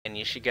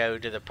you should go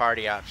to the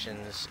party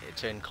options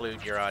to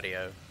include your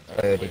audio.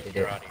 I already did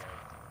it.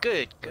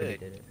 Good, Already good,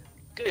 did it.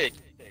 good.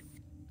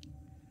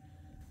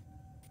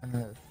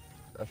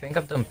 I think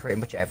I've done pretty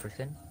much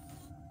everything.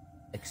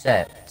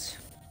 Except...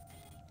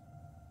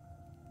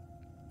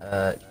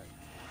 Either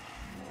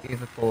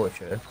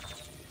Fortress.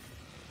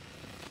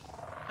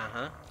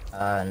 Uh-huh.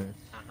 And...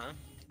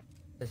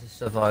 There's a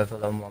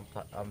Survival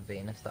on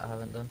Venus that I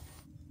haven't done.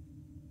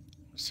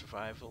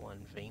 Survival on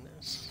Venus?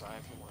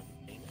 Survival on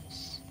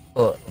Venus.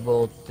 But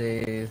we'll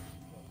do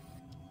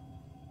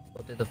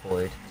the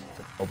Void. It's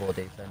a double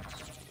defense.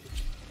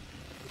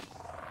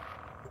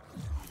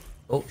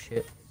 Oh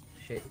shit.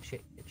 Shit.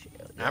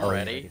 I'm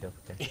ready.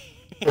 Okay.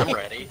 I'm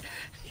ready.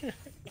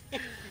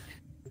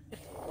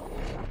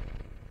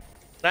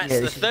 That's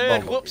the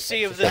third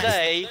whoopsie of the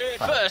day.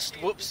 First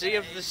whoopsie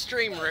of the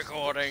stream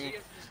recording.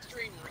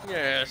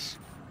 Yes.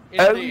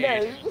 Indeed.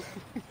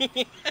 Oh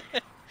no!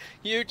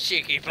 You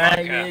cheeky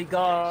fucker. Hey you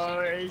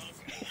guys!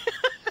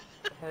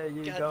 Hey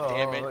you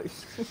God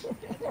guys!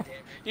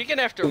 You're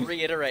gonna have to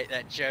reiterate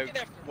that joke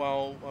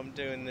while I'm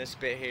doing this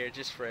bit here,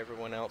 just for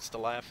everyone else to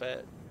laugh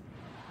at.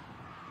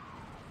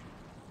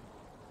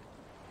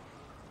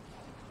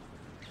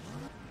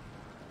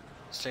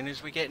 As soon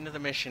as we get into the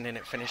mission and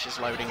it finishes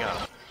loading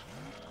up.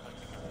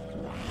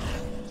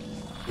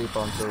 Keep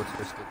on so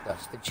twisted,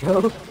 that's the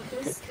joke.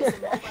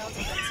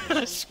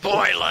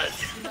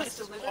 Spoilers! You must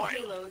deliver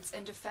payloads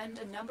and defend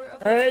a number of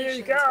There you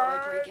locations go. while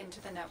I break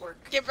into the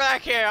network. Get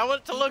back here! I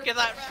want to look at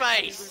that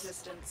face!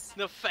 Resistance.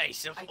 The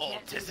face of I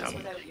can't do this autism.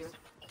 without you.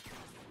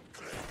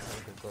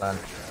 Gland.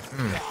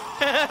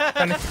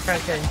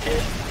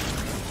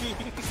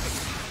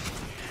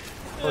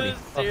 Holy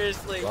fuck.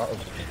 Seriously, Lot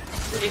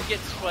of it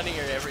gets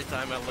funnier every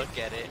time I look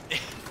at it.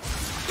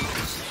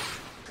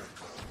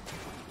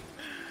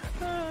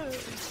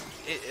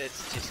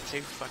 It's just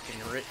too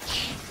fucking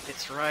rich.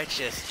 It's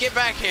righteous. Get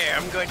back here!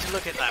 I'm going to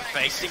look at that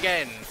face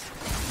again.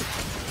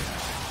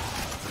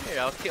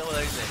 Here, I'll kill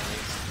those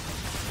enemies.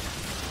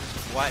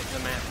 Wipe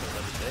them out a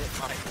little bit.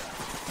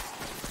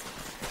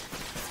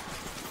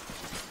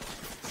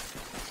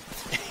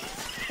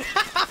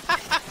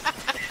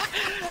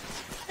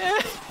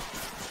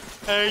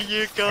 Hey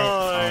you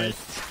guys!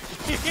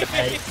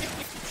 Hey.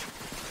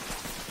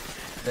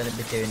 I'm gonna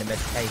be doing a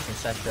meditation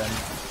session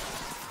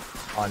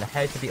on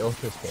how to be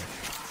autistic.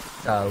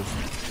 So,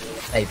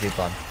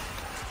 everyone.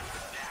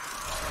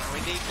 We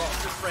need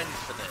lots of friends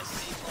for this.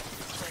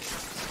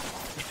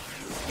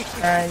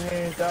 Hey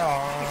you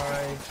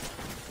guys!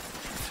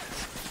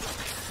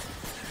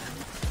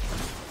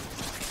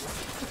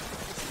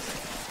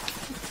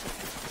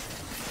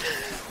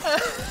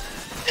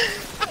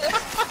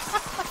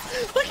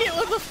 Look at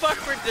what the fuck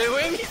we're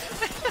doing!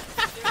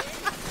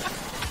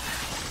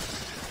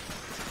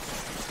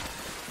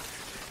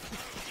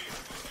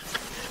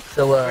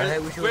 So, how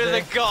was your We're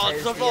day? the gods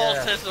How's of the,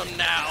 autism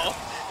now!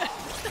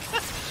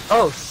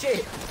 Oh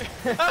shit!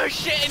 Oh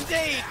shit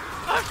indeed!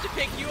 I have to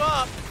pick you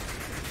up!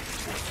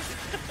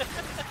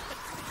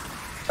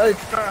 Oh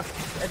fuck!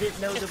 I didn't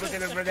know they were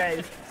gonna run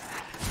out.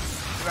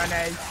 Run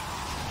out.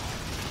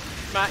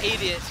 My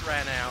idiots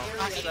ran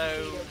out,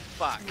 so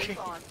fuck.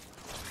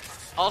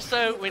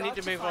 Also, we need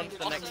to move on to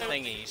the next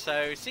thingy,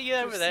 so see you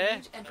over there.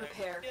 And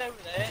prepare.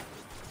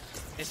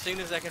 As soon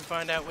as I can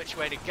find out which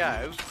way to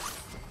go.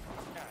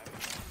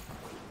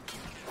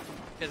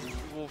 Because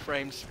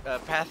Wolframe's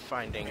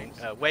pathfinding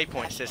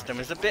waypoint system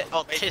is a bit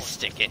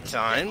autistic at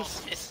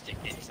times.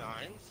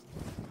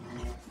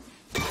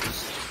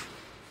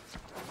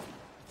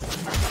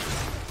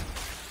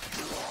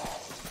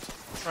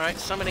 Right,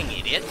 summoning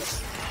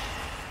idiots.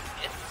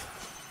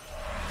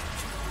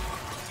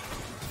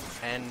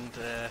 And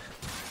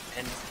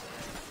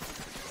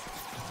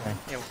Okay.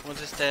 yeah, we'll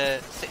just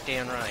sit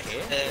down right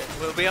here.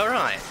 We'll be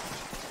alright.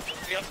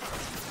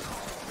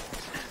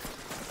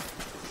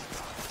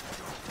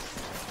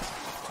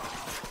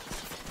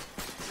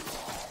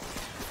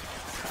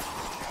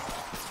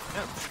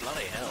 Oh,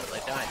 bloody hell, they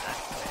died that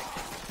quick.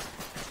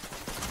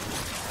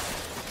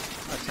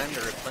 Oh, time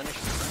to replenish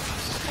the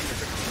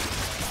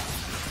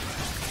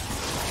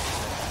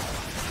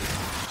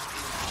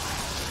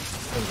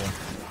There you go.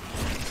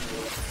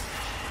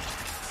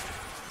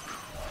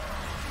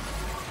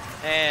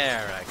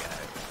 There I go.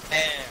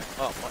 There.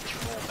 Oh, much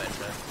more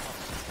better.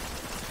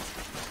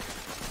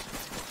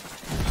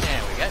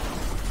 There we go.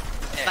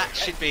 That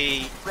should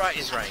be right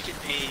as rain.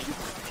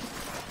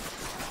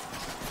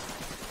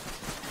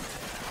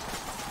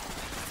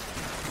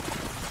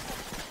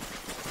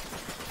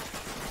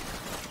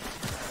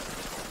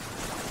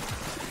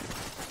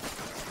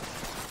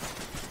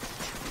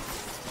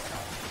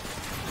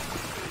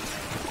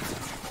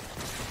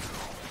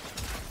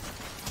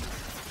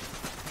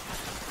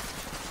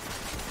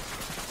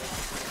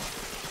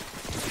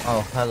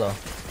 Oh, hello.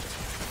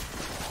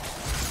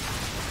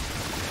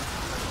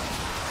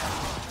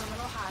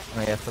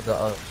 Oh yeah, I forgot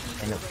I'll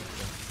end up.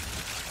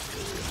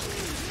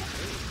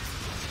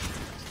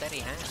 Steady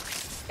hand.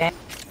 Yeah.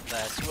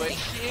 That's what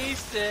she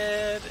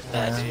said.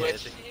 That's what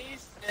she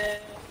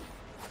said.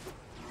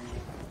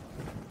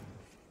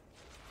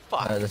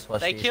 Fuck! No, that's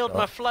what They she's killed got.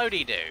 my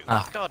floaty dude.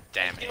 Ah. God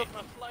damn it!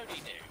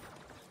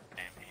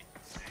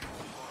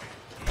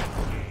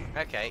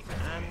 Okay,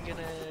 I'm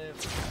gonna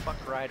fuck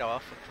right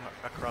off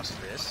across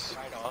this.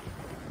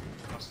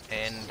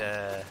 And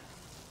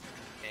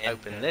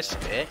open this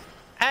bit.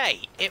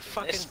 Hey, it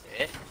fucking.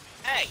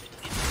 Hey.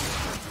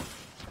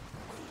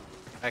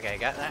 Okay,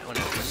 got that one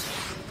open.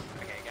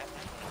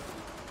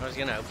 I was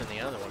gonna open the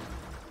other one.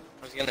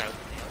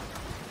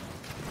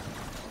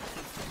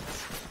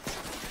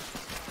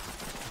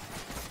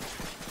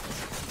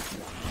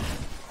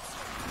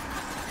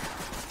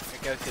 I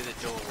go through the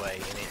doorway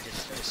and it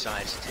just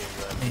decides to.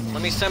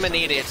 Let me summon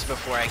idiots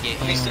before I get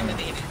here. There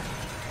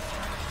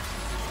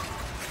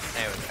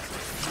we go.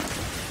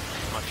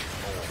 Much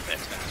more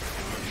better.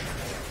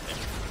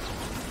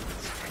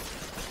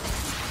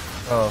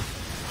 Oh,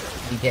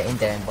 you getting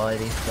down by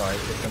these guys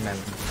that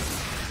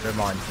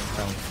remind me of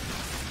something.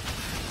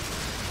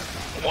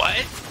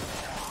 What?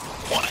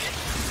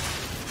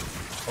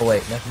 Oh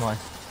wait, never mind.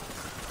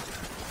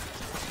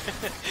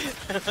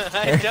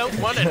 I don't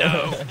want to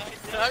know.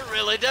 I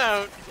really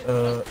don't.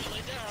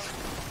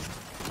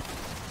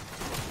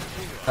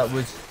 That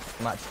was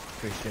match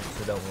Christian,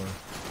 so don't worry.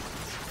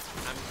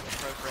 I'm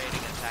appropriating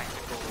a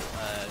tactical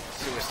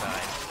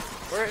suicide.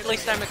 Or at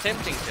least I'm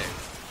attempting to.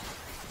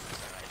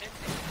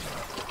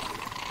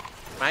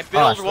 My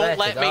build won't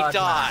let me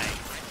die.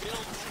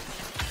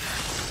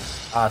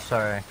 Ah,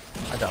 sorry.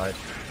 I died.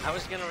 I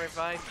was gonna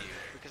revive you,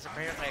 because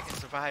apparently I can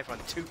survive on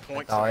 2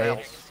 points I of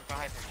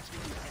died.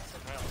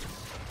 health.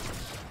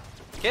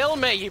 Kill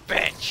me, you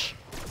bitch!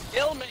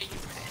 Kill me!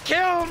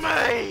 Kill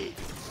me!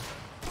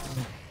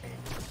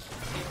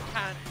 You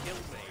can't kill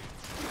me.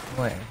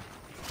 Wait.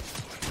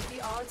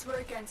 The odds were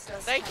against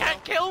us. They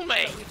can't kill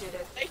me! But we did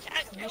it. They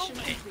can't kill Mission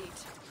me!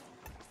 complete.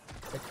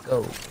 Let's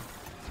go.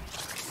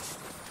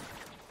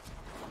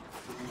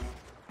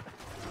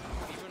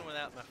 Even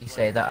without my You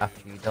say that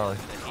after you die.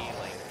 the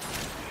healing.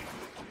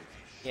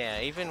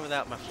 Yeah, even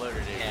without my floater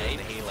dude doing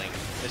the healing,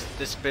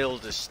 this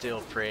build is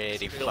still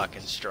pretty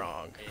fucking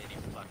strong.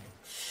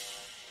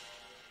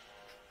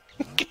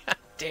 God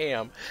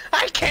damn.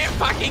 I can't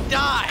fucking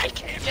die! I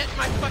can't get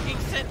my fucking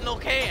sentinel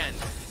can!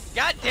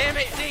 God damn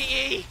it,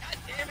 DE!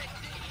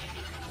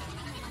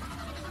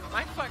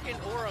 My fucking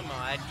aura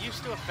mod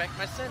used to affect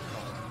my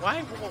sentinel.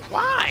 Why?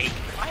 Why?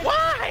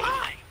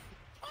 Why?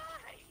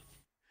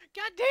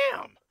 God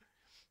damn!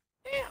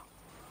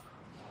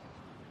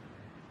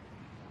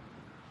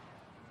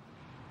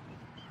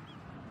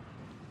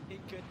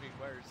 It could be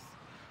worse.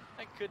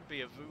 I could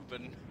be a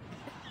Vubin.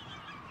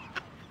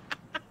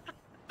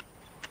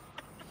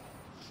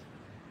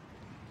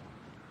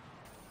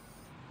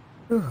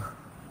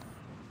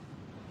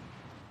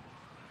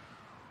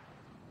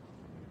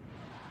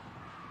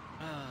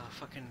 Ah,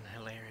 fucking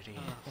hilarity.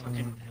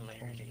 Fucking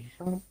hilarity.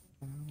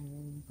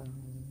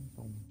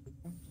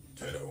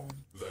 Tenno,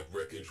 that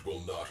wreckage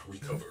will not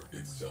recover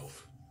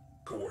itself.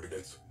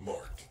 Coordinates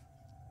marked.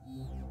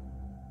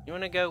 You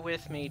wanna go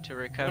with me to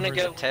recover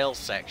the tail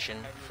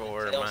section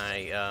for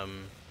my,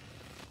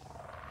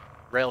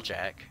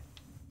 railjack?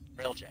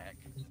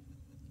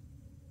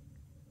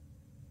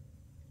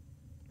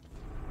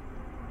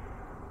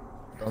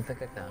 Don't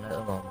think I can at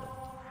the moment.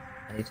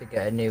 I need to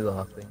get a new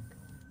arcing.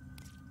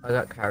 I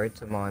got carried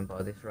to mine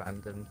by this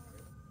random.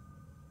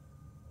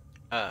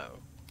 Oh.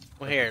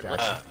 Well, here,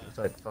 let's... It's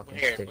like fucking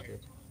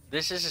stupid.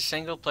 This is a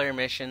single-player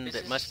mission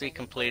that must be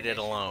completed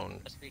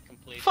alone.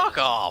 Fuck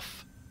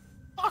off!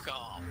 Fuck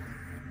off!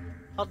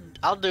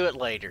 I'll do it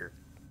later.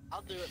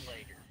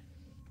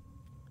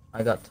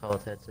 I got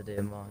told how to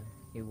do mine.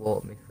 He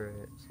walked me through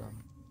it, so.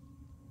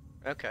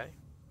 Okay.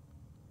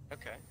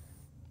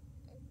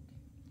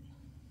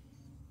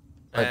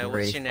 Like What's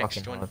really your next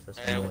fucking one? hard for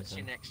some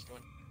reason.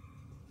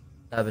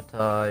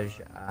 Sabotage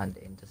and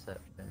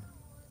interception.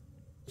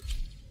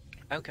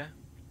 Okay.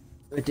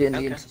 We're doing the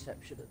Okay.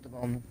 interception at the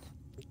moment.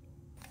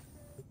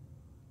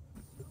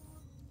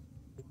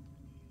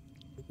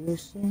 You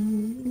say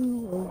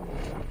you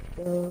won't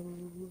go.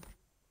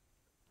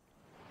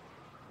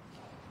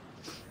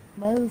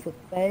 Move a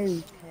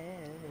boat.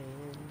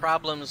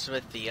 Problems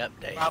with the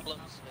update.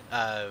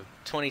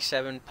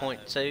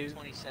 27.2.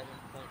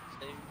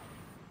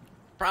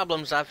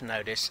 Problems I've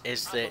noticed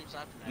is that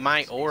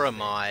my aura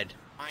mod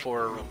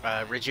for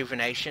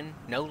rejuvenation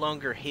no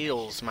longer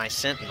heals my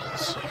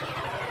sentinels,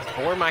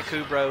 or my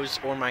kubros,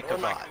 or my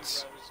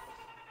kavats.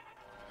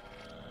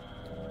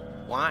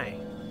 Why?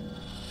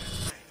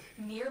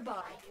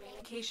 Nearby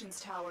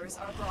communications towers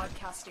are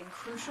broadcasting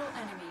crucial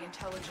enemy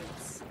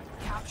intelligence.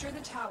 Capture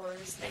the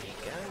towers and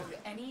decode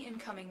any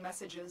incoming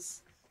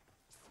messages.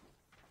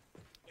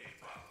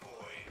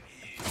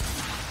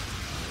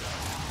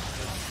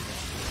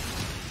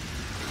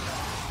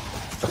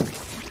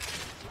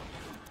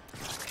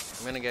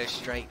 I'm gonna go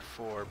straight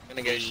for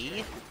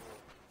B,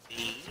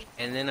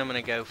 and then I'm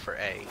gonna go for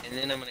A.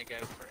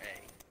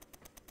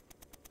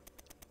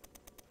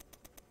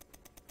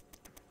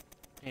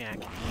 Yeah, I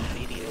can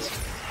be idiots.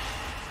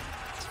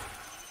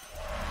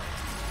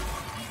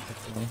 I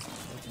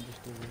can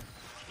just do this.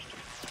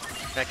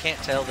 I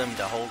can't tell them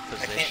to hold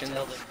position.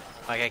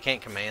 Like, I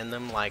can't command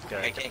them like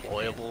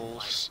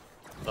deployables,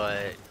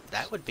 but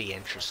that would be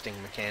interesting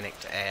mechanic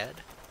to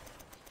add.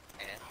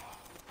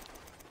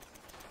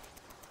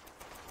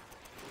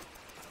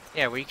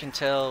 Yeah, where you can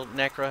tell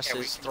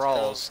Necros's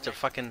thralls to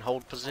fucking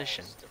hold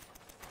position.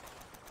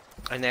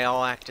 And they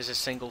all act as a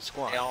single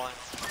squad.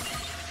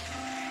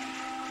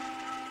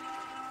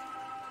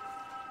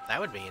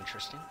 That would be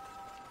interesting.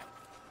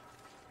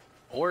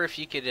 Or if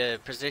you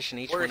could position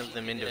each one of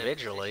them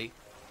individually.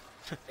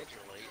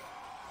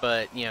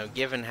 But, you know,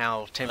 given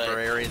how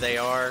temporary they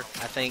are,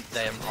 I think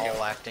them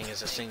all acting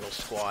as a single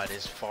squad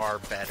is far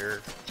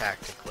better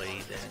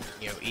tactically than,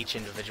 you know, each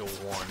individual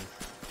one.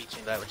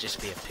 That would just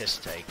be a piss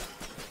take.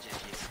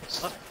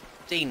 Oh,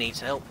 D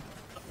needs help.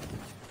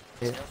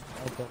 Yeah,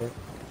 I got it.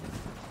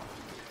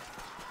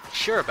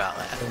 Sure about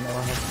that? I know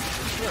I have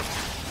Sure.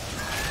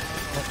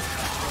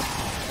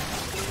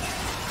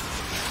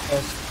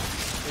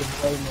 there's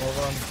way more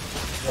on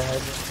the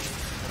head.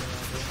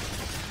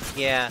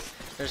 Yeah,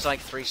 there's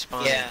like 3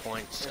 spawning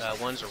points.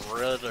 One's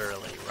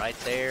literally right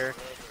there,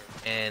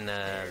 and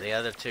the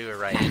other 2 are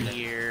right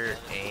here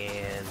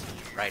and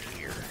right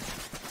here.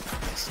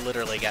 It's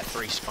literally got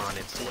 3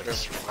 spawning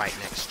points right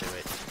next to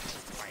it.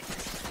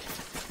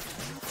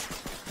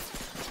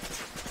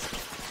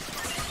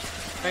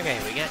 Okay,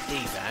 we got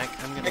D back.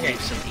 I'm gonna leave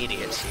some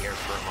idiots here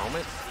for a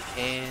moment,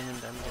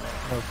 and I'm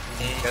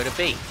gonna go to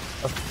B.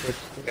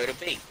 Go to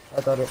B.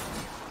 I got it.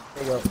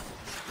 There you go.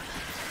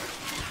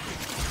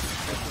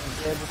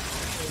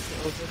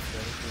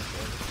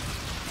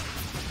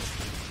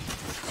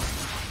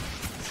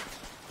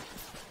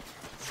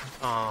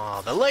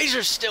 Aw, the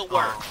lasers still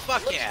work.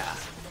 Fuck yeah.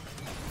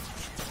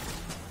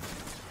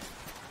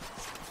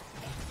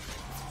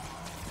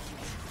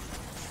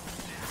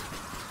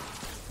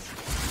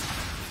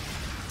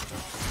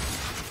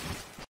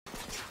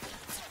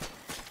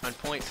 On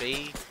point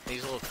B,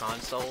 these little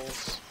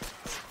consoles,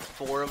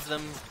 4 of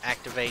them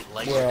activate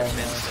laser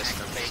defense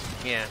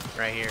systems. Yeah,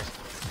 right here.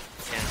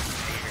 Yeah,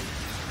 right here.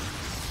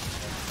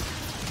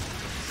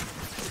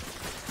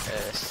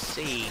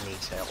 C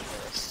needs help.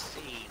 C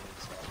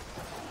needs help.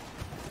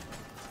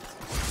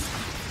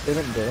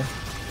 Didn't do.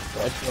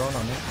 Got a drone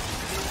on it.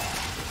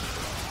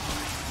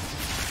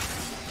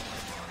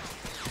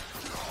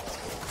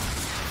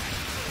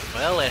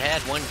 Well, it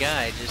had one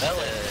guy just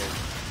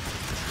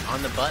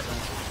on the button.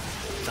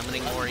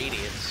 Summoning more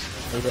idiots.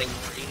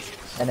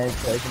 And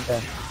it's isn't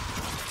there.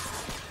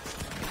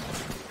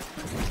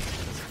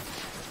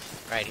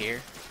 Right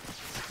here.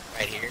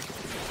 Right here.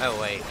 Oh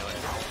wait,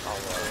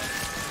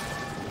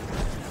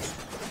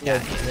 Yeah.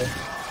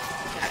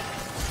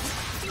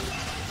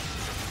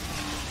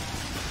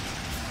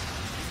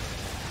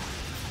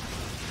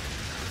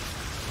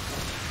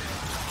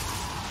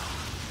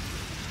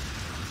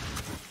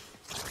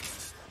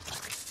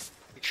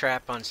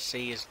 Trap on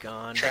C is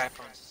gone. Trap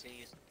on C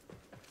is.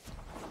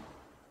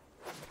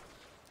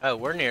 Oh,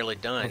 we're nearly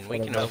done. We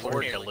can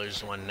afford to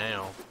lose one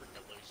now.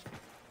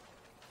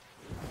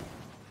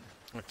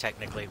 Well,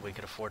 technically, we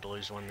could afford to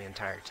lose one the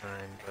entire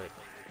time,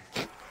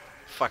 but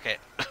fuck it.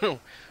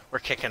 We're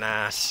kicking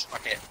ass.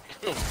 Fuck it.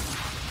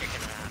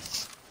 Kicking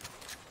ass.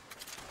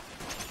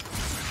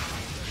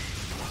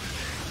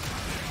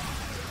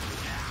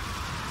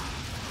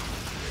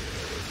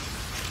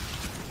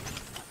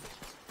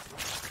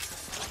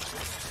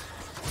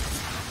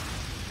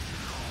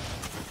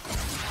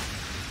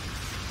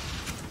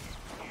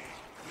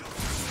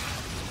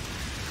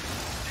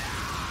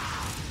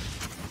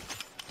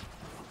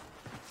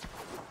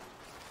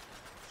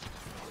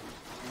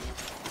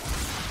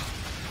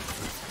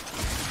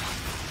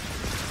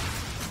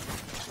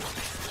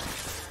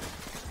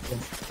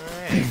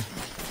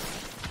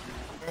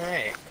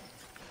 Alright.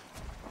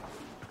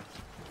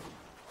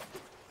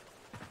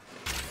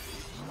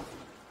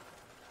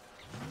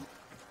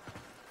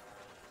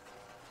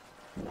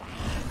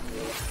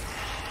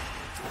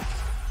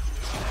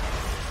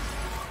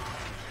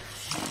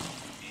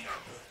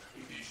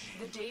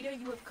 The data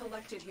you have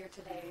collected here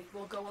today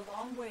will go a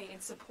long way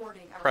in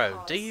supporting our Pro,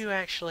 cause. do you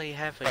actually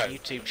have a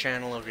YouTube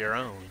channel of your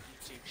own?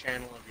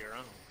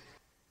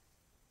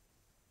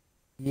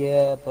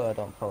 Yeah, but I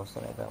don't post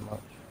on it that much.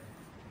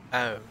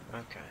 Oh,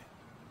 okay.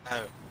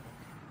 Oh.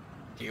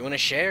 Do you want to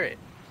share it?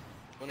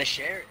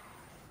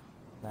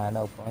 Nah,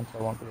 no point. I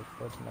won't be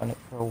posting on it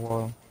for a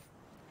while.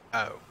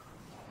 Oh.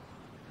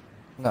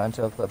 Not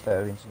until I've got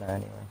better internet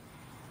anyway.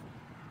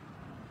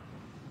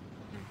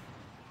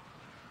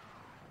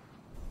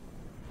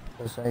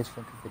 Because I need to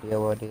think of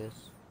video ideas.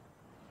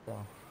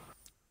 So,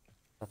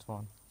 that's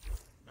one.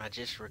 I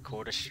just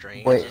record a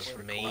stream, Wait. just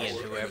me and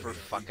whoever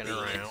fucking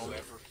around,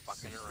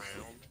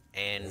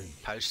 and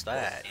post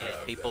that.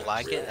 If people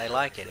like it, they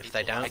like it. If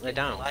they don't, they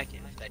don't.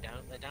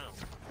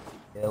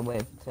 Yeah, I'm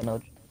waiting for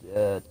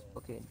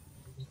fucking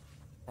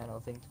channel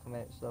thing to come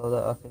out so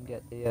that I can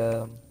get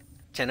the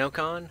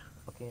TennoCon?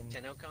 fucking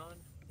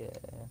yeah.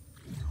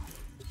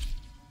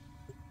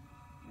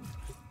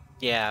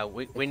 Yeah,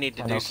 we need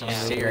to do some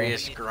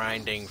serious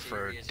grinding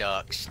for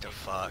ducks to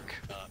fuck.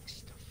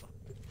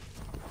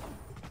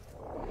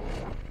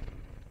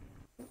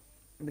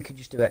 We could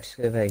just do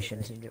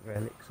excavations and get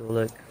relics or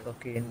like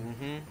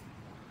fucking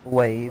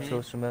waves Mhm.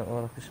 or something,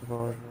 or like a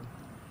survival.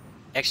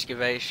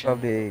 Excavation.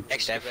 Probably.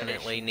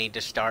 Definitely need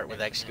to start with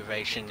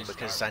excavation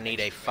because I need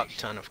a fuck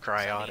ton of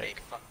cryotic.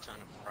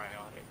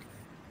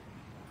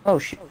 Oh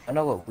shit, I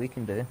know what we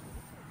can do.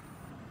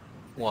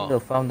 We can go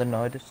What? farm the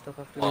Nidus stuff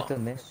after we've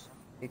done this.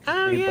 You can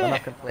Oh, do, but yeah. I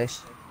can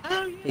place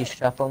his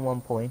trap on one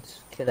point,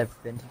 kill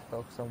everything,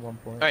 focus on one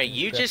point. Alright, and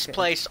you grab just it.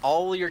 place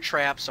all your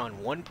traps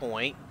on one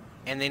point,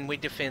 and then we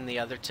defend the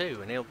other two,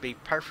 and it'll be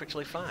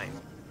perfectly fine.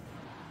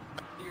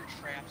 Your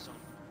traps on.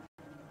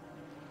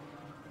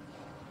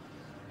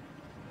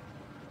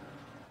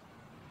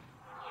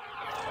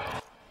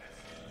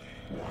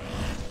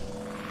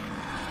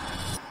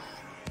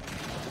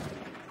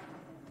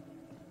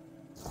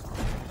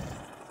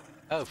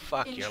 Oh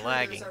fuck, you're Intruders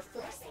lagging. are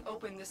forcing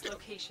open this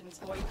location's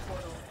void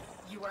portal.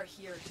 You are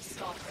here to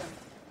stop them.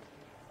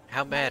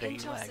 How bad My are you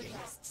intel lagging?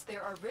 suggests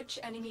there are rich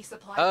enemy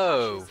supply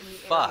Oh, caches in the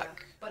fuck. area,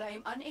 but I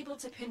am unable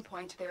to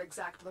pinpoint their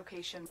exact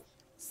location.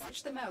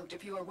 Search them out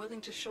if you are willing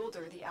to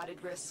shoulder the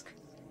added risk.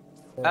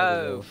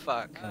 Oh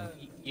fuck.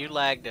 You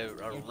lagged a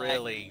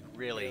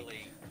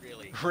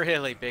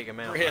really big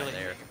amount right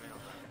there.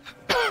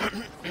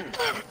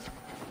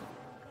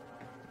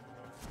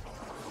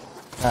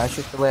 That's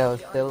just the way I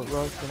was built,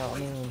 Rose, you know what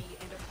I mean?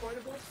 And a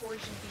portable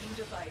forged beam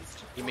device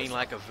to You mean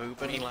like a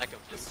Vooban?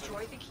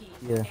 destroy the key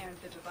Yeah. and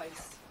the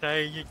device.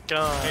 There you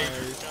go.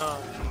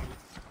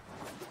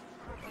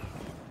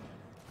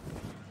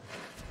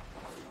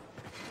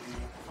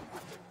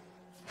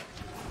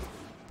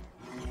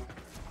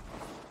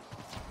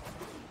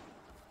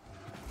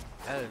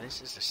 Oh,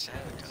 this is a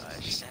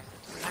sabotage.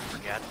 I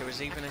forgot there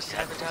was even a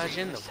sabotage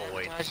in the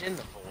void.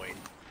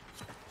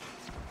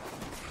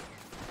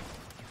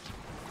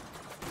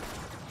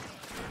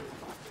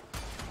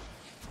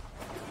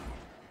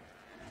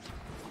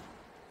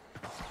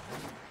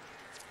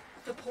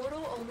 The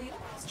portal only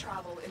allows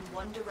travel in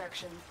one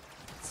direction.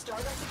 Start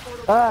at the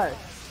portal,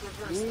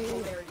 reverse the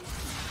polarity.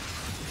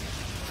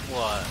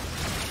 What?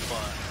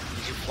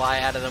 Did you fly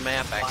out of the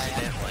map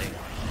accidentally?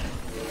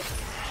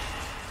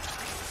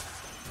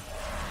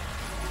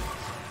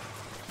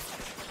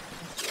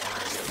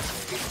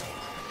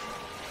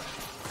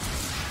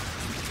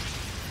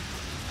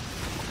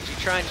 Did you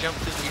try and jump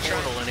through the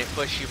portal and it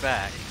pushed you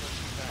back?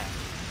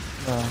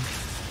 No.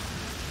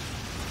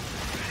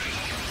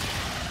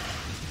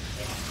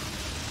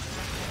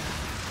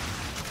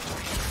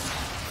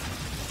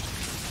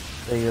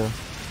 There you go.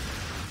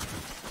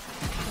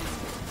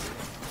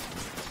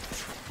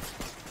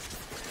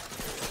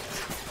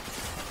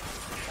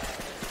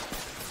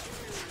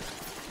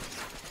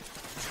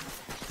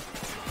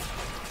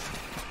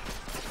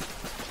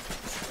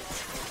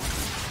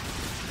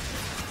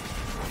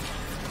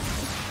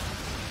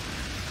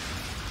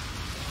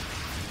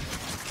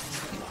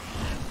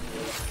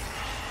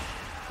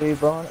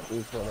 We've on it,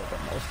 we've got the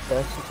most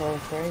versatile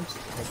frames.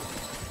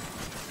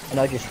 And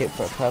I just hit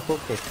for a purple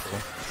pistol.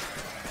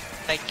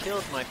 They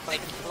killed my fucking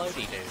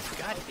floaty dude.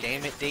 God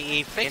damn it,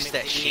 DE, fix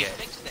that shit.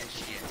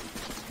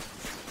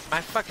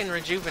 My fucking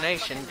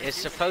rejuvenation is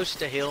supposed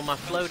to heal my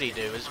floaty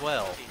dude as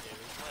well.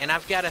 And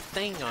I've got a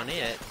thing on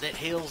it that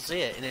heals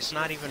it, and it's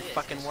not even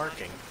fucking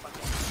working.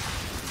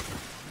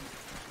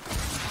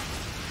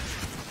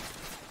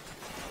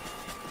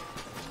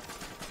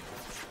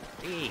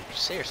 DE,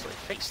 seriously,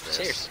 fix this.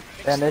 Seriously.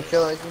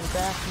 Energizing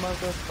back,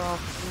 motherfucker.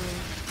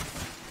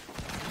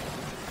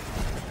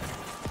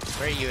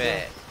 Where are you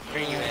at?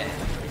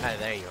 Oh,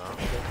 there you are.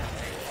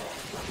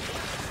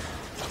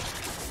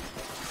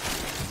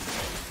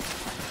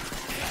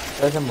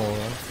 There's a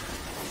moron.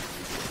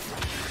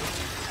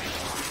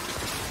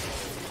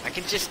 I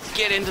can just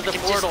get into the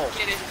portal.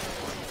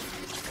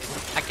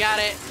 I got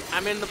it.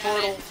 I'm in the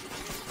portal.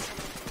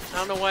 I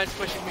don't know why it's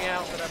pushing me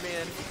out, but I'm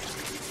in.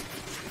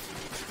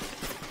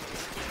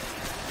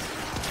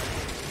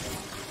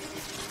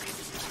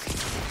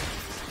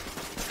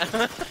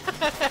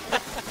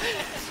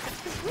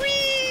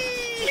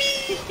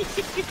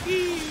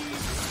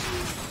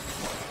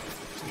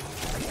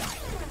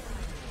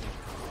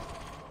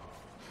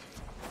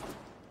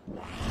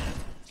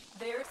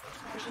 There's the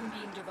fusion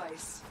beam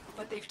device,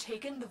 but they've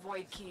taken the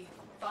void key.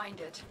 Find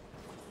it.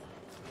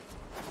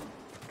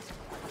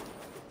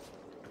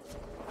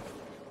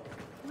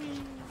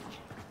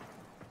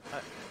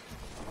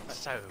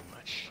 So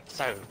much.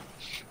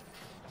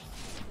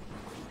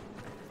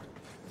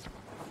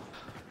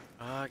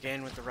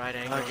 Again with the right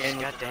angle.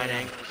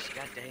 Goddamn.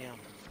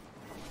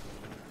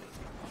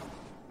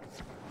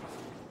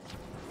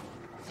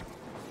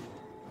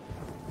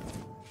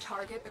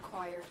 Target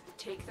acquired.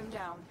 Take them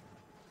down.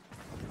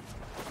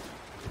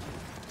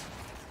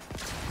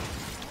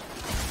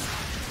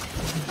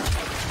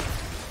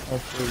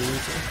 That's really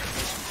easy.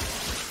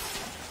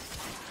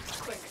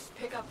 Quick,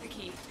 pick up the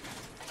key.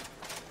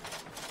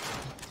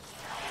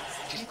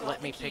 Just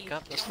let me pick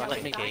up the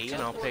fucking key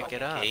and I'll pick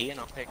it up.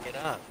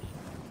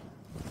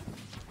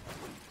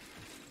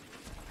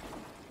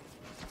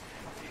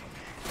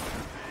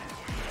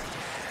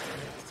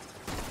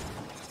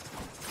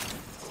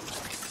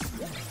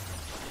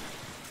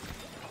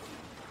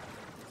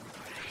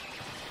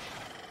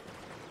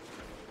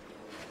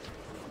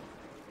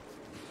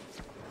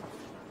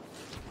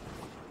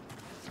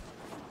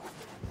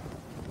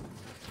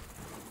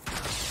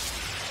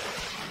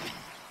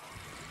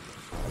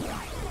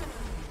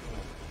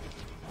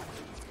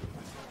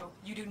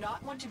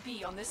 not want to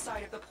be on this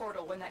side of the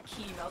portal when that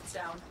key melts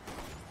down.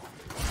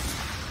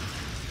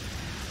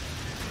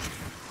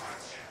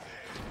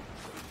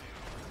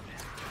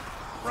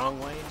 Wrong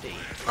way indeed.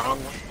 Wrong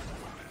way.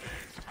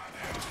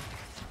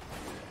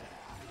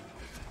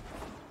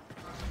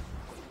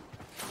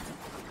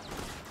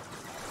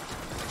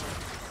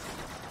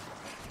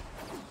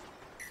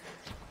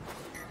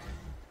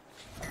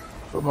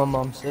 But my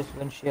mom said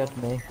when she had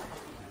me.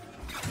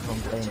 I'm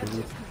playing with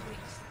you.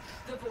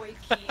 The void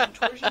key and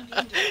torsion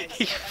beam device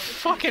You are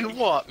fucking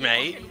what,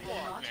 mate? will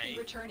not be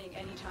returning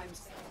anytime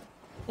soon.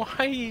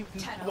 Why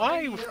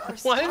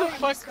the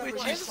fuck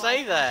would you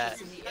say that?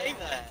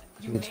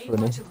 You It's may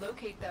funny. want to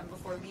locate them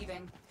before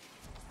leaving.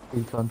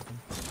 Free content.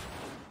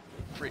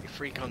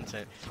 Free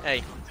content.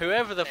 Hey,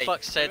 whoever the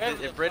fuck said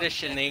that the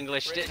British and the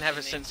English didn't have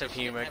a sense of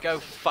humor, go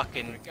fuck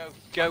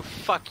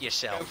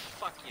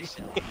yourself.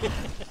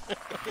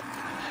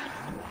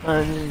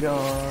 And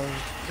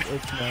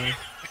it's nice.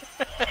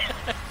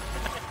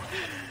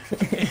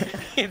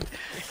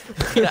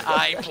 The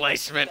eye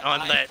placement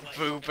on that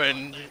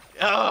boopin'.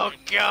 Oh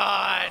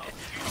god!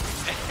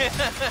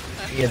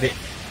 Yeah, but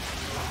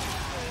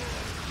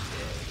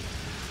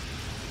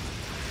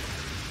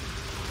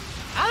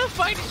How the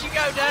fuck did you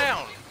go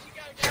down?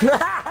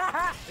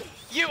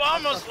 You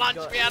almost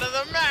launched me out of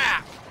the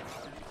map!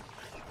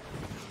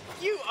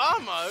 You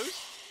almost!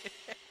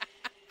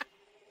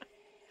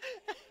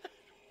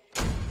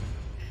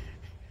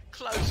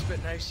 Close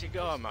but no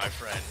cigar, my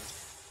friend.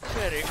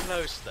 Very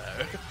close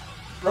though.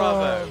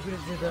 Bravo. Oh,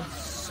 we did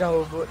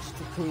so much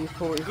to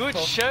people. It's Good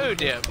possible. show,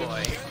 dear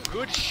boy.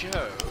 Good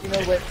show. You know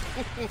when?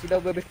 You know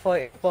when we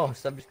fight a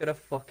boss? I'm just gonna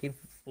fucking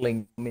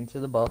fling him into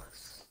the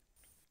boss.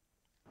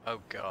 Oh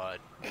god.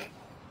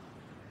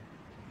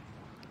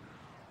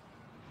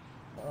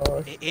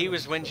 Oh, He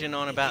was whinging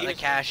on about the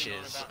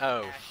caches.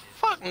 Oh,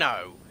 fuck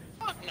no.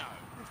 Fuck no.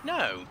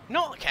 No,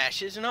 not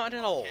caches, not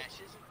at all.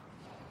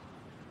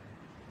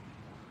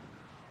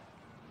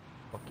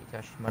 fuck you,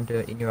 Cash. Man, do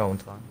it in your own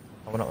time.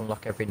 I wanna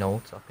unlock every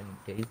note I can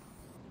do.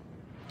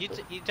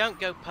 You don't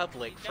go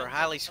public for a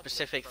highly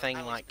specific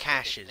thing like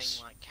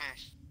caches.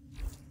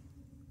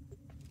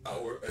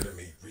 Our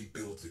enemy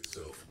rebuilds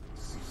itself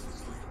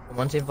ceaselessly.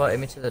 Someone's invited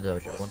me to the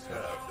dojo. One Have second.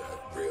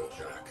 that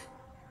railjack.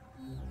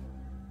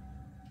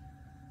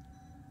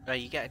 Oh,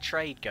 you get a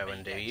trade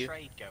going, do you?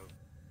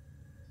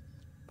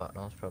 But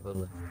no,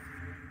 probably.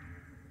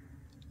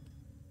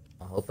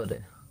 I hope I do.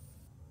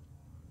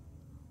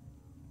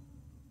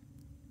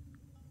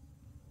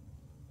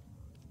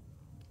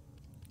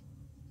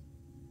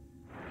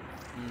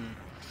 Hmm.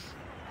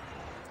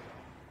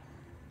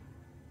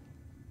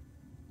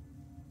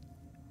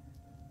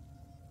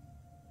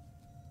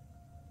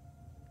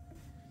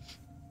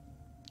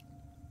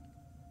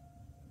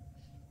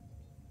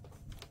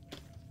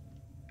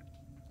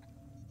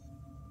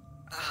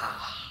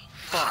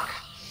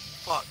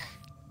 Fuck.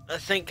 I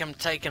think I'm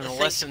taking a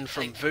lesson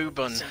from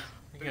Vubun.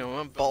 You know,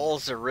 my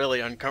balls are really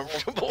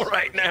uncomfortable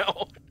right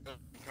now.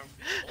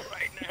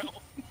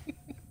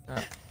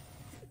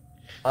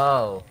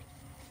 Oh.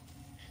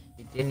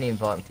 He didn't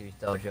invite me to his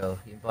dojo.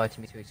 He invited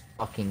me to his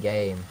fucking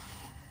game.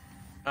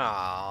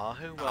 Aw,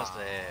 who was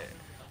it?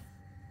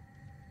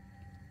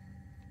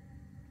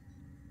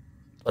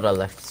 But I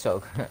left,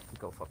 so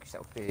go fuck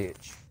yourself,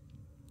 bitch.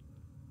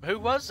 Who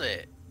was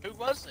it? Who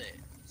was it?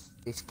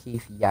 This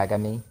Keith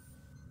Yagami.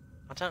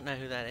 I don't know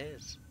who that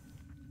is.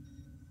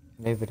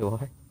 Neither do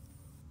I.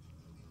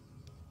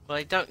 Well,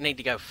 he don't need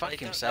to go fuck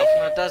himself,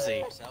 now does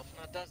he?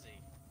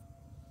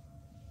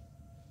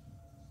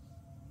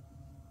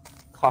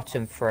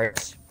 Cotton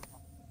threads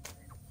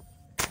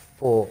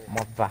for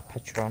my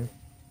Vapatron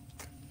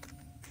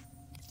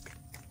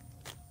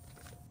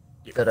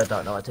that I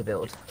don't know how to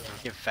build.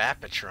 Your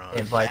Vapatron.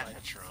 Invite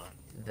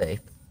vape.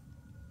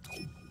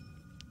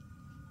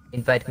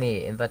 Invite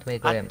me, I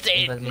Graham.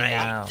 did, Invite me mate.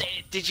 now.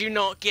 Did you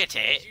not get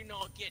it?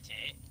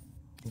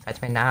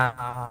 Invite me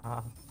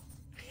now.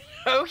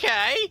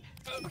 Okay.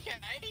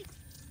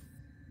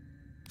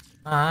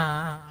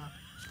 Ah.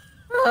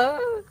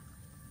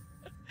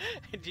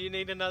 Do you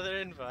need another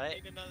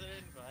invite?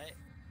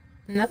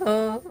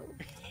 No.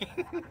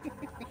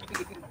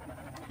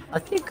 I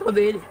think I'm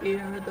in here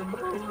at the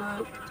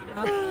moment.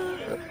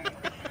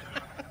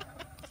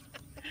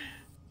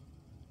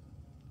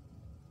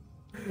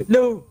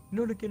 No,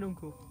 not again,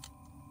 Uncle.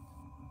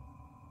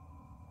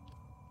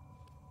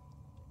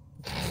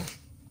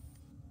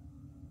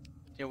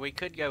 Yeah, we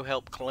could go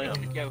help Clem.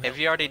 Have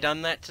you already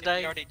done that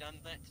today?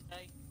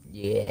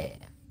 Yeah.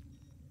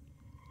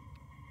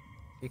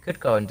 You could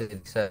go and do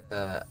this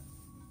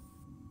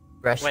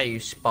rescue,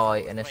 Wait. spy,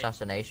 and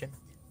assassination.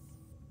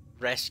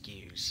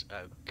 Rescues.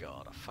 Oh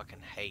god, I fucking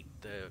hate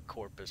the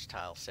Corpus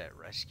tile set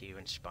rescue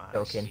and spy.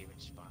 Joking.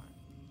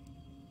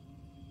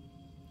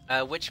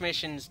 Which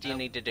missions do you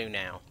need to do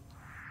now?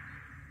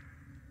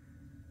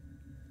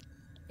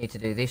 Need to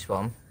do this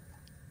one.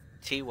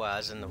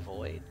 T-Wise in the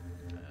Void.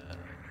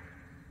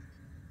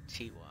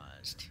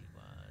 T-Wise.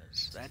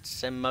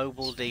 That's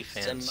immobile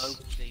defense.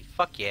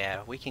 Fuck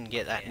yeah, we can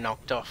get that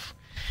knocked off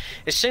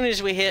As soon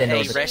as we hit Then a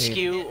there's a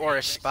rescue or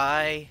a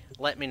spy,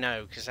 let me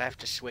know, because I have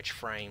to switch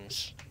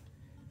frames.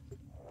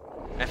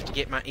 I have to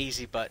get my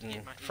easy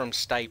button from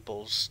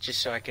Staples,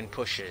 just so I can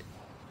push it.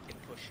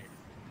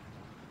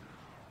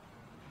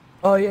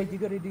 Oh yeah, you're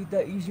gonna need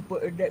that easy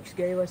button next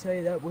game, I tell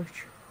you that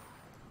much.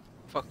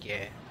 Fuck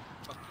yeah.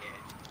 Fuck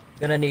yeah.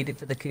 Gonna need it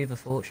for the Cuba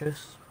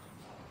Fortress.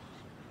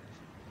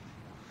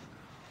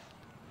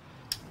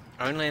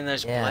 Only in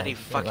those Yeah, bloody you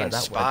don't fucking like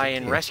that spy word, do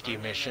and you? rescue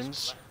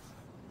missions.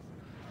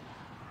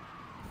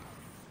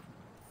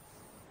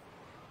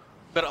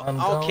 But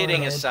I'm all kidding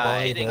going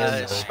aside, by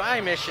the-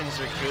 spy missions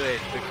are good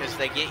because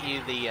they get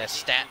you the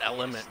stat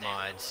element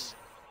mods.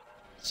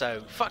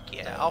 So, fuck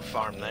yeah, I'll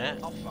farm that.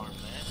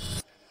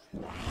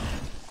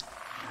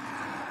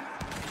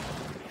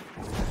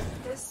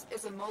 This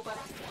is a mobile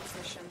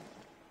position.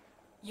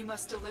 You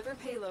must deliver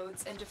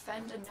payloads and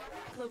defend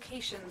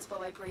locations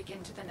while I break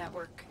into the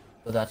network.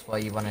 So that's why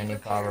you want a new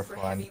power Prepare for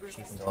prime. heavy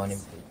You can go on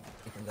resistance.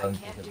 you can go I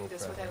into can't the do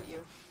this without you.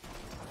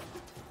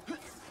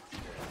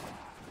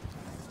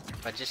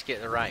 If I just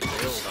get the right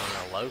build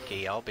on a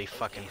Loki, I'll be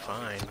fucking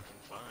fine.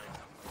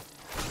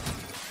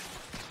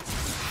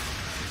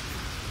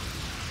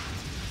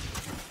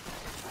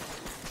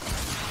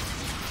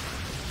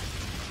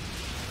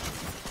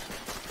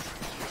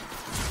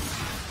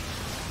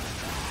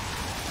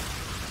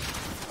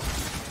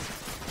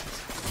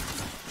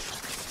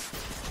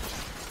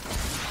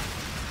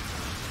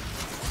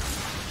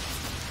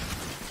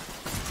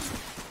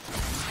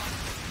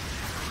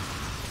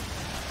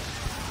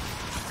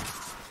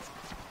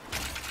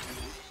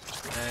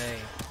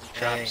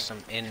 Drop some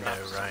endo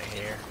right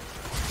here.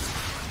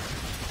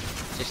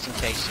 Just in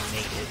case you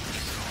need it.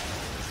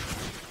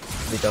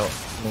 We don't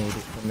need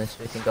it from this.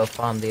 We can go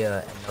farm the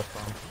endo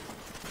farm.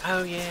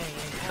 Oh yeah,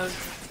 yeah. Oh.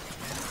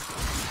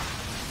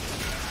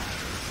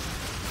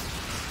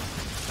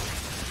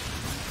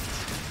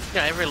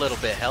 Yeah, every little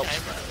bit helps,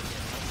 though.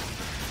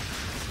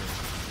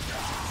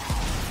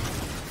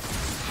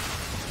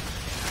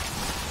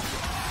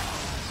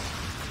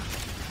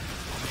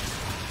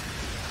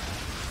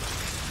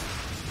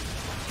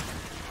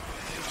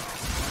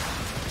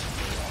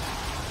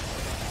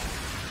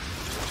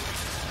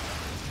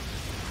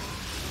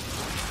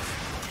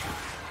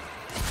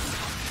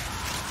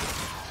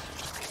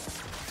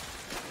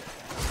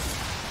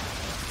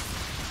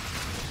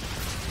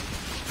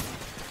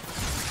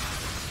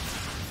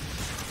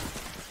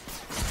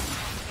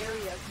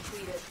 Area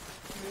completed.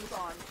 Move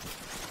on.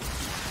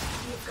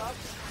 We have got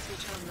the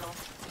terminal.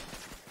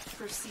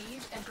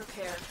 Proceed and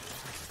prepare.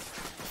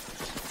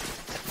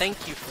 I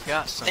think you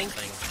forgot something.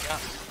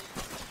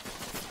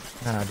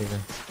 No, I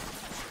didn't.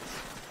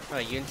 Oh,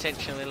 you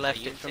intentionally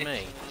left it for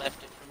me.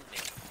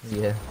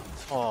 Yeah.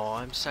 Oh,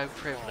 I'm so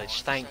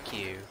privileged. Thank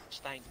you.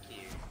 Thank you.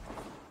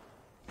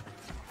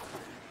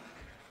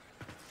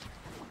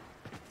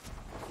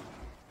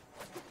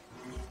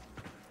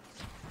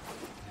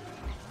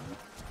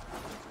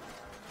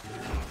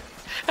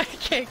 I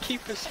can't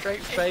keep a straight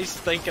face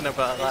thinking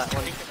about that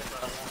one.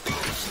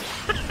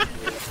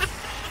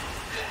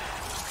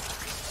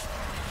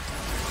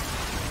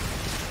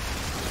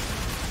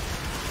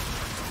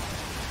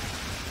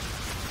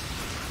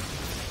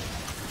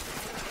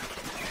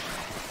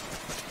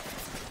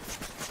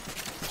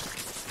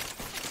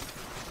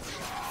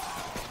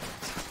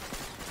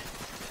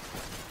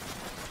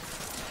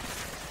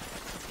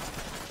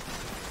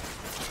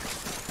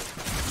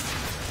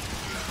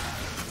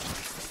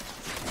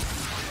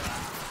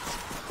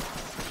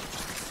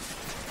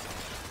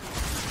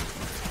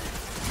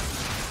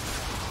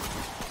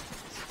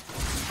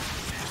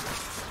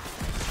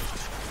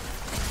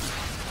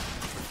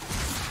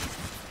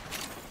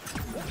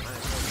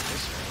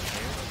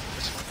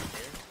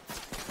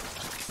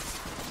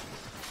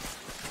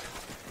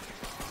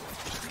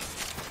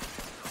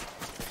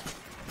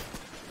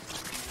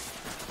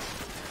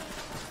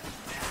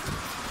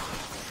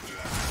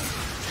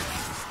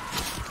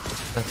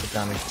 That's the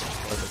damage.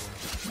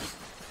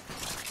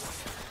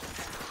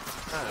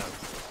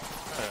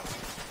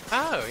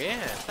 Oh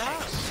yeah,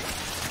 thanks.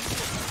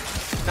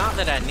 Not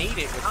that I need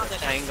it with the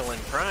Tangle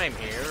and Prime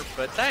here,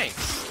 but thanks.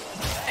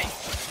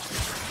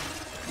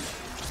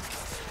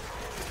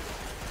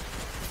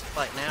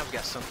 Like now I've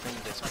got something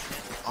that's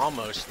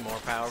almost more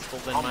powerful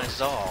than my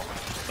Zal,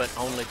 but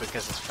only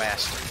because it's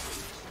faster.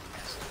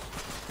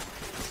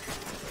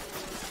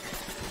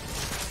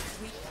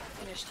 We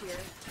finished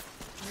here.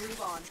 Move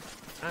on.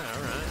 Oh,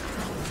 alright. I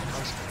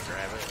was gonna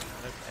grab it.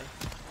 Okay.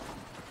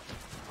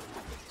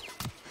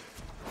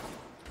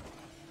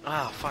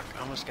 Oh, fuck. I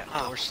almost got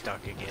door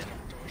stuck again.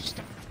 Door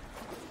stuck.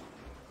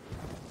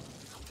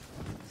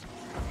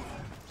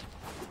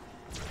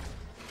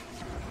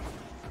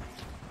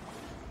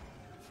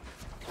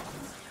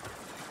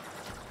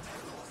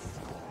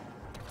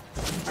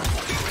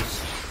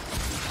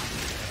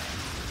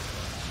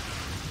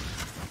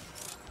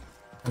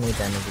 I need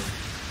energy.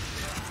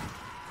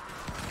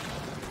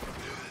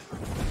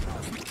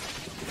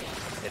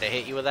 Did I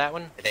hit you with that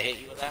one? Even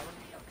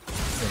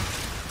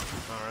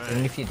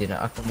Alright. if you didn't,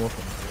 I can walk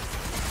into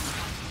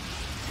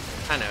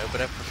I know,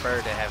 but I prefer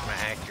to have my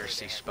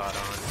accuracy spot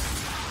on.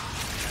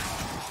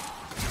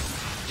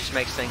 Just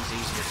makes things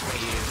easier for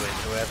you and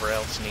whoever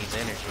else needs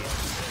energy.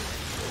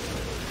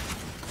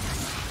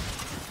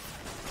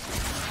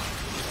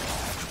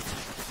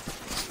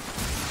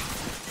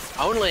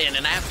 Only in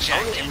an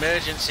abject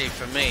emergency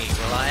for me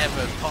will I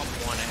ever pop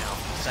one out.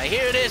 Say,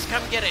 here it is,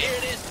 come get it, here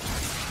it is.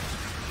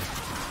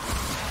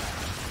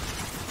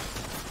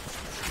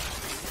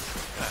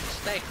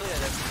 Stay clear of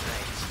them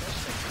grenades. Those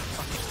things are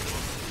fucking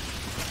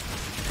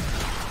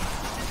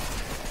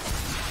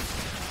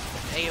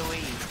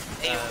AoE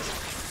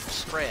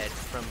spread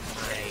from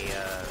my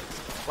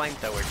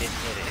flamethrower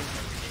didn't hit it.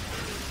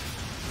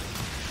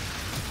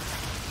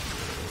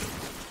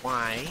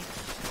 Why?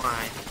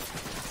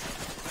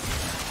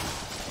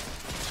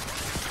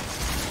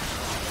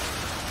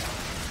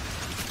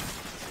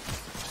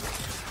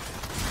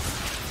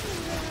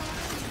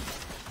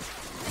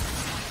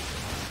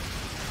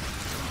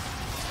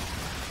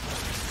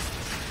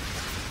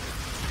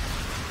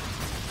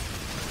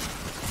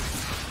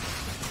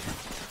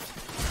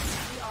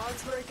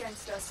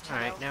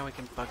 Alright, now we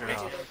can bugger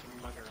off.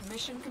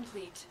 Mission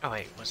complete. Oh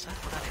wait, was that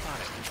what I thought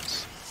it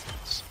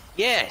was?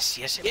 Yes,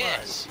 yes it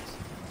was.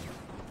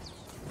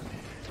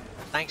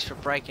 Thanks for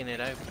breaking it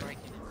open.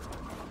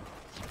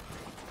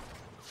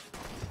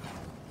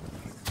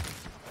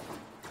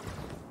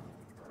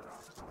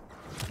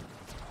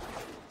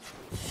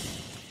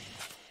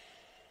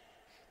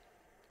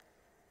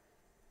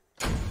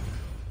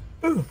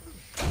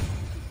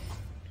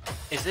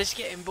 Is this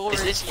getting boring?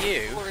 Is this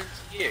you?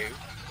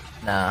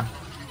 Nah,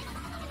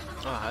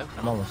 Oh, I hope.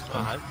 I'm almost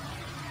done.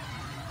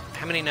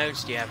 How many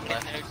nodes do you have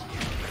left?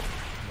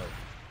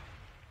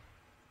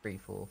 3,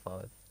 4,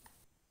 5.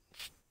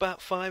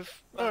 About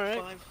 5.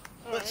 Alright.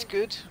 That's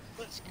good.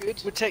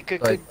 We'll take a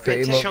Like, good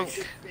pretty big much.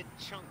 chunk.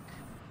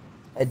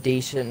 A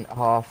decent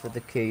half of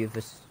the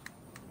Cuvas.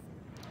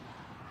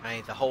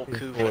 Hey, the whole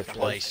Kuva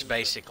place,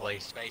 basically.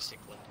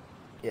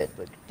 Yeah,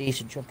 like a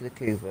decent chunk of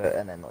the Cuva,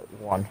 and then like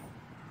one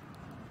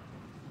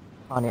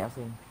planet, I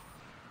think.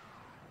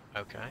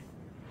 Okay.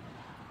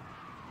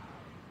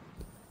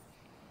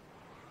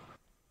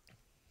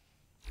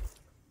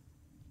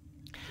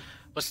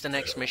 What's the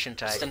next mission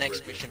tag?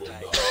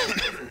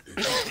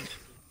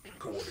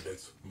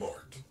 Coordinates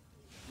marked.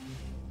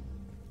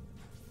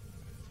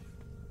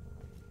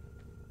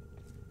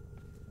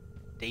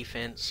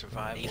 Defense,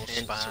 survival,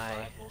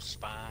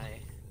 spy.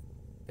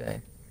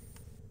 Okay.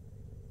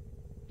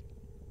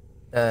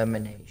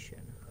 Termination.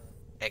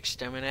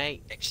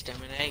 Exterminate.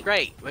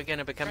 Great, we're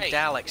gonna become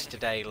Daleks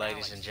today,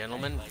 ladies and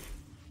gentlemen.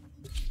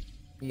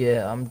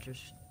 Yeah, I'm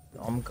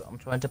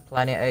trying to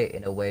plan it out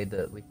in a way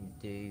that we can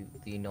do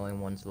the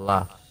annoying ones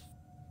last.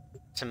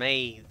 To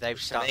me, they've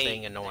stopped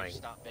being annoying.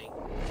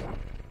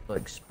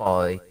 Like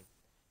spy.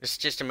 It's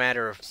just a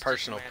matter of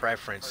personal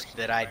preference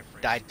that I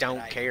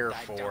don't care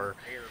for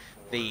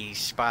the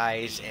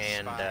spies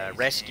and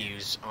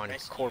rescues on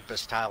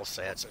Corpus tile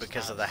sets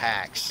because of the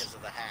hacks.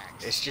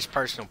 It's just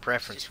personal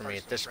preference for me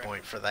at this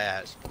point for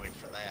that.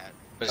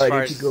 But as I far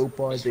need as to go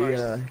buy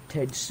the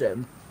 10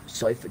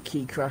 Cypher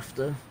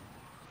Keycrafter.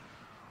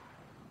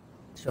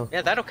 So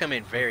yeah, that'll come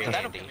in very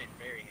handy.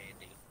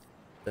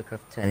 I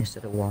craft 10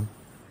 instead of 1.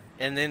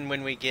 And then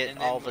when we get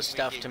all the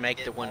stuff to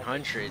make the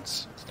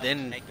 100s,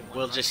 then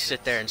we'll just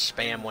sit there and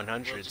spam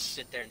 100s.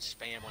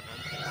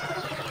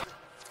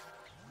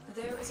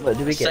 There is What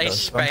do we get Say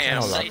those from? spam,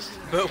 Hold on.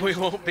 but we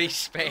won't be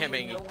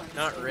spamming.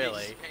 Not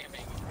really.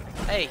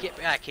 Hey, get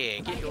back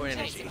here. Get your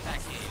energy.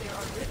 There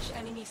are rich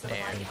enemy supply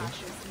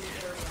caches in the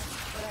area,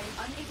 but I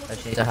am unable I to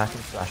just need a hack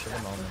and slash at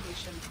the moment.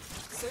 location.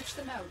 Search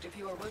them out if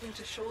you are willing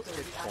to shoulder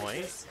Good the added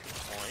point. risk.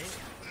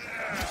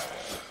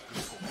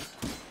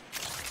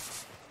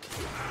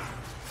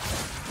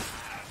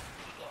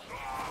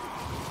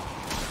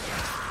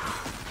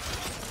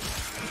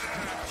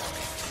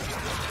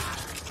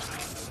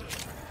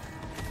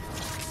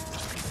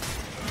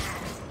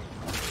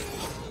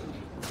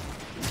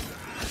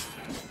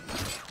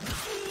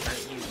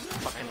 Don't you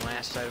fucking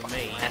lasso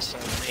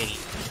me.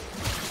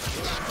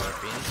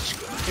 Scorpion.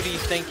 Who do you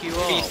think you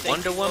are?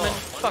 Wonder Woman?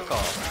 Fuck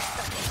off.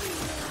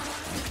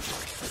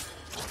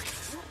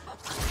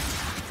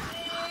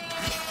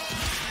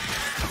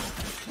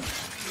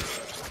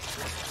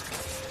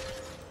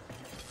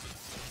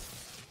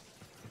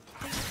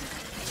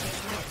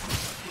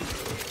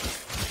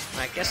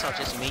 I guess I'll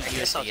just meet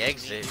you at the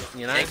exit,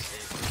 you know?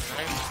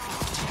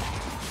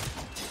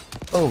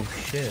 Oh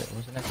shit,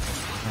 what's the next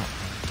one?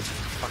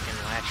 Fucking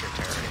latcher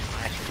turret.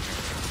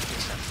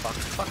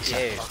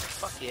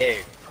 Fuck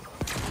you.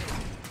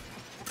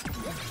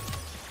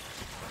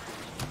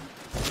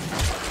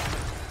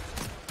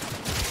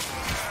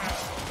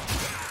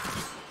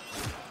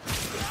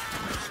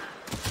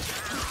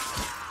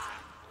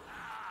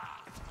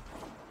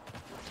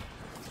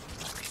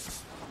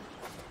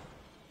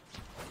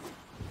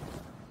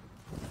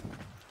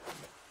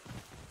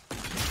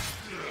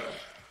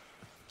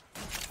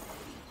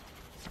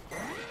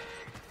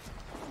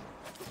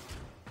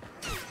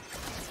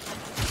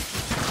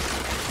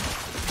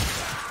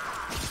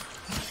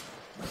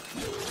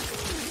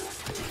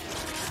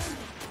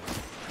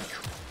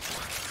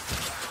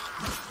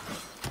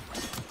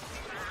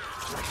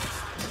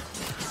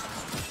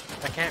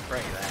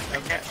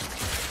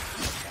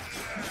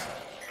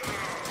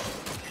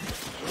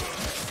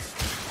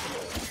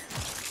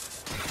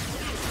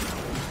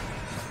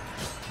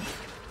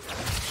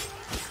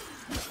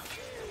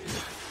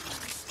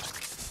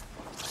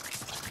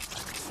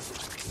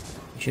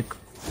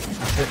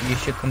 You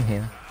should come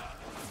here.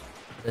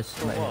 There's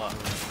For what?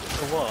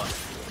 For what?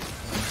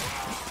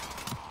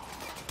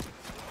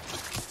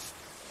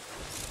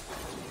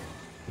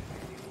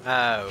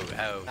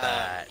 Oh,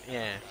 that,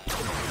 yeah.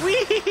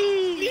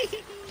 Whee!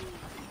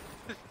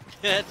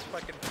 That's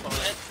fucking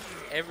fun.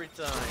 Every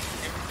time.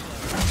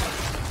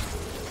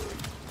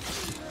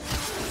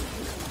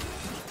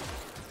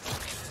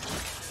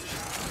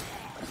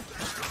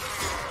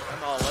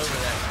 I'm all over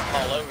that. I'm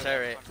all over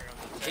turret.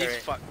 He's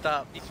fucked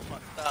up. He's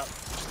fucked up.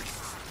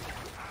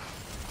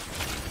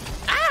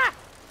 Ah!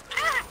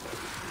 Ah!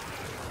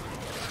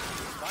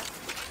 What?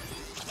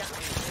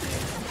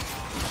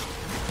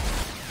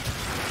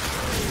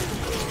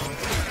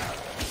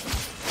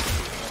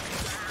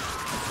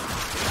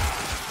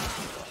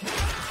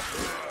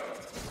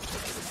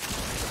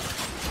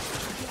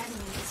 The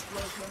enemy is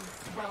broken.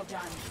 Well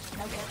done.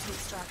 Now get to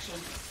extraction.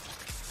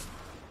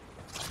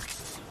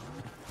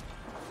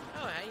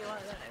 Oh, how you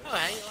like that? Oh,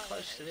 how you like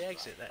close to the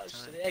exit that time.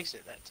 Close to the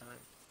exit that time.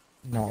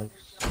 Nice.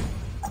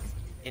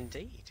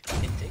 Indeed.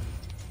 Indeed.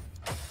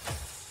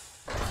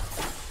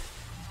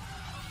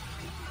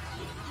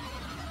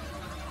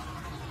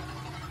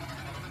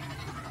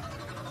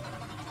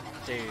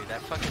 Dude,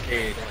 that fucking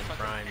vehicle in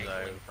Prime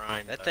though.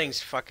 That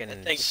thing's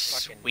fucking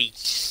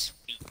sweet.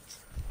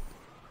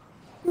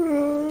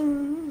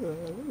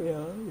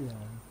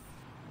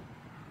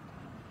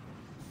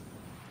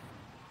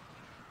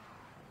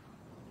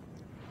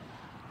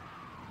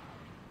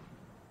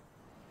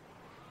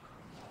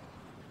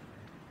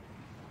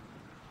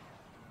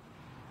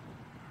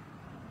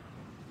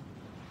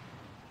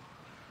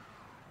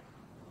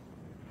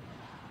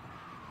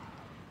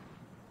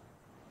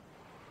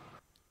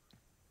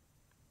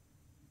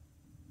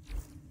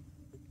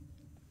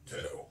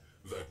 Tenno,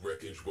 that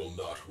wreckage will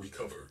not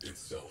recover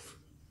itself.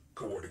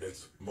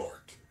 Coordinates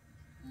marked.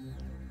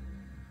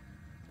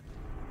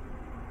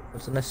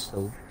 What's an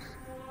assault?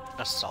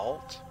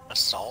 Assault?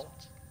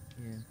 Assault?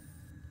 Yeah.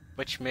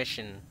 Which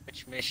mission?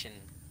 Which mission?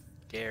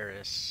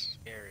 Garrus.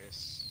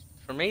 Garrus.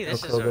 For me,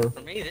 this is Kokogo. a.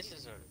 For me, this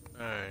is a.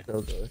 Alright.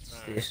 So good.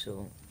 It's the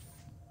assault.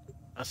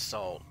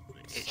 Assault.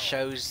 It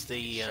shows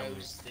the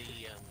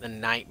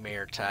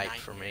nightmare type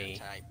for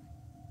me.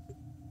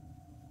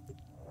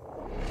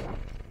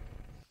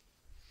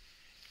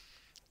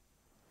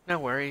 No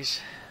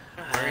worries.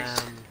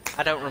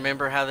 I don't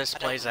remember how this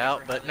plays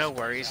out, but no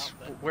worries.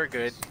 We're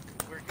good.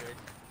 We're good.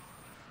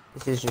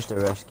 This is just a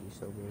rescue,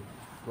 so we'll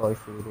fly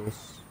through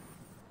this.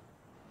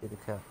 Do the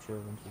capture.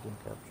 Once we do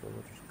capture,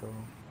 we'll just go.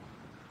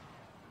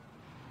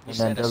 And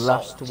then the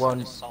last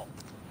one.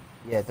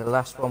 Yeah, the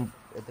last one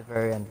at the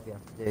very end we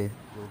have to do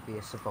will be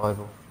a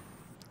survival.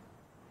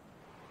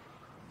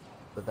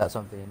 But that's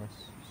on Venus,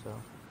 so.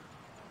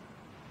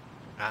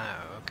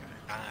 Oh, okay.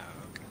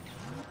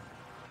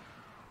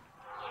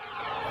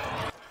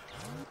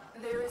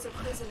 There is a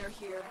prisoner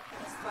here.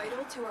 It's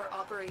vital to our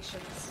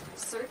operations.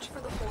 Search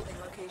for the holding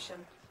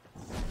location.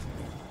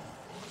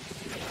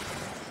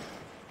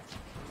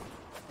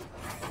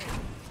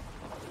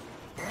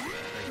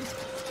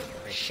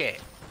 Shit.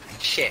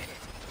 Shit.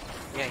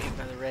 Yeah, hit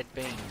by the red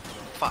beam.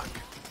 Fuck.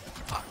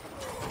 Fuck.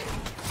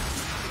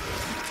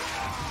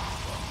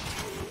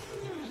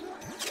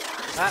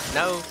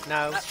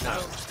 No.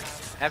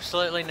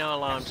 Absolutely no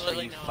alarms for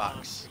you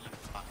fucks.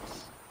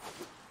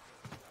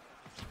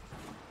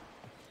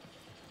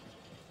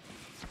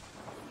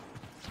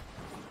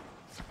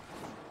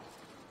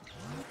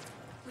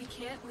 We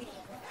can't leave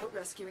without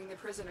rescuing the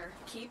prisoner.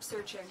 Keep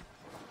searching.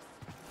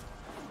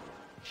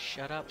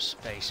 Shut up,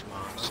 space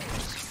monster.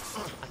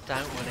 I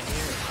don't want to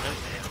hear it.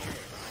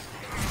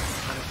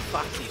 I'm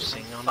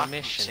focusing on a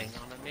mission.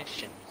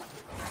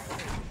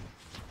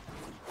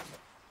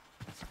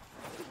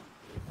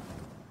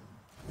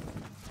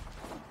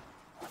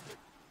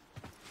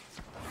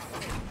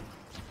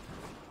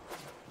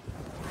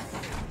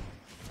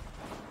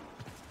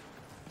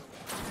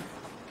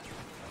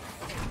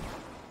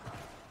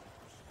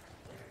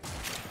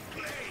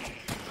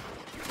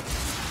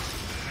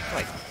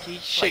 Wait, you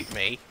shoot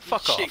me?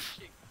 Fuck off.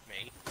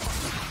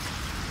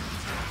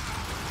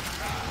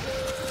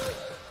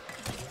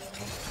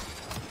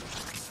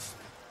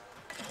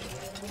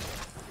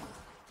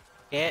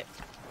 Get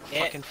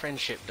fucking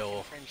friendship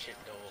door.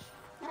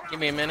 Give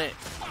me a minute.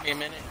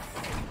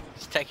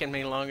 It's taking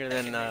me longer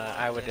than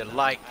I would have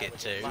liked it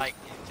to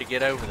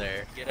get over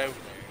there.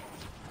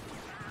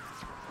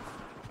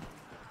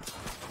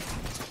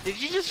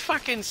 Did you just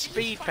fucking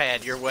speed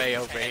pad your way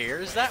over here?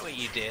 Is that what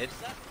you did?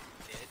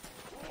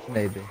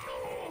 Maybe.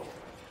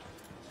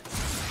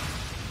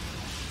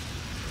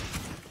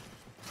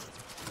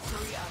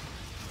 Hurry up.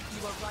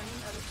 You are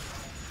running out of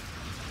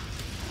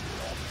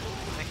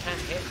I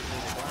can't hit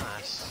through the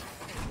glass.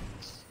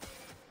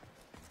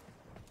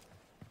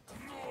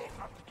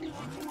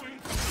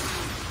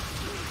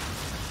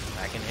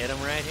 I can hit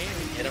him right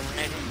here.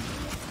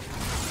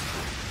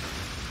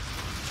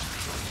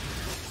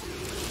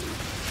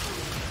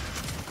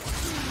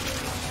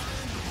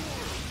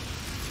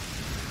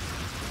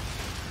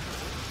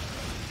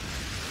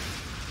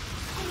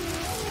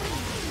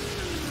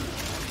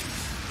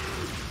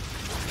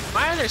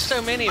 Why are there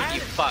so many of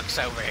you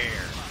fucks over here?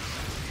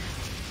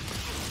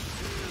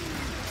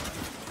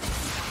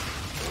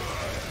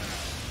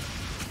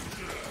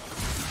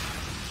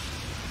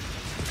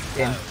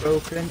 Been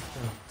broken.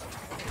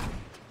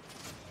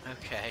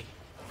 Okay.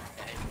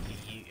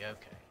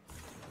 Okay.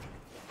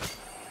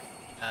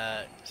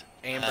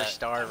 Amber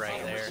star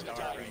right there.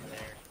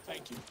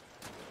 Thank you.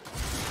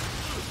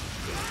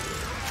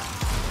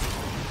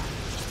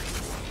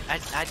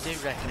 I do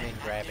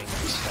recommend grabbing the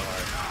star.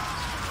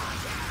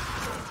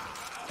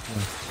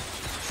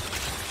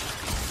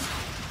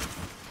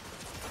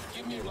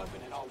 Give me your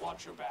weapon and I'll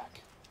watch your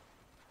back.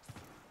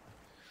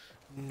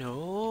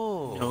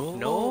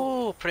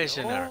 No,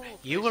 prisoner.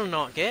 You will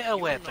not get a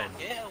weapon.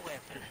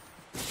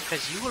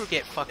 Because you will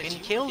get fucking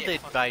killed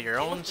by your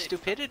own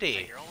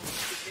stupidity.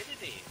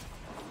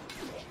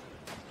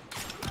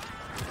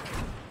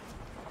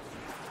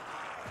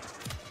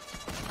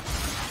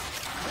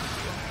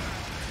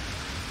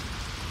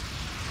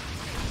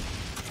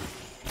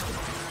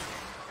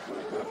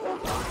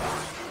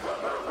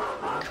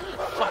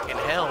 Fucking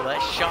hell,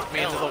 that shot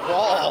me into the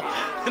wall.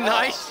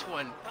 Nice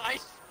one.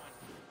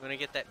 Wanna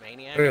get that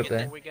maniac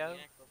before we go?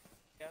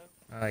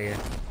 Oh yeah.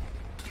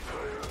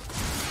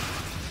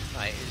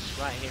 Right, it's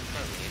right here in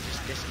front of me. It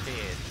just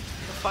disappeared.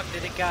 Where the fuck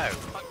did it go?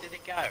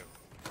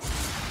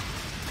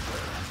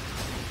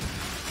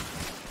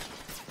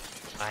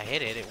 I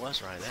hit it. It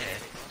was right there.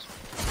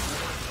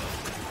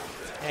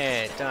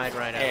 Yeah, it died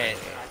right out there.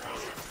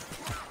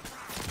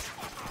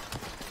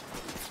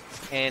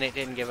 And it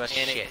didn't give us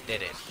shit,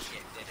 did it?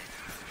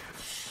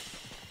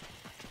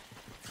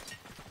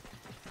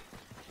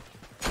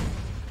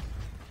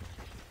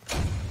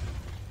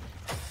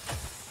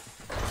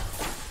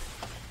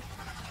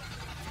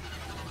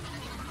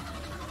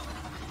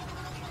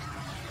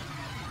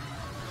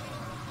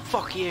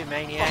 Fuck you,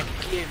 maniac.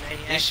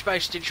 You're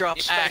supposed to drop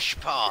ash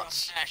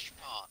parts.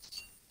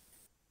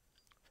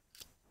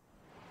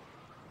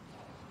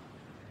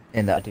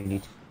 And that I do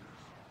need to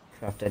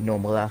craft a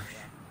normal ash.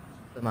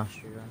 The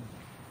mastery run.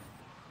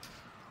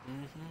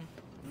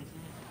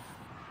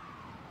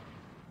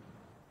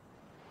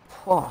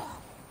 Oh.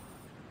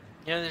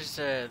 You know, there's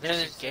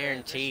a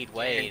guaranteed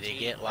way to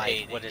get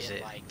like, what is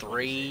it,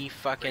 3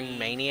 fucking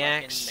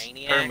maniacs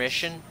per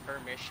mission?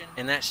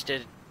 And that's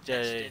to,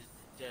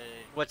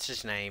 what's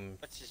his name?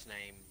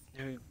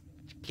 Who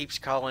keeps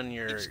calling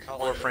your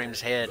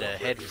Warframe's head a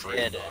head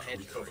freak?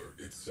 Recover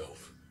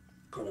itself.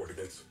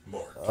 Coordinates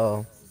marked.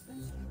 Oh.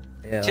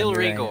 Yeah. Till you're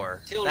right.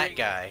 Rigor, that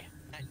guy.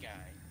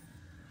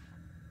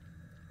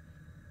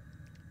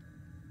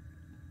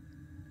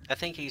 I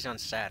think he's on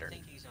Saturn.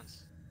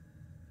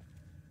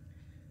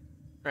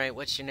 Right,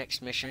 what's your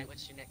next mission?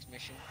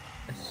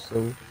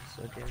 So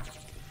good.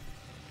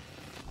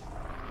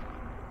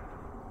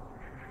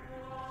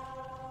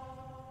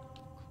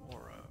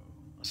 Coro.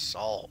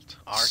 Assault.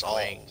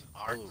 Arcwing.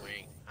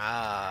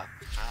 Ah.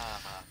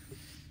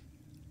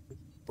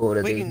 What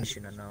are We these can-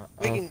 mission or not?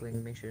 we can-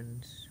 Arcwing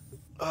missions.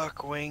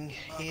 Arcwing.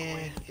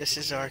 Yeah, this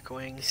is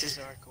Arcwing.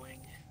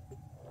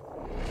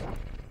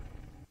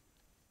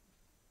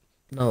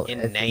 No, In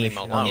every name mission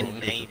alone. on In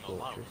the name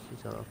fortress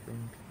is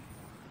Arcwing.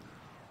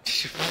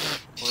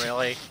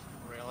 Really?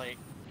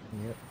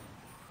 Yep.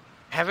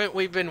 Haven't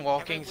we been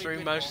walking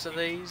through most of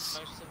these?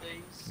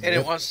 And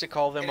it wants to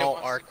call them all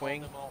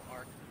Arcwing?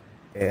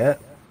 Yeah.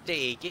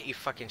 D, get your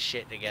fucking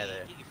shit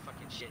together.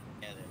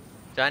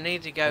 Do I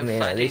need to go I mean,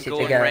 at fucking least it's a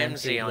Gordon guaranteed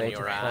Ramsay on way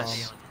your to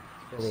ass? farm.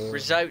 Really.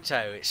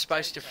 Risotto, it's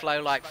supposed to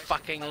flow like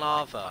fucking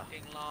lava.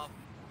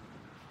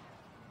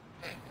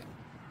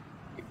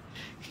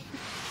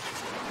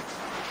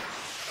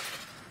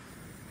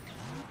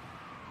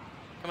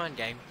 Come on,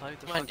 game. Load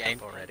the fuck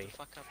up already.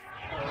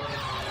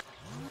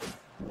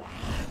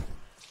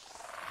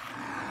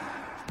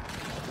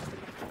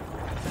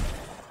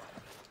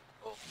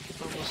 Oh,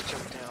 almost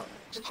jumped out.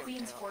 The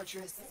Queen's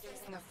Fortress is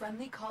using a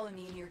friendly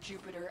colony near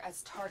Jupiter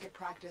as target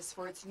practice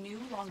for its new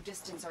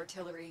long-distance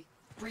artillery.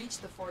 Breach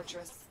the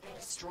fortress and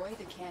destroy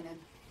the cannon.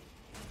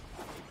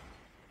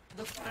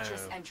 The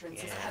fortress Oh, entrance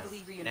is yeah.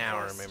 heavily reinforced. Now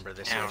I remember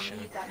this Now mission.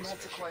 need that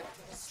multicoil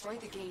to destroy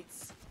the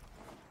gates.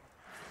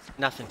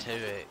 Nothing to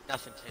it.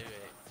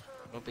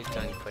 We'll be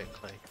done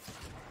quickly.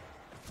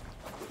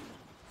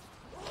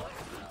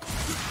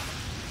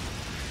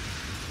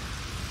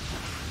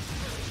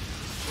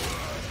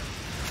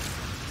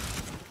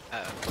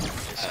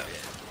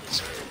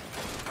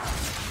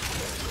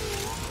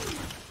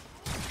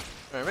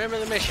 Remember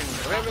the mission.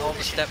 Remember all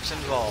the steps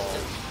involved.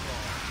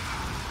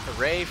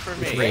 Hooray for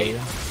me. Hooray.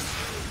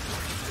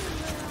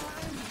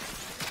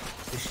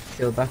 Just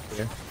chill back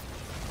here.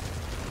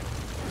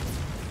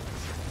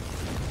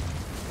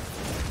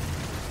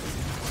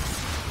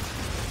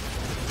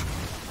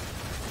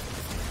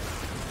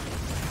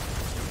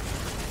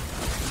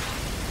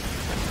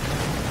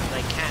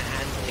 They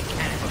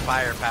can't.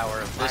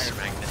 firepower of this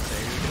magnitude.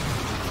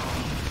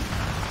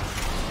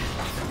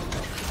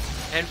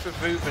 And for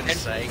moving's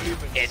sake,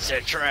 it's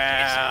a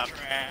trap!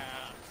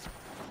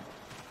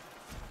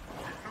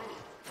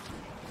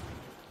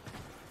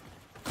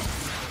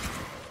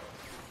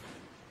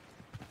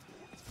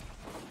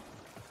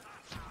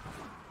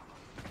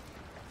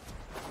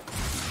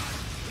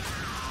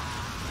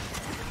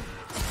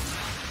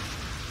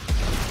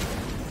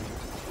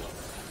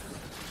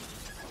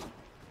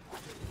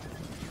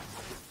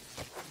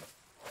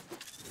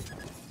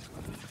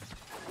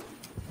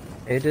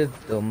 How did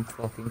dumb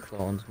fucking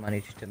clones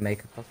manage to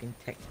make a fucking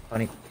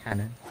tectonic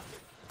cannon?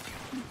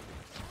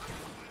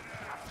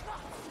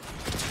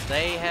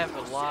 They have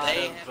a lot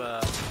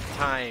of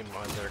time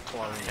on their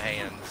cloned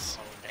hands.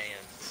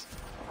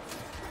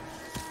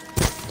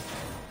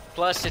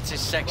 Plus, it's a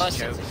sex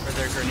joke for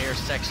their Grenier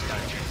sex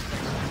dungeon.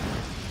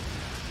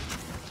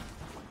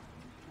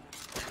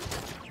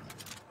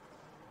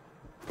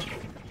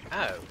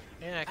 Oh,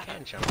 yeah, I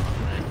can jump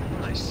on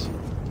that. Nice.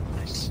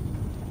 Nice.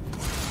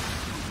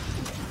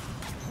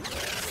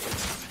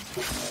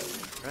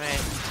 Right,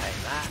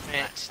 take that.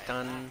 That's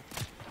done.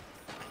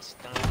 That's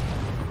done.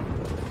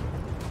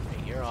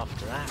 Okay, you're off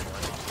to that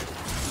one.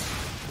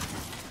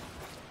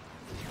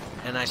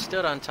 And I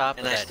stood on top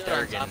of that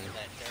Durgan.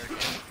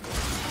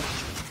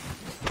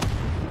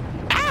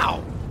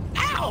 Ow!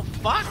 Ow!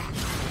 Fuck!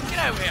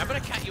 Get over here! I'm gonna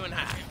cut you in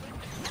half.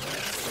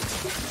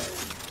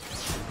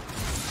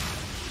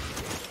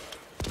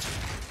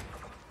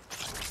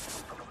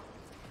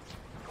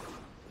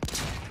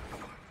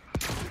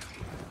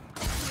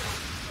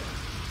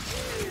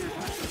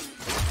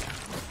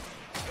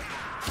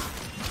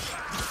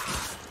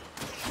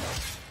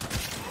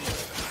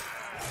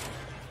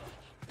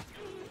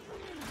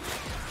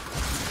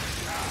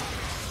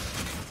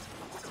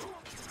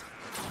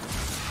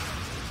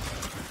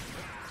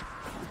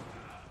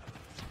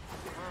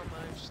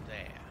 Almost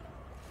there.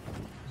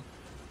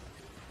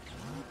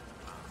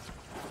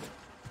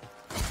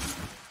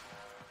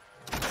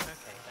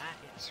 Okay, that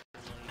is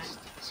released.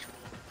 It's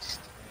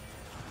released.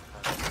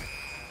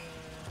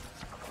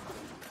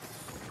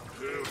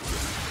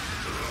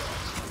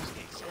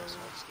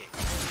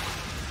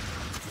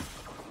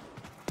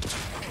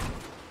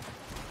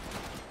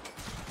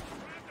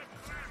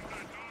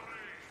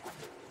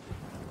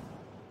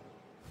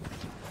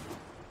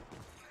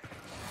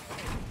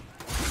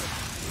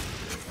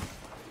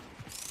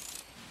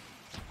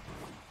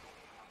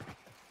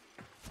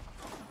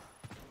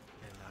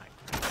 And I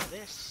grab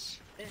this.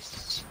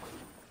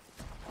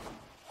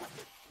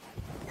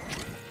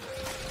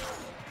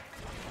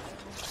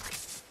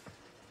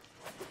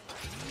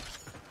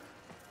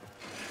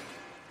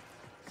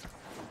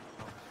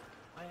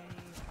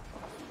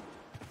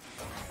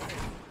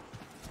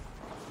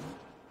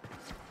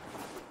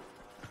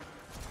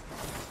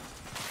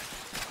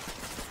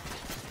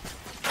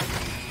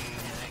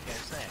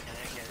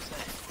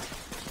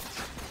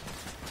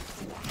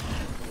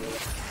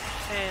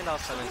 And I'll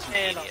summon some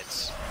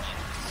idiots.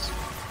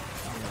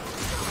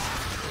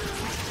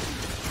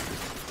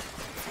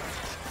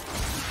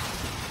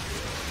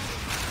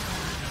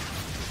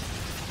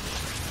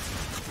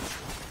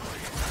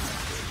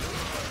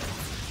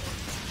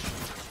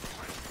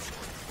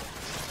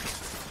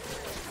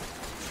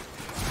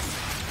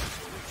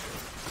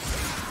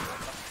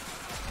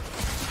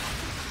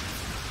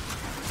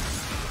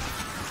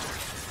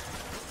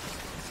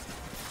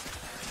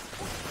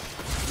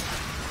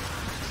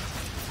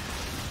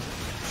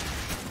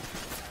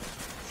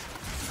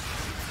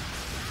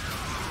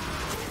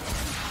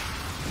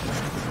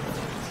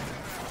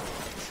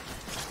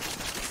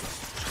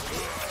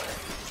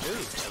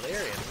 Ooh,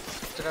 Delirium.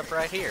 Stood up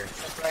right here.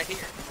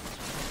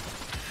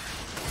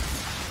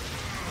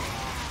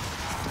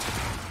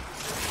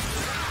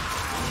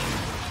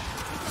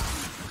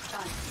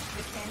 Done.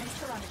 The cannon's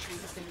telemetry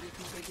has been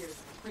reconfigured.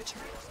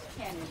 Return to the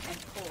cannon and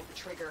pull the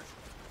trigger.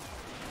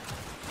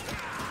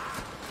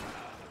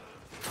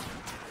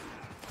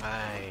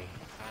 I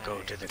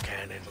go to the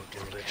cannon,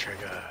 pull the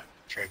trigger.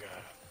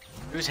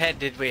 Whose head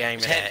did we aim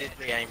it at?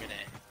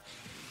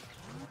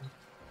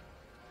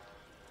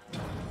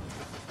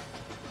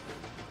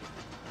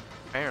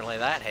 Apparently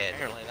that head.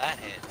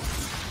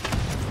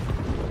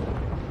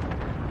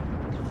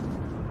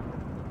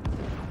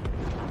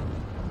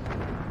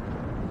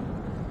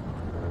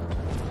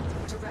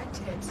 Direct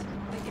hit.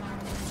 The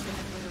cannon has been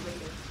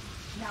obliterated.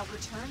 Now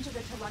return to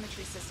the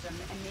telemetry system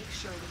and make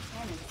sure the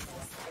cannon is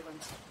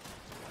silent.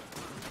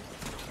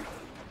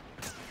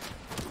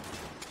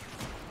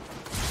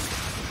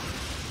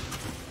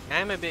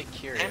 I'm a bit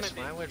curious.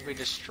 Why would we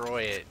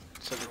destroy it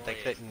so that they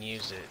couldn't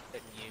use it?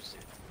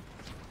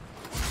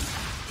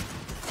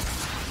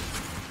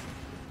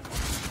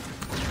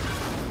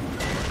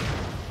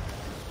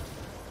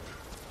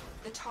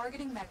 The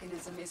targeting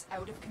mechanism is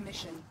out of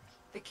commission.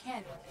 The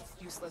cannon is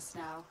useless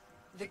now.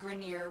 The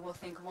Grenier will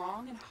think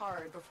long and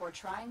hard before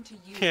trying to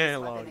use this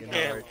weapon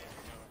again.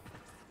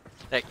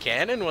 That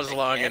cannon was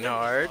long and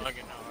hard.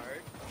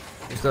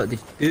 It's like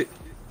this.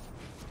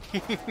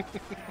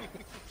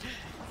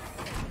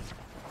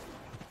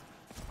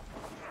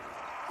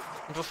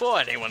 Before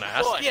anyone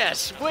asks,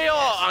 yes, we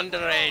are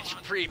underage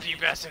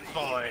prepubescent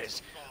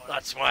boys.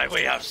 That's why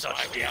we have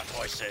such deep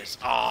voices.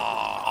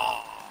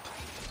 Ah,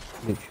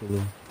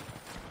 Literally.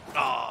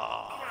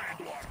 ah.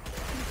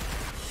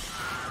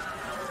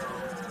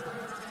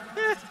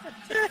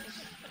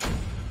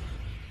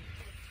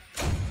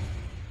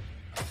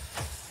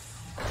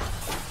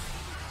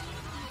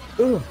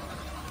 Ugh.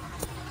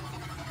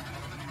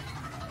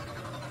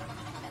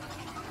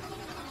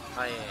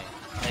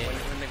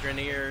 When the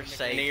Grenier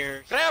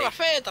say, grab a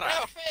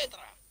Phaedra!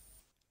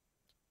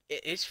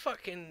 It's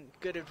fucking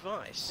good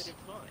advice.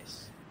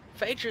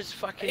 Phaedra's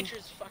fucking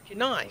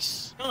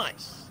nice.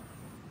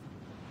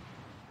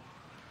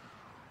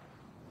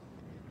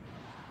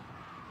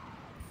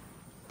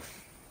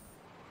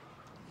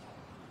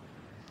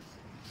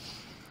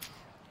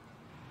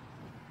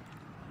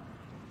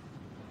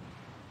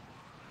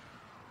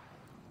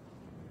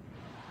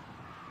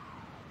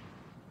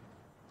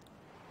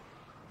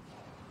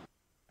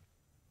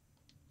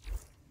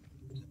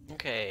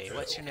 Okay,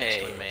 what's your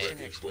next one, The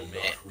wreckage will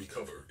not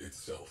recover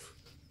itself.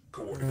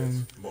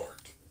 Coordinates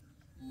marked.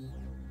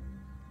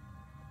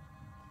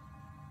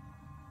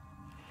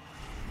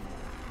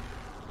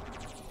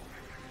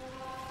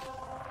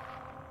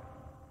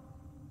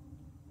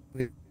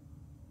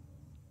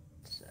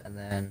 And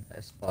then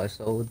a spy,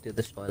 so we'll do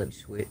the spy. Let me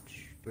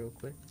switch real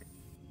quick.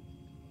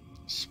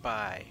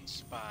 Spy.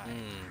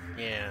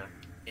 Yeah.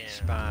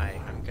 Spy.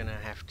 I'm gonna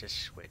have to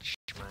switch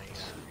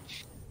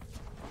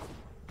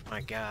my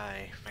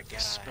guy.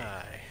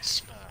 Spy.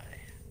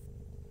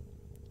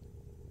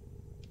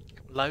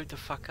 Load the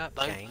fuck up,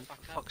 Kane. For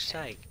fuck's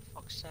sake.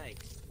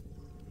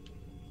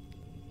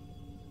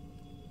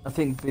 I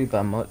think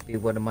Booban might be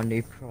one of my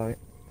new one.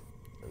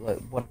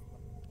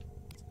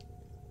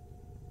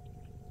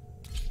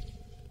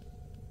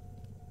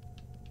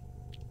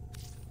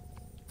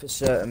 For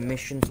certain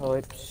mission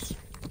types.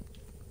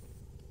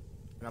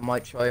 And I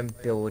might try and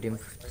build him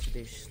to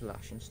do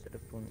slash instead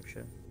of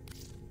puncture.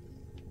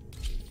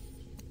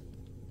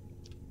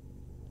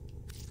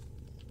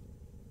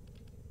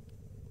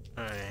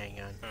 Alright, hang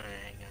on.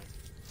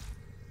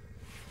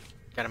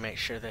 Gotta make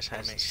sure this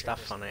has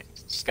stuff on it.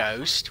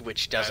 Ghost,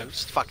 which doesn't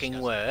fucking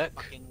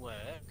work.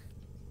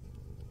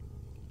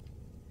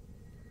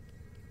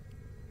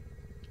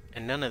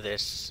 And none of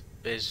this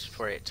is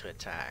for it to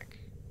attack.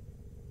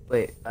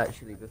 Wait,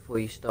 actually, before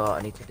you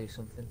start, I need to do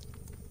something.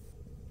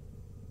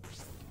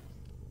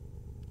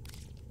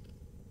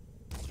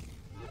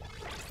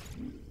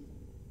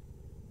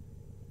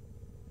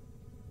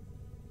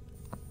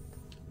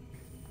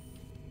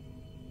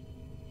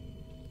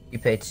 You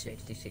paid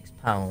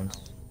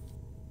 £66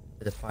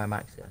 for the Prime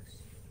Access.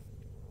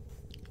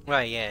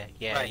 Well, yeah,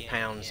 in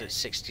pounds it's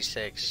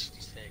 66.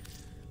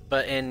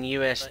 But in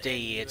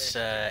USD it's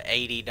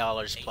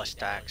 $80 plus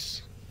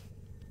tax.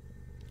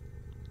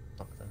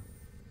 Fuck that.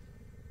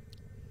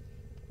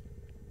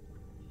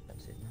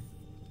 That's it, man.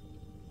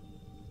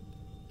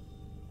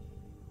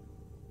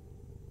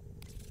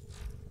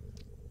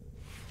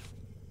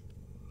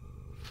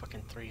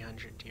 Fucking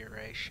 300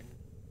 duration,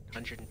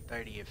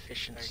 130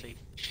 efficiency.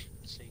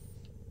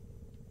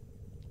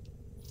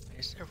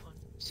 Is there one?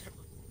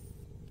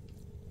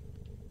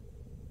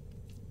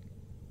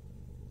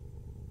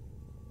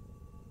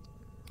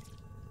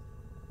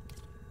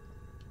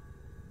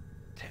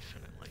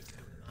 Definitely go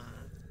with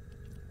that.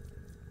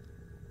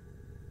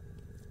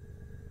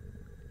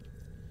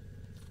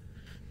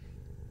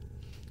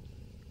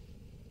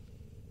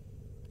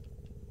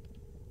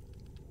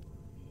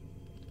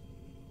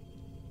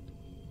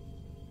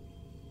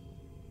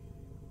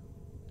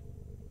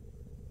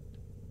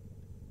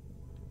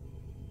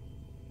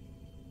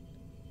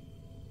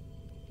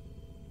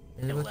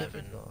 Is it worth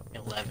it?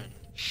 11.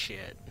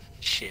 Shit.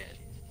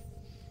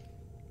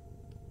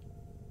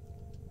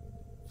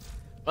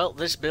 Well,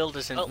 this build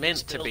isn't meant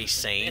to be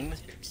seen,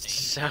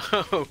 so...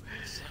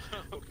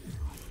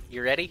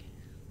 You ready?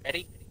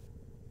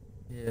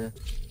 Yeah.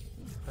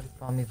 Gotta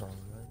find me one,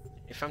 right?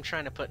 If I'm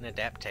trying to put an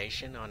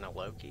adaptation on a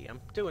Loki,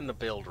 I'm doing the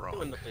build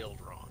wrong.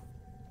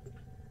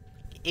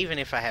 Even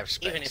if I have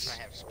space.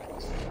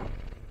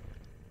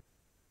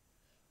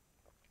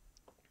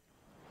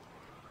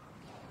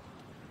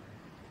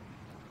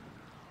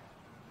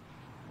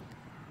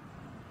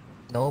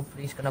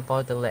 Nobody's gonna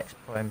buy the Lex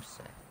Prime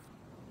set.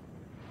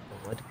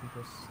 But why do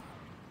people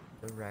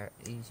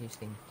the easiest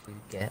thing to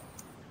get?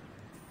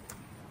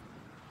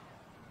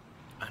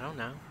 I don't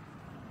know.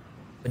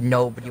 But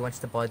nobody wants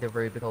to buy the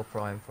Rubicon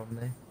Prime from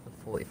me for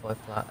 45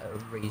 flat at a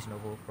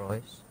reasonable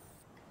price.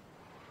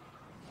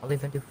 I'll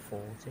even do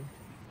 40.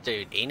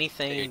 Dude,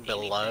 anything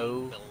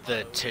below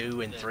the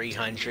 200 and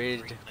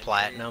 300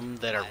 platinum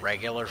that are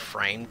regular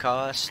frame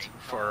cost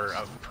for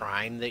a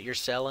prime that you're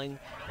selling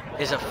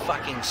is a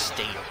fucking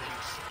steal.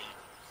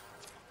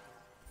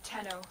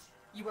 Tenno,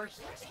 you are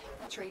here to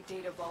infiltrate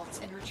data vaults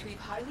and retrieve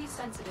highly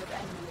sensitive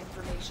enemy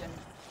information.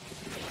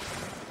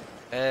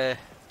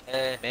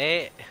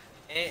 Mate.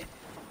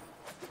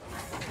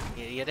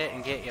 You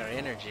didn't get your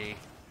energy.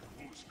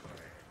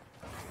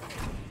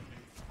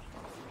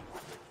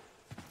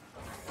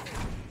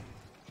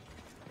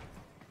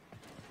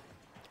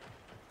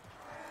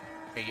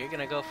 Hey, you're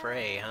gonna go for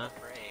A, huh?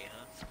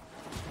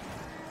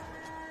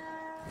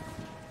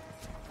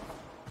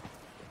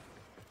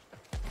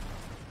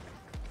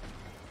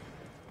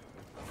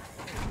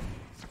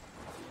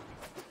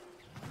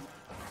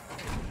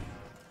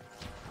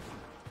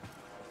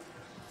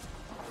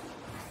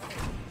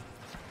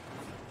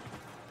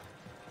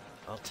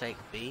 I'll take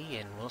B,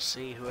 and we'll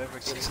see whoever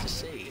gets to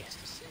C.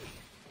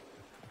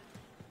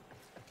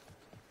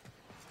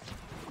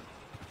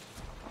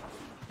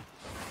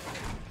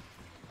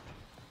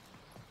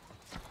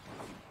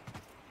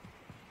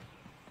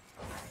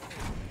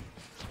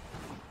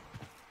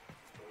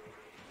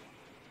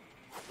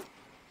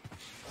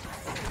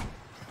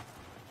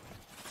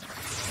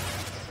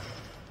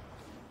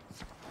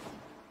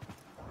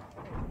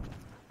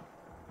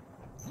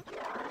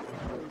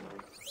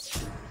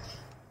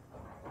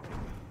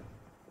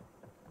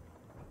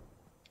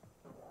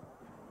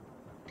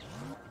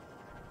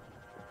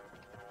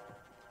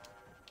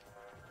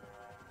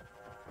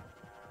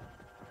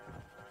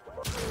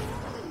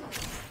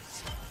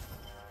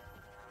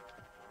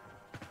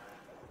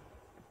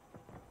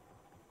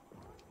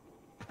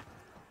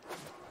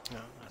 No,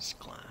 that's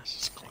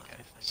class.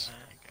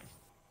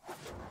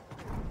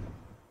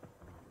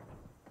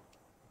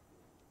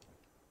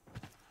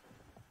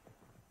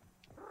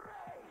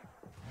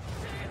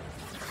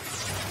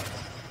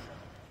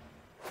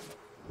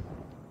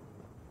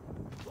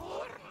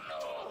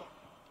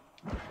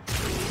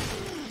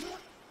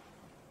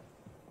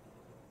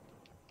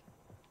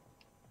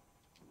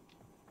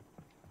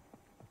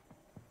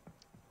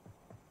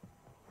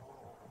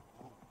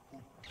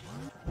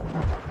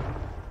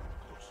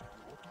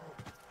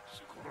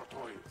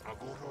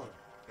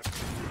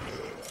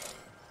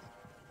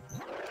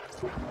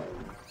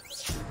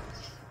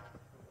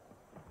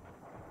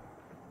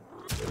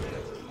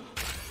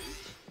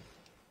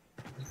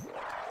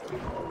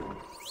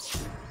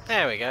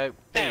 There we go.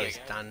 B is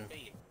done.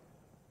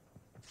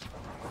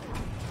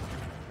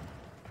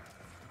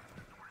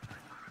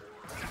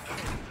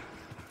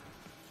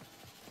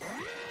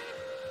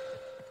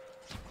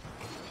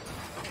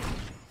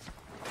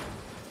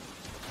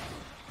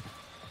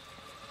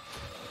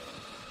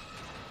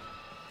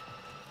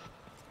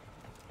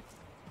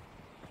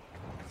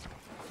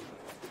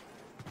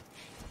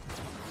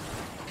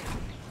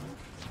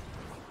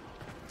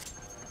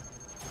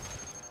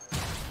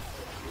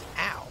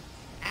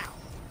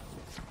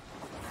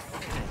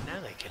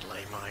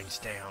 Mines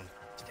down.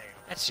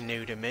 That's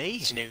new to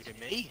me.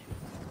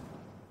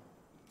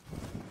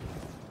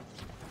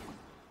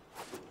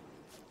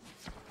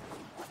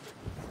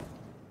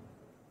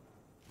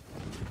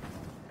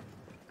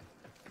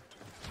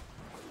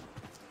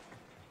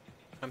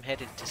 I'm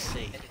headed to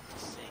C.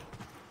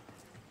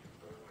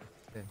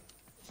 Okay.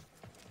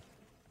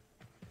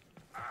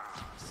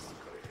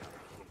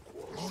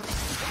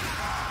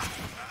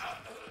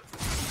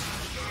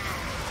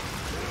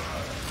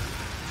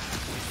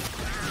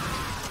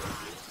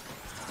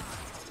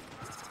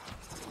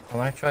 I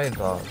want to try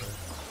Evolve.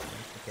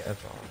 Get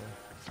Evolve.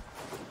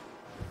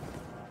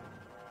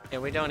 Yeah,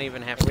 we don't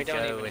even have to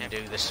go and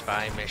do the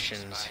spy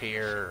missions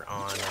here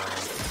on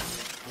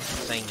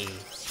thingy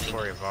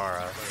for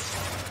Ivara.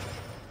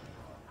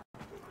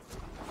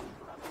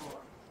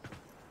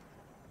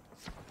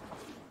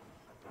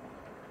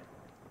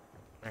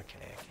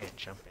 Okay, I can't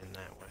jump in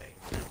that way.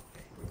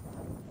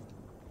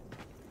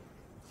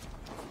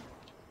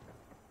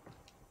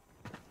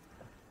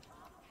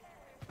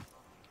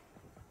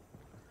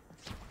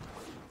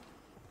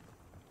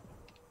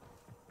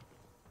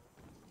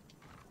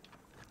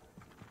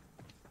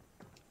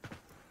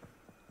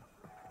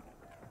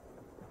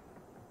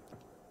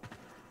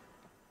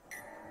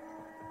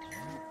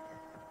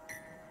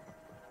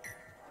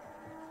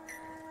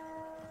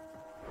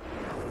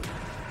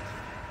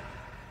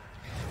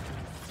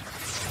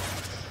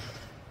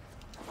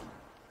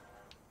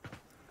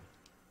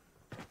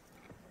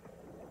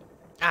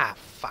 Ah,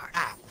 fuck.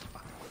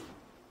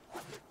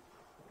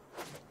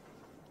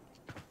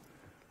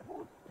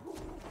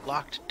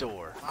 Locked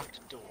door.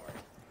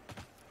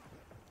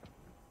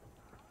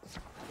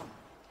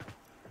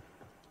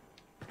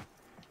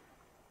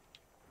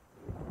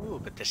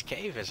 Ooh, but this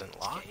cave isn't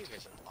locked.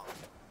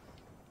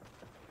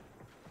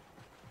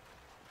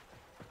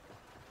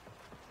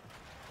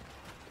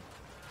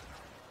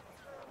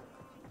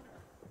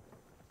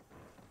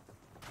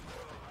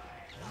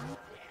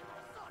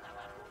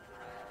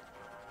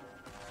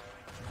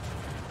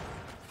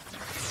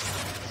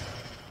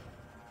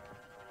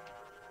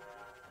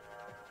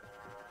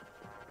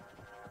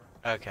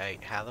 Okay,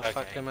 how the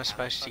fuck am I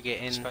supposed to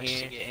get in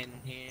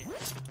here?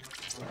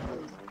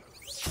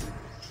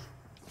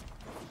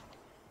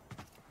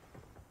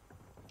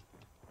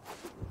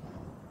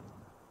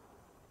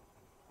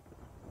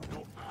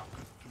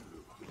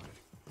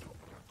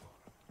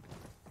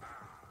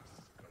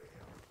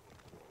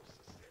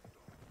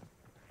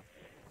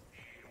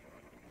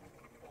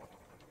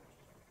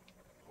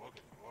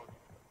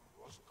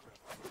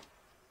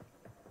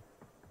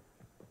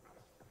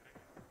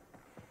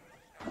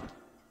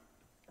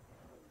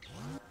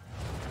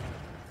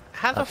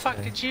 How the That's fuck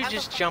fair. did you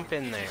just jump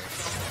in there?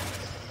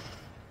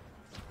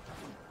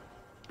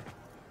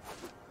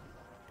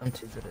 I'm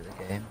too good at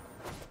the game.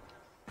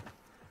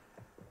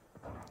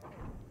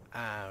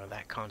 Oh,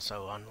 that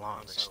console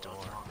unlocked this door.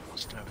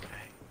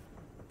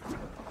 Okay.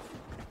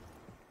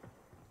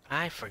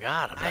 I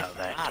forgot about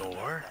that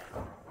door.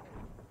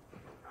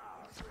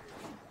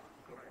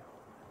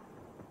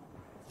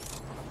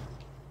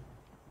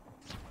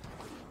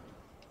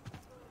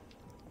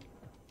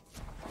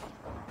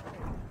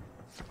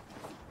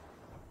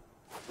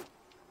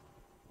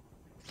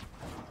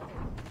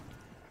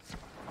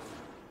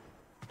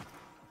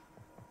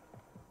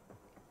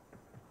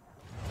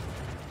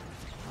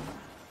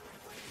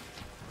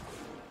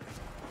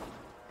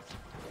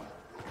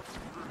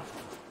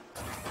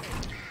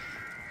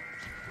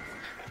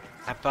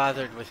 I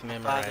bothered with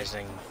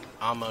memorizing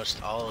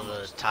almost all of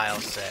the tile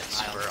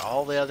sets for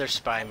all the other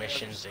spy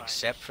missions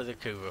except for the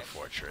Kuva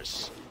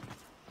Fortress.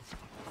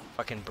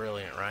 Fucking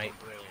brilliant, right?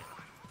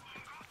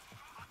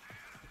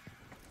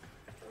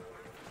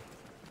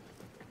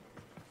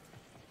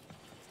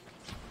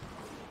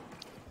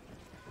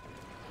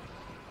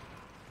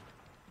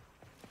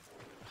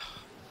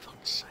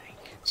 Fuck's sake.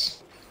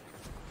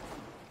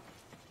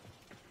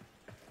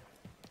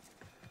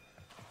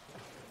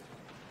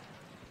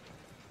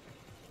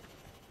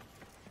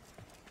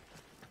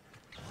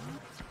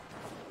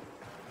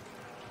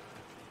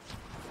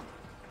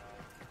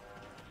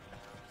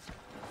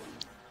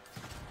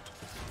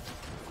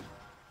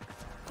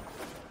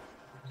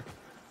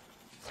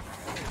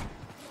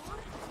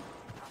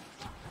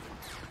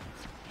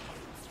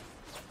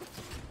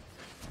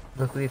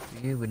 Luckily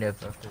for you, we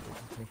never have to do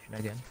this mission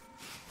again.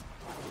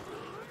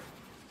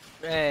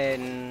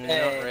 And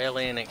not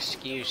really an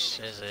excuse,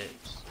 is it?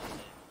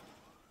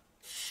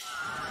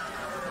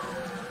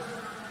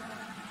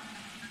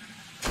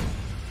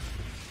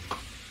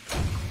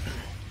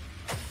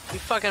 You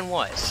fucking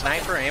what?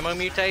 Sniper ammo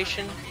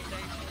mutation?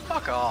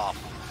 Fuck off.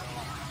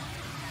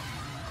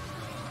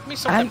 Give me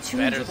something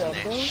better than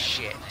that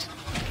shit.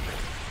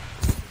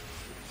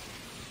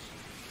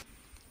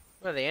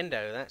 Well, the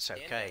endo, that's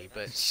okay,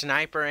 but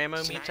sniper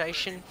ammo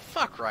mutation?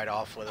 Fuck right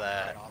off with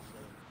that.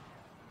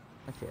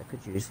 Actually, I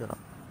could use that.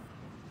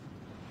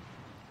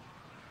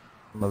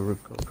 I'm a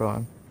Ruko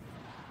Prime.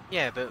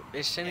 Yeah, but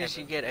as soon as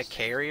you get a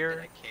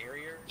carrier,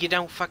 you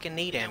don't fucking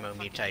need ammo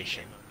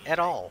mutation. At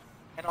all.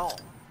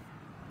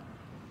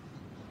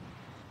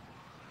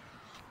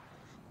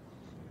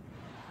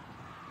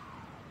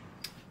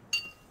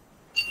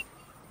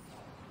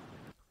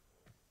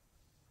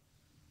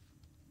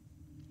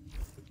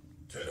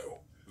 Tenno,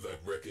 that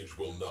wreckage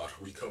will not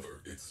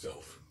recover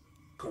itself.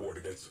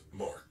 Coordinates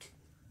marked.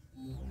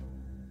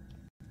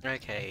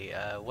 Okay,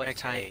 what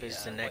type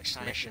is the next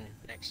mission?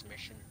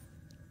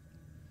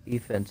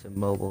 Defense and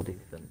mobile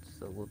defense.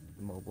 So we'll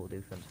do mobile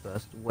defense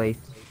first. Wait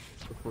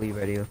before you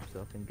ready up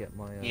so I can get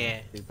my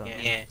Yeah,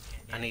 feedback. yeah.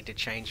 I need to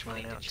change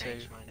mine out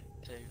too.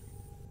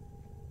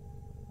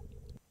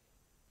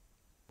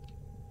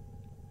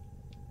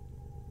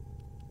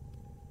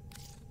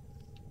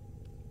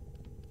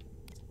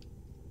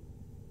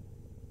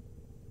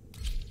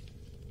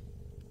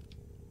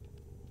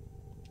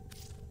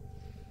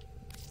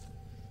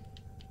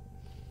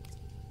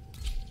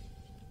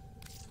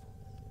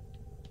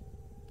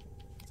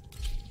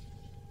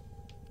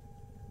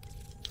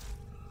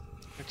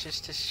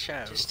 Just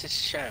to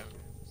show.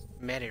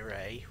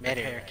 Mediray,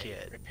 repair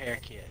kit.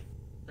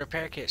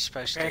 Repair kit's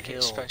supposed to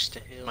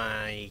heal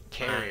my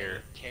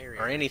carrier,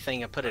 or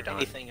anything I put it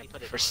on,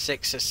 for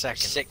 6 a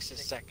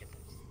second.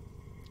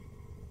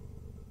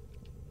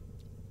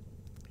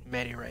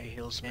 Mediray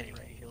heals me.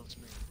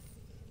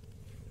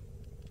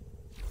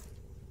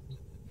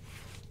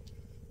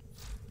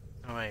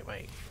 Oh,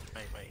 wait.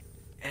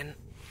 And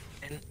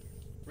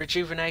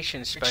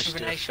rejuvenation's supposed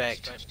to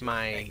affect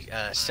my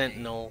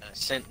sentinel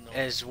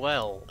as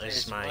well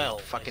as my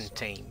fucking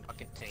team.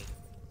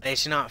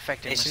 It's not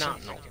affecting my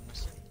sentinel.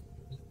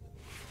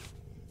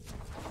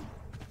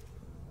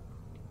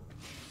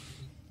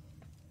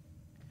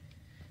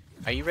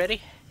 Are you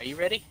ready?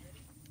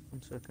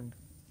 1 second.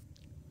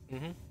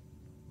 Mm-hmm.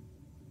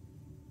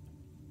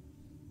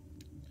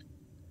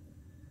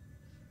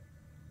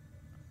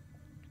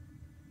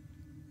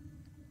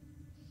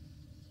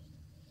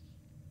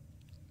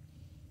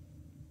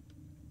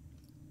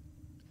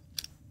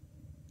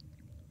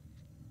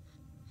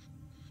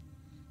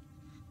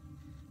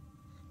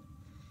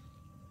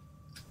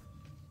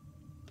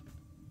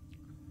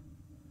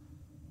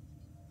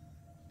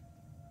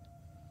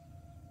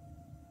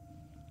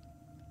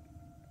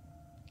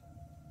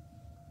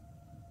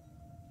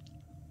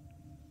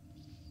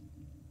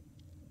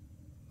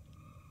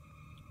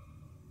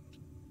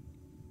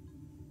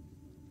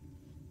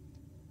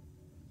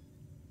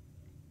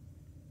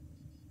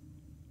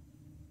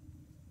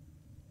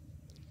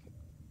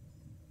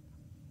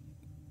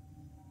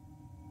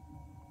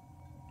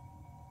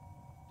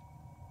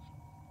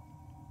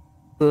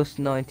 Plus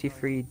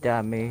 93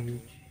 damage.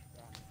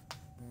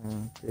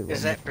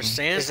 Is that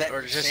percent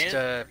or just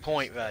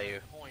point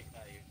value?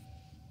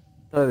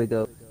 There we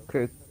go.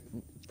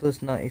 plus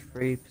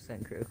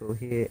 93% critical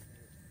hit,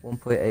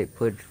 1.8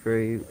 punch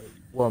through,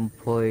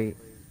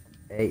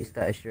 1.8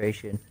 status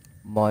duration,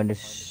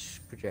 minus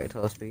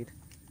projectile speed.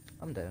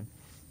 I'm down.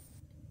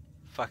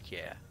 Fuck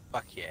yeah.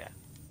 Fuck yeah.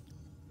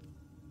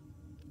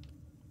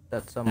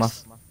 That's on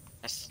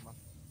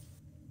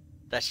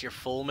That's your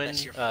Fullman,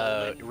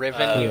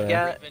 Riven you've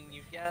got?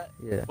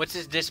 Yeah. What's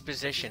his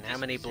disposition? How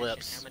many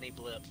blips?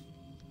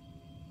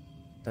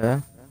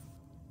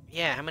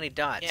 Yeah, how many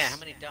dots?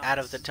 Out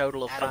of the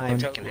total of 5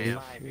 you can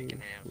have. 3,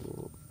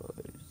 4,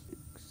 5,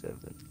 6,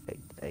 7, 8,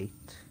 8.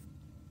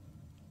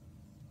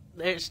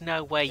 There's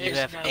no way you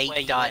have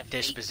 8 dot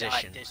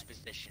disposition.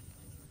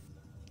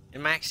 The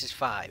max is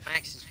 5.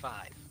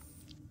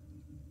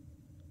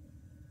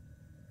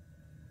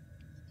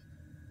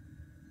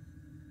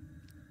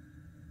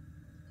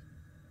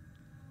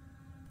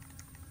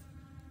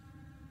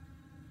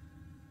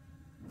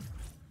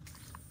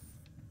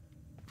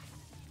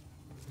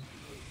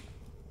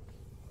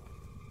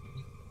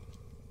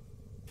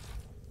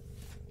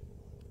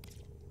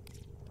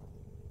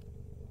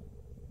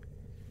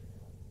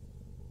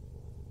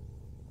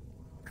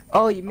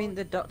 Oh, you mean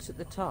the dots at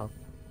the top?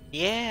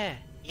 Yeah,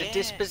 the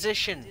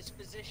disposition.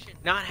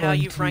 Not how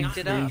you've ranked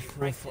it up.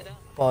 3, 4,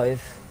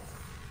 5.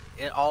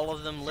 All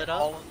of them lit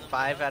up?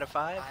 5 out of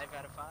 5?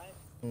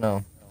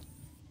 No,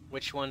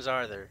 Which ones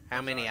are there?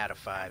 How many out of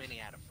 5?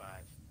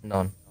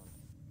 none.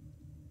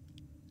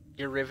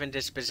 Your Riven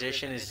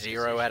disposition is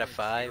 0 out of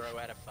 5?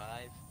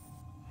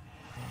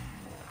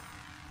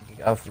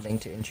 I've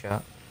linked it in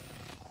chat.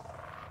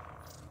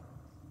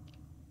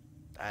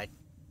 I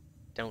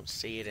don't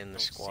see it in the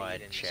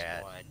squad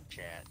chat.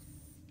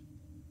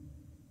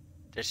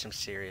 There's some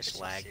serious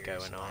lag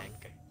going on.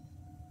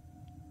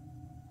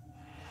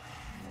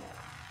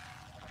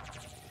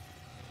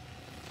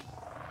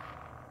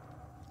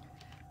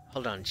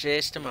 Hold on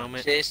just a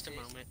moment.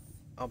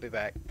 I'll be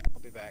back.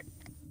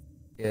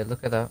 Yeah,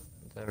 look at that.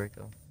 There we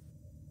go.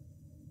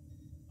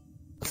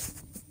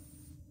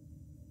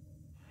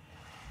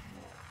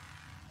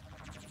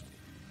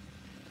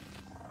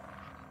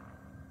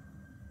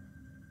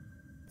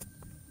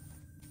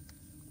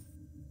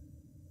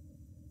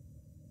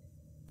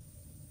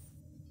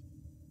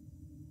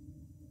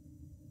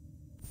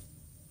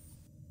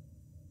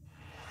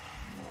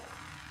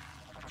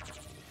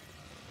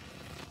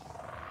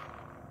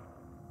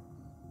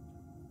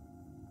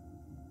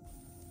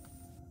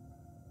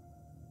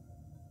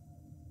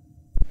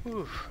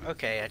 Whew,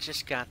 okay, I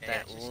just got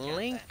that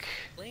link.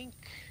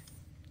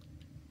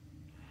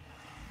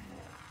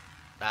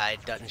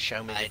 It doesn't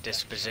show me the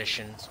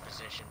disposition.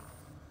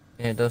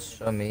 Yeah, it does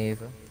show me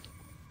either.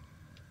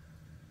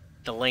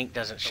 The link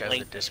doesn't show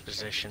the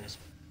disposition.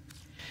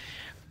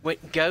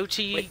 Wait, go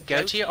to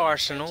your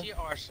arsenal.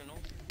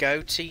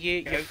 Go to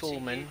your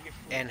Fullman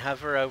and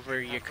hover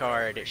over your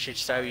card. It should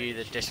show you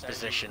the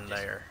disposition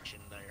there.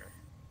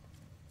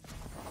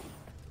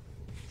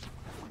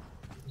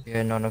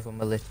 Yeah, none of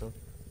them are little.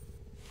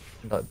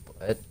 Like,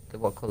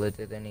 what colour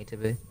do they need to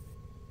be?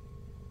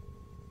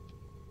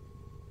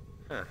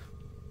 Huh.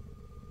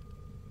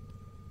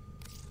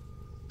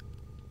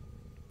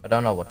 I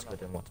don't know what's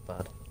good and what's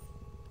bad.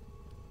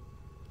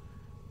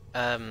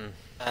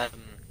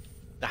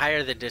 The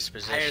higher the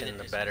disposition,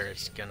 the better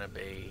it's gonna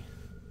be.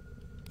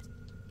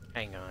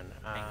 Hang on,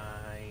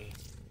 I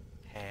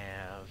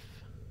have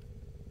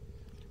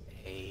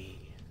a...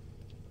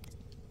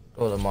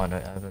 All of mine, I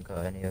haven't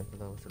got any of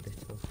those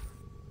little.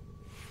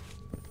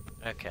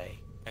 Okay.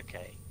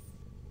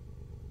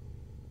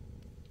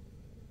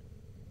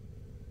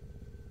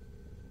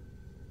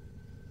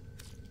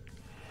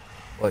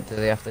 What, do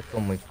they have to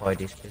come with high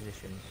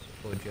dispositions,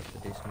 or do you have to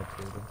do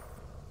something to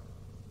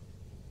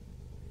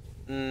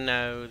them?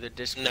 No, the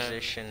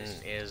disposition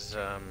is,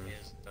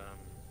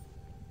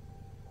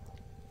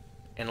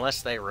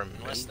 unless they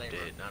removed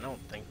it. I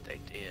don't think they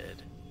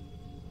did.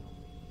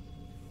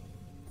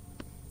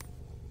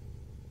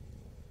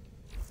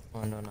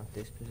 Oh no, not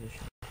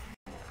disposition.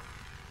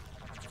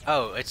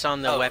 Oh, it's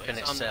on the weapon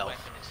itself.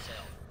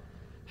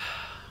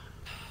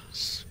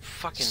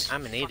 Fucking,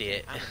 I'm an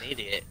idiot.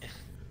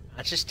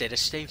 I just did a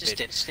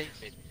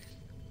stupid.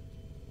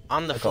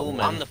 On the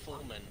Fullman.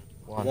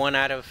 1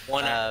 out of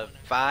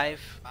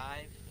 5.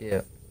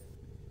 Yeah.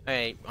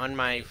 Hey, on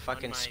my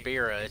fucking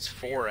Spira, it's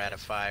 4 out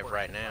of 5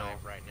 right now.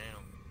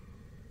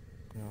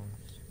 No.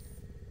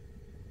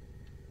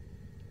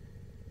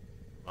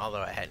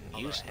 Although I hadn't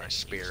used my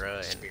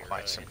Spira in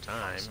quite some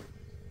time.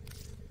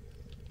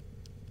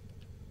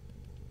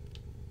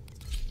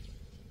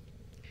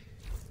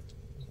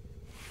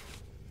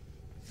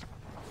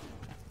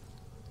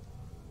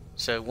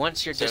 So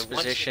once your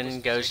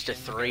disposition goes to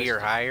 3 or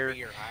higher,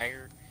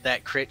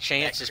 that crit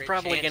chance is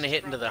probably going to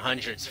hit into the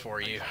hundreds for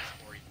you.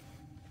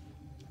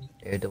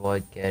 How do I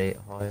get it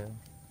higher?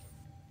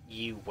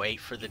 You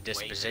wait for the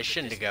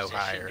disposition to go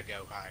higher.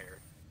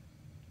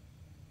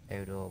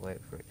 How do I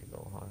wait for it to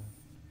go higher?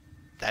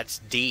 That's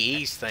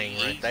DE's thing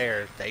right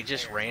there. They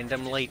just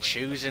randomly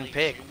choose and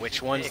pick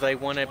which ones they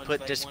want to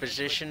put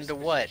disposition to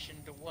what.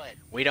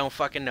 We don't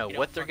fucking know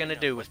what they're going to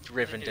do with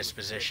Riven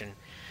disposition.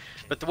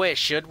 But the way it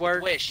should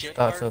work,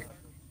 Starts up.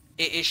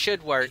 it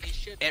should work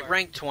at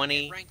rank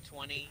 20.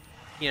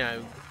 You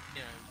know,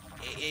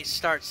 it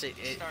starts.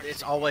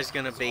 It's always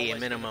going to be a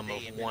minimum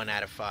of 1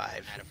 out of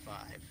 5.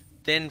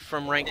 Then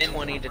from rank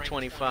 20 to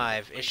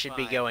 25, it should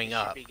be going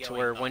up to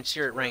where once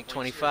you're at rank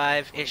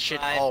 25, it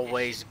should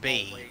always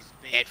be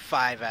at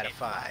 5 out of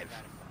 5.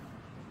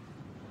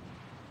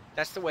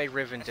 That's the way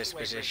Riven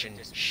disposition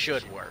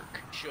should work.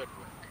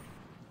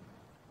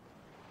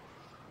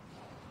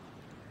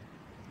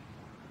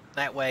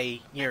 That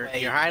way, you're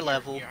high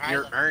level,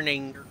 you're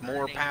earning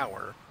more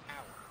power.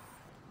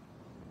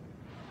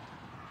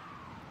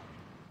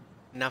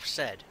 Enough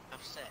said.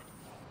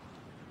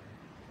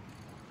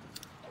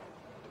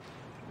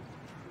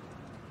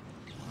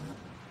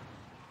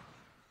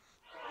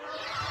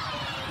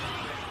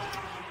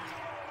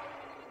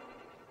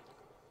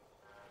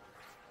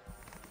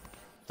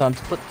 Time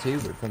to put 2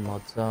 Riven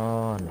mods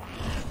on.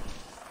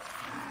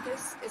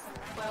 This is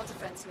a mobile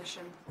defense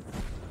mission.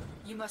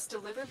 You must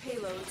deliver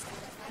payloads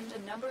and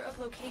a number of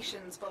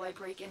locations while I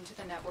break into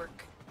the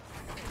network.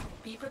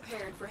 Be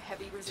prepared for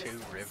heavy 2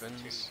 resistance.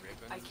 Rivens?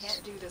 I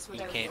can't do this You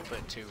without can't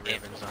put 2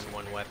 Rivens on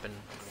one weapon.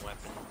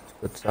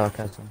 Good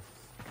sarcasm.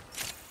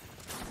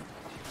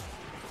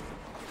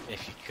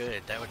 If you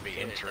could, that would be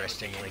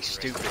interestingly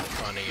stupid,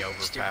 funny,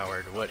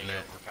 overpowered, wouldn't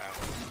it?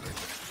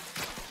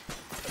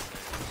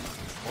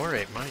 Or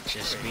it might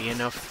just be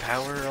enough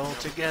power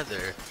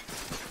altogether.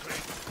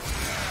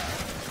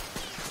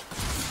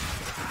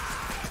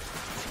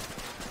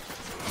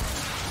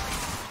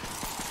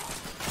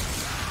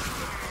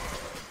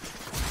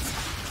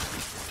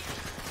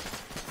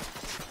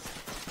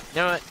 You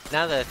know what?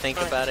 Now that I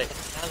think about it,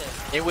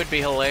 it would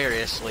be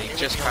hilariously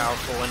just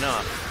powerful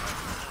enough.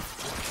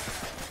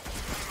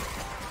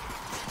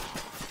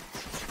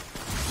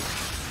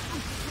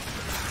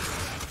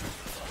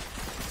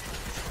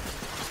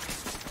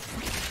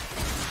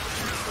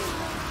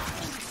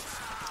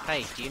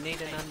 Hey, do you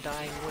need an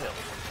undying will?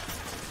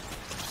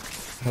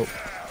 Nope.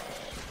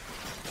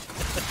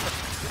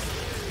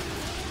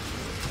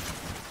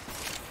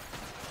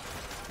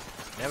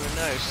 Never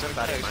know,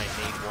 somebody might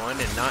need one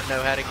and not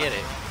know how to get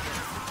it.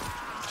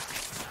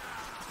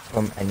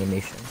 From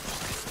animation.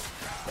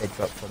 They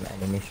drop from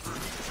animation.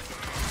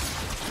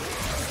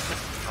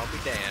 I'll be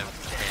damned.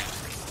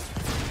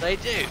 They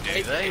do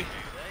they?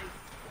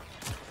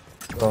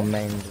 Well,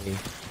 mainly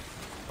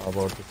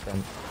starboard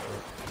defense.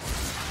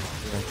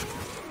 Yeah.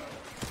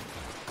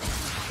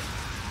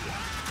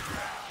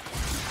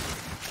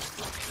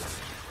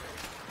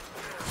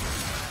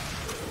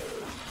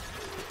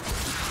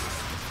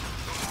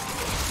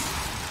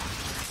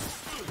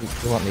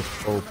 You want me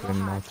to open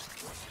mod?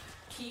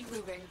 Keep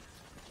moving.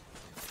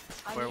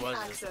 I Where need was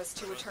it? access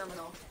to a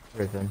terminal.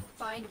 Riven.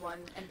 Find one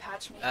and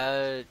patch me.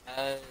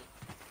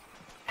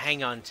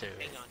 Hang on to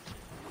it.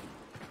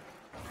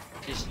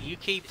 Just you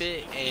keep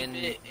it and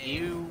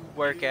you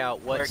work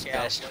out what's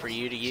best for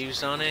you to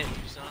use on it.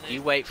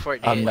 You wait for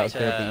it to I'm get not to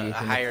going to be a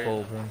using higher... the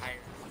full one.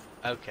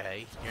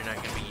 Okay, you're not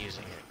going to be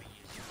using it.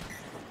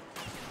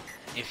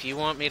 If you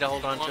want me to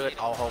hold on to it,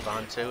 I'll hold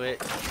on to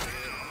it.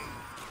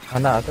 Oh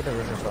no, I've got a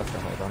Riven so I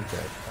can hold on to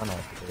it. I know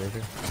what to do with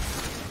it.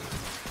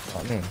 You know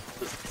what I mean?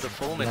 The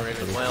Fullman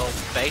Riven, well,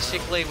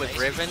 basically with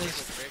Rivens,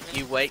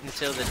 you wait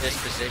until the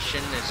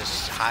disposition is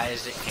as high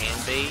as it can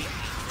be,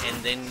 and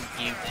then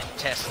you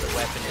test the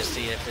weapon to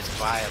see if it's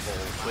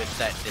viable with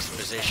that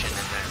disposition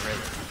in that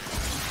Riven.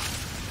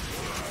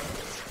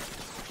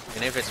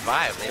 And if it's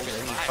viable,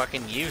 then you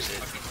fucking use it.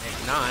 If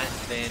not,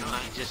 then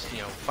you just,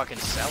 fucking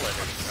sell it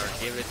or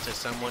give it to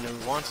someone who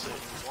wants it.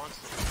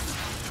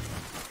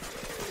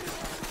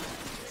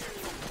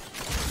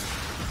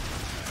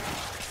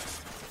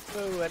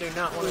 Ooh, I do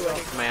not want to go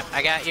off the map.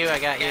 I got you.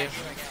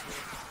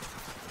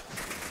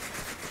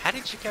 How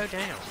did you go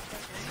down?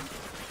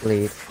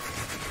 Lead.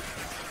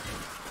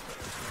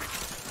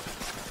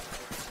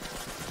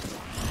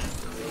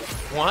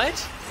 What?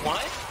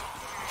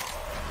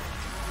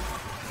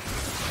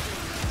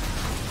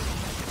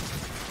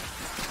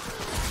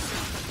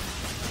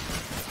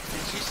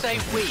 Did you say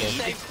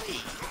weed?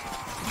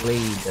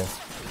 Lead.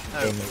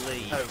 Oh,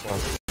 lead.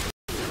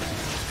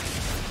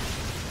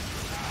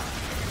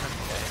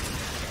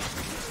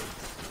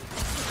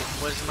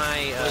 Was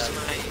my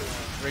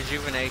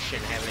rejuvenation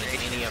having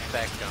any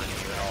effect on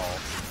you at all?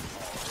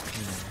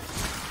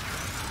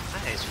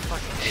 That is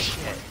fucking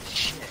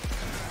shit.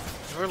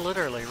 We're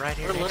literally right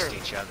here next to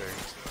each other.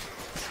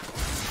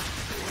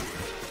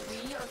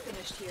 We are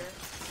finished here.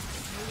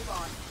 Move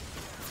on.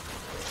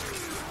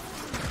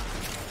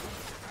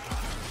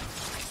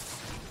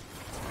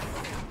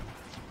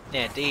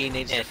 Yeah, D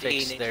needs to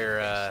fix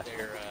their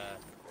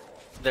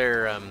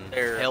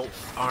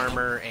health,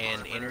 armor,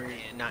 and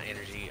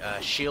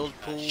shield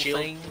pool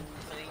thing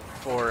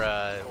for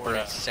where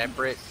it's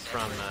separate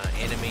from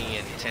enemy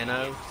and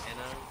Tenno,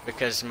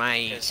 because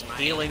my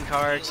healing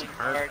cards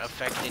aren't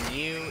affecting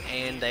you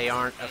and they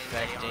aren't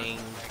affecting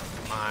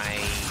my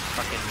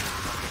fucking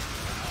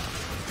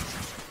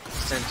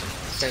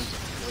Sentinel,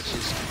 which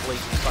is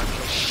complete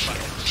fucking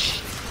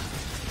shit.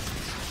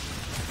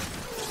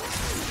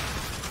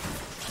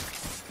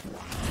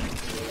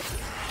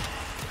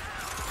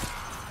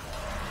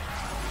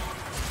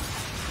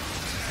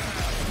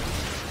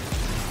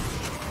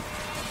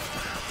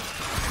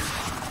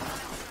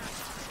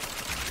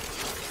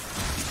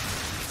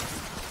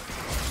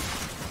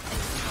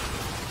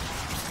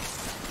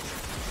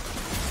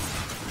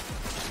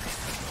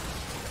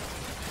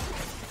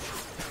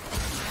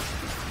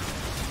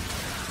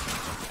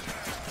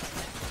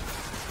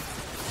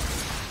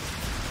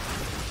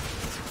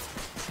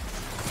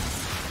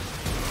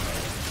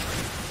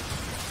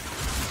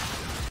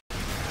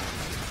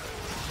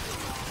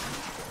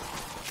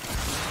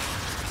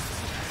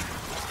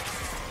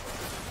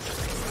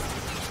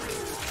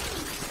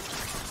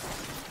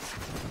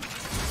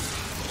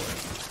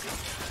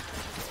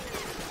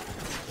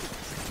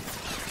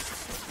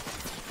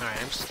 Alright,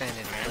 I'm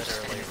standing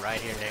literally right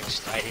here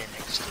next to you.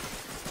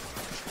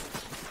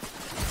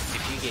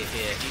 If you get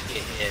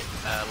hit,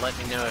 let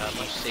me know if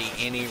you see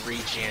any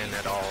regen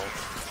at all.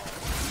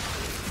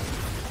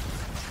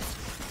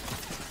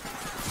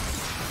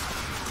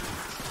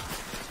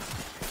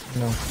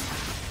 No.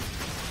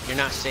 You're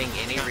not seeing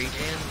any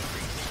regen?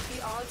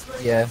 The odds were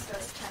Yeah. against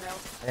us, Tenno.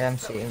 I am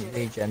seeing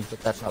regen,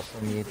 but that's not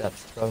from you,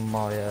 that's from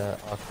my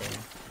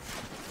arcane.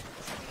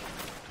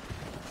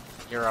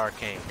 You're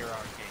arcane.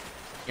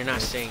 You're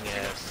not seeing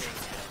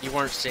you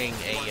weren't seeing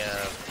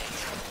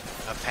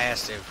a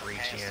passive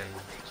regen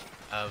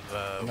of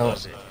No,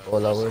 was it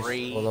all I was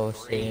three?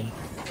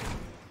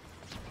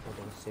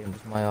 seeing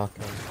was my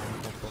arcane.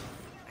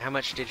 How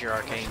much did your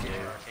arcane do?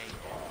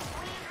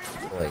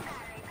 Like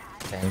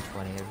 10,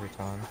 20 every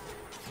time.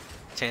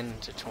 10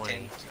 to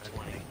 20.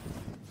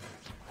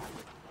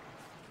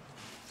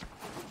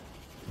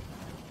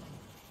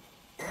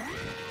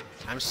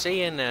 I'm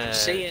seeing a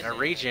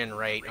regen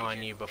rate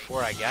on you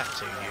before I got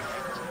to you.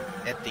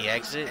 At the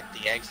exit.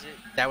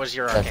 That was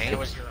your arcane.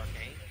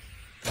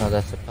 No,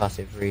 that's a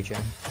passive regen.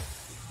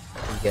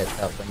 You get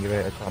that when you're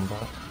out of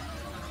combat.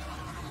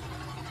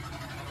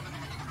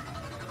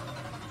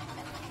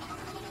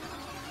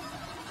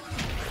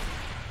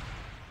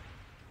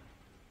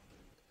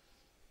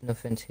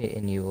 Nothing's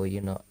hitting you or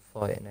you're not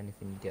fighting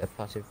anything, you get a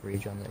passive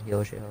regen that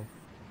heals your health.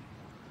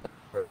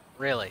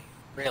 Really?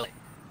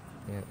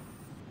 Yeah.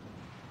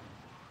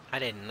 I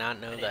did not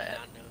know that.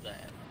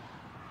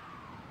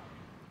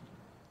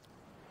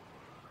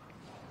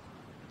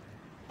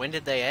 When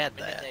did they add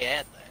that?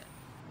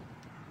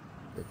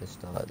 At the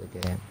start of the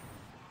game.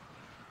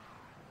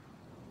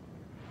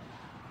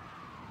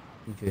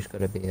 You just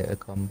gotta be out of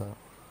combat.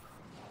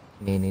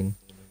 Meaning,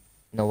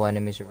 no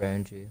enemies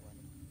around you.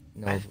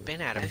 No, I've been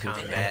out of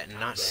combat and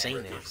not seen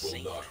it. Wreckage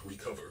will not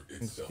recover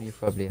itself. You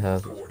probably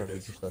have, it's probably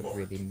just like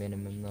really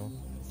minimum though.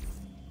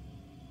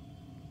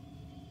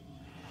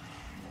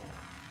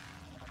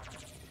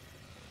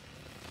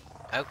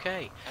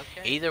 Okay.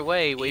 Either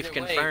way, we've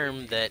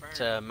confirmed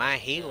that my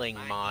healing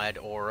mod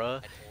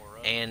aura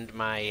and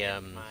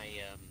my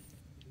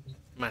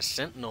my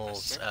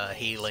Sentinel's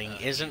healing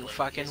isn't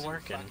fucking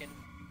working.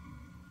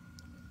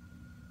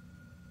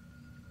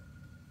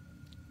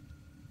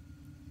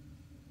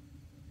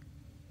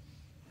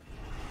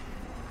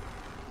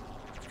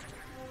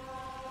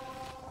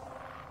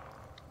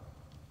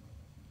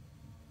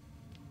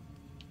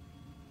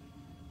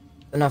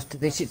 And after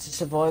this it's a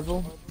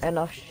survival, and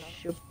I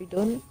should be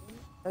done,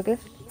 I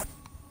guess.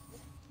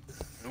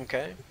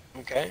 Okay.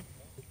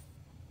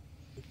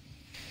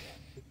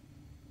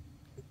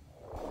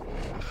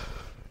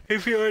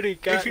 Have you already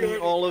gotten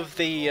all of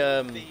the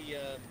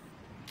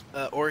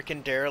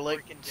Orkin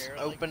derelicts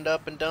opened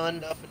up and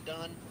done?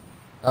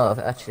 Oh,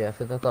 actually I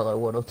think I've got like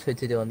 1 or 2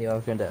 to do on the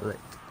Orphan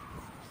Derelict.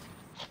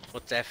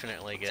 We'll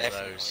definitely get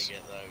those.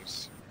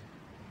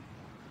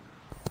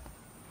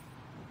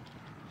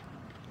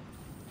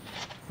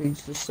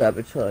 Needs to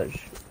sabotage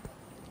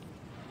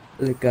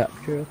the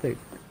capture, I think.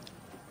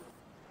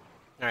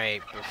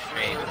 Alright,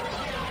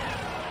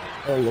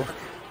 Oh look.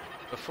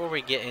 before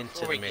we get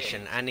into the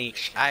mission, I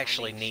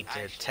actually need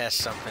to test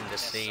something to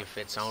see if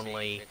it's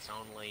only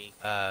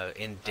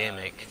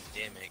endemic.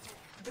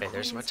 Okay,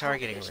 there's my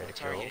targeting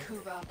reticule.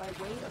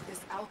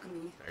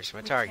 There's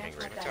my targeting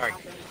reticule.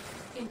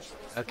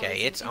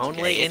 Okay, it's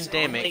only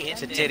endemic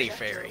to Titty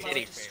Fairy.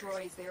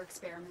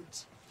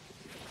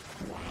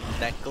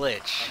 That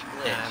glitch.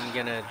 I'm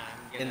gonna,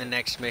 in the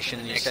next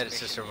mission, you said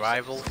it's a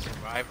survival.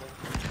 I'm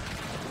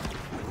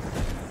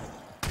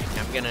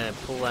gonna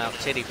pull out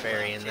Titty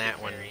Fairy in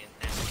that one,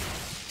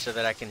 so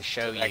that I can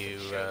show you,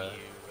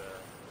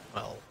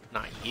 well,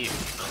 not you.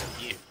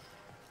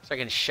 So I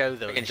can show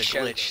the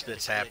glitch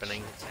that's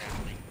happening.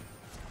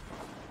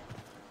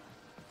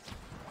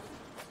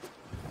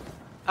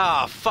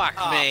 Oh, fuck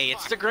me,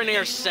 it's the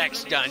Grenier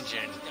Sex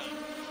Dungeon.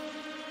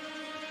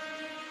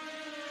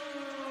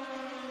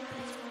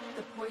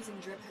 The poison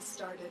drip has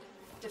started.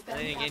 Then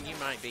again, you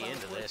might be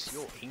into this.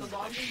 You're The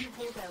longer English. you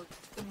hold out,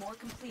 the more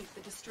complete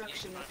the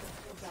destruction of the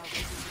field valve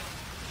will be.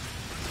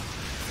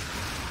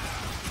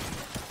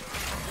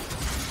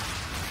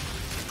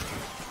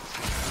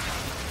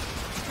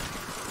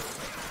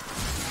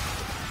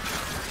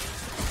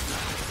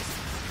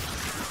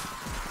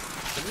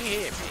 Can you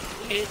hear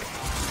me?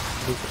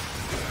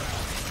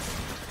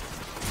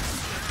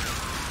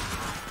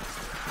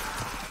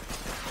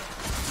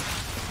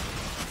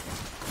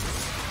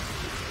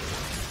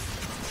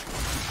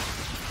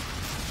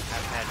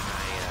 I've had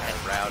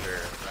my router,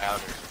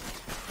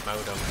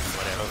 modem,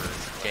 whatever,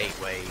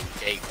 gateway,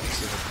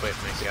 piece of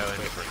equipment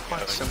going for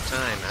quite some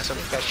time. I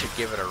think I should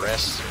give it a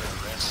rest.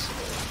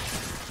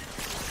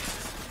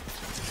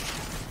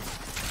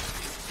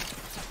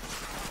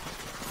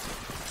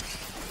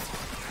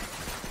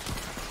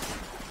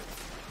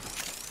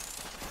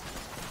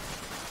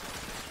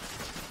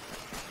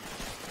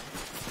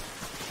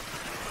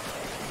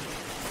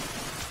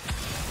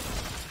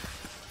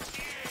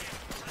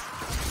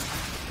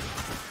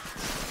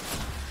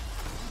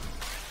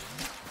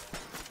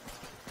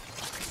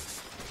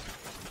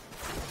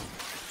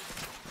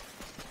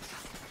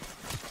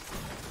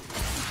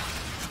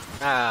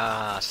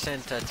 Ah,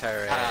 center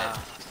turret.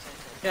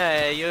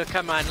 Yeah, you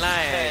come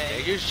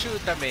online. You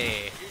shoot at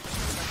me.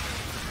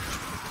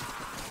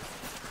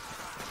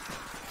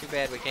 Too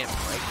bad we can't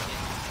break them.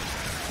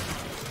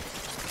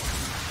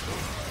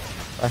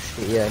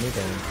 Actually, yeah, I need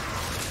them.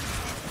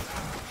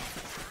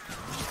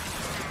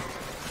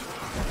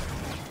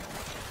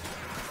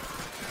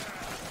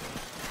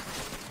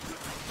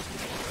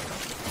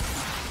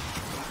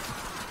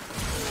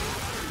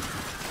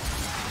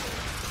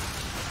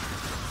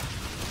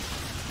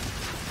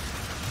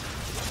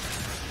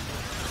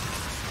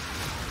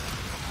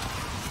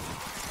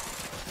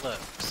 Look,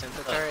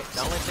 center turret, the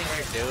only thing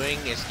you're doing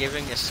is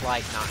giving a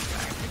slight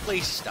knockback.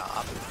 Please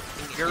stop.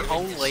 You're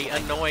only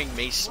annoying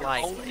me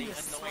slightly. Only a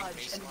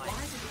sludge, and why do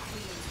the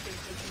queens think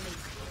they can make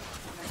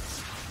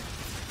comments?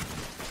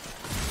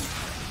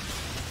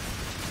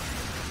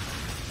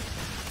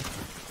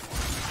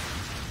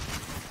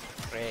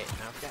 Great,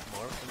 now I've got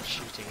more of them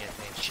shooting at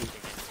me.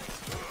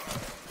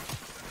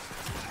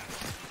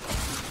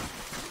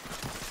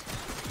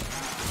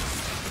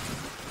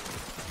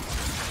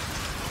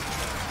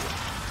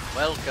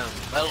 Welcome,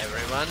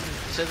 everyone,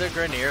 to the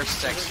Grenier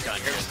Sex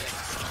Dungeon.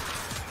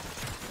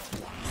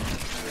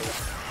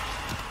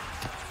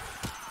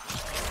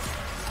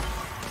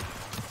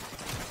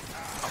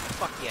 Oh,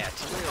 fuck yeah,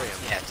 Delirium.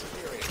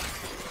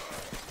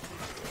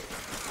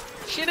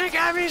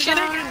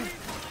 Shinigami-san!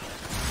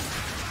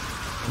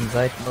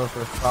 Invite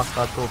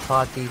motherfucker to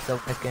party so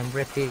I can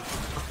rip it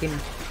fucking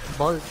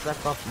balls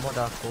back off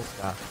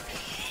motherfucker.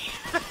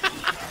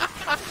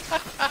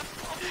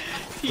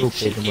 You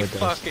Stupid cheeky mother.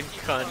 fucking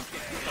cunt.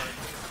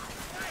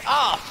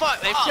 Oh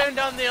fuck, they've turned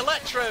on the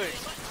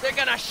electrodes! They're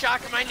gonna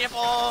shock my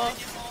nipple!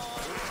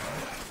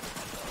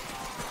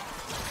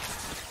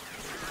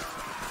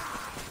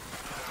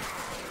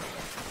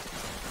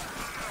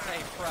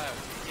 Hey pro,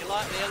 you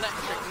like the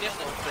electric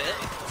nipple bit?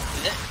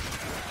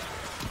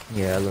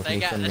 Yeah, I love They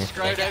me got some the nipple.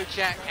 Scroto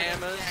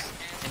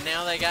jackhammers, and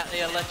now they got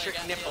the electric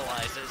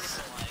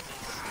nippleizers.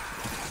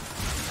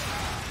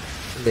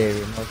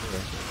 Delirium,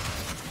 okay.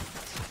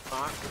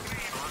 Mark.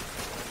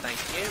 Thank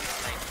you.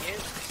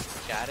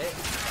 Got it.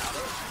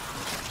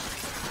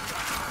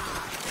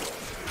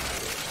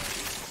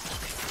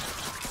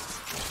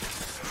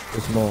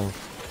 It's more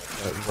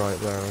like right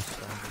where I was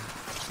standing.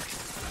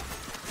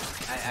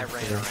 I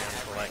ran around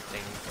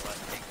collecting.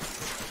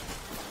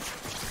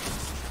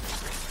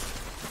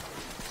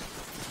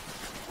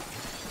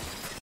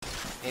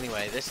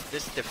 Anyway, this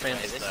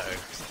defense though,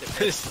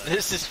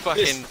 this is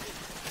fucking,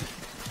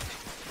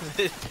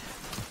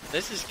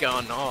 this has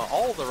gone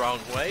all the wrong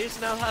ways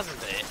now,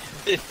 hasn't it?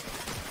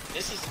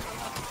 This is.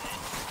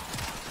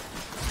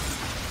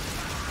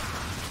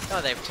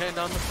 Oh, they've turned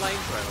on the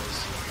flamethrowers.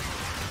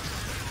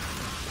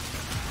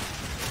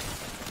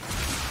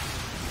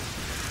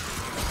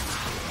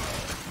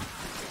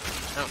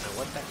 I don't know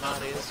what that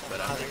mod is, but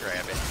I'm gonna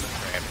grab it.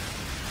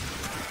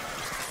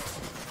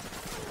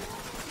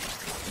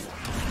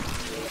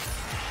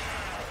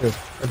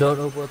 I don't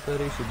know what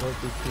that is, it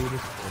might be cool,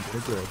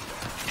 but good.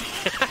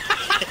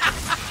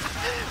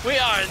 We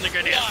are in the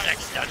Grenier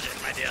Sex Dungeon,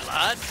 my dear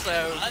lad,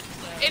 so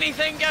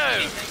anything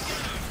goes!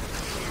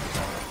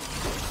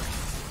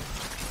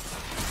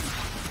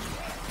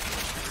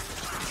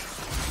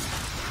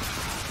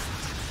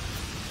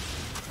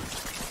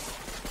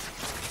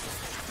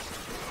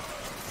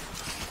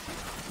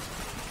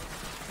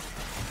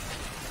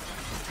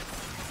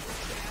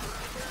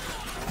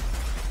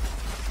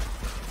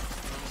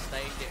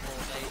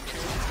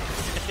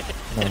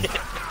 No.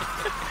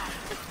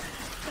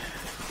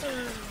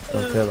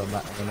 Don't tell them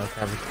that, I'm not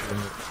having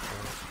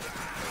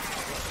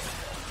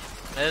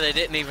No, they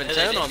didn't even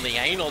turn on the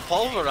anal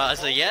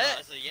pulverizer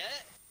yet.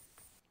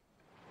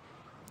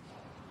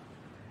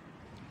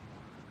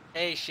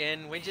 Hey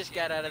Shin, we just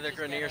got out of the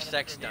Grenier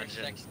Sex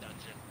Dungeon.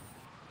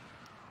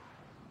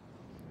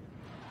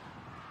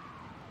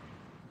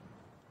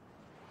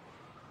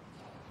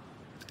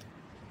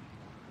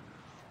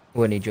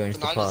 when he joins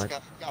the And I pod.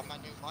 just got my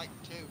new mic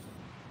too.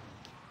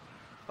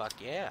 Fuck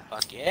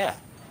yeah.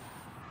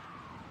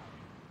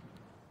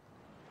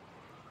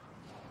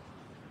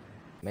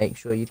 Make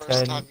sure you First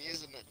turn. time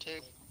using it too.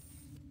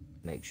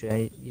 Make sure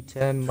you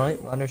turn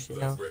mic runners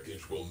now. That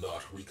wreckage will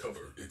not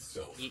recover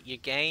itself. You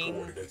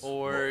gain,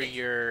 or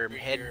your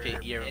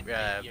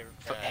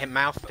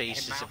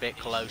mouthpiece is a bit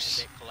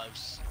close.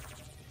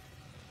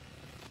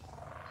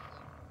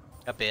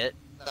 A bit.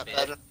 Is that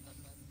better?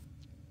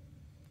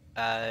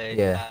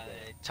 Yeah.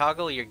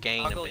 Toggle your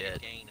gain a bit.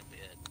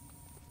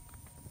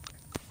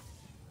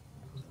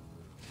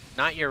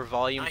 Not your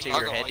volume to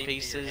your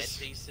headpieces.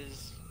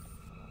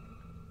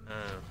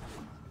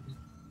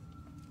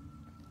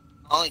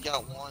 I only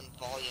got one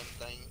volume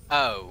thing.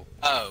 Oh.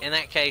 In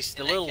that case,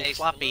 the little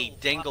floppy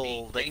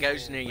dingle that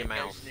goes near your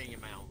mouth.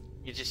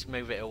 You just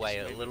move it away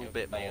a little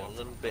bit more.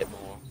 Is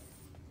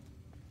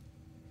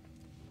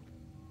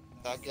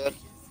that good?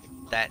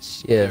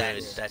 That's Yeah.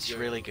 good. That's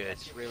really good.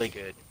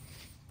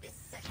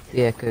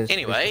 Yeah, because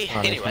Anyway.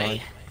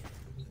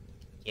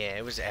 Yeah,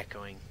 it was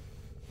echoing.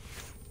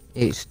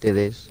 it still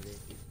is.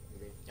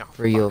 Oh,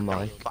 For your fuck me,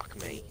 mic.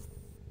 Fuck me.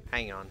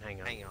 Hang on.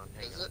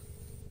 Is it?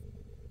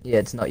 Yeah,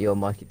 it's not your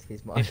mic, it's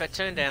his mic. If I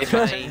turn down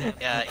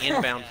my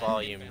inbound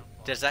volume,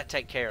 does that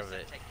take care of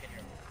it?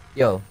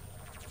 Yo.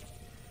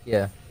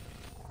 Yeah.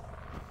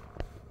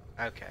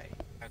 Okay.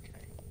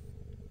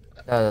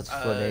 Oh, that's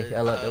funny.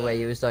 I like the way uh,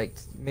 he was like,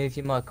 move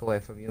your mic away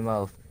from your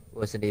mouth. It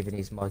wasn't even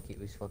his mic, it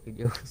was fucking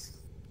yours.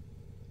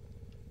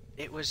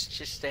 It was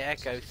just the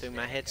echo through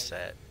my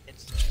headset.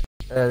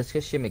 Let's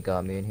get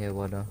Shimigami in here,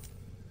 why not?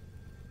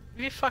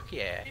 Yeah, fuck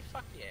yeah.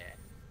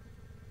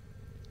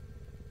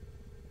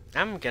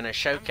 I'm gonna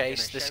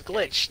showcase this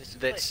glitch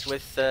that's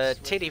with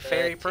Titty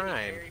Fairy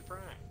Prime.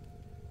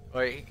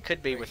 Or it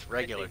could be with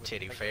regular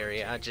Titty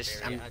Fairy. I'm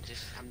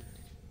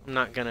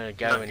not gonna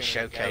go and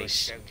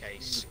showcase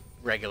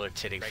regular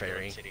Titty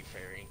Fairy.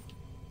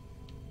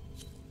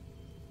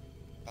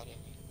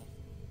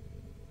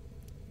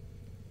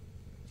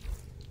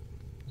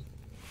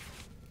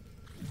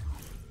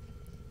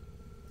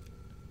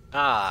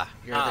 Ah,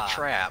 you're the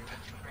trap.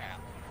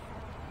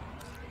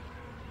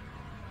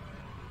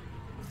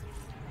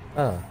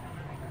 Oh,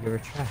 you're a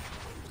trap.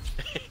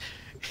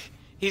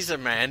 He's a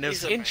man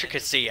of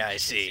intricacy, I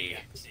see.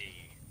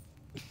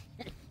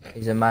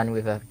 He's a man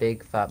with a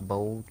big fat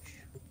bulge.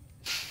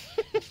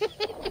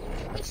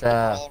 Let's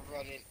All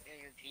running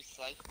energy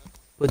cycle.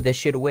 put that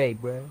shit away,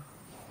 bro.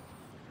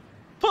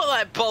 Put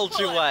that bulge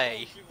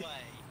away!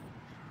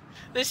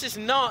 This is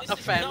not a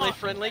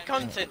family-friendly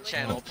content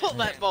channel. Put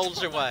that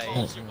bulge away!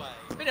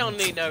 We don't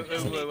need no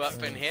uwu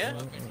up in here.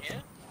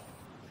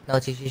 No,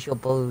 it's just your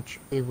bulge.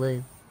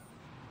 Ew.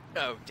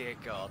 Oh dear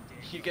God.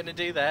 You gonna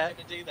do that?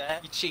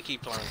 You cheeky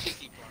plum.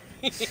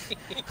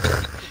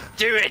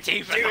 Do it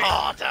even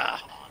harder!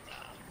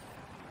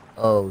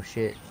 Oh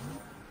shit.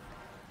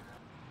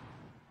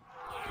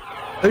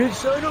 I didn't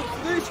sign up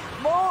for this,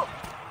 Mark!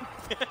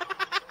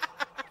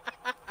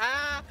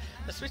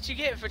 That's what you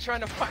get for trying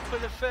to fuck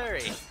with a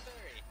furry.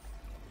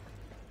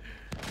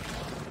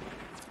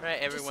 Right,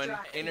 everyone,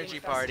 Distract the energy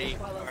infested party.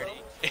 Quello.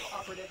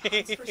 Operative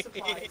hunts for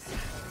supplies.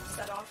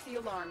 Set off the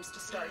alarms to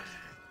start.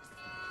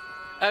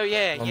 Oh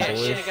yeah, On yeah, board.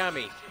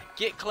 Shinigami.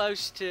 Get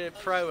close to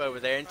Pro over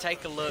there and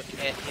take a look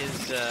at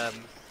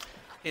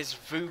his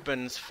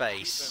Vubin's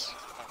face.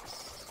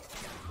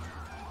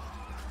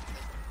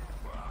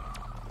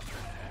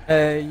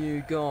 Hey,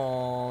 you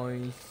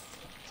guys.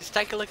 Just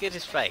take a look at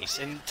his face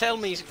and tell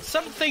me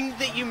something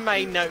that you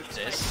may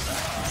notice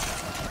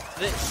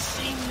that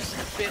seems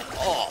a bit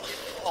off.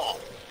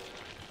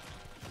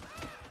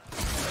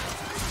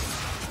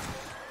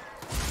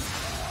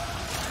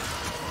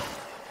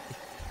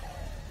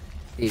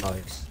 The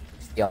eyes.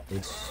 The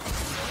eyes.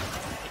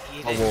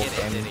 You I'll didn't walk get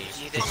it, in. did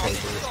he?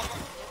 Disabled.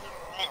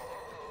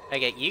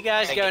 Okay, you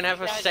guys go and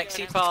have a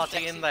sexy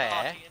party in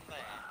there,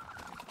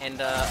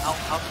 and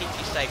I'll keep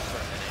you safe for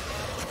a minute.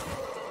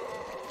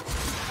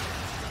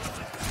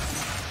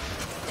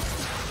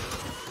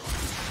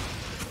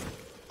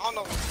 I don't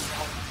know.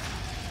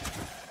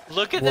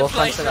 Look at the Walk onto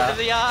placement that. of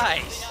the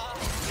eyes.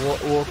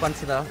 Walk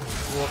onto that.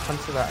 Walk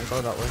onto that and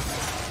go that way.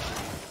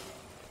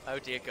 Oh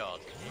dear God.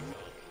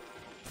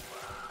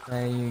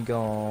 Hey, you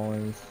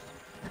guys.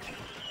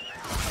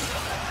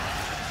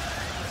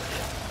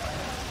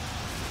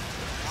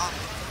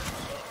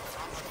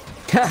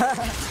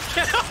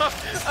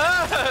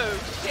 Oh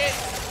shit!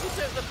 You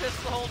took the piss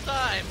the whole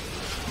time.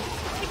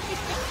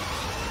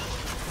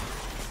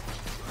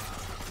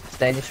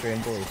 Stay in this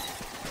room, boys.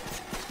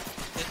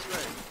 This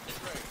room.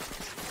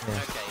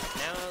 Yeah. Okay,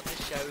 now to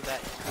show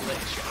that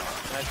glitch.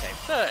 Okay,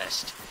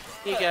 first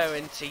you go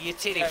into your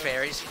Titty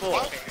Fairy's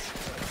form.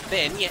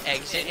 Then you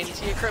exit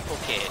into your Cripple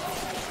Kid.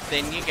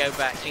 Then you go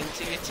back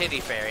into your Titty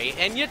Fairy,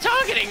 and your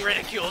targeting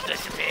ridicule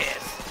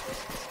disappears.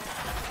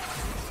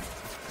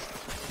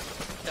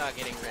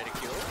 Targeting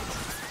ridicule.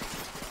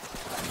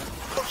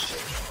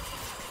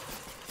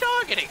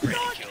 Targeting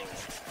ridicule.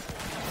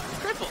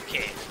 Cripple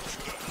Kid.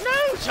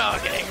 No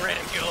targeting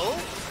ridicule.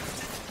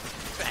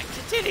 Back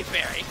to Titty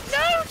Fairy.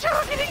 No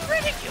targeting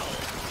ridicule.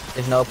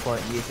 There's no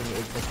point using it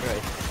as the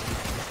race.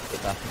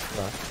 Get back into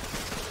that.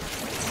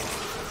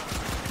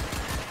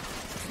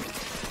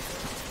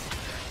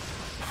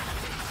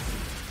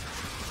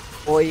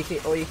 Or you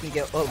can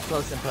get up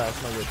close and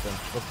personal with them.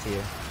 Up to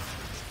you.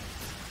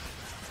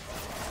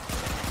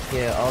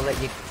 Yeah, I'll let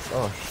you.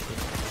 Oh shit.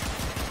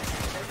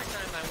 Every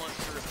time I want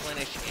to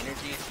replenish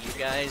energy to you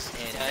guys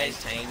and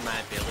maintain my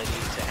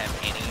ability to have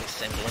any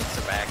semblance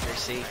of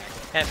accuracy,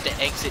 I have to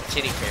exit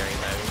Titty Fairy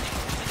mode,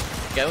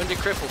 go into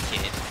Cripple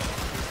Kid,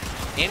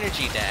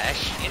 energy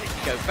dash,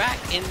 go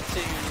back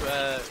into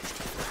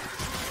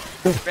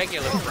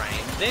regular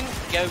frame, then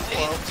go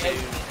into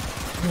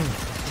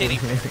Titty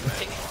Fairy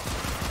mode.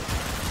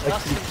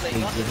 Thus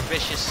complete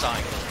vicious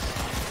cycles.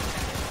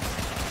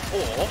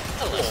 Or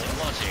a lesson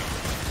logic.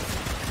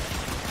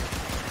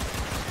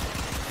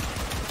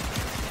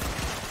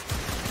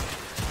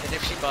 And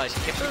if she buys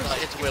kippers,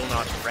 it will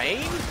not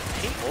rain,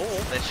 or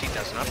that she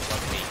does not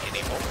love me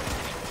anymore.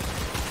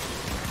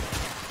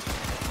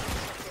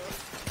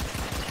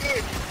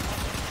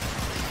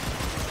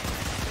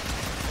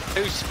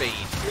 Two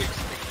speed.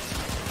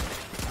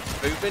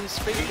 Boobin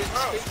speed?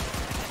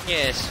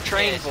 Yes,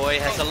 Train Boy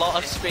has a lot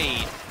of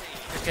speed.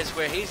 Because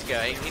where he's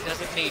going, he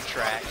doesn't need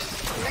tracks.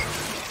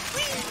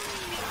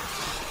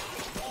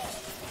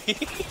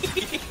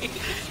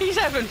 He's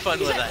having fun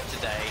with that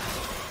today.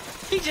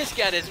 He just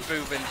got his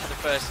boobin for the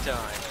first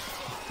time.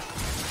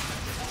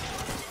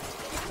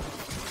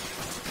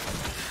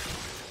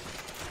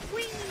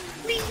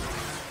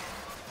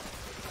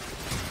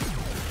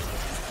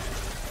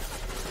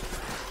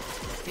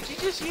 Did you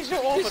just use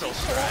your orbital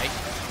strike?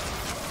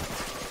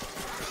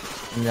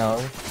 No.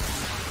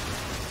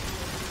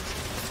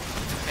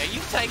 Are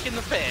you taking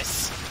the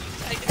piss?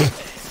 Taking the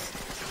piss?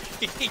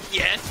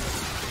 Yes.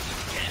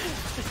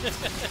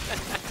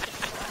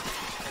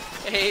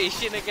 Hey,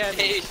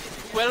 Shinigami.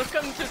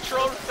 Welcome to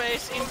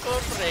Trollface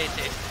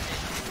Incorporated.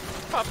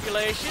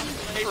 Population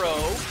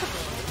probe.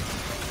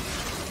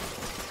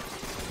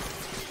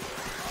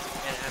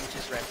 And I'm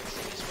just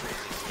referencing his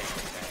previous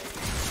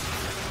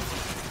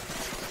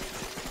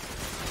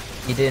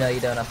game. You do know you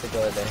don't have to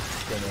go there,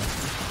 Jimmy.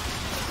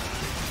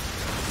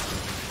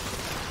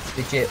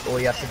 Legit, all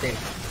you have to do.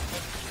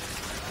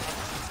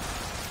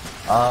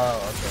 Oh,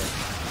 okay.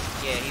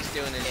 Yeah, he's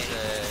doing his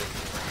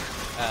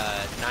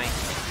night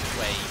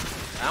wave.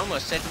 I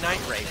almost said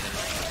night raven.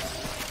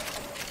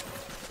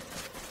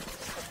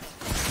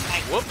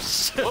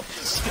 Whoops!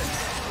 Whoops!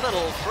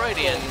 Little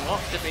Freudian,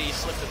 what to be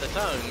slip of the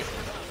tongue.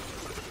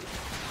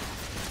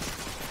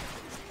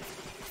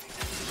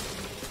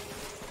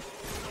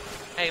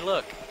 Hey,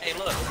 look! Hey,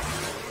 look!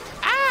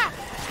 Ah!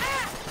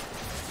 Ah!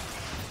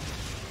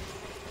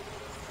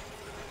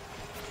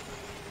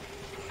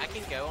 I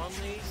can go on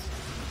these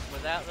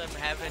without them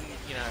having,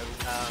 you know,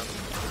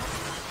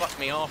 fuck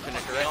me off in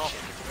a direction.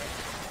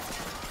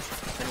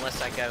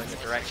 Unless I go in the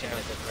direction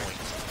of the point.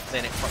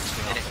 Then it fucks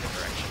me off in a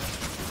direction.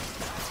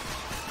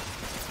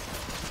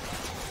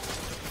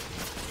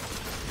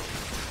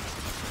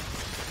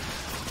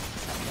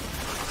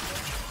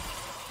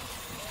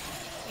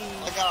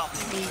 I got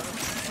him.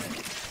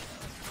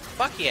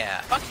 Fuck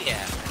yeah, fuck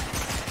yeah.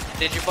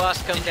 Did your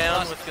boss come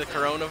down with the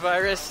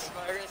coronavirus?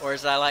 Or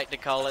as I like to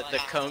call it, the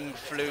Kung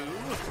Flu?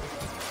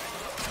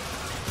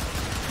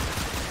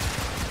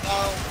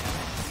 No.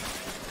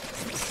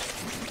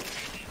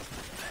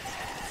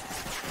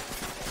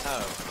 Oh,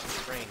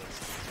 it's raining.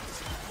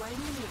 When you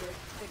need it,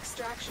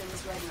 extraction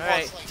is ready.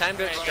 Alright, time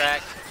to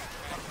extract.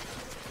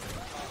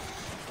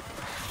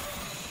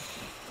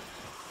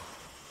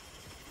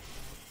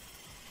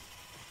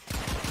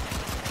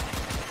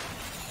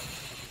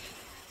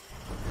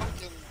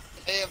 Fucking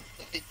damn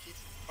thing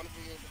keeps running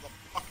me into the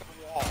fucking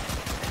wall.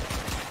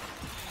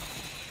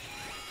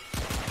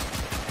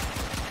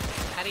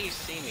 How do you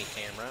see me,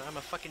 camera? I'm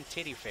a fucking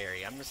titty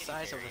fairy. I'm the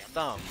size of a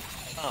thumb.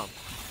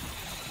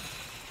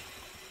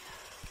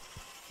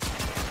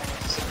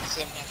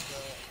 Sim at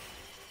the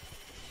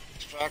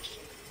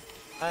extraction.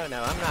 Oh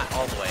no, I'm not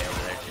all the way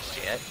over there just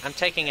yet. I'm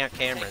taking out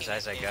cameras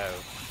as I go.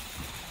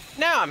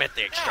 Now I'm at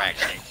the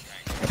extraction.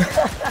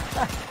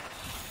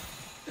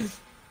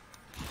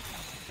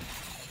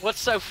 What's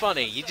so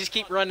funny? You just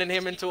keep running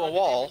him into a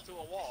wall.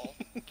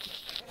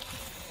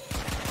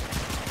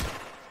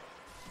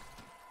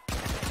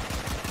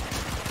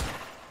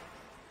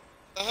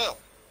 The hell?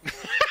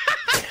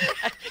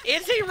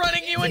 Is he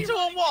running you into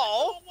a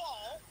wall?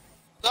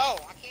 No,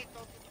 I can't go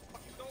through the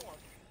fucking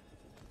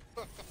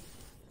door.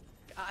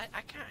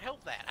 I can't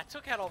help that. I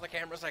took out all the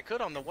cameras I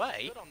could on the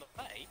way.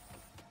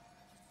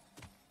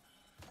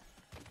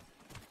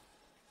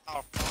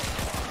 Oh,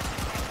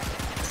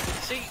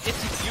 See,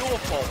 it's your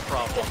fault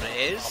problem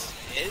is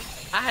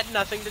I had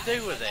nothing to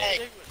do with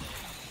hey. it.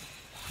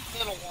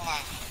 Little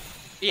while.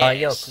 Oh,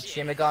 yo, Yes. could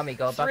Shimigami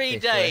go back 3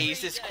 this way?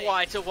 days is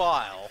quite a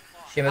while.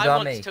 I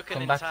Shimigami, once took an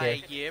come back entire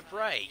here. year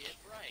break.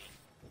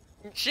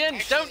 Shin,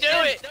 don't do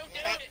it!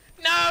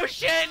 No,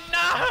 Shin,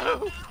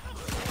 no!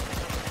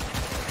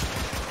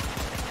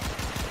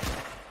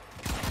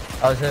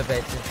 I was about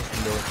to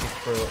just launch it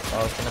for. I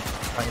was gonna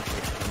try and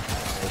push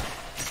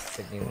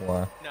it into the new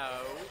one. No,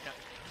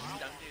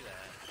 don't do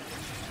that.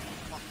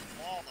 Fucking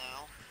wall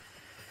now.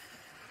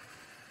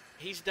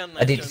 He's done I that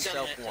to did-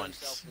 himself once.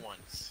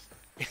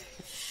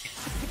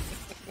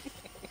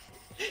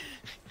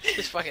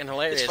 It's fucking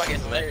hilarious.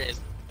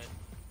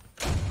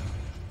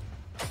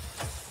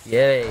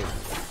 Yay!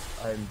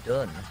 I'm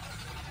done.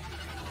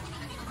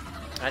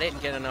 I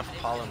didn't get enough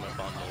polymer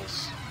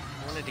bundles.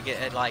 I wanted to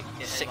get like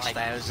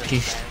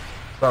 6,000.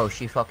 Bro,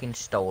 she fucking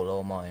stole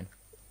all mine.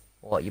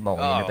 What you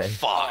moaning Oh about?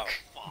 fuck!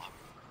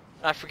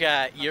 I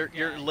forgot.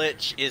 Your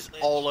lich is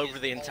all over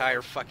the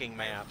entire fucking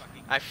map.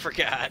 I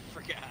forgot.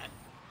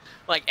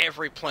 Like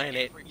every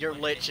planet, your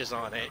lich is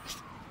on it.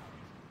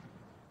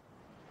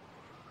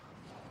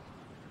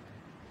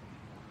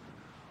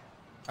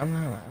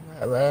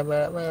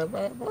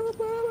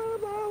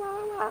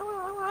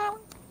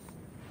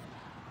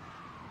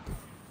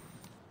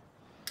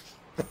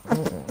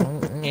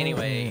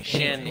 Anyway,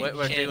 Shin, what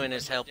we're doing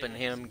is helping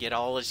him get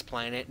all his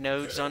planet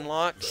nodes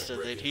unlocked so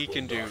that he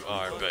can do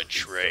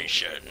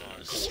arbitrations.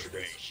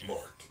 Coordinates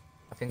marked.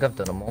 I think I've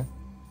done them all.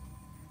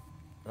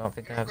 I don't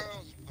think I have.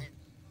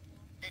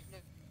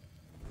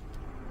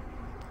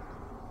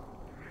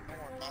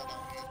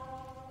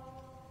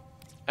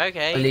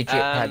 Okay. I legit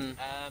had.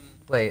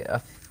 Wait,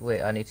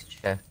 wait. I need to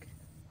check.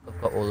 I've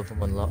got all of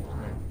them unlocked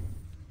now.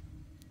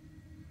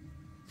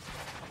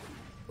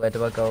 Where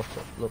do I go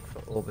for look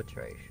for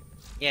arbitration?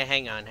 Yeah,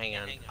 hang on.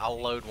 I'll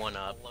load one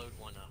up.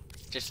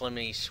 Just let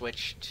me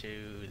switch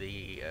to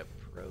the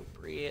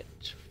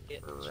appropriate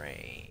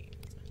frame.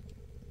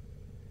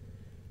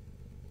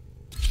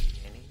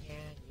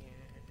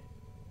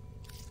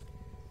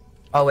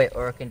 Oh wait,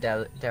 Orkin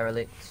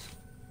derelicts.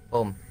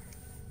 Boom.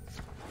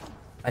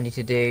 I need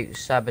to do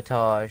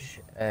sabotage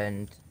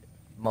and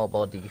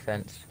mobile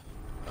defense.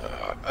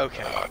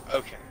 Okay.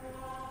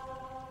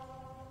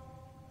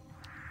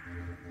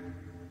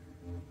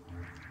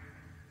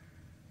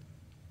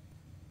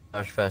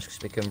 Sabotage first,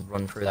 because we can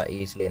run through that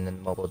easily, and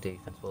then mobile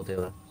defense will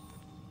do it.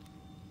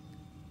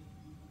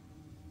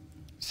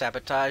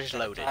 Sabotage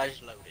loaded.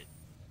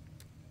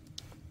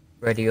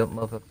 Ready up,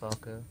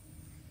 motherfucker.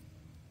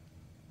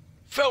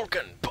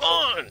 Falcon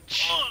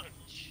punch!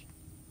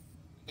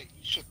 Hey,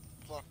 you should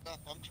fuck up.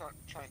 I'm trying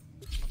to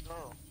get my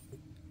girl.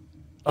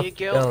 Your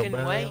girl Oh, can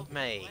man. wait,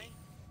 mate.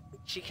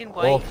 She can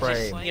All wait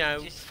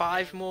frame. just,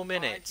 5 more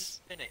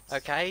minutes.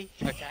 Okay?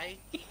 5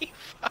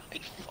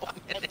 more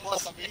And minutes.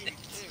 plus, I'm eating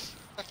too.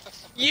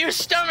 Your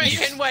stomach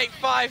can wait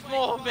 5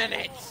 more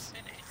minutes!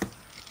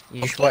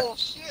 You just wait.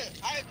 Bullshit!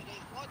 I haven't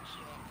eaten lunch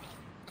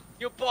yet.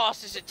 Your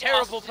boss is a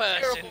terrible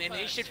person and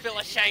he should feel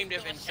ashamed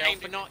of himself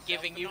for not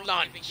giving you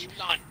lunch,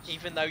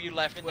 even though you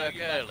left work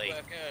early.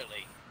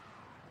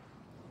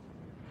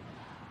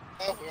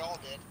 Oh, we all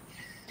did.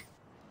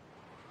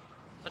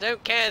 I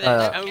don't care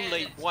that it's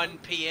only 1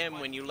 PM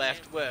when you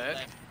left work.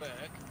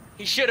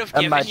 He should have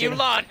given you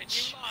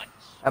lunch!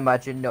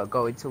 Imagine not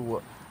going to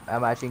work.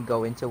 Imagine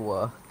going to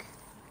work.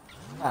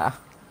 Ah.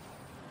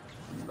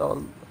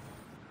 Lol.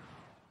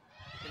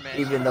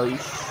 Even though you.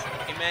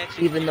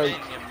 Imagine even though-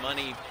 living a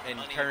money and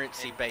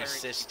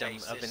currency-based system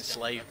of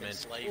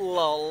enslavement.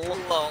 Lol.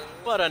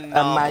 What a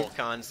novel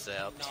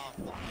concept.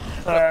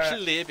 What a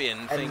plebeian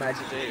thing to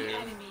Imagine- do.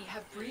 Enemy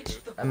have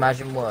breached the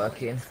Imagine border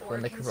working for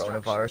when the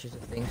construction. coronavirus is a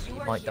thing, so you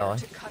are might here die.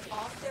 to cut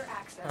off their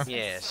access and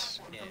Yes.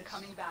 stop them from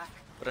coming back.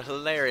 What a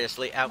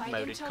hilariously My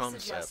outmoded intel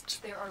suggests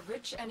concept. there are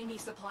rich enemy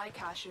supply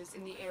caches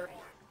in the area,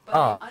 but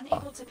Ah. I'm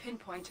unable to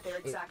pinpoint their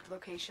exact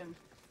location.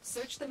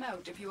 Search them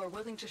out if you are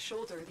willing to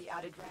shoulder the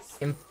added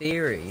risk. In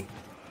theory,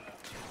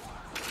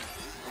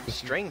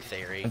 String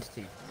theory.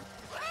 entity.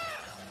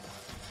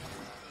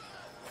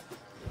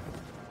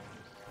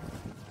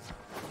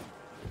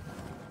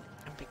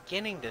 I'm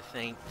beginning to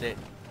think that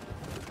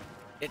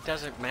it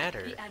doesn't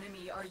matter The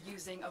enemy are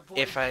using a void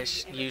if I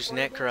key in the use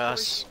portable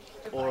Necros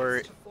device or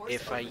to force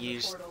if I open the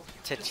use portal.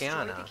 Destroy the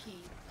Tatiana. key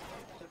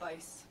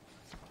device.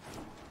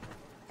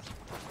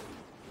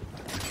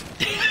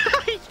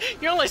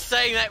 You're only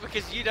saying that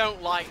because you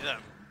don't like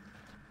them.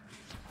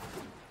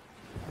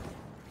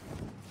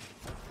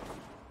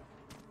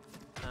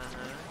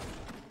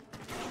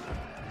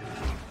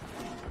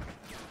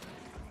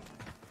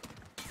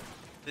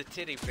 The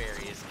titty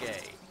fairy is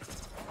gay.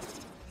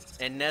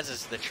 And Nez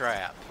is the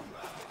trap.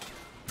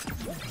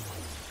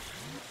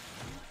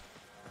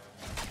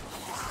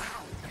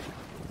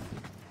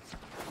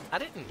 I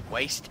didn't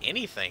waste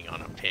anything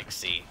on a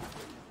pixie.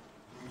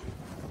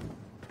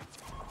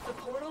 The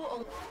portal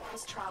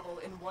allows travel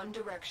in one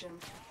direction.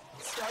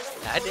 Start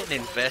at the I portal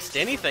didn't invest to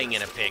anything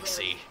in a first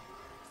pixie.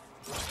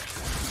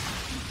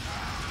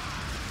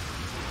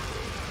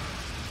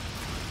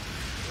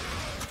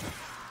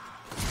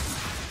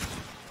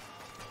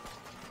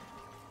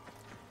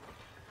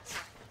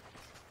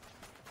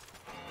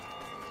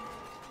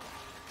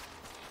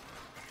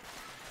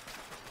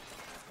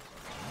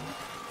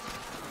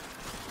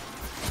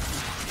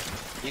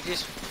 You're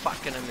just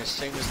fucking them as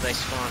soon as they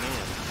spawn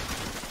in.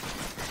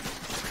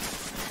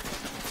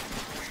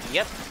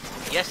 Yep.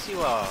 Yes, you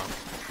are.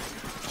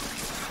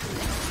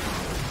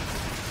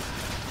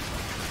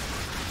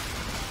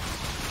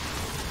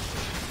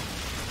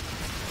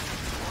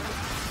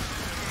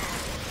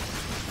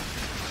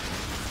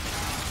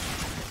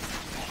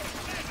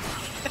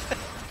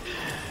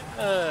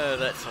 Oh,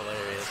 that's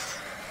hilarious.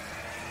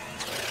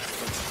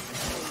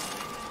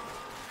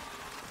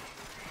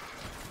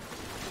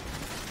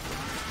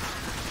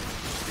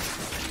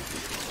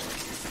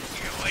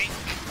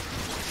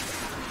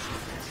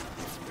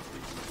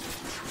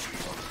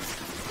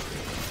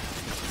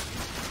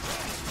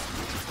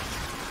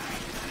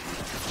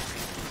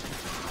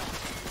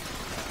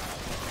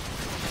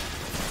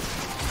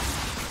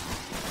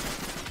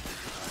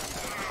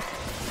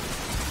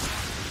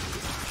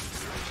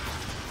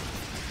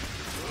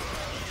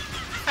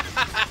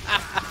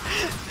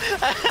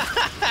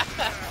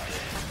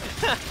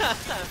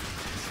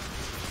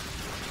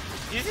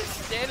 You're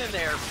just standing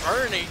there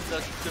burning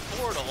the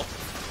portal.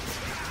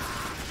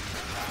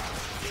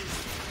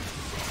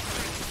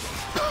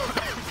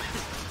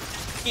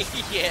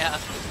 Yeah.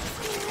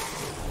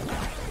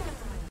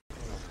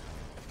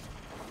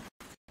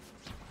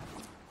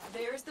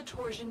 There's the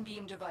torsion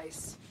beam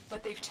device,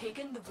 but they've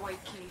taken the void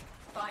key.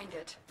 Find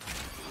it.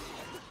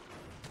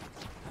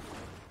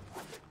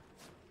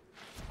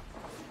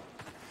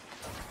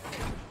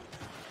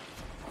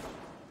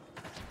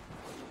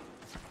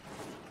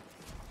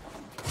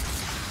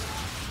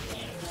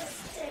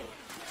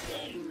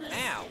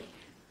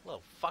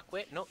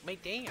 quit, knock me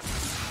down.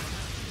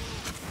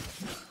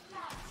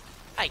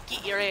 Hey,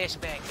 get your ass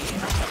back here.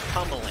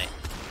 Pummel it.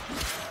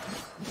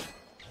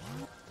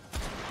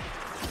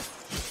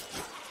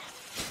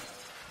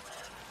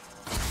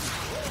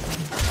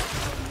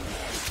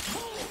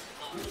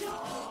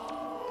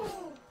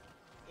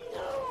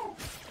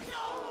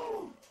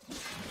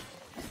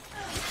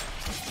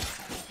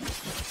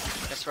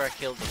 That's where I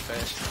killed the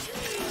first one.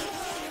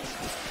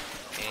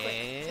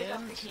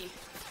 And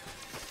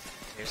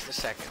here's the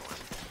second one.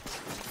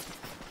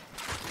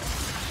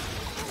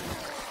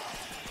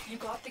 You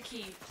got the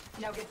key.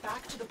 Now get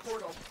back to the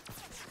portal.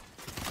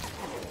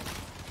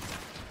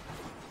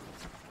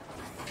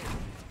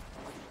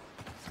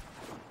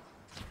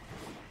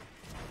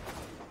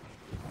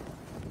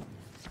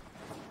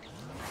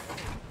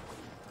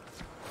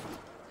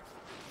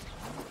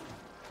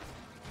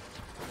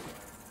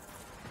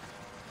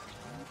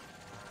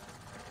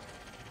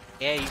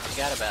 Yeah, you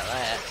forgot about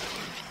that.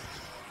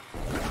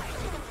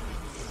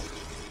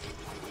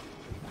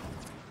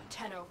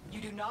 Tenno, you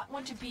do not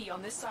want to be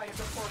on this side of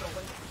the portal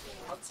when the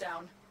cloud's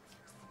down.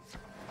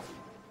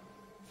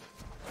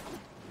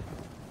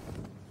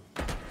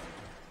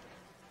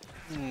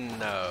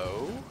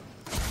 No.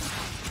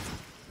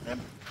 I'm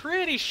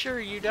pretty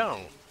sure you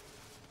don't.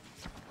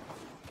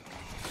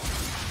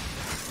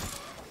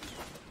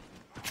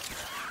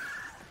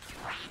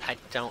 I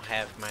don't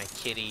have my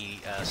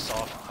kitty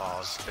soft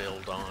paws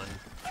build on.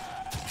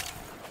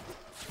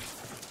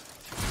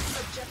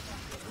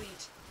 Objective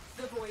complete.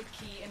 The void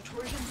key and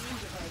torsion beam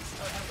device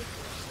are out of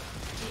reach.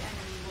 The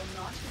enemy will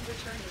not be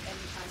returning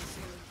anytime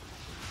soon.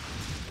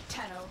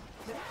 Tenno,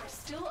 there are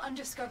still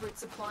undiscovered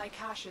supply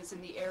caches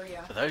in the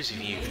area. For those of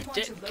you may who want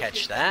to didn't locate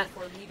catch them that,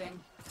 before leaving.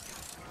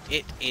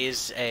 it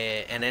is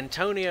an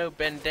Antonio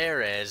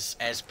Banderas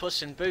as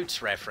Puss in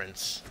Boots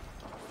reference.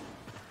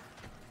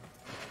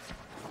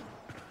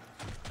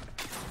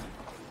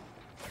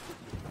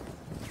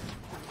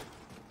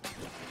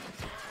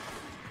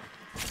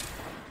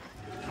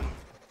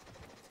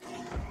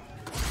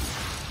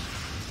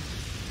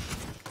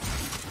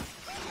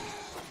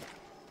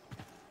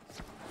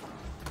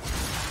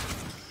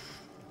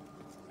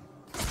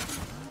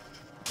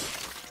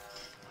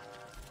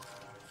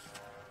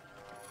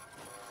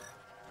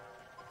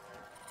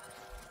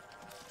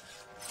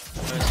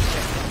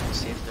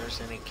 See if there's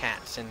any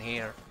cats in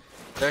here.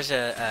 There's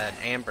an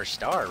amber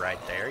star right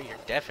there. You're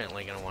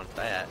definitely gonna want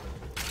that.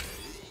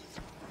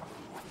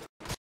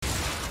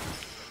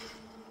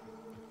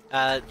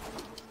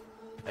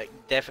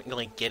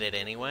 Definitely get it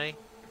anyway.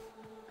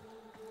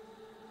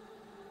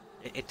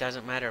 It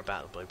doesn't matter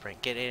about the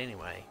blueprint. Get it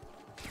anyway.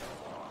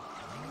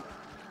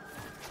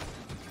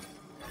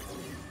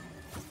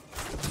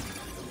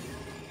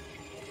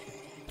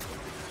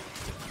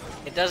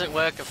 It doesn't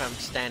work if I'm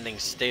standing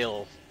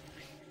still.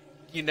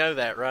 You know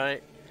that,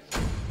 right?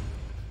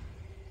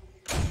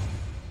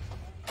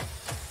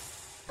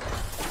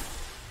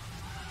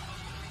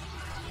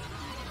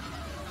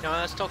 No,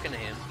 I was talking to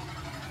him.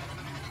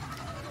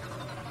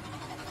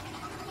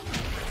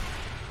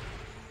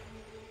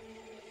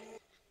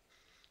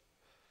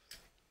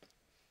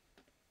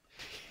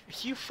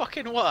 You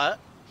fucking what?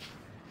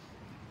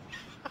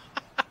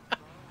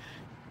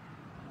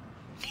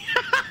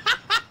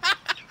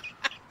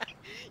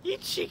 You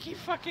cheeky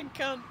fucking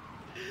cunt.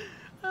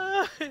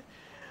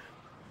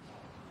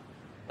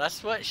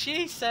 That's what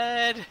she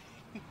said.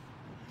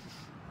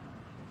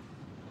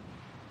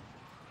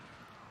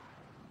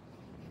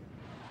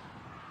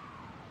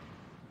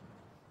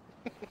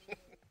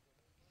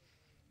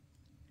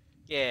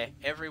 Yeah,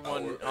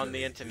 everyone on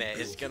the internet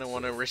is gonna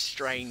want to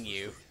restrain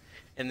you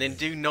and then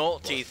do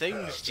naughty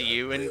things to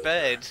you in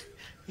bed.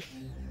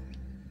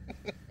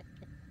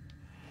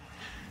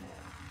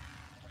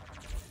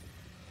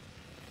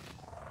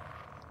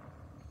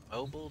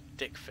 Mobile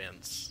dick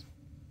fence.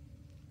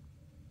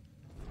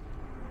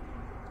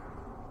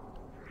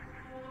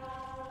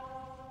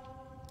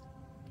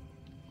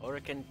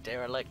 Oregon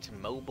derelict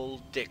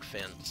mobile dick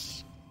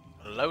fence.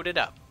 Load it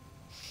up.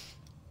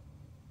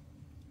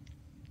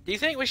 Do you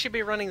think we should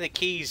be running the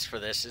keys for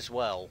this as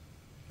well?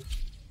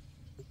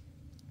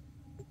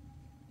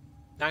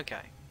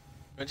 Okay.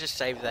 We'll just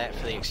save that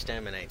for the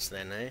exterminates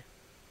then, eh?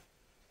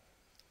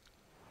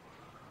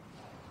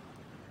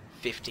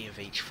 50 of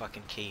each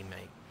fucking key,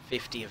 mate.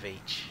 50 of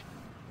each.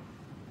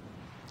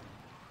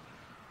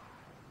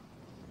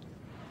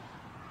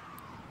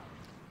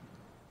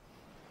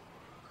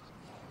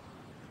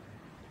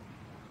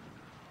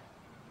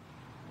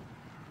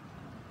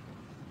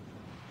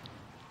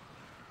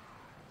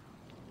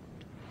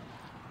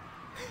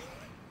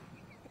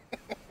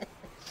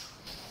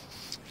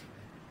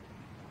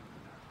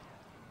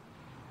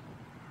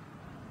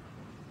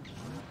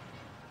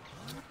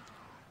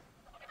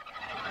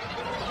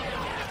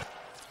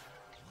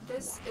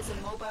 This is a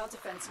mobile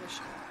defense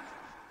mission.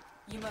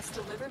 You must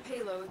deliver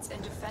payloads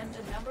and defend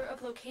a number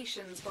of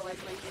locations while I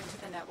break into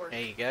the network.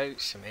 There you go,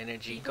 some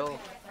energy Be gold.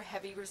 prepared for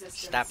heavy resistance.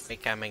 Stop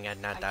becoming I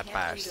another can't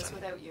do this person.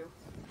 without you.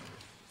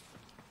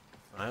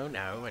 Oh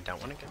no, I don't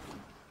want to go.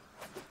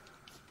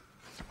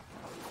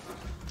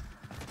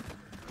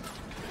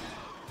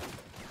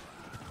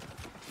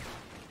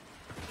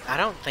 I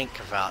don't think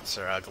Kavats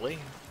are ugly.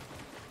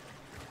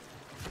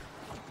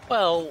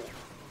 Well,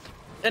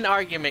 an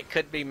argument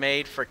could be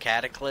made for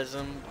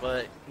Cataclysm,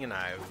 but, you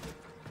know,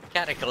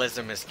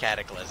 Cataclysm is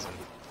Cataclysm.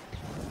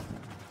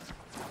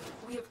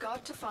 We have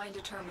got to find a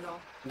terminal.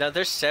 No,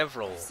 there's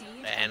several Siege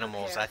and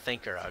animals repair. I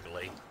think are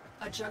ugly.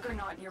 A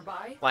juggernaut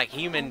nearby. Like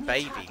human Only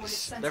attack when it babies.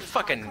 senses They're high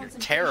fucking concentrations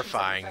of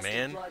terrifying, infested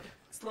man. blood.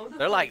 Slow the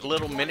They're like flow,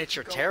 little blood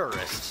miniature go on.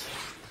 terrorists.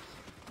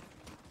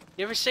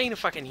 You ever seen a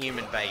fucking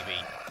human baby?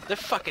 They're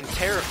fucking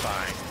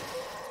terrifying.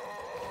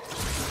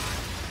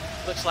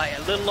 Looks like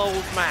a little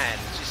old man,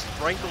 just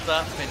wrinkled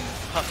up and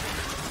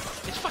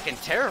puffy. It's fucking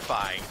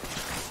terrifying.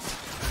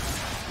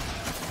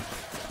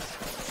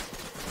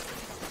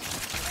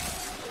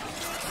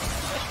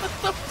 What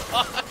the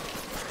fuck?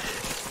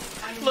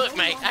 Look,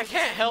 mate, I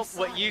can't help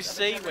what you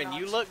see when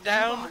you look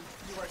down,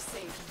 You are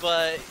safe.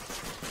 but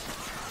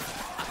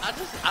I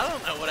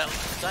don't know what else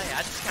to say.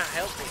 I just can't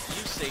help what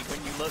you see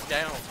when you look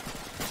down.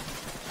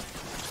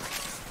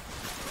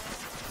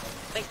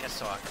 I think I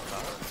saw a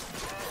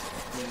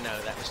Kavats.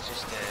 No, that was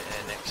just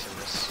an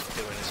Eximus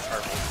doing his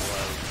purple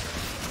glow.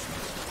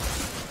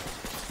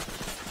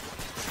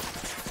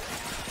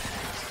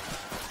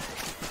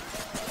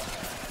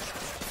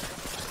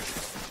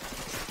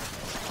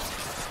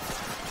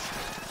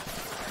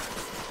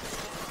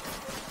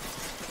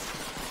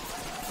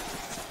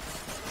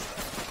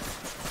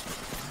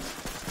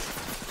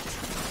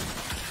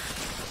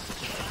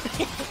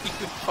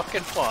 You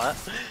fucking what?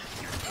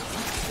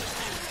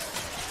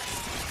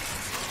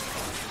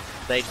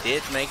 They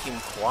did make him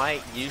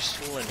quite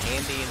useful and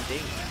handy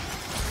indeed.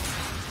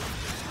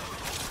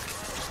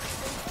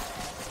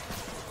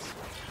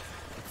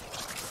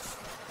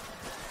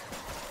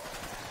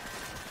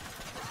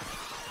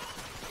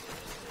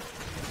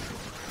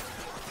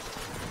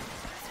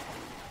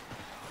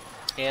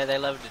 Yeah, they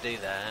love to do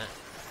that.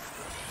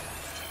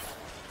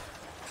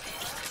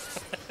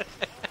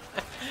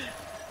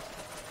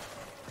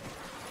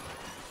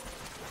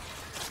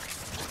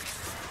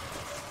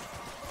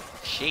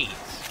 Cheeks.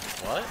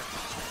 What?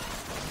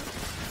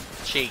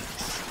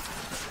 Cheeks.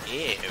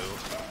 Ew.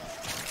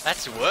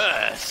 That's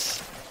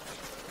worse.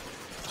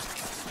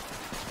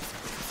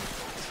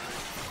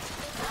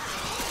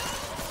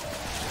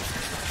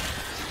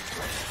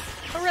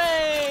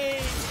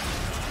 Hooray!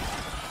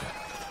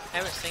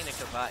 Haven't seen a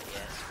Kavat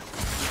yet.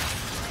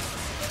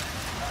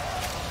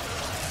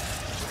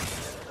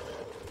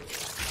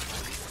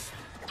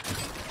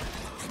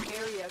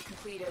 Area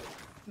completed.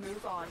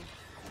 Move on.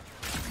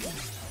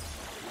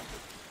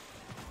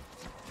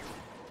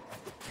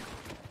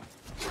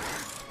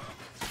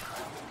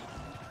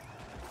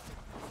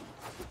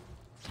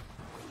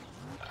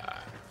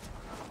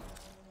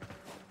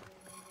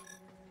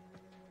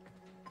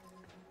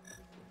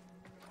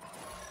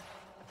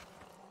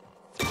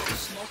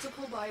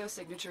 Multiple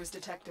biosignatures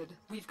detected.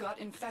 We've got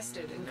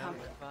infested No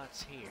incoming.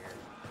 Kavats here.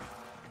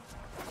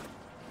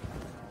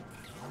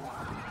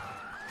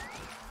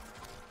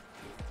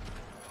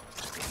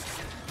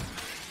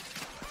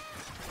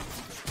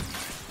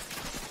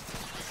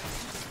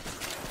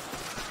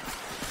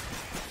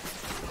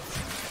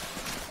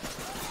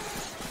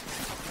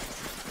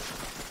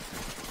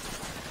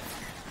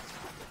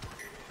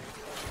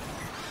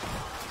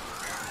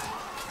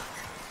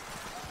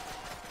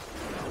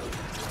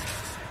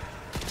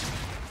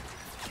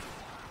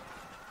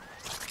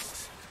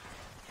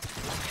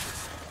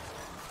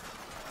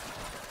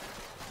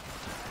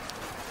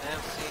 I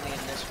haven't seen any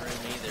in this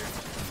room either.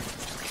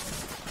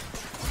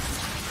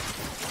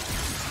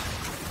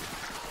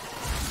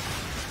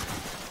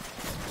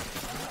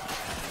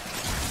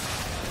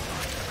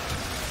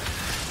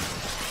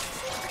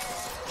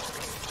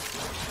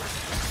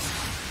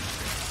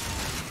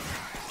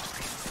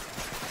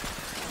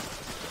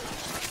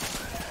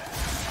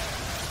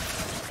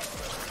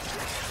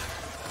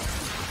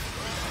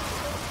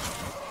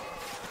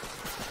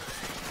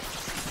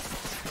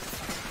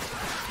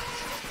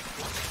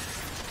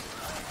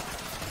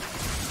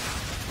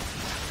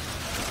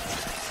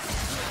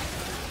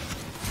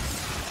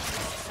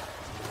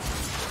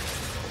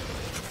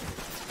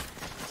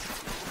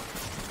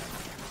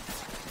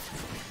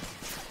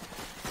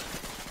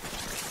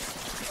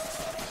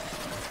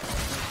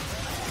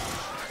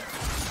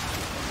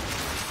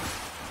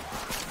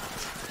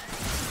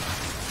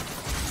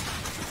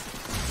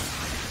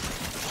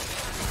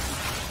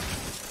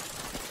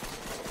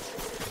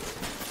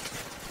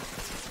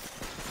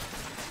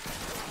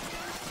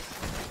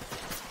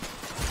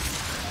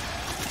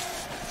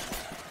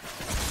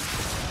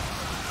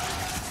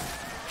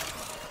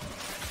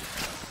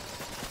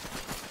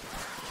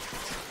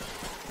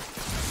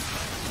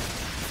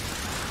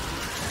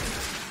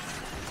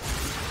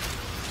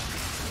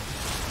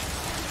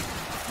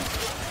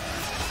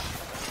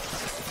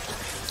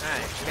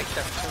 Alright, picked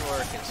up 2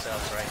 Orkin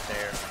cells right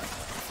there.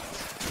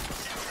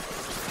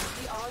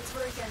 The odds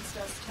were against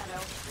us, Tenno,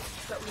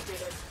 but we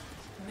did it.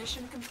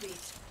 Mission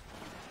complete.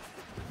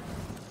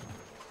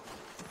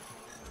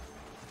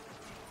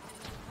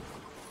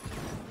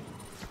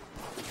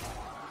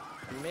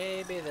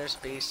 Maybe there's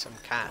be some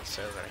cats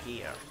over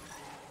here.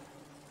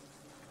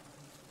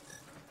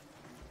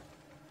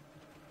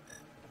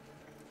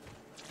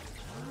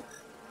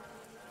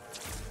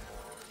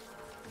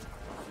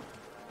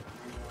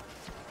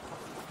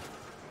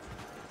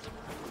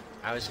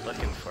 I was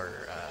looking for,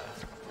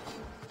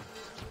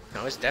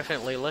 I was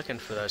definitely looking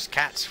for those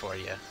cats for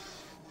you.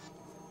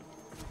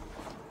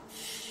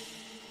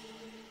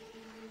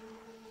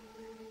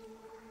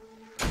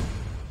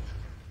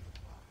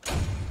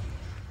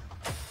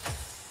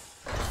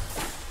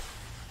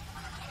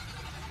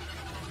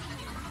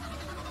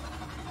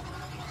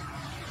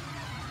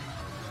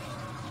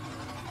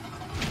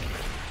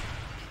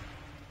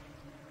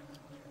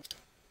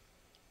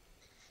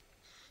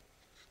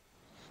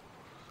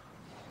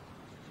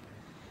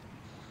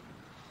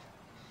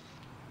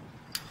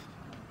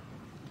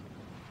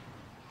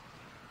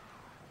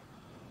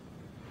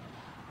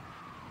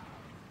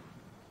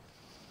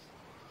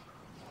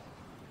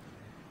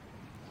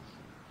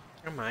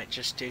 I might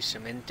just do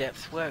some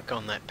in-depth work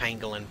on that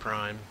Pangolin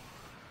Prime.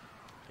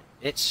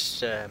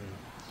 Its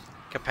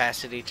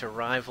capacity to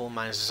rival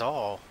my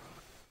Zaw.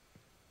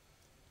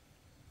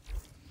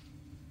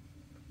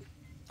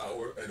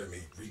 Our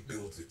enemy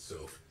rebuilds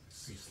itself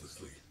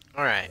ceaselessly.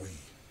 Alright, We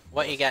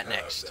what you got must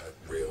have next?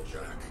 that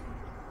railjack.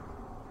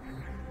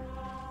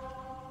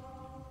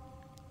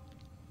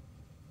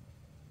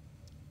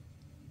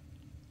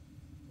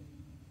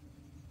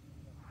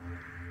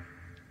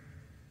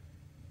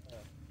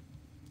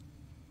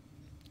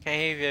 Can't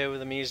hear you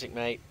with the music,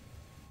 mate.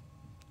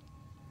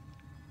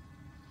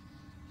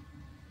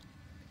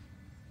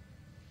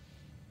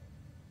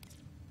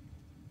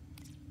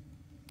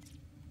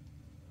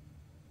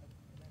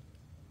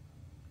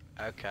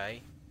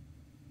 Okay.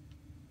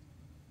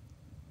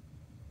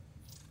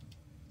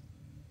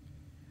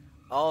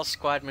 All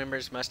squad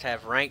members must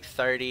have rank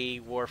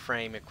 30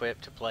 Warframe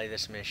equipped to play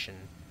this mission.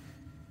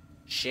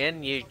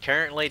 Shin, you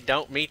currently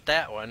don't meet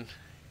that one.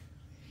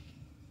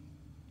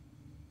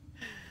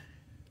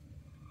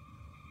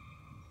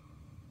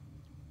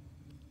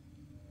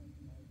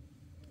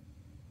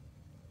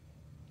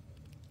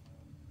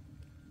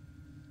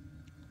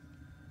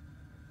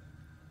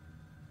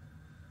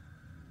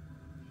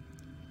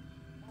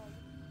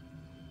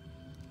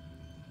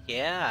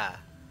 Yeah.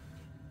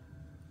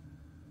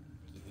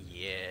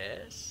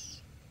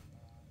 Yes.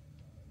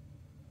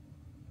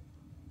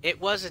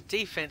 It was a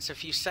defense a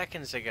few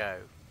seconds ago.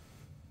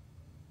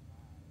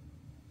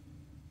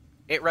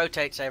 It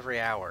rotates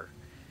every hour.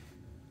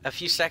 A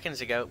few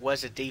seconds ago, it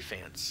was a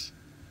defense.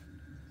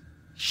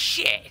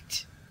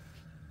 Shit!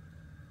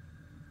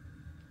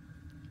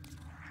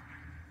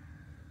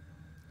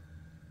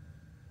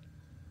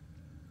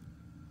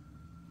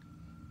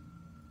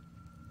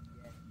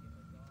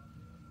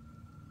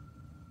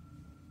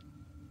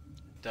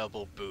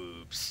 Double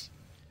boobs.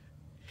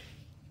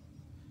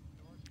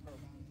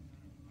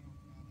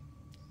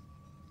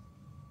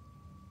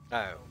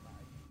 Oh.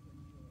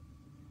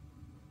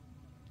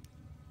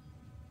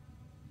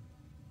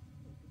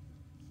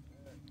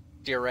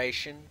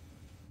 Duration.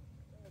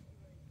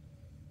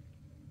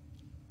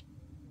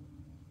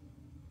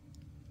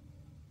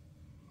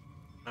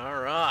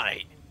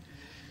 Alright.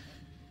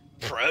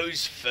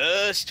 Pros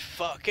first,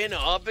 fucking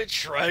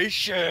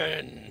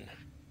arbitration.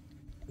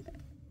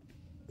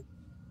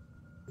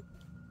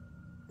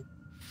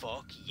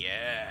 Fuck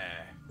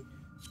yeah.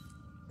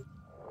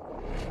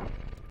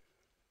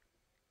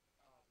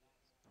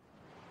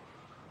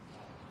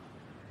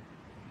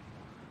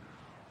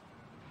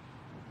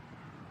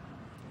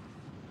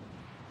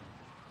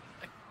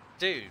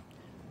 Dude,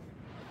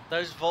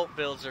 those Volt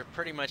builds are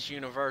pretty much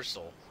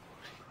universal.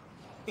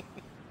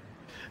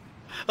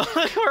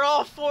 Look, we're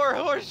all 4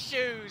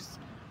 horseshoes!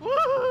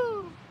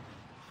 Woo!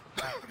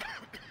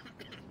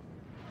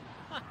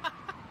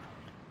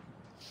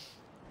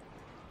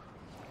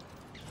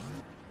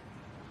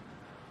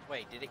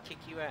 Wait, did it kick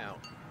you out?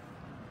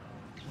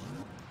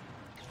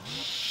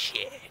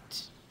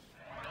 Shit.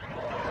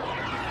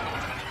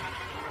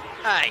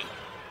 Hey!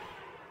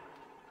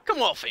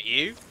 Come off it,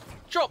 you!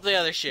 Drop the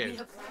other We shoe!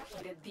 have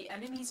located the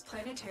enemy's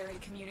planetary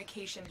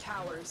communication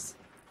towers.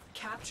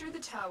 Capture the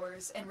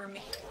towers and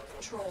remain in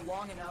control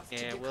long enough to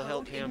Yeah, decode we'll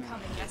help him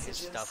incoming get his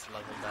messages. stuff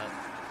leveled up.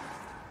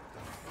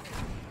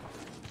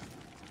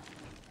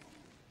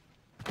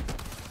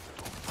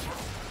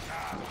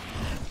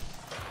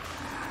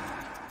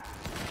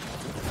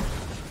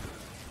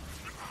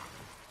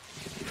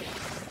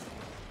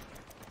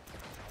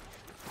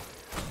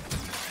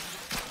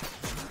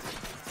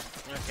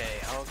 Okay,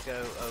 I'll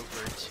go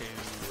over to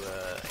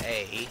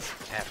A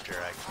after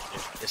I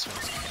get this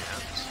one's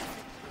out.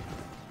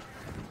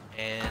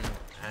 And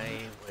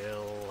I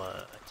will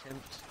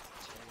attempt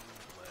to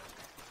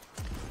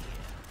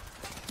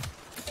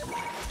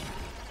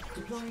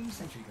Deploying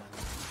sentry gun.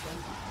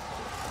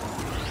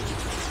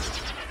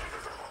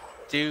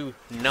 do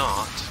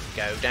not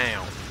go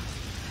down.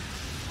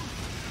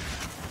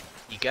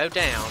 You go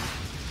down,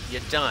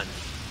 you're done.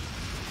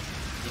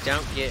 You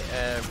don't get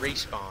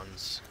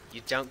respawns.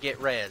 You don't get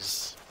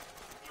res.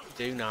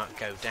 Do not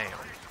go down.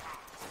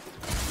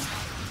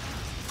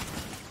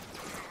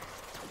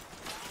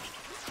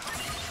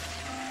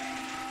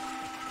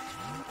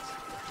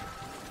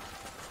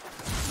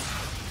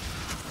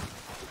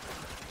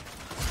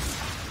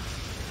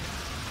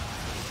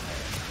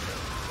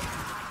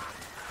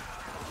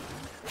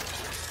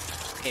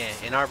 Yeah,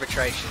 in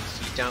arbitrations,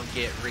 you don't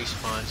get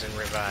respawns and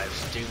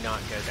revives. Do not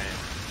go down.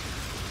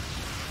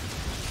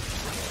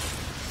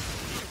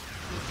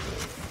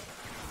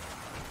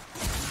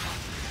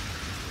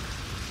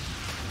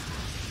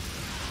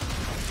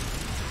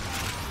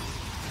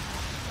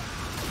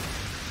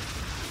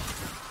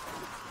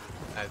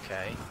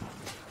 Okay.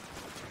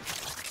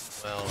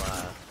 Well,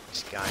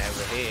 this guy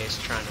over here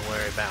is trying to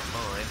worry about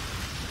mine.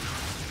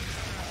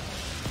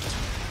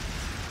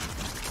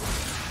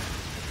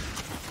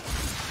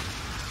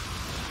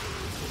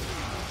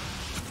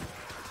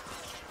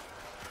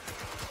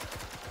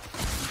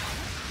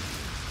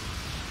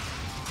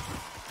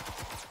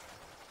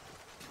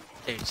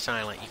 Dude,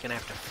 Silent, you're gonna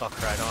have to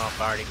fuck right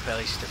off. I already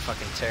placed a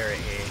fucking turret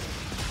here.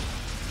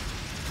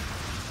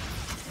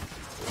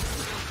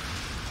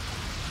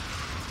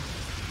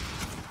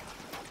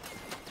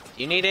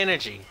 You need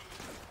energy.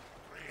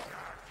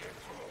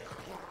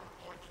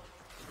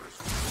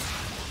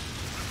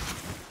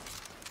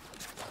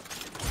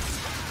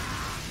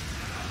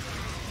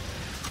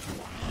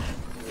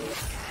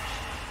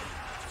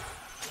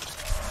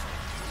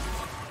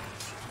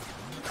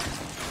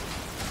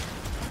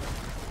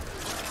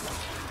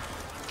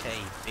 Okay,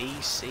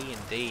 B, C,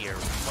 and D are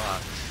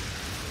fucked.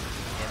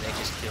 And they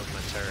just killed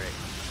my turret.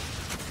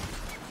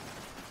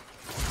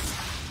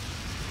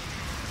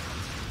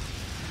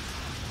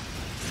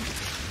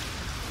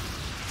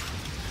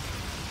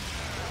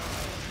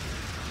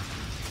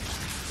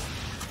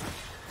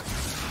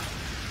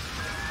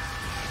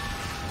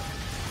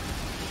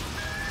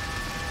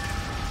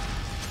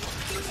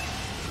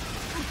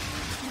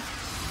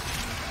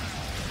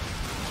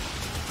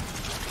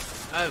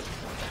 Oh,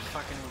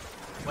 fucking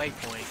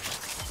waypoint.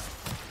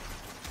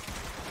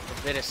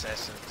 Forbidus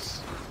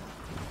essence.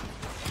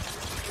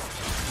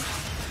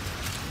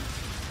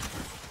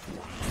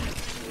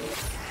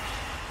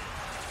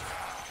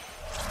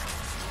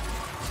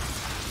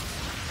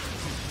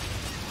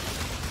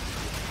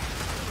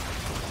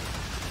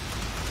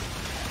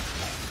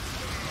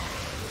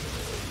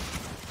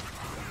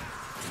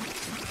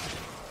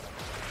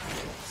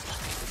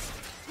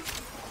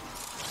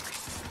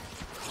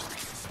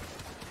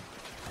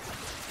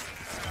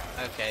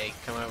 Okay,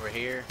 come over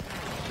here.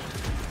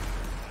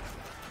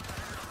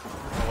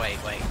 Oh, wait.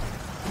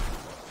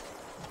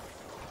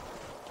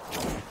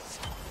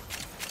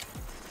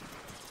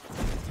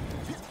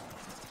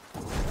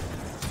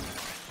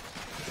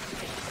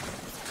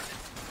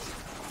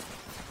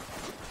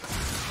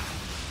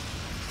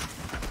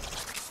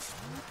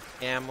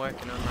 Yeah, I'm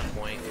working on my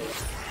point.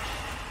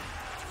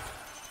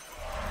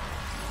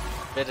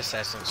 Bit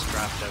Assassin's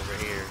dropped over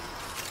here.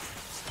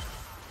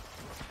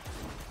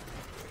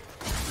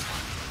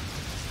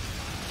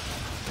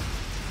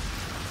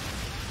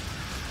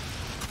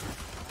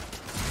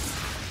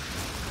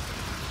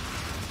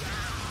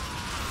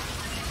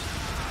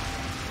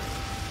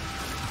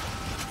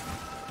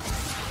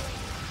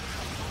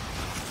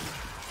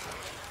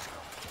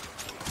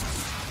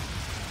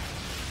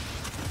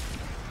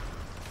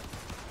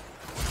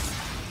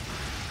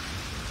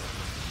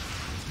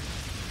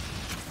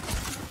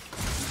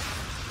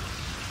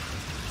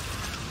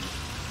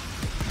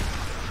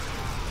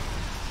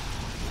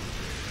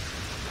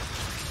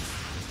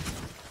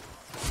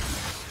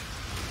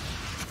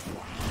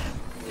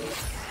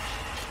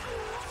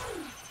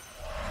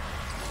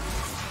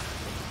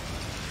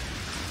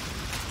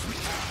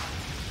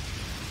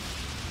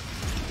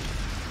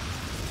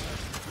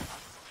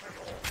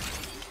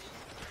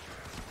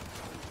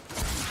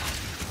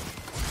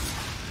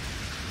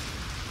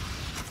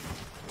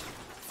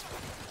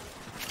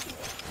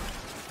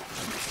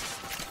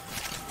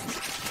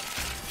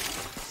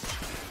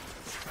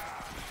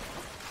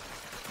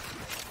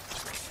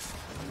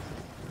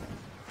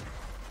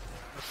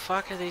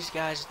 What the fuck are these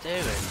guys doing?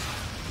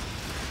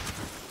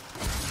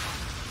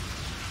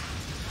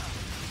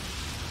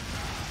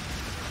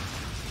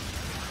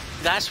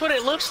 That's what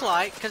it looks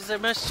like, because they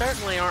most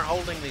certainly aren't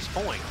holding these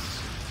points.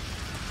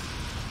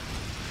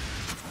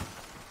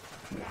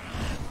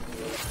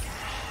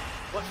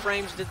 What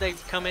frames did they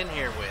come in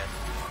here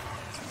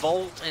with?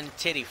 Volt and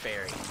Titty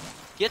Fairy.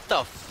 Get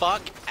the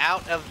fuck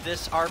out of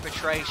this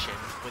arbitration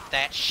with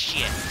that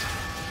shit.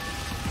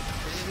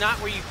 This is not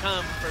where you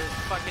come for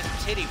fucking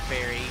Titty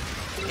Fairy.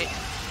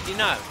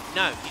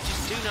 No, you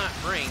just do not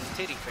bring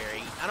Titty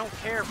Fairy. I don't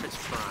care if it's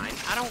Prime.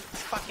 I don't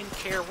fucking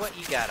care what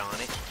you got on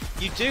it.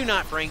 You do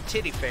not bring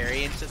Titty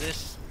Fairy into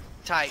this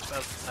type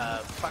of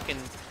fucking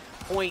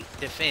point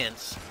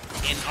defense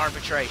in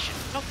arbitration.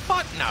 No,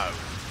 fuck no.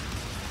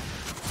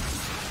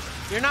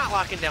 You're not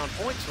locking down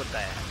points with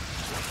that.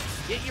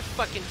 Get your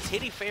fucking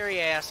Titty Fairy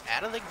ass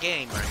out of the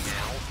game right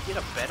now. Get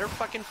a better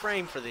fucking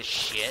frame for this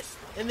shit,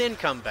 and then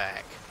come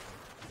back.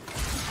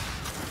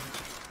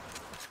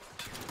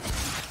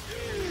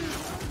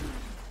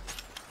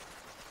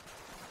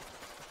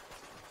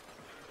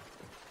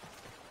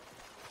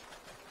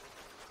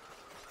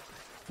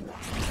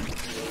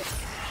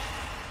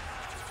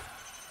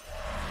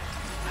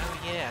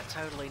 Yeah, I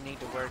totally need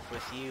to work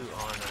with you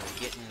on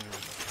getting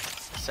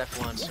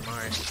Cephalon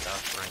Samaris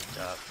stuff ranked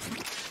up.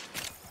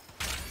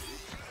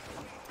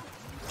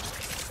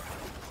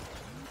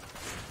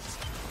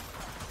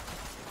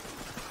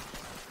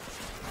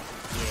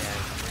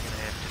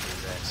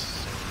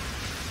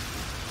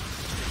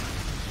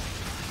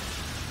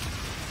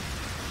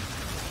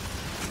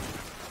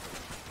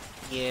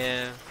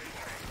 Yeah.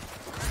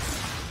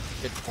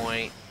 Good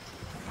point.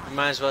 We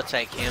might as well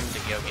take him to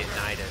go get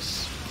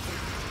Nidus.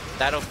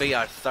 That'll be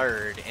our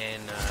third,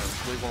 and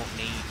we won't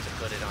need to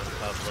put it on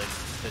public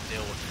to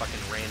deal with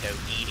fucking rando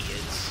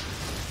idiots.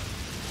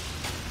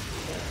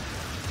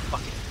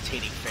 Fucking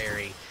titty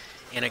fairy.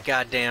 And a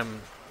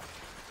goddamn...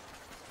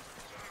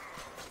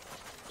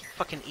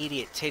 fucking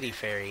idiot titty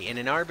fairy. In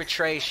an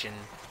arbitration...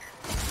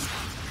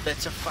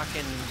 that's a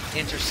fucking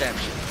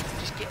interception.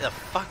 Just get the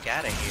fuck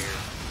out of here.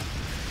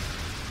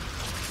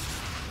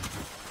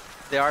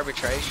 The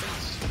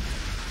arbitrations?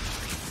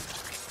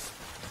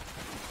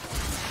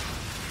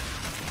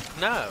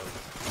 No.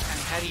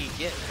 How do you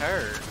get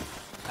her?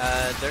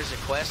 There's a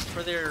quest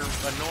for their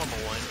a normal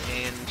one,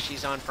 and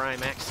she's on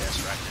Prime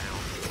Access right now.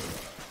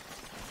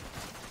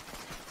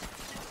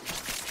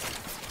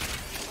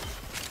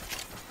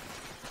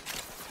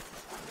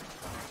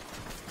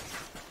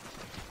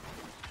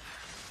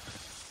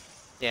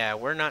 Yeah,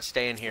 we're not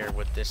staying here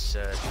with this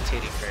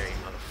titty fairy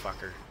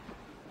motherfucker.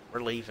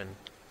 We're leaving.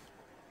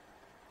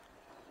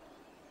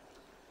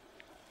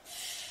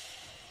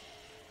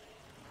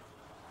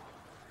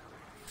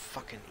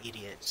 Fucking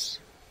idiots.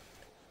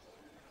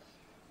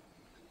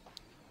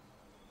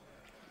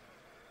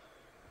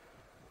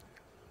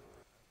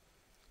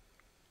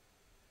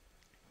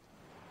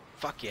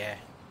 Fuck yeah.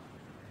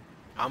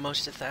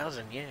 Almost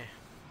 1,000, yeah.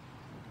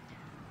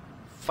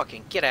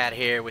 Fucking get out of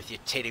here with your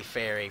titty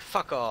fairy.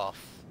 Fuck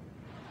off.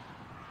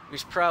 He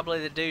was probably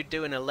the dude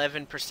doing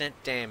 11%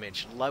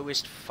 damage.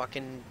 Lowest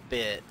fucking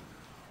bit.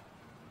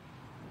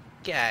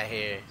 Get out of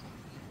here.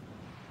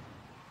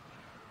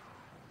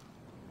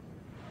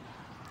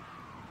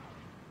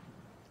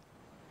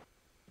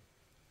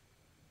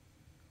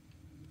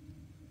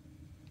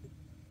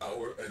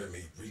 Our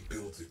enemy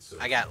rebuilds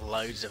itself. I got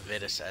loads of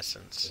Vitus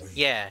Essence.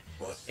 Yeah,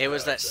 it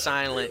was that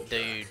silent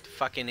dude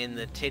fucking in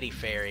the titty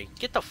fairy.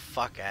 Get the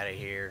fuck out of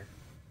here.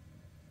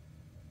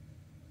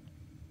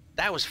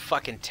 That was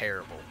fucking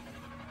terrible.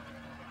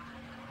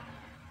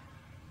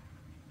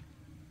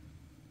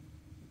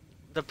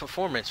 The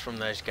performance from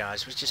those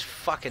guys was just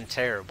fucking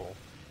terrible.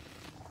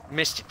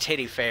 Mr.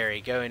 Titty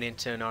Fairy going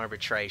into an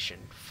arbitration.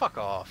 Fuck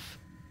off.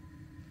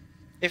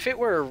 If it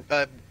were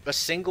a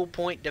single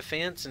point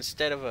defense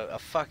instead of a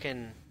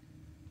fucking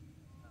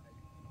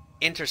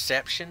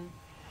interception,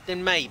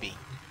 then maybe.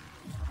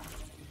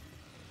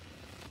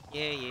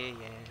 Yeah,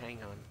 hang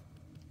on.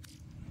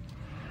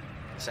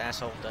 This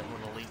asshole doesn't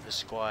want to leave the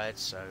squad,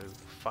 so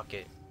fuck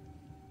it.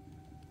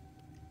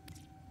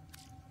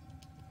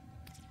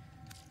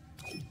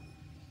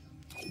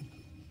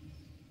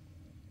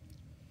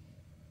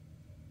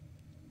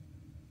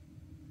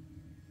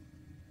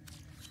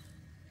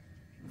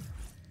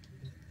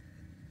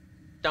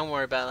 Don't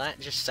worry about that,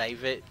 just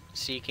save it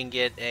so you can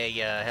get a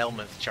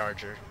helmet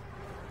charger.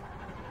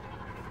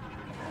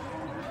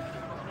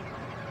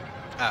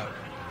 Oh.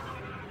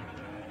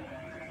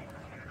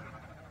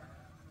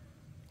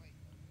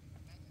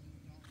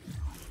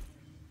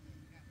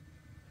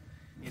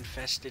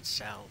 Infested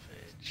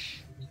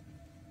salvage.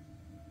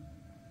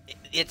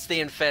 It's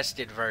the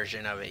infested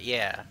version of it,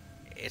 yeah.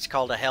 It's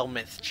called a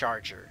helmet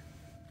charger.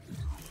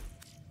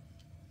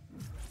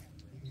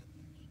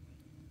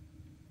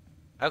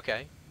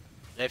 Okay.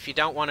 If you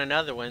don't want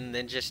another one,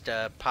 then just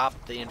pop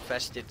the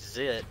infested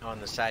zit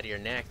on the side of your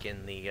neck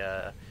in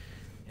the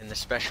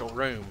special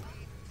room.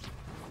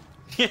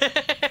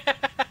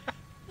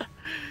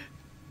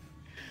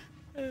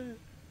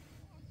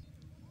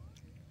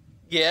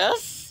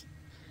 Yes?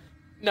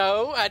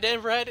 No, I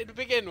never had it to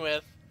begin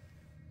with.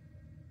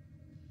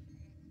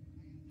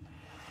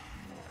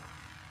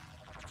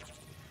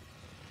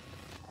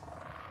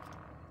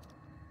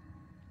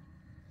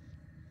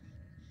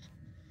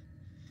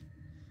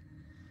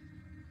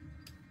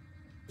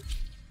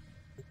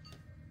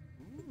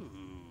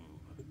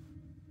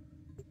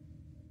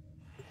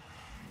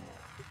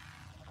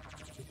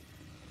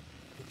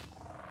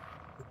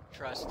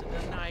 Trust the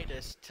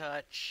Nidus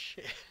touch.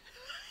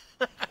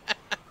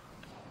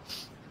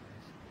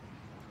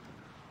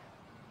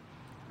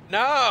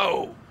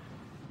 No!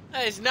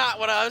 That is not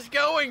what I was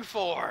going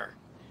for!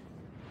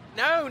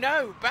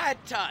 No, bad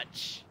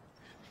touch!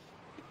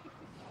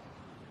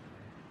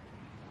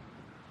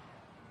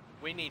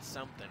 We need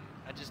something.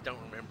 I just don't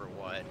remember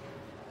what.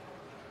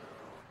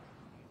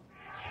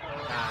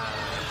 Ah,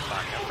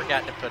 fuck. I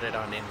forgot to put it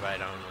on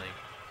invite only.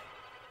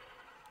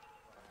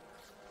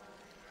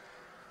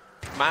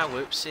 My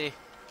whoopsie.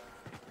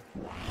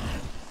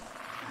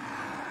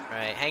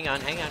 Right, hang on,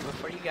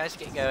 before you guys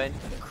get going.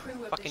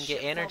 Fucking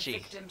get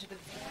energy.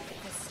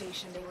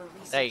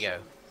 There you go.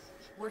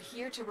 We're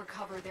here to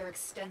recover their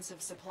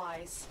extensive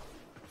supplies.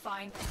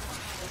 Find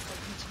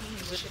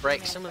Just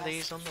break some of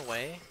these on the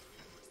way.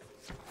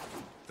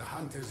 The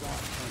hunt is on,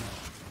 Colonel.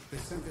 The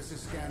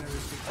synthesis scanner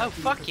is detecting Oh,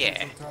 fuck the yeah.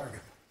 potential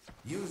target.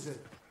 Use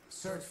it.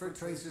 Search for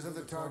traces of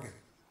the target.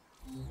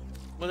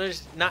 Well,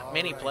 there's not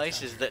many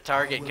places that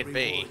target could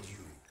be. Reward you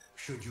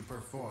should you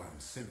perform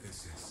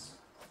synthesis.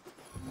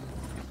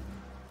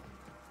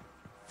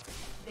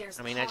 There's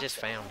I mean, I just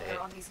pox found it.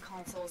 everywhere on these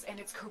consoles, and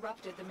it's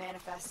corrupted the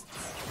manifests.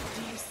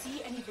 Do you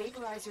see any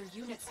vaporizer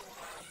units?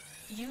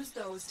 Use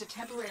those to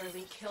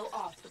temporarily kill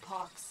off the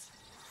pox.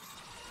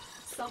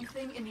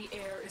 Something in the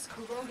air is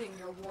corroding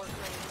your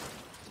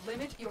warframe.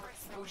 Limit your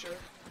exposure.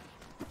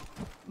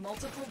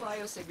 Multiple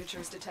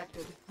biosignatures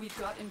detected. We've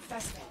got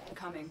infested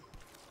coming.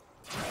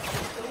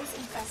 Those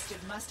infested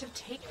must have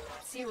taken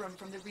serum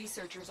from the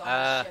researchers on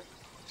the ship.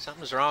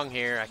 Something's wrong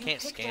here. I You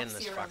can't picked scan up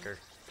this serum. fucker.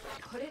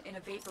 Put it in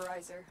a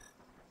vaporizer.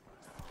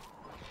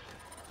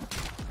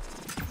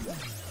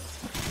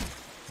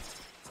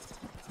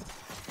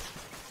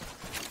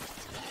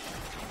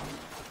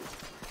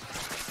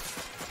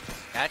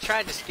 I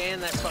tried to scan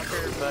that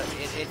fucker, but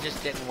it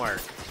just didn't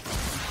work.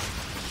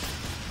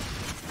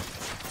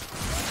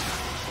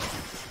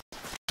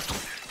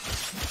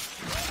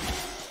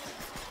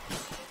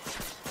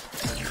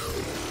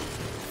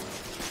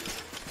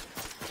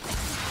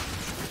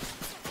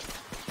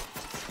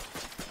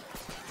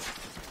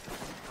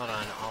 Hold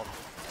on, I'll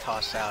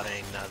toss out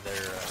another...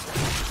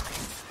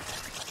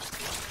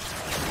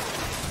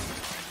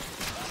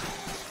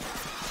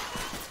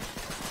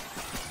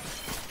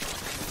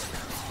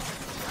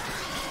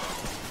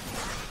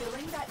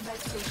 Filling that med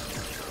station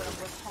serum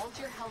will halt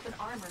your health and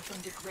armor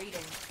from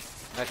degrading.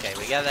 Okay,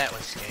 we got that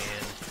one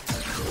scanned.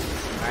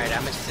 Alright,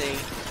 I'm gonna see.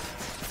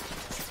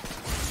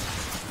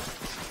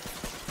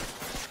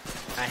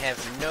 I have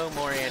no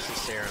more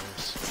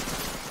anti-serums.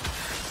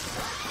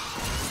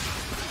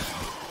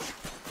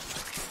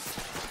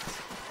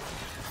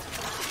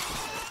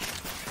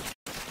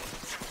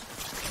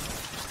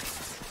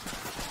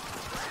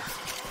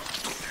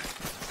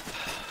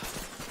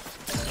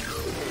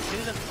 Who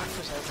the fuck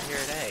was over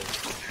here today?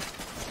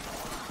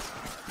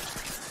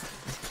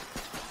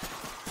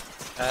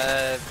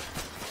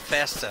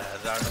 Festa,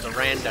 the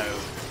rando.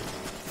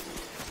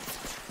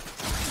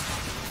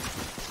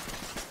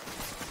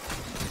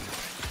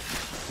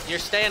 You're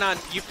staying on,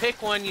 you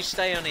pick one, you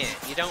stay on it.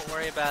 You don't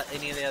worry about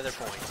any of the other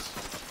points.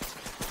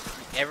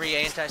 Every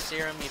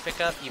anti-serum you pick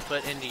up, you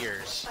put into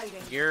yours.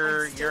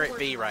 You're at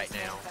B right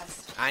now.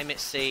 I'm at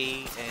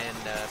C, and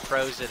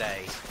Pro's at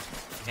A.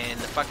 And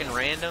the fucking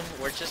random,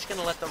 we're just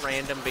gonna let the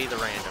random be the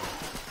random.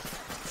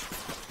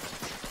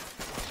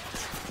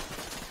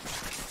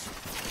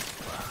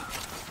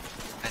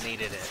 I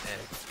needed an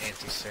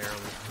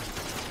anti-serum.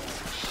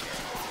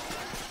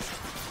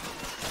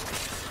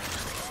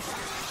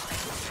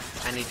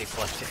 I need to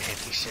collect an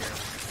anti-serum.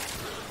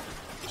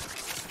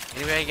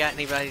 Anybody got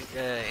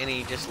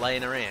any just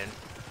laying around?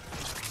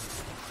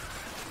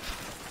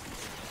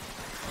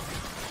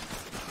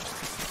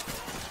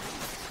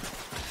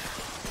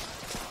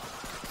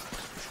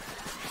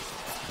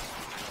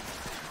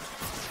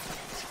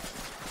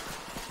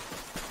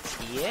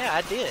 Yeah,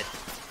 I did.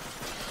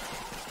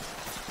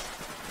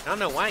 I don't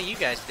know why you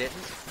guys didn't.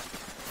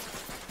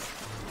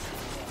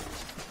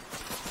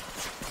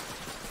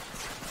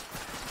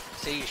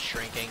 See you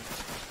shrinking.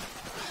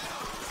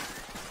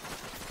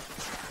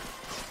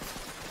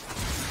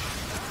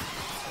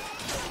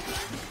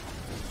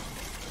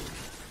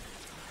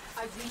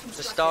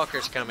 The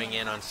stalker's coming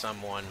in on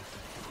someone.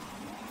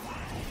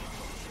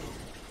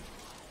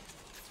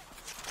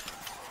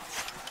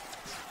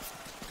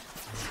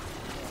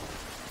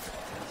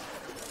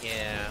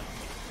 Yeah.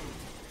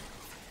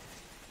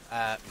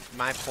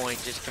 My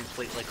point just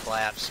completely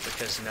collapsed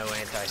because no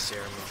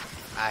anti-serum.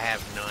 I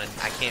have none.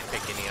 I can't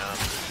pick any up.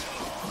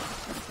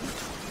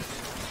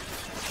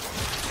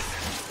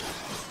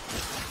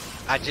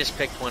 I just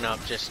picked one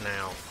up just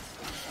now.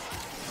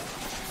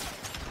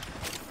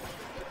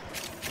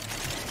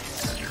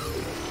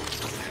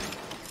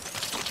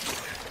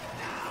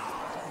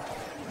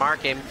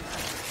 Mark him.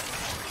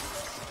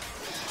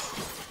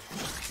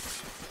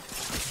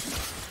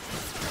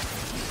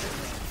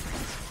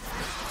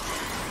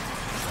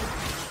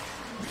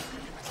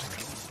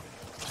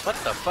 What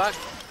the fuck?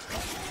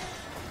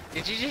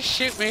 Did you just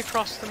shoot me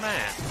across the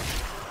map?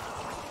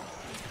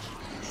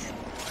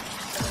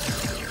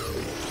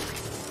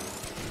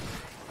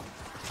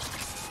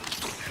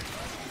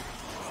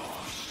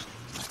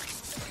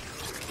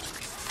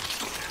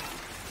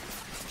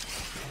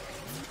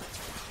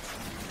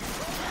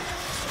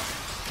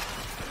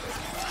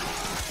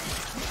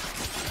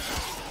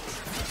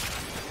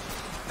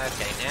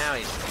 Okay, now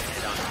he's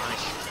dead on my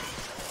shit.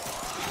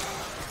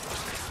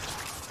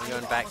 I'm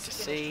going back to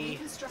C.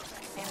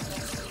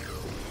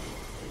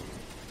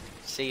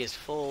 C is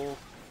full.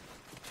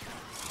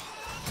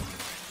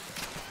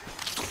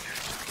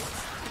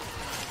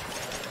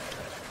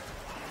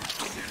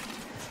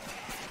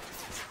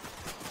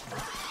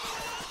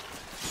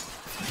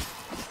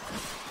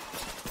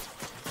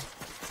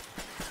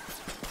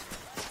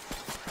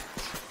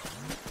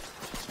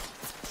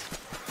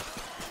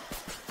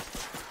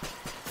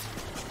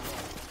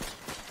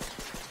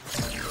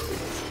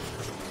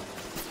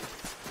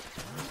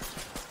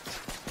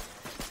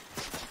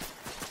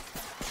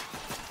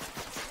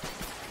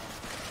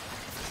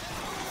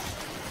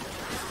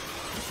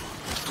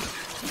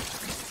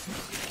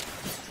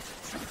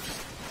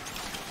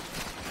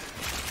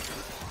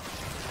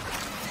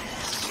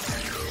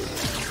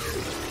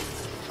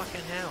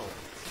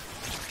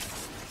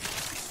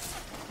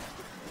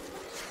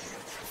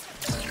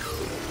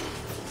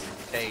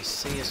 Okay,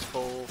 C is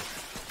full.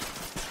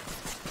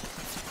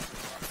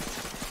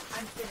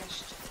 I'm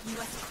finished. You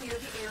must clear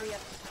the area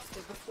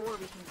before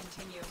we can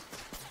continue.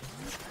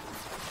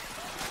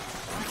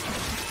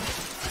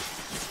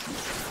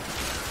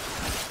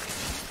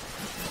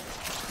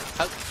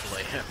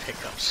 Hopefully I pick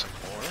up some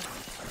more.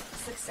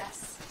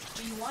 Success.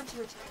 Do you want to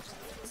attempt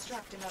to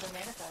construct another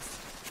manifest?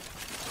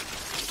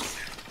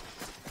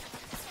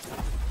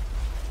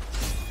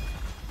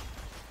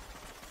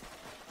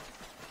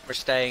 We're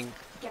staying,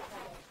 Get ready.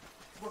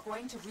 We're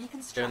going to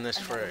reconstruct doing this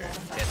for another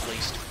at manifest.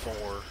 least 4.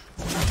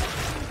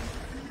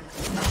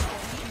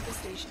 Enemy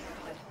infestation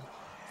ahead.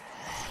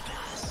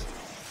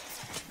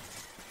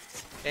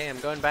 Okay, I'm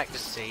going back to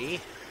C.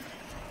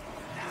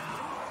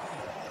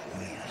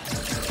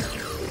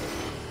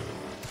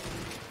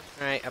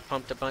 Alright, I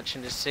pumped a bunch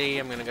into C.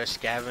 I'm gonna go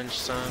scavenge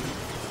some.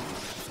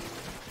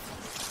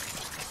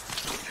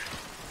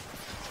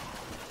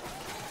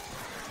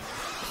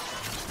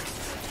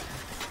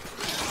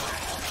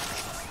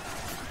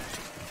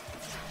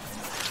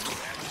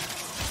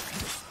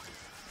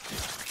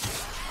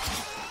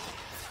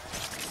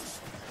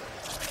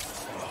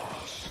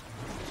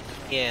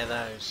 Yeah,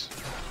 those.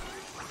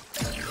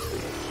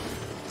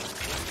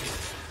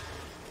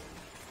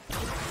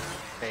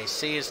 Okay,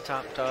 C is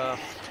topped off.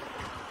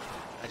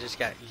 I just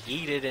got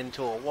yeeted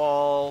into a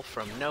wall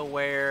from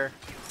nowhere.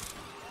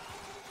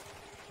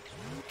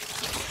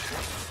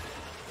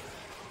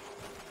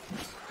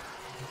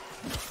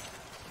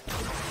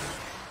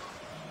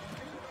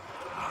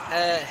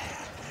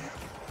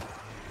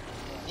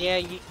 Yeah,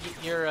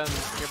 your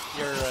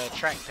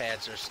track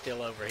pads are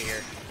still over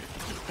here.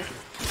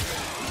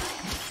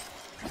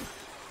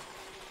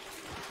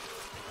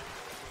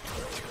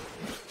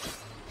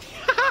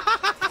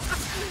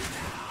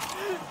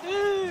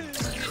 It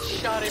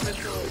shot him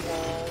into a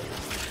wall.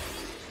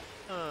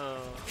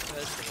 Oh,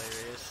 that's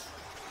hilarious.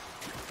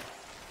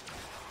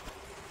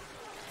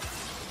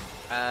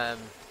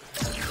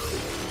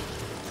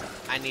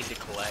 I need to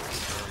collect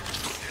some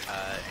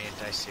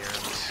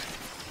anti-serums.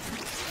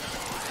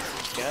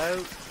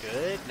 Go.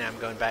 Good. Now I'm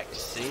going back to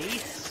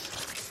C.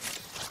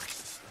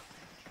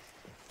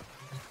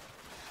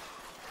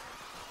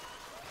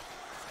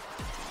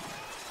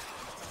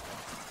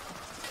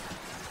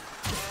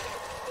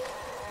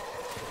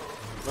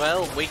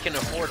 Well, we can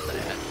afford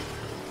that.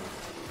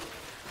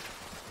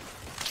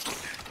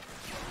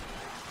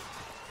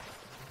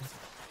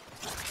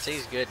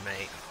 C's good,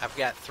 mate. I've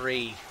got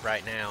 3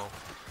 right now.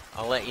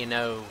 I'll let you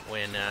know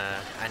when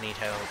I need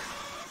help.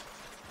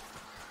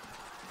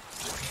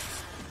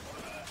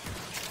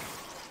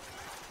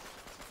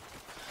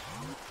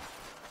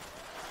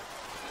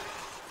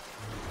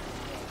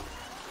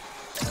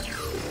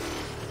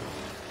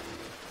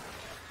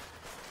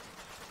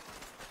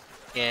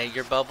 Yeah,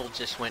 your bubble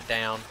just went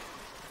down.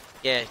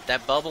 Yeah,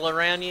 that bubble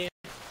around you.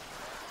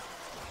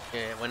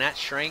 Yeah, when that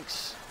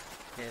shrinks,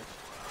 yeah.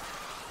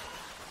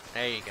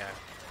 There you go.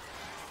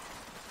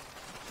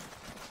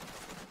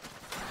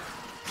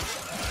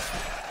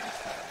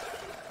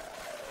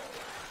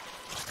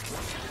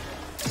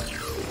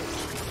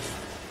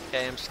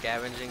 Okay, I'm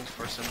scavenging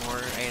for some more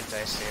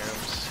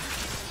anti-serums.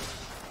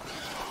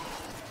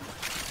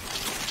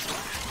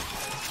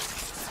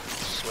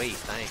 Sweet,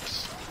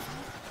 thanks.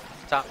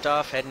 Topped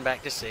off, heading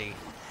back to C.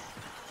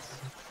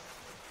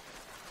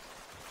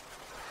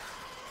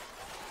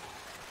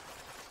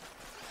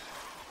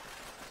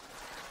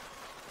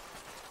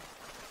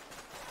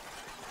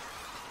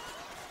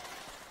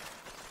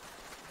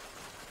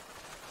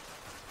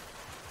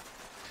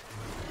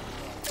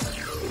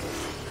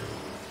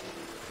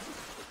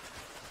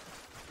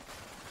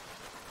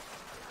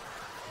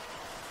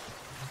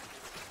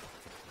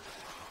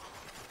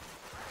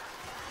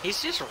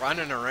 He's just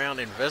running around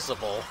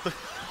invisible.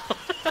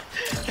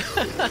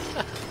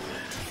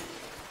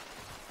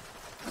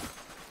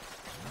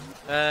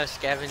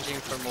 Scavenging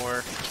for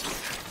more.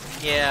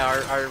 Yeah,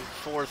 our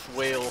 4th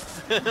wheel.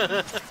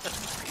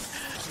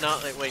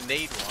 Not that we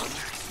need one.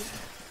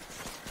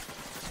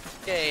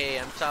 Okay,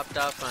 I'm topped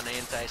off on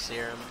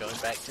anti-serum, going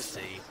back to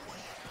C.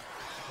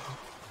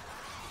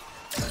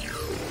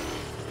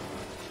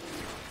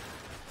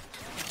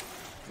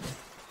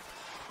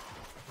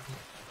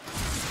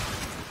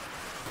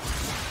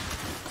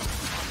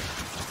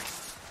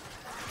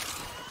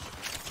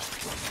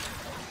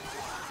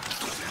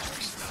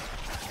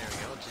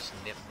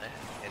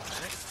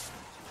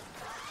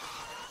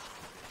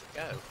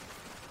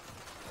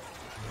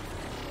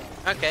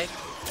 Okay.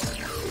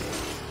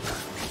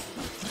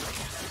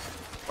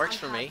 Works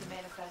for me.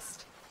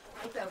 Manifest.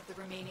 Wipe out the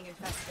remaining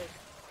infested.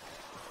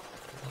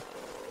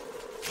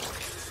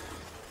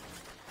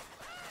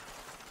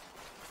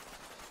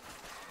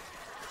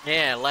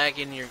 Yeah,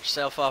 lagging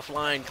yourself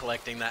offline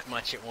collecting that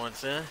much at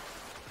once, huh?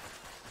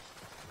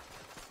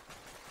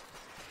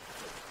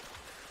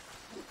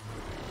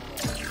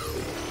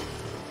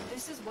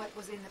 This is what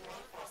was in the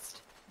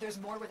manifest. There's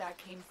more where that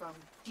came from.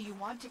 Do you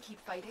want to keep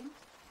fighting?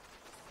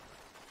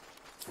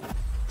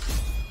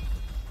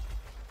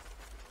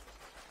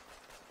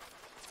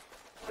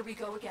 Here we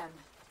go again.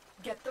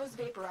 Get those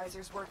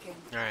vaporizers working.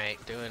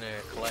 Alright, doing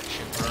a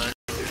collection run.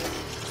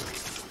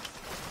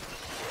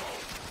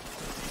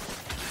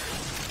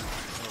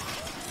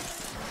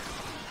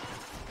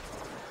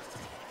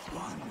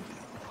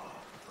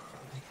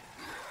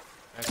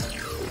 Okay.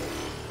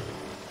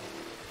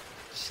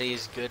 C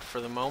is good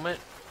for the moment.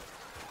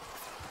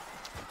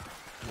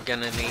 I'm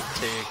gonna need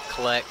to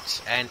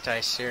collect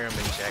anti-serum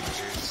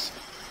injectors.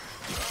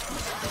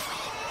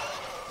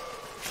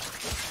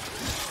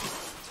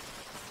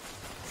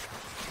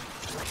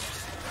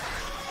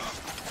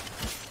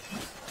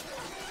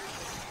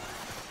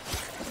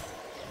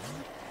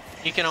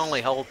 You can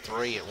only hold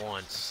 3 at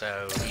once,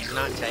 so he's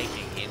not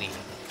taking any,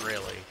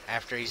 really.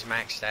 After he's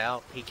maxed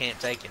out, he can't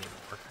take any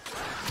more.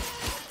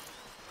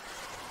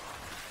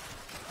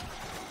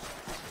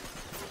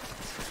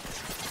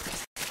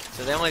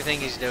 So the only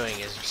thing he's doing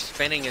is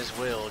spinning his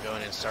wheel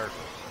going in circles.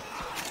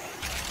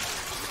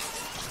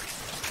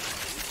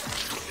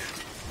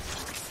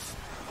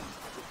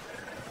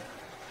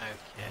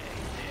 Okay,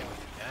 there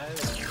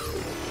we go.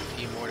 A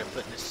few more to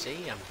put in the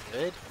C, I'm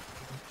good.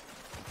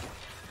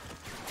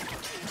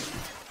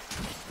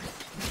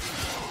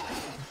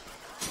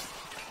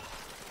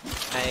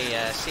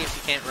 Hey, see if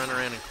you can't run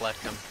around and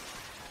collect them.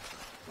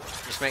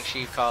 Just make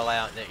sure you call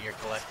out that you're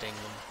collecting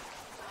them.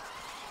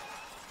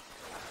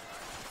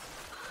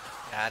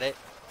 Got it.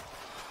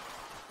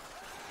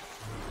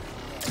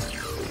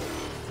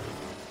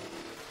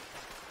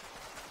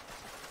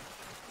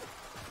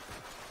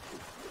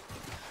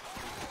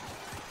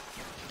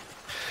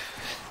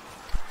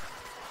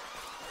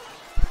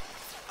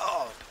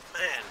 Oh,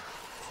 man.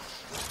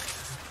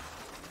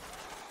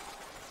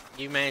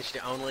 You managed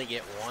to only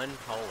get one?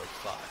 Holy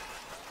fuck.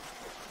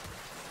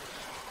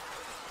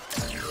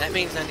 That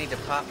means I need to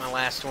pop my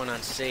last one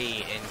on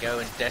C and go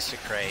and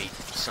desecrate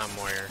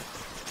somewhere.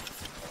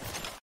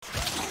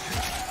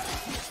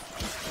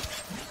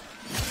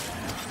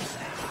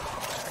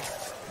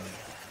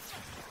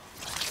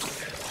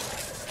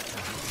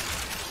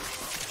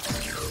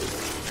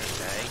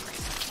 Okay.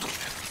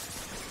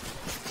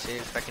 See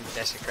if I can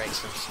desecrate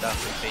some stuff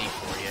with B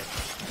for you.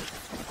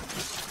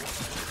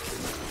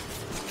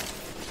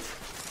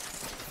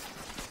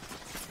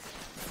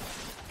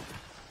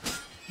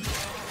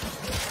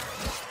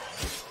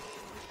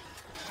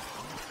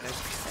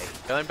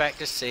 Going back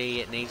to C,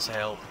 it needs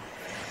help.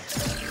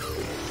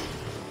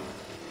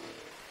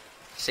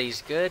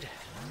 C's good.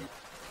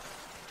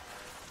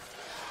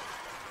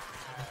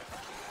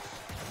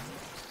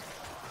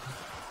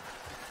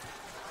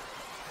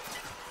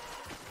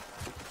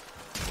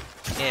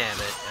 Yeah,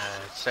 but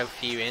so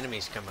few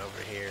enemies come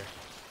over here.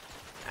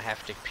 I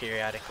have to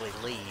periodically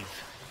leave.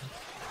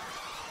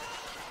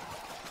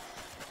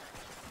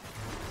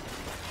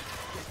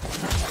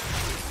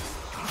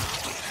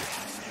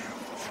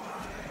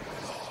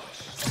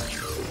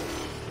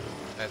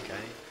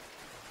 Okay.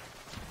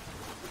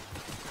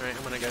 Alright,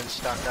 I'm gonna go and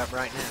stock up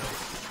right now.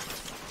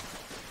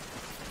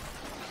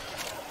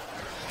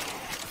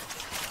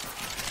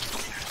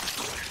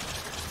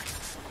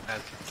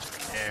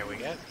 Okay, there we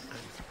go.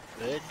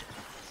 Good.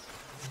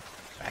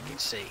 Back at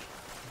C.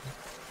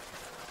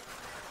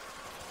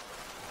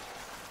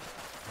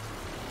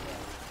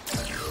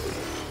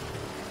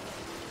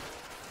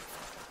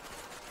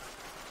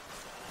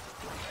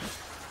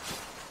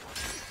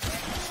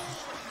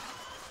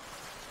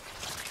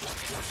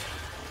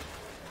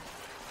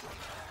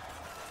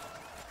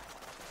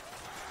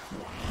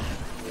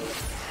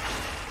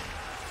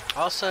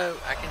 Also,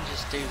 I can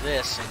just do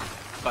this and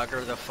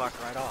bugger the fuck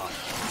right off.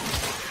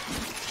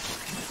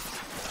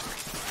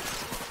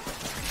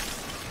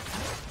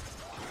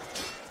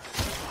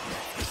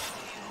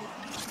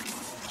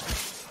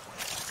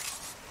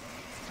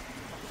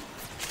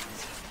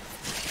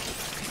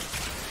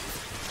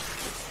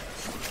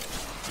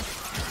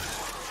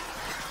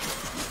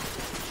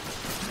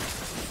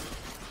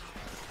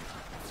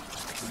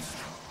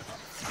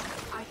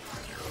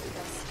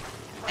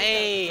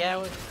 Hey,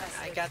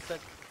 I got the...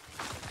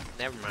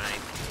 Never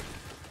mind.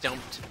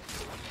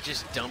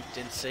 Just dumped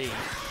in C.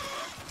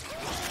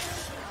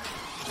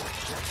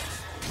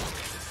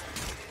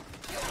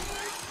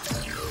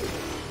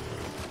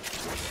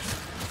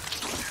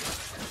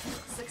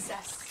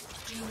 Success.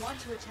 Do you want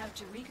to attempt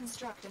to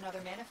reconstruct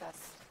another manifest?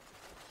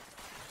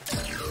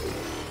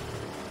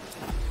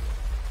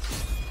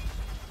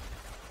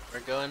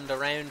 We're going to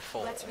round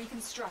 4. Let's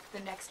reconstruct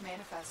the next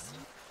manifest.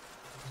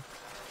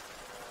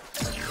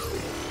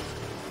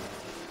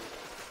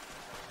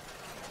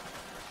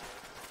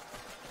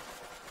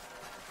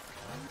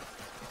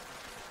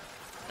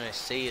 My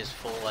C is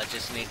full, I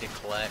just need to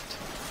collect.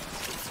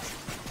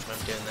 I'm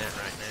doing that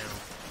right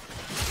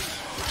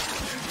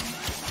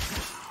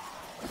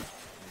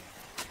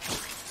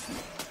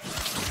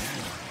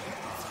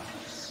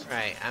now.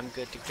 Right, I'm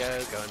good to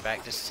go, going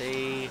back to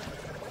C.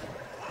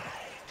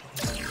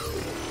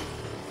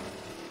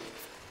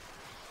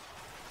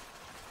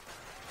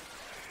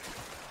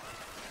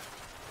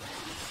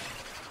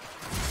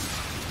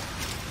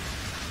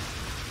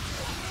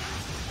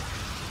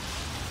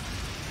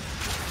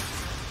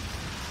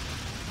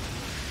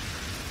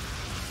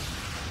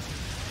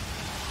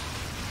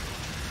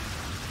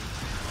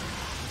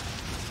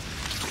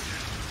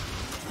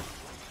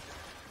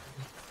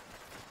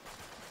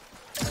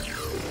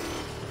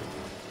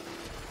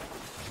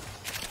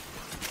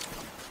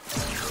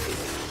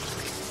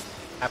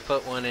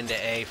 put one into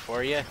A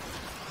for you.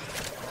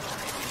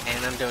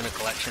 And I'm doing a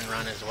collection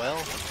run as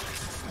well.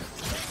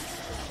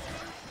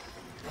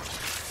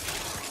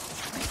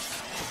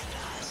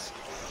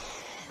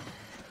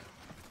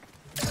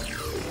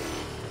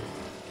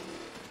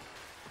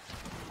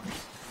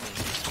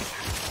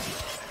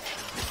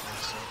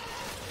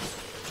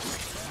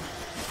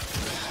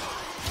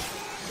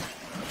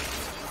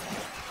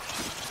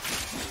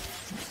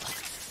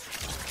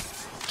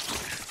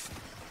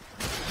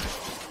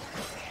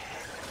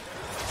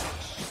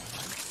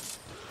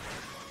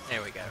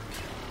 There we go.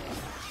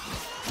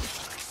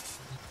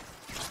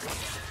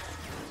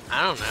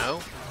 I don't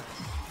know.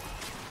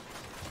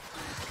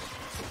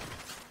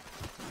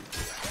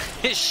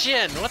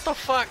 Shin, what the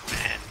fuck,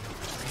 man?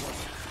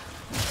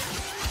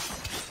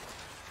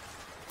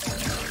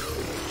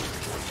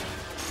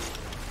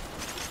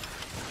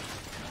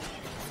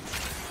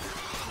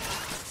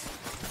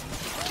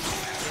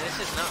 Yeah, this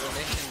is not a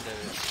mission to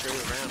screw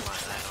around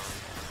like that on.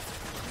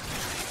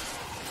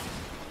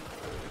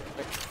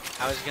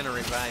 I was gonna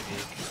revive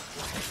you.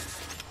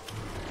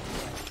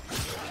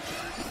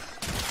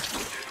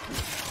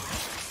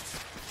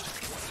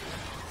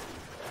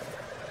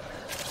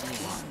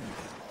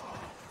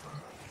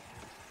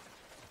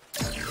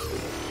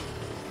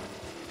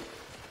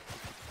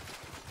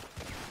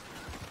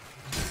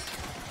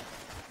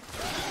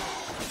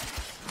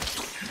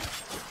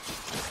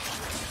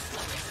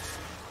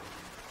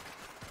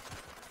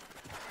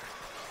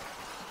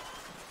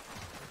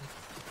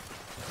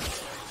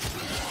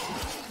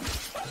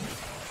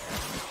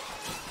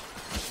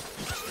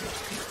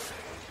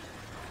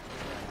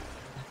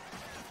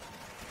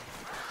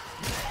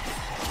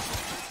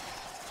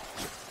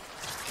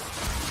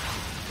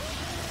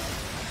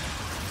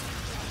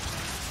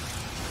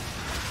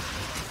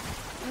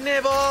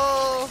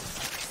 Nibble!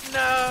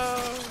 No!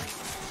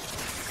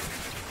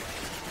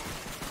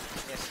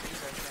 Yes,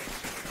 he's okay.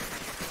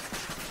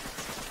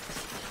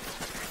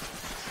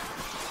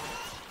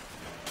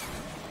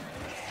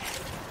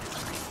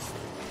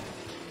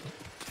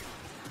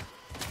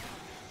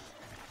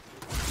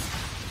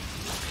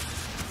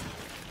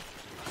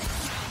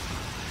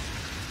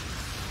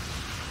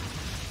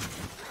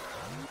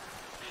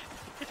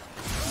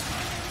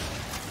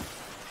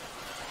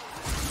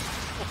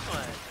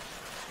 What?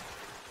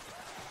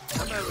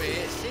 I'm over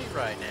here at sea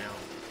right now.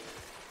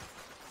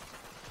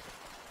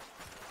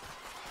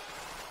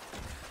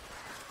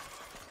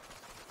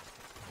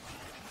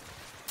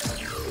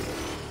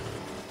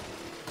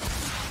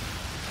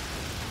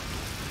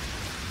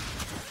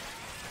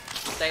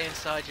 Stay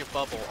inside your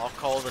bubble. I'll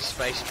call the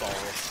space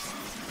balls.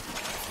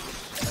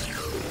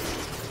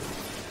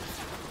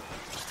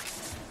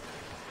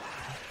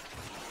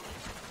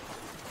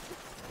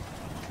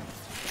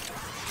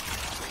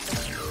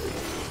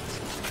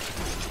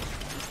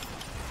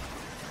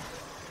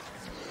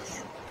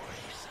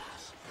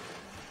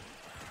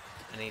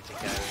 I need to go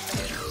and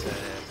get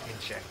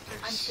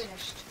injectors. I'm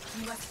finished.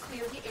 You must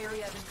clear the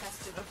area of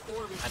infested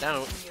before we I can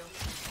don't. continue.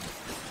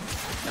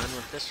 Done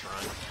with this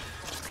run.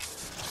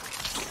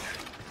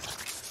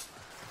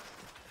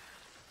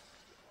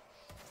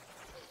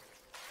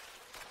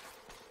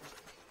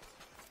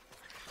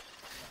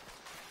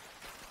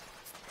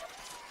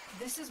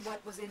 This is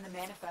what was in the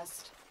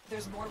manifest.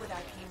 There's more where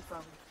that came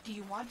from. Do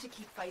you want to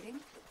keep fighting?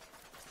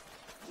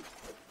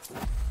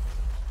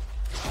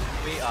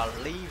 We are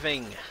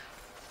leaving.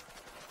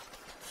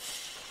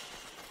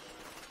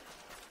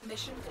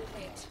 Mission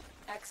complete.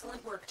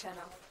 Excellent work,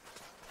 Tenno.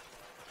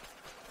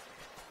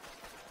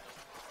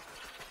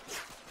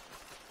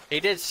 He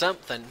did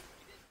something.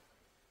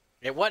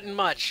 It wasn't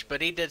much,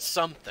 but he did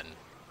something.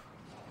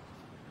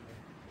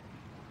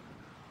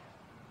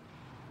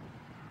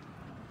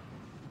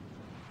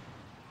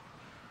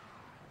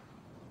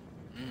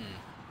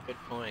 Good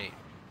point.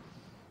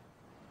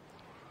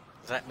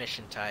 That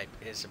mission type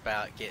is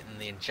about getting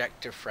the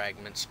injector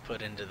fragments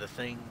put into the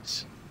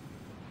things.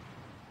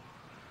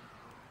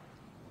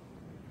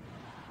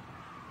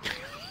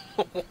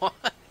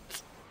 What?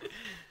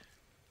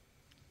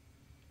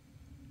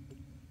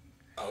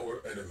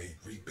 Our enemy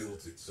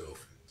rebuilds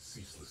itself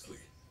ceaselessly.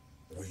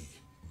 We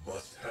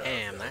must have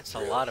Damn, that that's a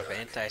rail lot of back.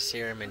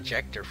 anti-serum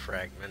injector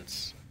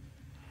fragments.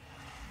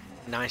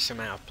 Nice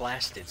amount of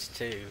plastids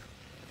too.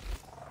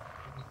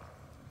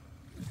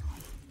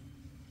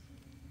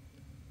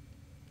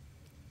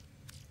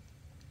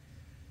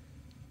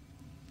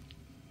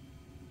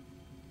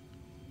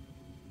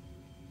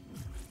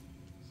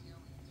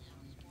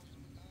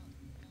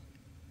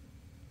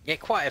 Yeah,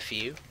 quite a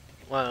few.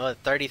 Well,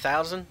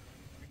 30,000?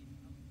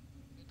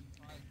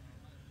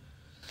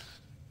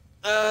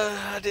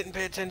 I didn't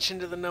pay attention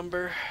to the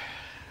number.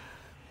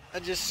 I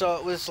just saw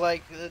it was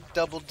like a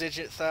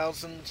double-digit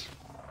thousand.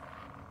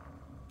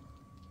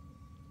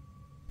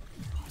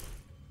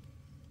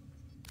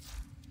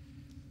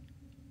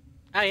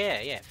 Oh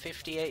yeah,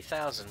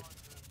 58,000.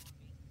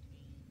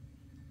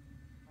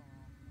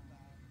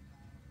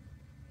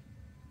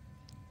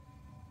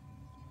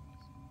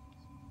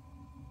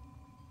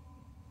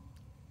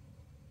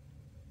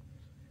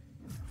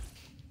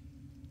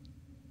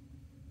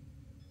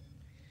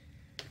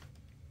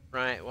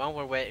 Right, while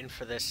we're waiting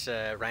for this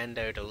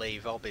rando to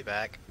leave, I'll be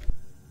back.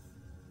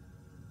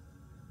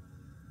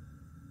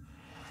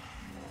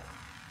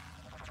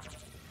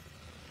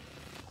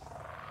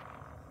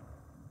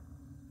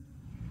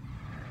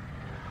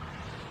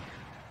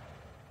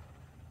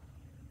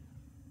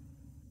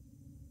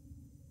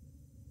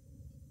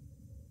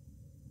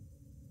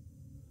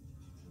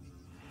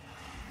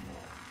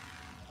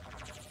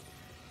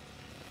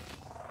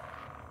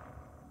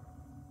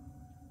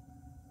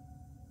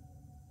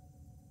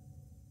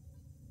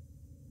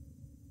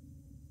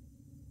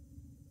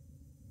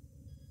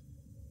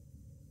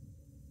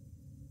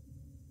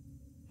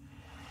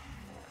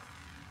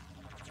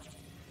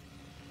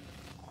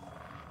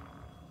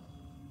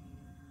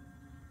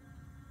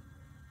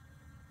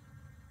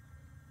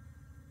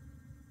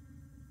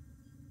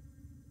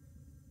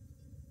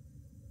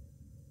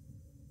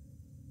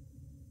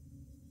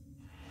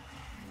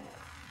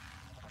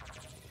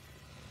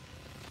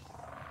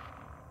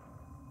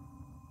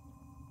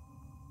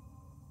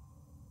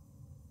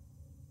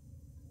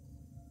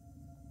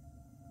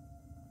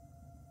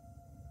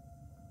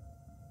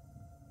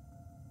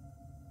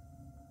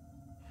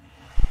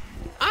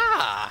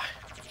 Ah!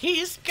 He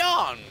is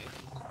gone!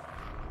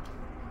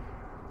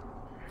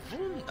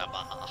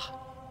 Wunderbar.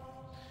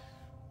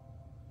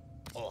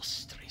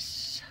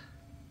 Ostris.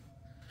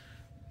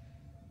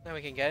 Now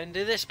we can go and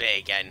do this bit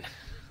again.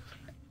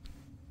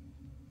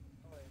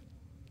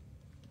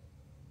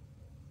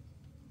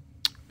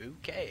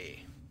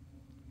 Okay.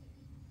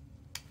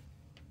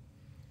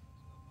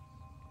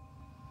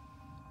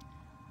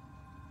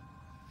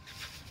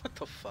 What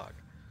the fuck?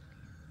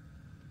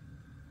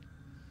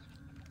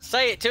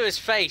 Say it to his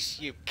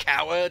face, you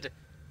coward!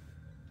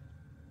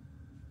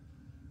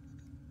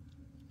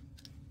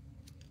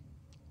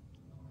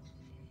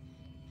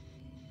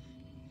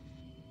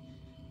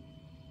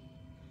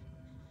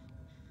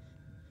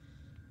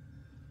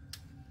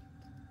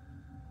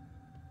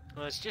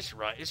 Well, it's just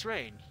right as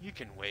rain. You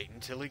can wait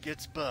until he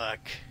gets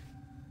back.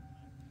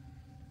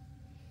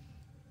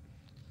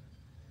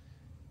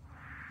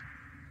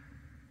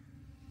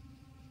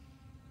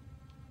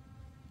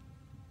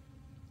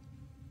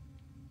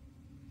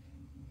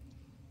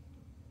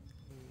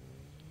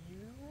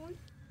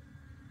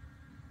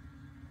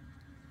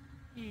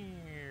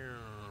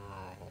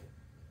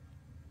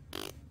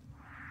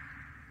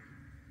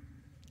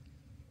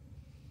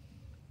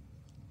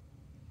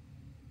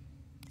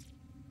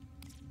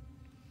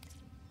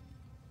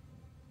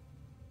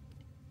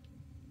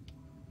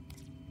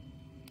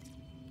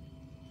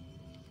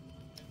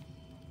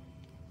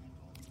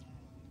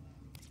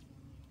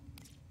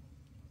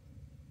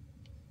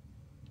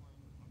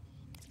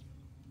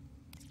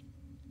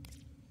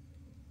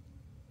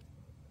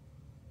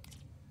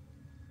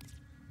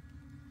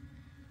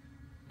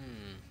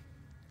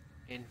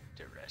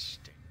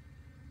 Interesting.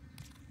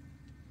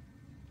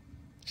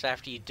 So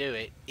after you do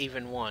it,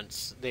 even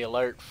once, the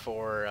alert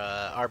for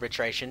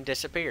arbitration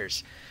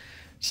disappears.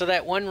 So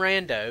that one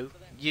rando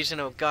using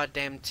a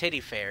goddamn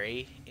titty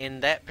fairy in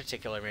that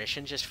particular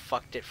mission just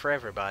fucked it for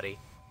everybody.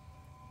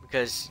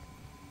 Because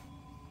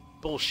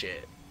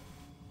bullshit.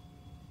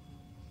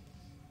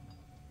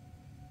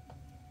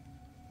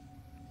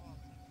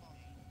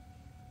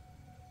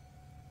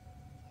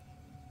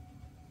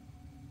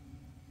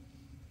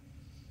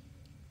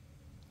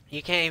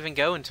 You can't even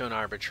go into an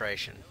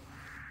arbitration.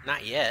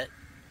 Not yet.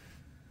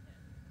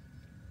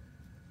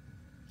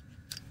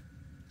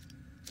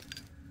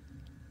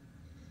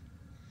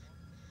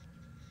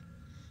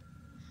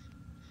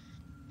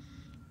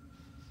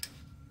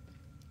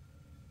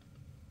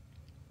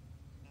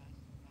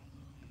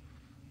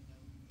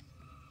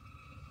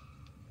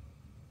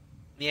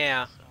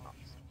 Yeah,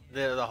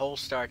 the whole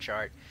star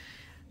chart.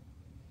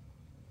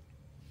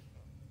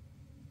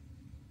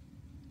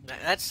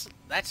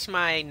 That's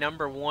my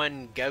number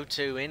one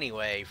go-to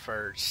anyway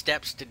for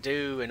steps to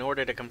do in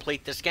order to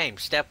complete this game.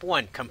 Step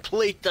 1,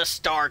 complete the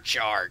star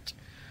chart.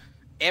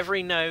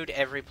 Every node,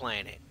 every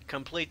planet.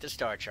 Complete the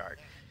star chart.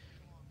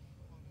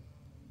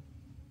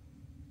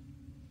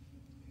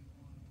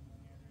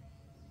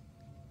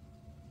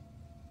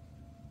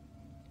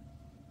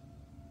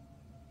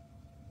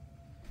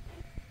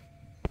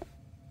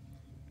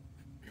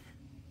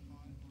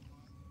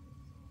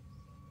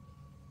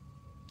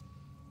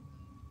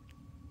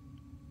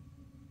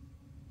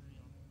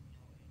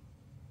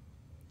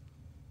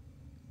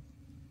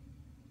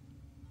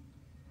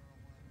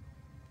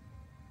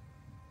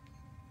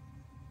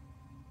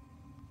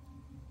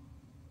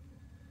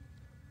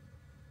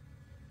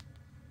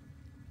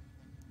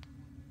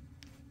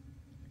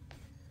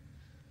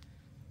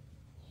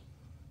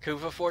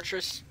 Kuva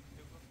Fortress?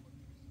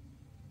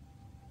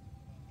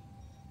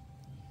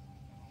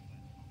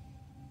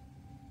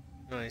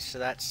 Nice, so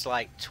that's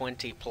like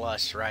 20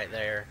 plus right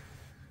there.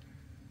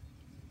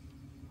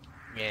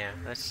 Yeah,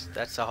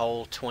 that's a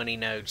whole 20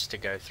 nodes to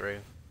go through.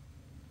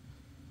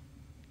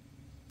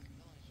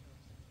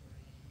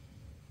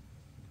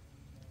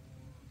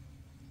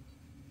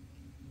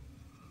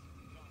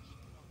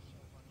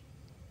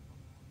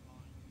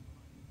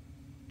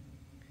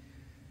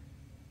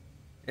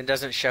 It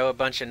doesn't show a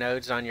bunch of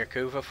nodes on your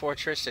Kuva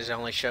fortress. It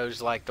only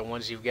shows like the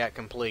ones you've got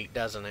complete,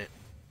 doesn't it?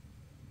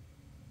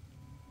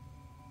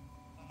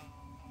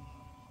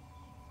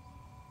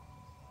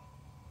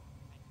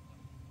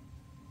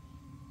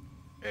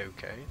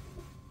 Okay.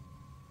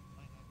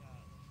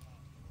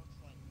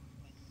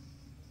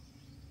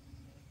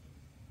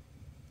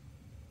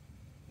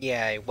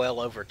 Yeah, well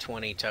over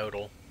 20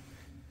 total.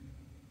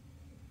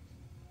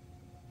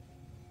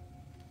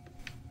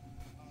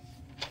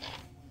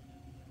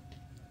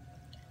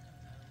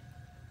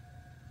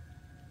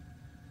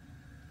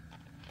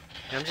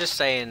 I'm just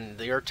saying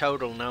your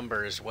total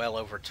number is well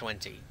over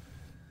 20.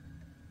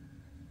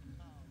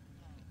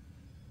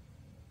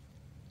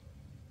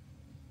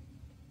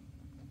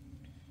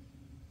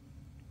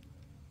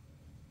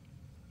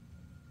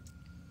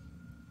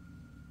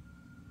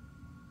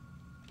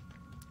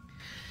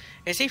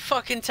 Is he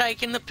fucking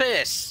taking the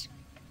piss?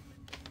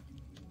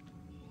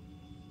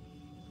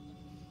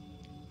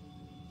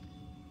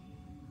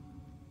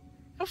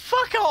 Oh,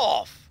 fuck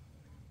off!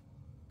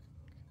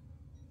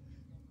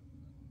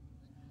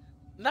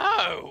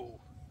 No!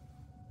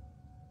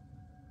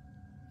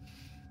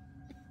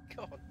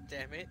 God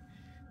damn it.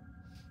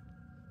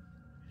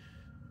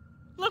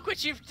 Look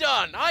what you've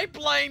done! I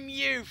blame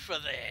you for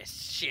this,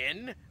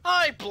 Shin!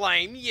 I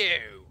blame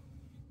you!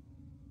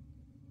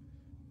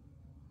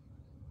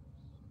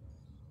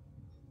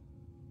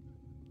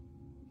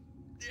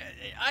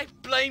 I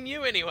blame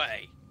you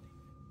anyway!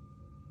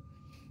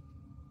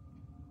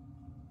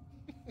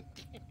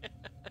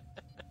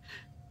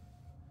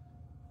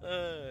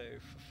 Oh,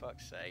 for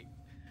fuck's sake.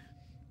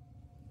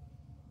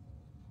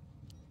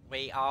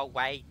 We are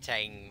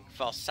waiting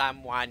for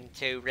someone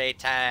to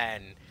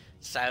return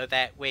so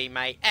that we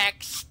may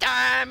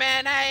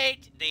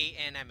exterminate the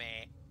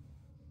enemy.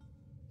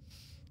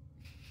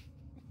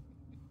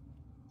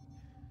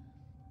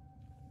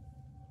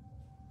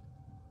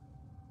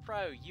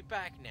 Pro, you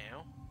back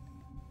now?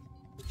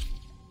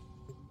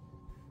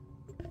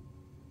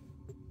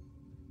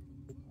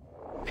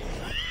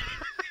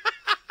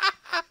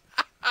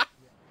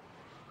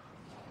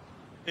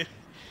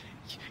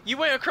 You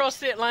went across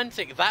the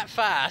Atlantic that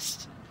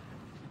fast?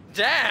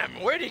 Damn,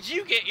 where did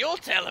you get your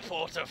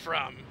teleporter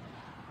from?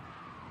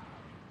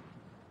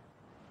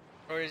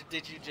 Or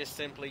did you just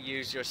simply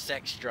use your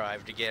sex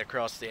drive to get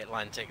across the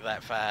Atlantic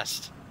that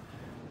fast?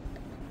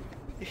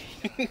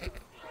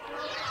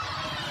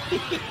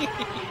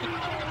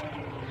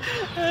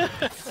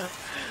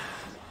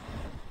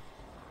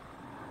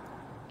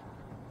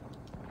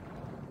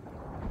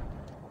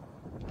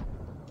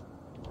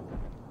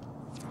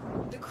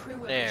 The crew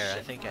of There, the I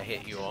ship think I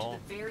hit you into all.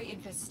 The very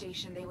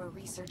infestation they were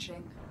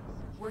researching.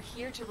 We're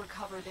here to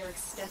recover their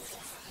extensive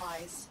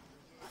supplies.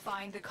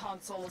 Find the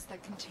consoles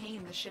that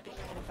contain the shipping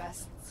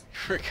manifests.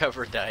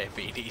 Recover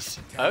diabetes.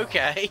 Tell.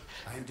 Okay.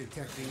 I am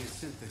detecting a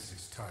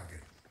synthesis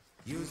target.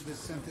 Use the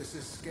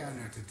synthesis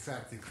scanner to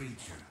track the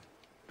creature.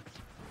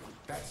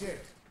 That's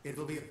it. It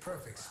will be a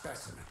perfect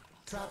specimen.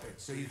 Trap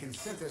it so you can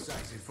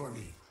synthesize it for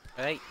me.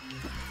 Hey.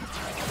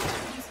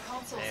 These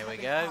consoles There we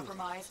have been go.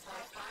 compromised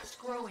by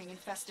fast-growing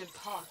infested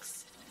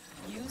pox.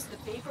 Use the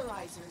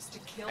vaporizers to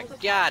kill I the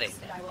got pox,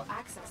 it. and I will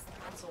access the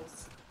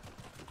consoles.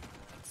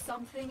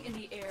 Something in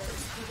the air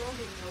is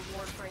corroding your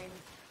warframe.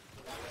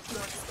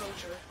 Your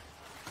exposure.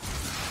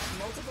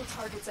 Multiple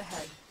targets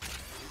ahead.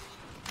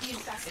 The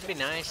infested. It'd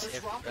be nice They're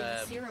if, dropping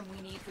the serum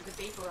we need for the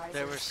vaporizers.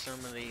 There were some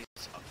of these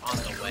on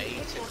the way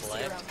to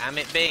collect. Serum. I'm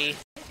at B.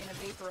 In a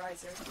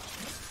vaporizer.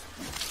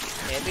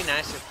 It'd be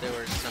nice if there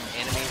were some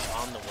enemies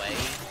on the way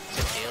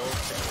to kill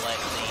to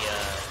collect the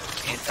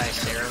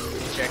anti-serum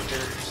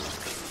injectors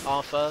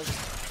off of.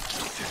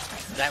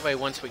 That way,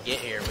 once we get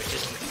here, we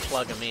just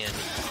plug them in.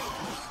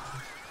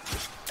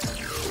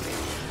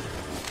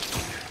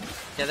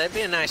 Yeah, that'd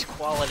be a nice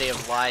quality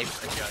of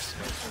life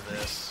adjustment for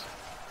this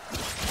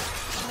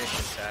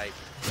mission type.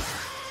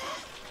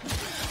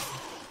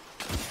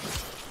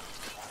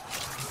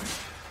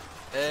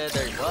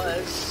 There he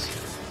was.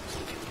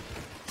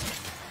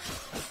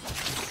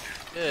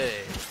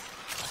 Good.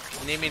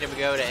 You need me to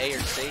go to A or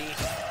C?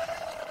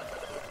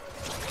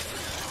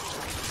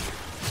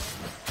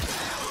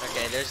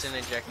 Okay, there's an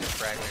ejected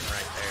fragment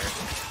right there.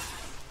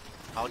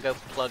 I'll go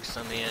plug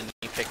some in,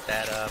 you pick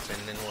that up,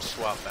 and then we'll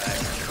swap back.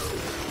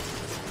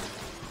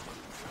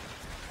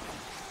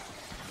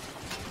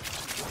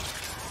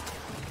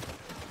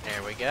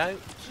 There we go.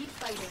 Keep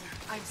fighting.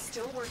 I'm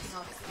still working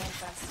on this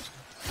manifest.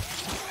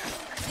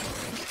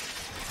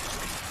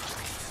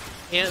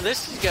 You know,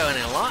 this is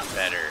going a lot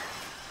better.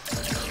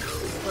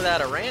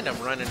 Without a random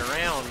running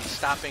around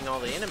stopping all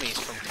the enemies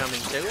from coming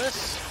to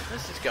us.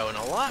 This is going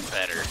a lot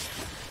better.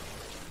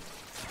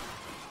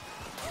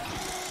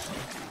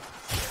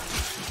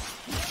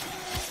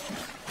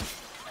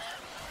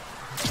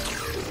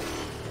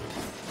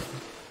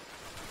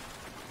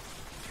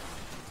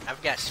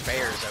 I've got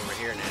spares over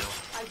here now.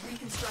 I've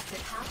reconstructed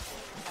half the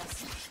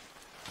manifest.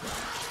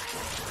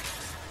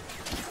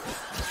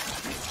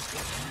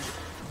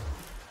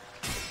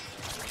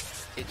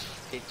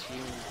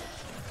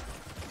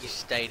 You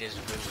stayed as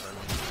moving.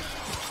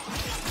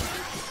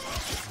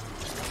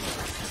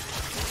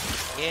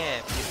 Yeah,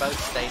 your boat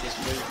state is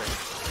moving.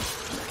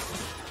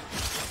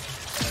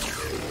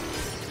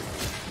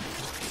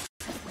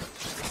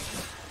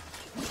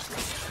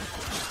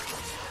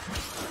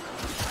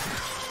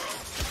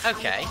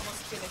 Okay.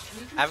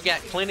 I've got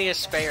plenty of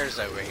spares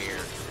over here.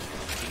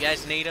 If you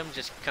guys need them,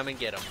 just come and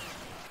get them.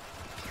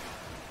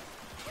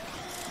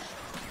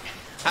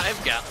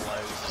 I've got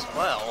loads as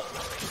well.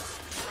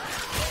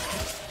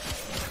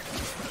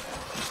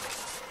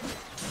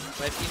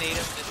 But if you need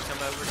them, just come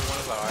over to one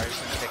of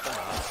ours and pick them up.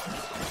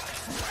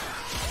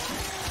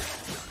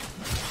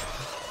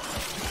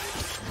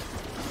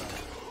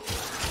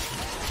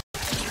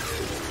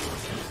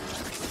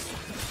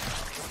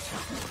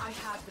 I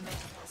have the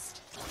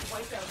manifest.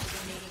 Wipe out the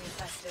remaining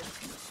infested.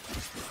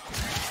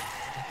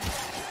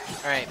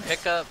 Alright,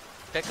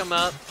 pick them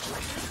up,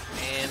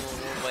 and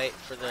we'll wait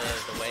for the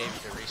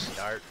wave to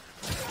restart.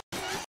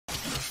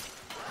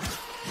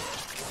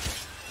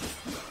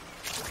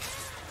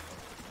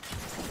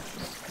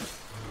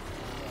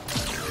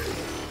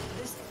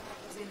 This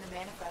is in the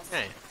manifest.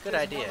 Hey, good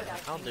There's idea. more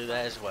without I'll you. do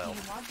that as well. Do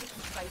you want to keep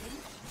fighting?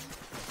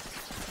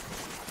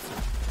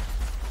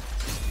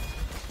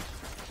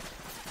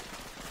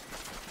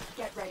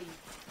 Get ready.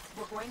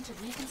 We're going to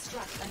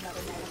reconstruct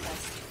another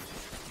manifest.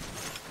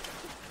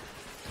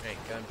 Alright,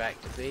 going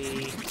back to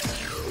B.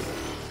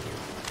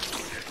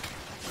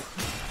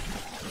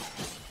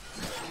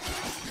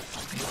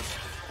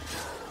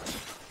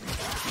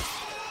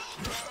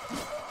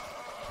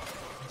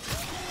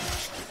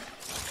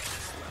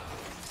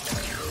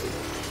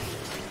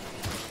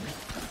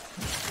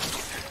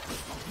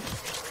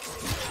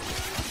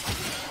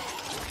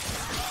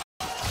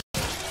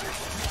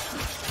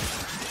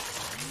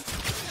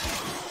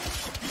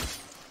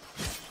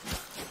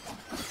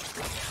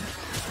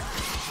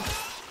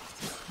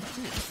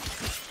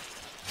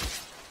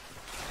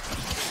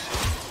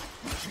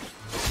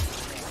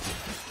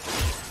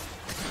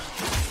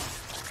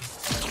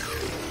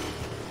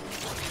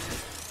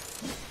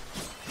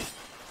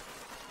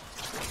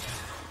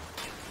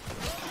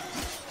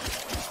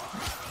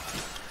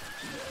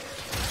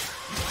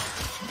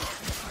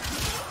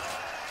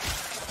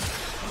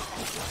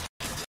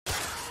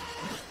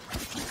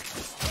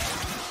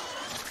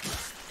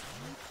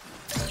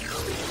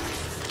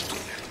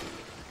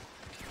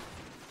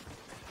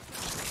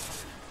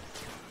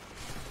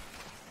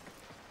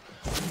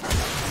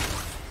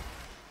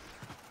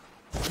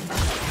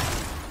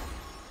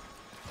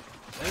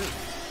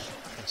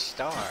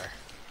 Star.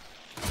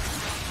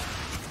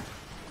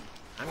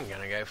 I'm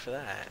gonna go for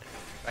that.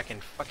 If I can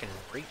fucking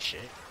reach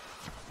it.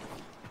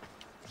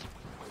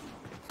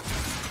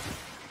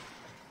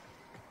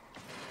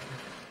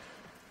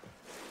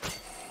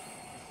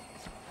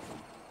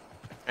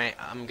 Alright,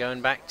 I'm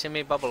going back to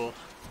me bubble.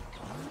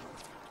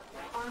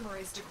 Armor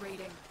is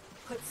degrading.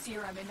 Put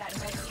serum in that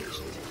med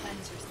station to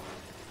cleanse yourself.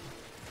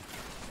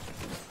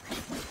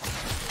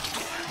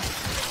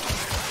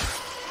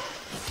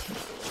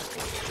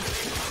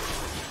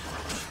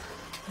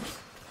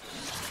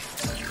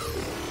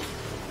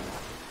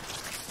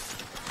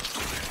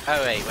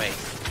 Oh, wait.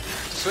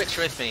 Switch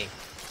with me.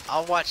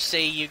 I'll watch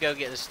C, you go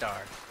get the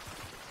star.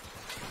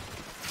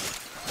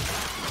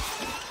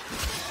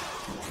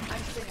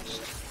 I'm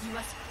finished. You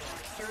must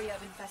area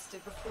of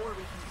infested before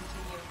we can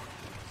continue.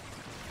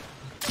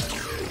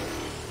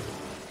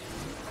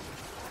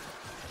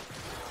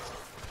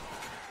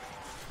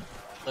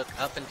 Look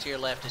up and to your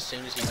left as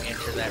soon as you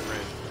enter that room.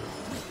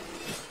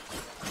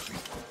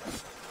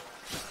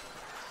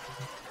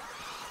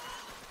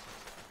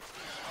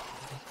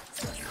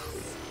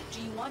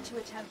 Do you want to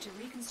attempt to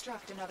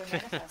reconstruct another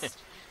manifest?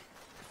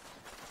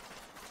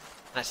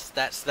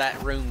 That's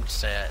that room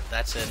set.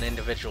 That's an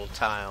individual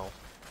tile.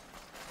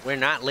 We're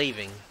not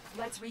leaving.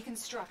 Let's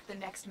reconstruct the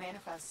next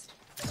manifest.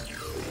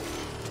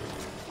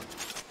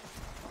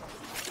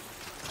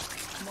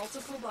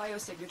 Multiple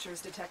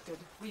biosignatures detected.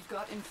 We've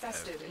got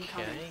infested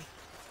incoming. Okay.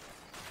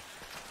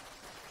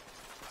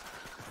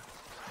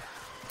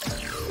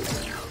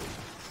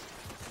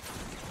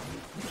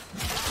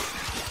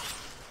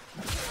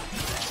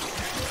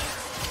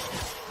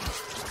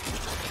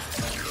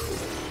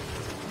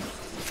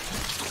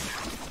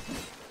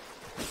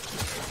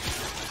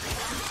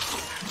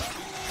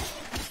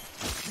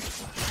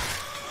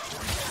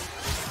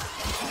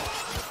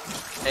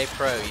 Hey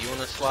Pro, you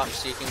wanna swap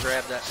so you can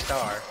grab that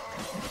star?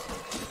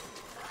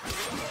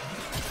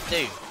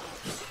 Dude,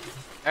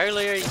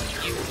 earlier you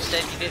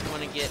said you didn't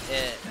want to get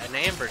an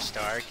amber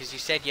star because you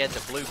said you had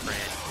the blueprint.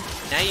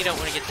 Now you don't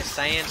want to get the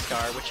sand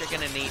star, which you're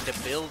gonna need to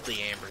build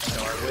the amber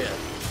star with.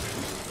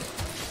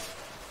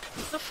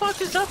 What the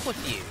fuck is up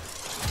with you?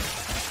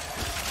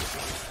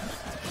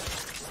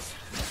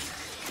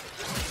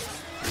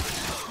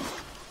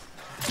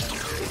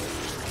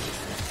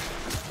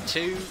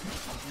 $2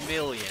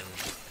 million.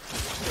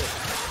 Good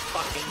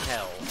fucking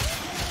hell.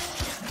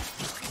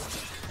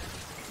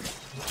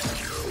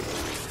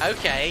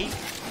 Okay.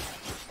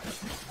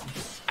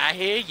 I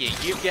hear you.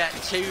 You've got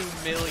 2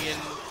 million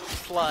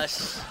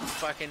plus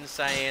fucking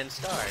cyan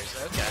stars.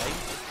 Okay.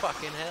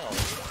 Fucking hell.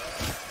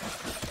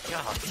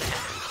 God damn.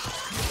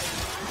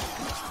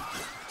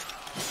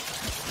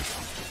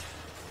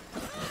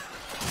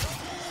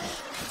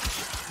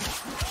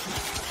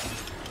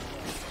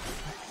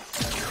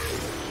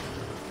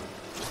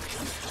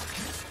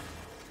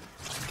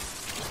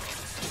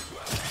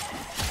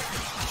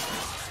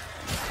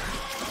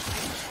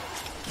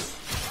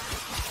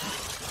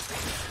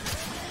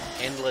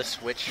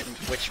 Endless which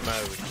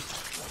mode?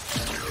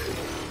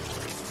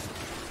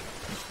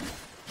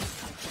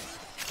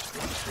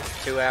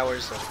 Two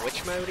hours of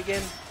which mode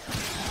again?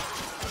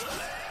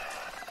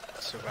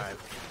 Survival.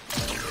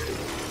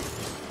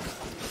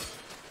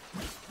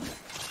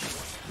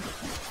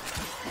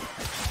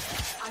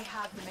 I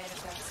have the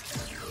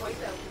manifest.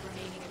 Wipe out the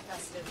remaining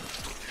infested.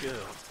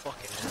 Good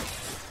fucking hell.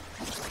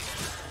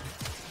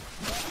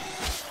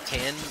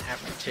 10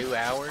 after 2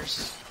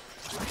 hours?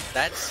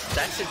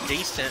 That's a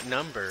decent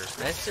number.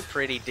 That's a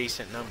pretty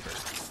decent number.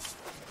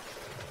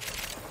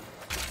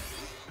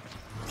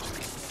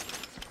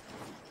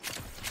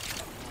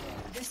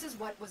 This is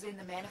what was in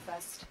the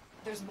manifest.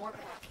 There's more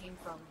where it came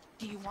from.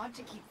 Do you want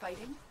to keep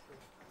fighting?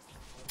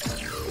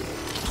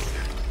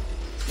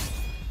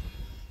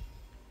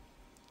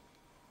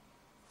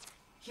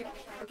 Here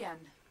again.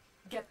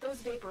 Get those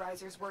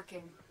vaporizers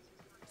working.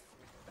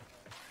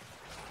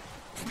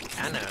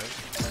 I know.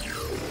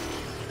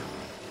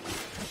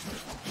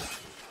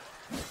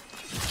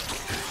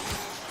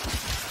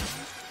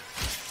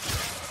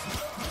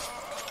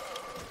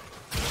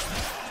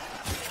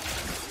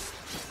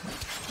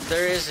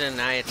 There is an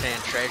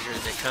Ayatan treasure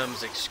that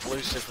comes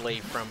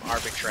exclusively from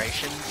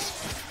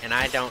arbitrations, and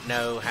I don't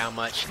know how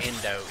much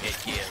endo it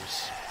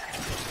gives.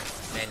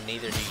 And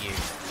neither do you.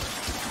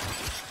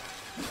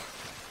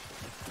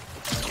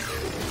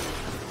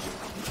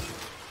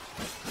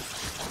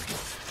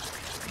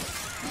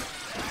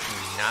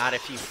 Not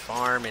if you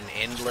farm an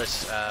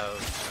endless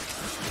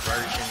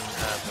version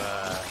of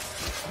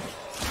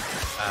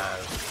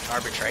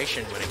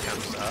arbitration when it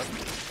comes up.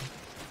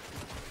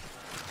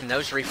 And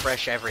those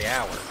refresh every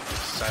hour.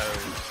 So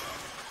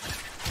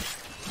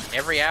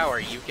every hour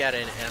you've got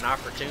an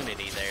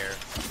opportunity there.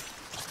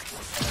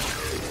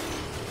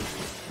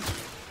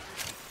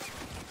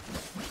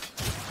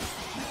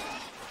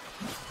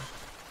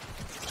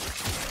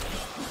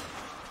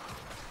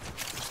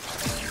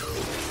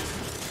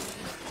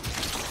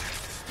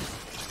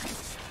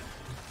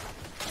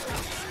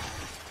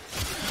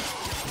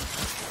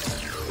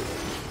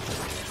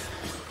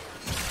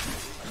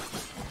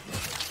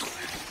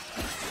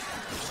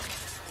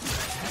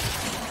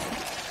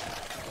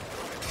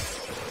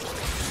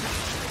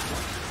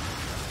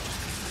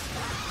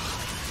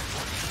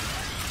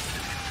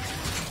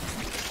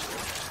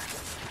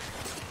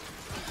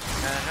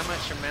 How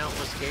much amount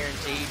was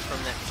guaranteed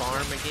from that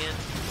farm again?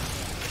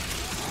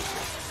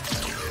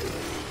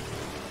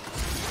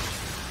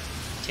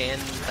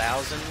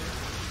 10,000?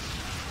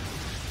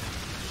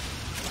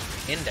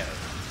 Endo.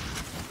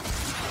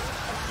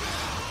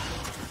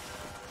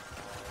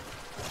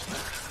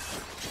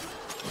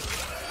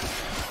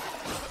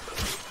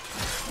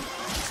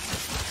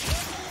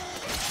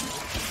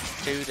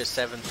 $2,000 to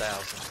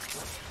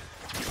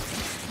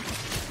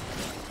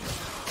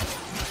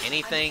 $7,000.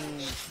 Anything...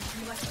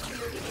 You must clear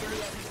the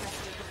area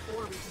infested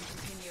before we can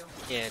continue.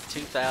 Yeah,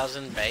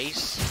 2,000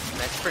 base.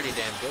 That's pretty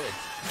damn good.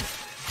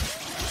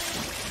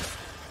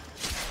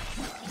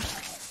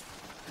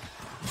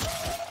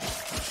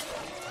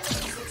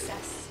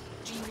 Success.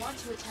 Do you want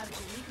to attempt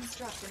to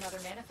reconstruct another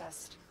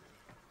manifest?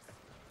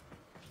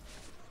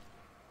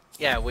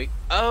 Yeah, we...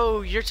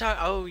 Oh, you're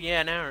talking... Oh,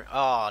 yeah, now...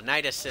 Oh,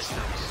 Nidus Systems.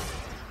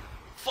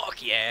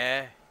 Fuck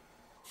yeah.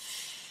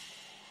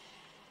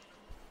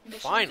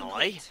 Mission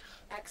Finally. complete.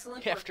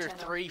 Excellent work, After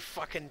Tenno. 3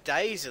 fucking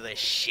days of this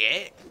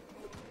shit.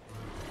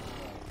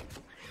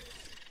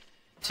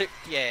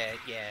 Yeah,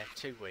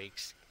 2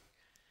 weeks.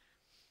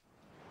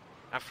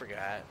 I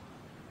forgot.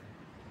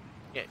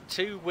 Yeah,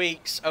 2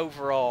 weeks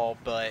overall,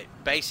 but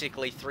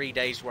basically 3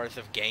 days worth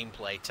of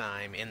gameplay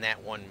time in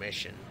that one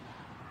mission.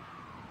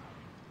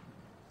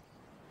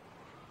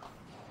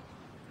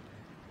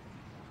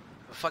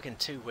 Fucking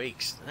 2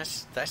 weeks.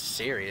 That's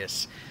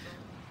serious.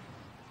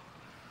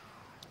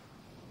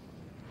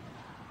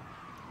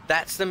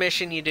 That's the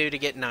mission you do to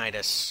get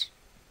Nidus.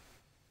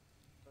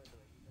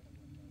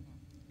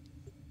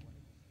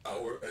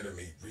 Our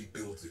enemy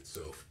rebuilds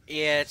itself.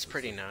 Yeah, it's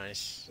pretty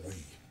nice. We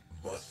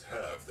must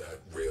have that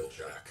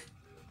railjack.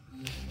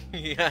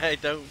 Yeah, I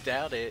don't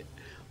doubt it.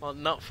 Well,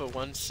 not for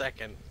 1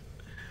 second.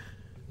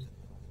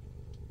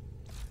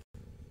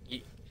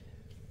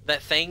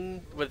 That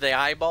thing with the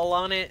eyeball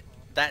on it,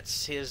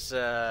 that's his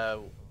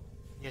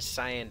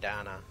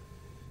Sayandana.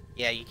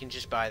 Yeah, you can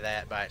just buy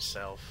that by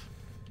itself.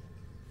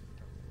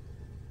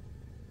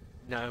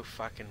 No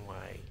fucking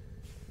way.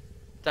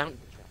 Don't...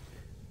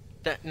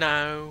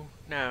 No.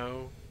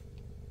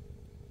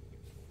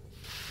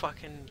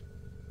 Fucking...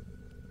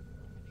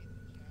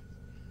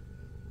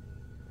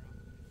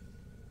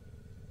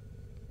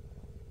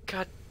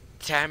 God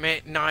damn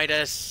it,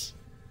 Nidus.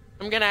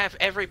 I'm gonna have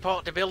every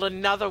part to build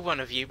another one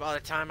of you by the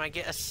time I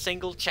get a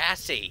single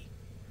chassis.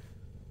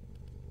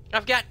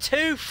 I've got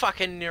 2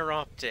 fucking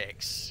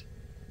neuroptics.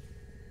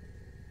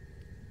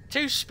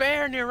 2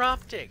 spare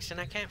neuroptics, and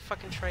I can't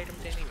fucking trade them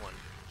to anyone.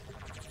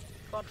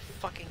 God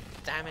fucking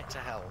damn it to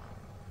hell.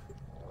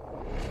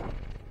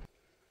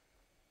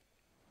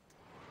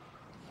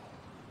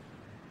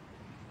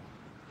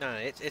 No,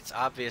 it's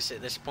obvious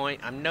at this point.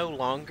 I'm no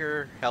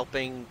longer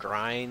helping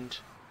grind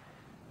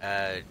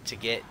to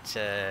get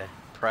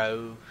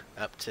Pro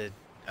up to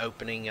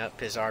opening up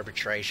his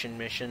arbitration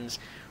missions.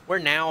 We're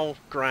now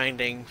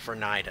grinding for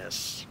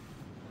Nidus.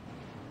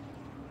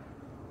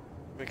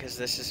 Because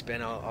this has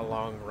been a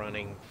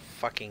long-running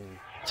fucking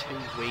 2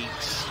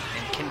 weeks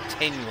and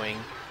continuing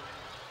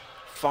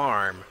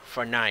farm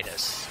for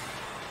Nidus.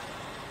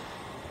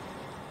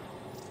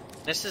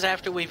 This is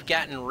after we've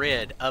gotten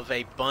rid of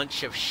a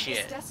bunch of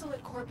shit.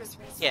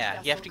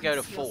 Yeah, you have to go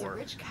to 4.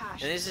 And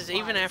this is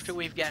even after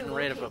we've gotten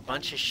rid of a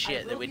bunch of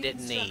shit that we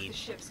didn't need.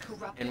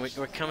 And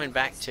we're coming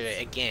back to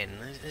it again.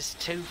 This is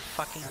 2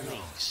 fucking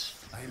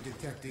weeks. I am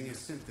detecting a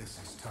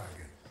synthesis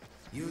target.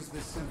 Use the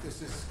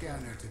synthesis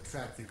scanner to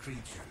track the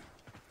creature.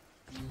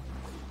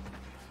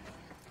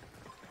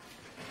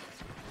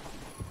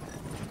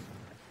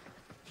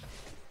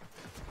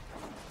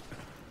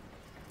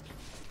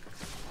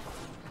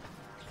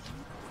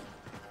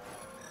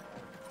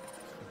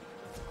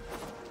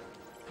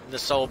 The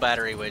soul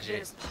battery widget.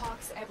 There's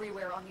pox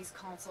everywhere on these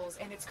consoles,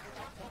 and it's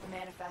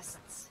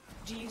manifests.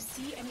 Do you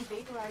see any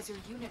vaporizer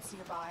units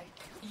nearby?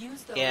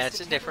 Use those. Yeah,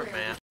 it's a different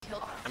map.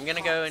 I'm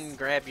gonna go and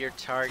grab your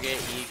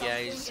target. You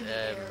guys. Something in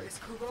the air is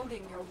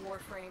corroding your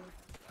warframe.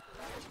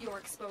 Your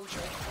exposure.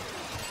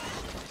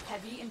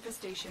 Heavy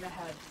infestation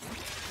ahead.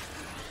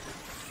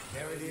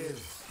 There it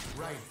is.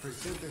 Right for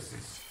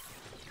synthesis.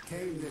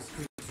 Tame this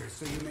creature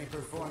so you may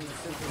perform the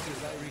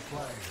synthesis I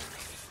require.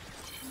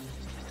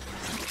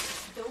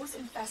 Those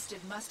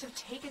infested must have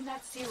taken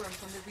that serum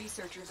from the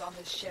researchers on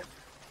this ship.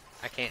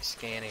 I can't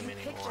scan him You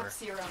picked anymore. up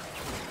serum.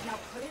 Now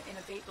put it in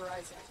a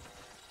vaporizer.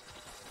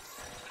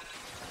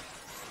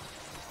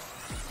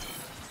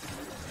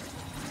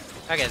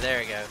 Okay, there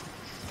we go.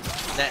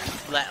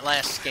 That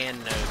last scan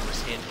node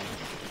was hitting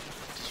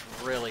just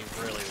really,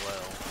 really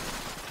well.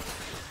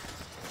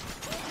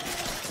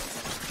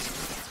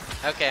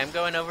 Okay, I'm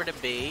going over to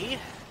B.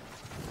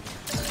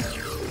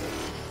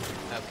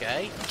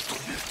 Okay.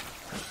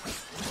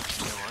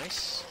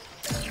 Nice.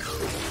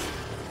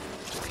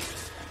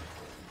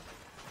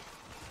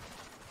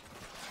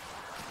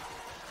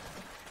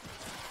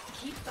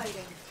 Keep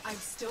fighting. I'm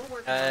still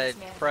working on this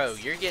man. Pro,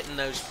 you're getting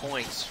those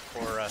points for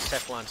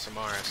Cephalon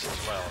Samaris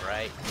as well,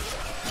 right?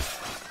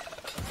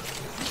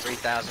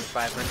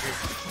 3,500.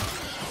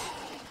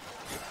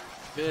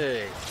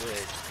 Good,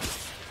 good.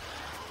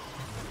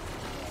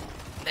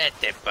 Let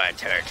the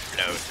butthurt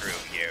flow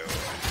through you.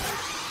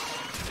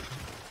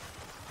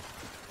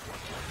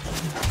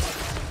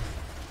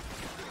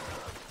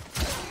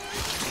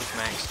 He's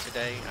maxed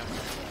today. I've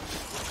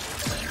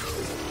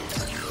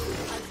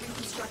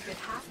reconstructed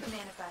half the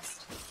manifest.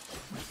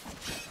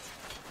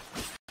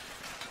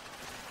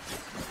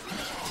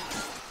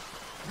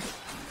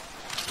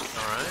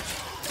 Alright.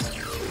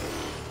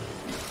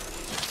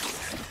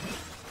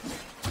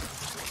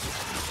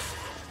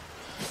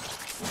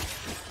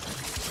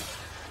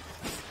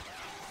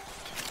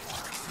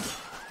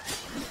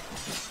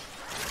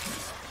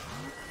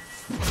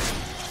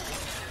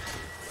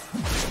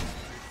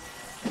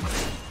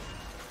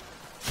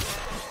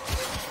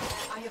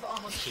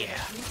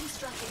 Yeah.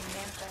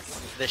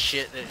 The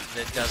shit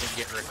that doesn't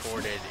get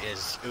recorded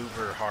is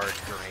uber hard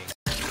grind.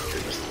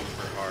 Just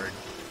uber hard.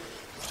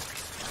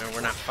 And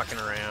we're not fucking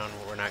around.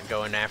 We're not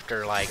going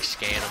after like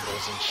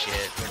scannables and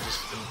shit. We're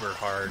just uber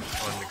hard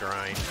on the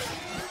grind.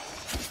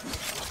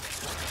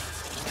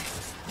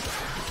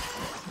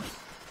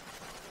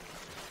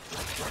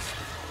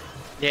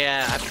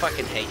 Yeah, I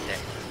fucking hate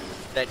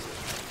that.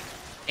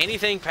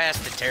 Anything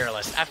past the Terror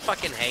List, I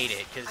fucking hate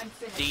it, because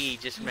D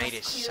just made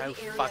it so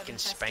fucking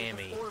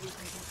spammy.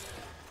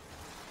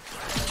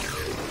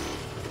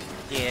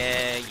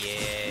 Yeah.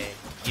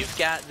 You've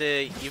got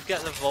the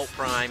Volt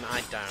Prime,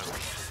 I don't.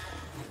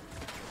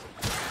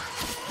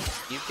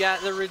 You've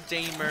got the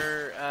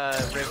Redeemer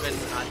Ribbon,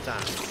 I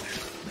don't.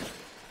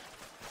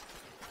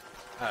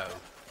 Oh.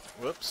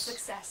 Whoops.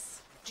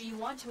 Success. Do you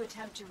want to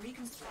attempt to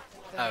reconstruct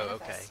the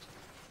manifest? Okay.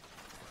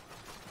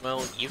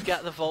 Well, you've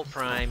got the Volt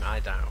Prime, I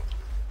don't.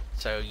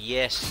 So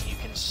yes, you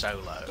can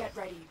solo. Get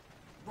ready.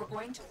 We're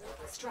going to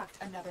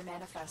construct another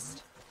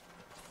manifest.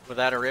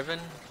 Without a Ribbon?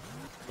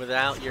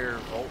 Without your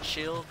Volt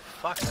Shield?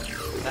 Fuck,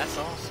 that's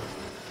awesome.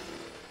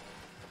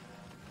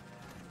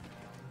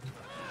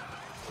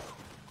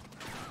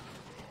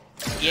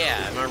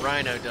 Yeah, my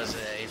Rhino does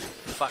a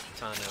fuck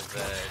ton of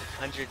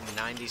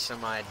 190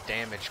 some odd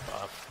damage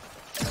buff.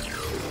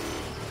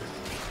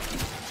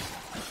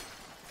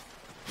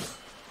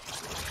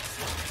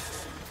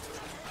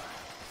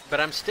 But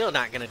I'm still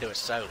not gonna do it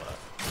solo.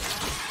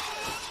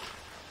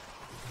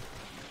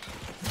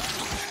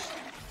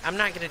 I'm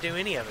not gonna do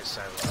any of it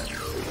solo.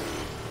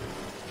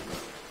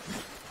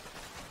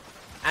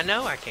 I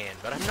know I can,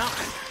 but I'm not.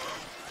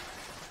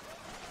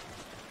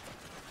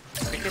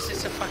 because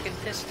it's a fucking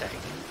piss take.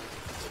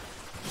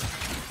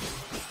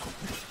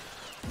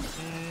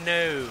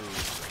 No.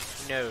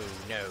 No,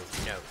 no,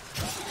 no.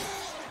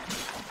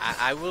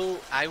 I will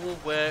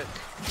work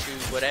to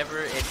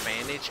whatever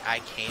advantage I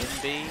can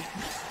be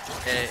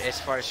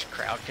as far as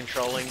crowd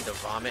controlling the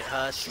vomit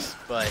husks,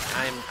 but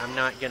I'm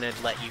not gonna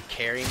let you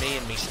carry me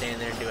and me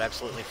stand there and do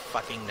absolutely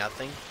fucking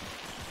nothing.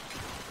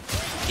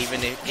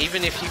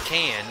 Even if you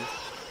can,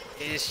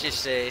 it's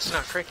just it's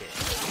not cricket.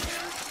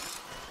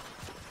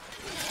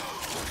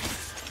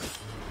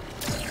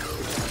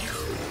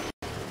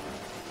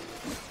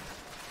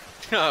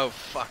 Oh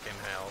fucking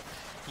hell.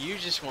 You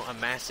just want a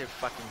massive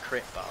fucking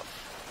crit buff.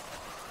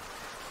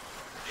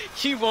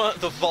 You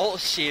want the Vault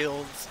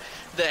Shields,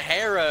 the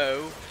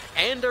Harrow,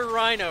 and a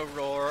Rhino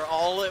Roar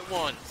all at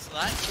once.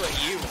 That's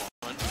what you want.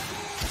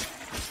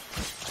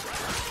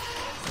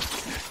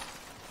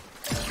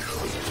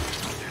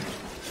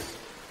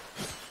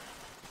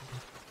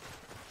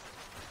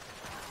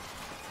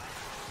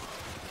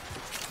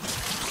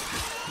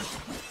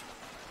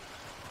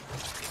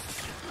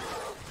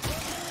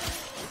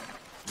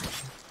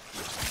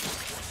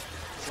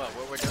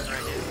 What we're doing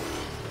right now?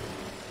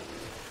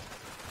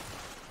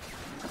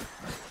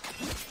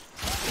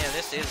 Yeah,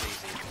 this is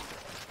easy.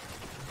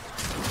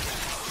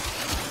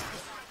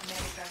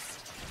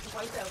 Manifest.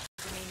 Wipe out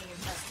remaining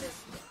infested.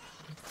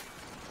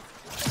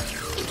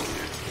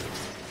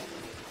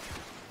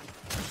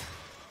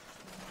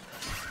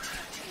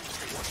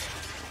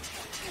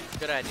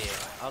 Good idea.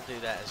 I'll do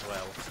that as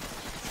well.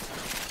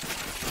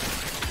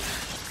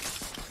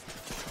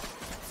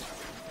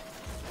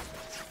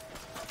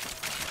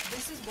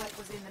 This is what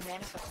was in the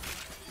manifest.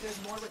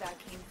 There's more where that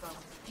came from.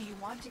 Do you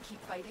want to keep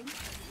fighting?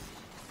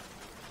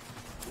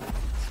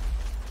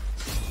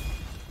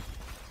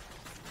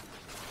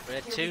 We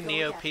had Here we two go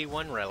Neo again.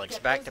 P1 relics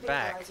Get back those to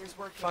back. vaporizers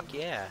working. Fuck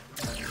yeah.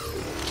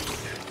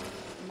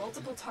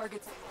 Multiple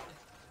targets.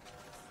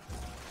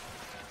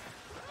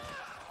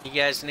 You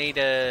guys need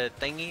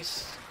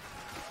thingies?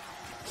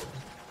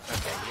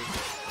 Okay, you're good.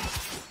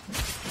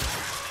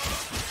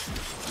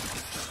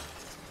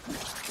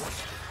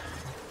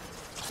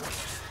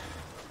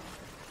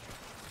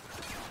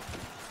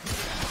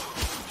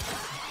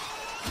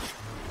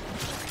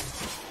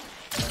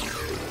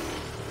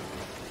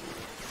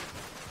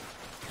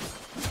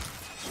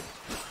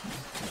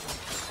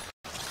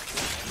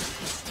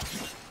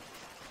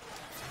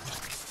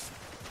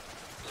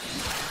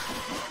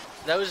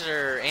 Those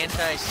are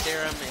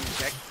anti-serum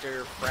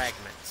injector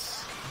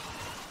fragments.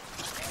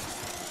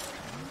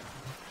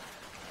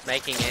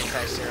 Making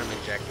anti-serum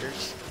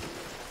injectors.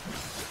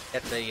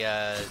 At the,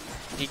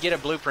 you get a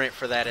blueprint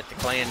for that at the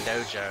clan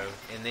dojo,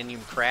 and then you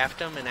craft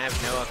them, and I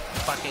have no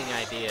fucking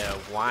idea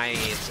why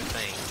it's a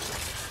thing.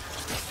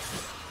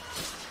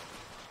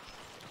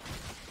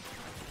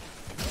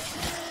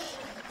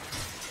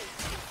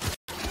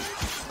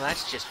 Well,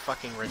 that's just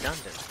fucking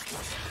redundant.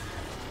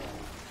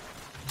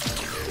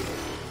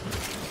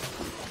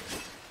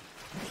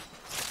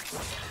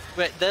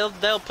 But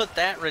they'll put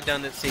that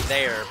redundancy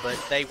there, but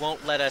they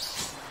won't let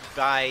us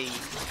buy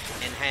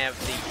and have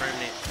the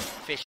permanent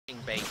fishing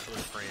bait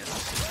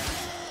blueprints.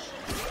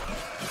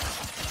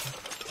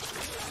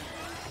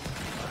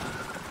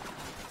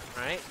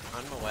 Alright,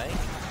 on my way.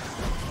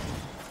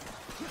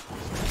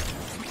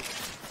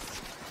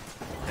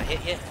 Now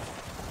hit.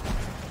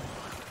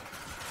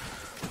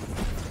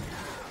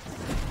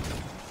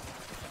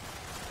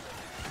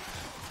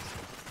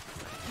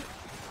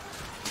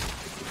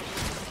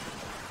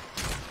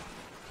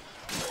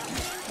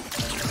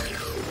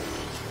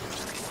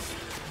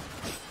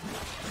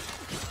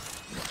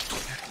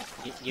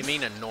 You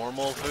mean a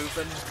normal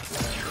Vupin?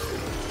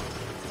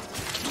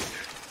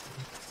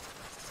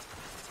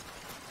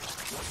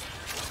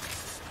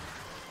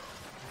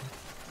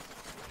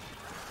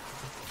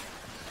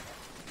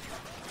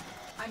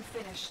 I'm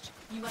finished.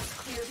 You must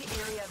clear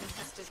the area of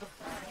infested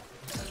before.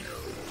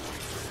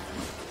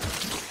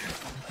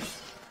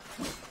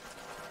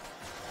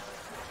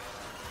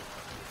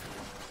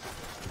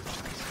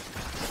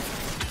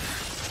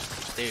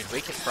 Dude,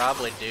 we could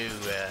probably do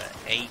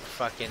 8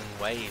 fucking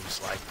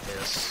waves like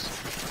this.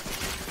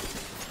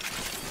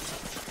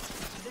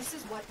 This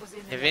is what was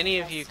in the Have any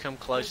of manifest. you come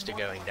close There's to more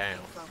going where that down?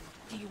 came from.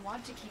 Do you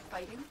want to keep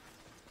fighting?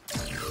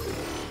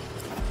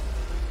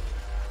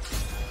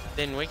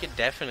 Then we could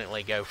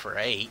definitely go for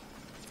 8.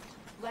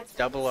 Let's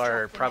Double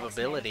our deconstruct the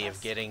probability next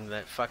of manifest. getting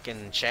that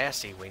fucking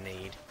chassis we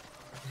need.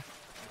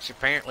 Which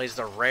apparently is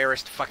the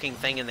rarest fucking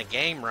thing in the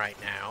game right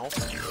now.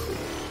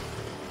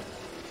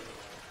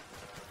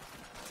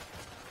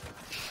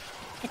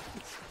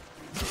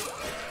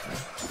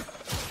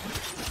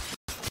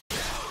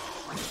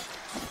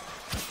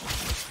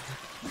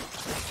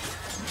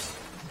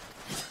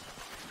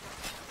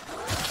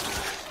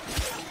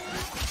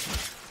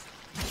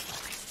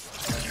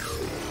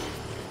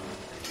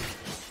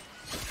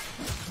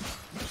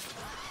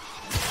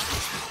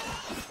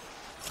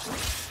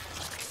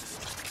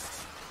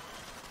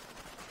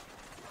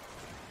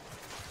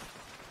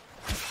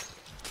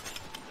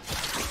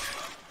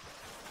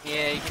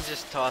 Yeah, you can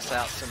just toss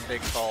out some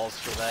big balls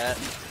for that.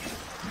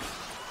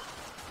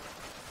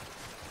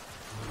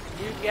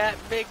 You got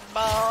big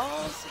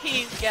balls.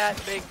 He's got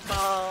big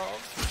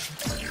balls.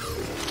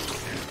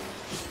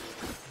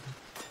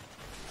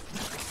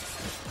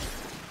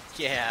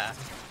 Yeah,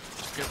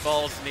 your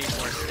balls need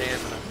more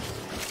stamina.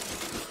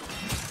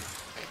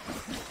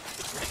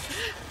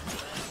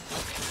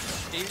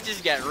 You've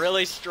just got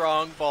really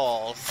strong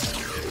balls.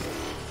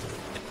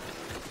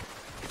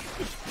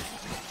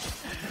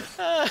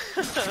 Oh,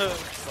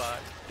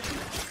 fuck.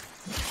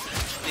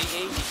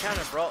 See, you kind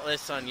of brought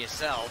this on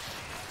yourself.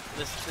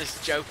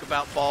 This joke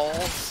about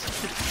balls.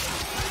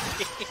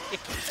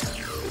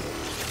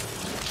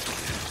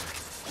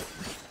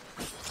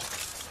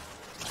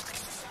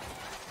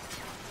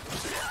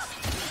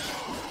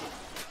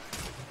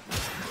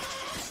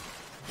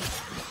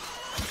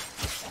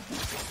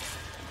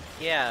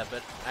 Yeah,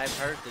 but I've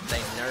heard that they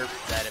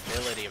nerfed that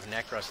ability of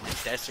Necros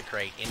to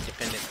desecrate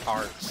independent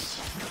parts.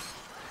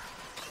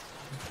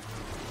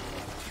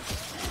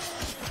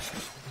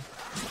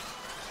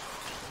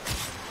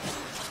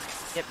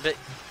 Yeah, but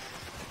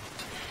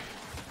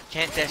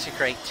can't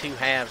desecrate two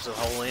halves of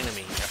the whole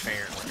enemy,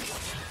 apparently.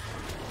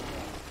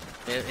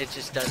 It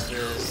just does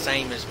the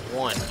same as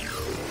one,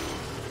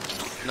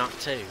 not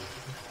two.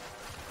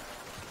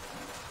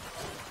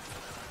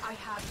 I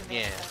have the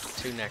Yeah, manifest.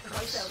 two Wipe out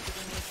Necros. the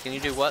remaining Can you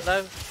do what,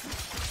 though?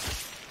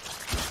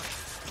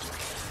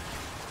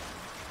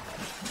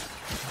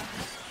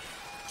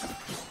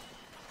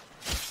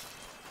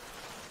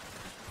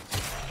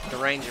 The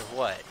range of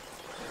what?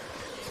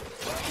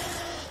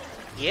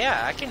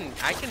 Yeah, I can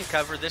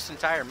cover this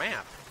entire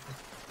map.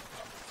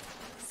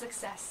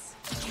 success.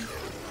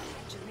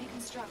 To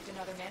reconstruct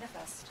another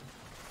manifest.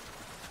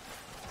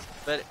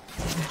 But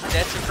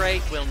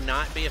Desecrate will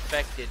not be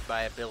affected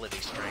by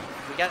ability strength.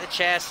 We got the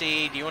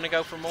chassis. Do you want to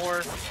go for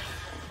more?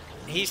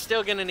 He's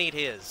still going to need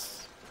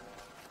his.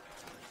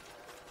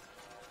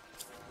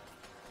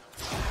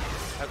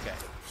 Okay.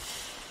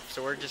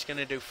 So we're just going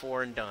to do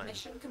 4 and done.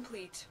 Mission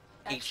complete.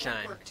 Each Excellent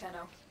time. work,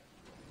 Tenno.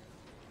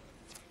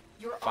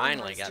 Your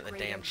Finally armor is got the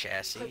degrading. damn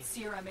chassis. Put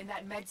serum in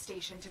that med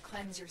station to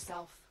cleanse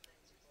yourself.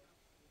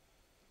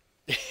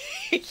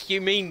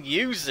 You mean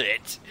use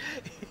it?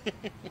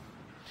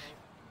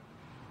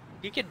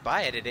 You could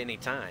buy it at any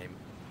time.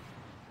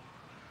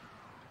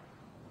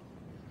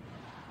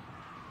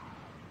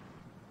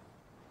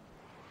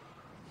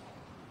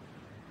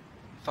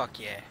 Fuck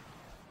yeah.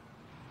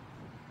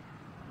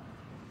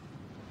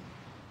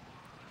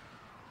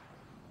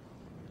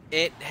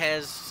 It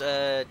has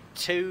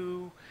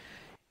 2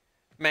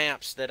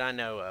 maps that I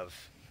know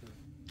of.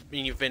 I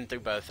mean, you've been through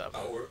both of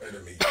them. Our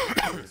enemy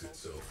defends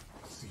itself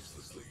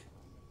ceaselessly.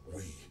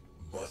 We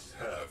must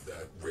have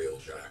that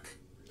railjack.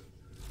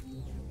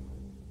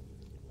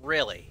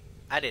 Really?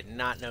 I did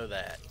not know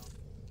that.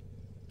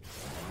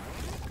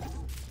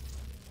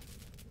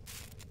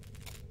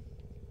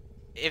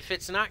 If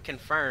it's not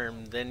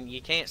confirmed, then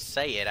you can't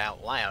say it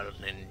out loud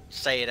and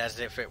say it as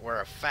if it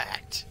were a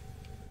fact.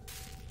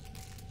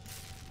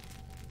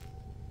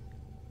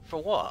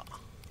 For what?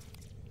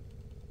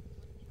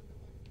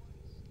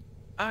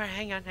 Alright,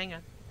 hang on.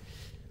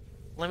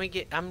 Let me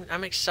get...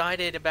 I'm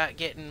excited about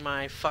getting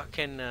my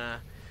fucking,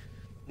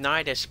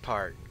 Nidus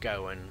part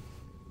going.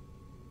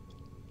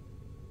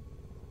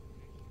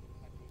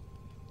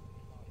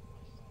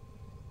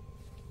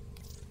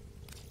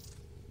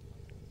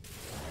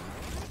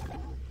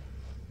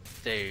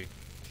 Dude.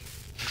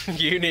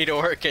 You need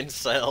Orkin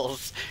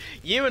cells.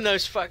 You and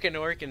those fucking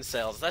Orkin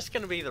cells. That's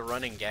gonna be the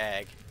running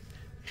gag.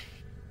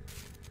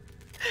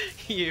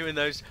 You and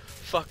those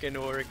fucking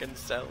Orkin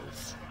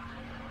cells.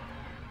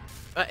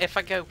 If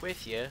I go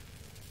with you...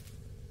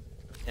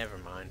 Never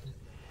mind.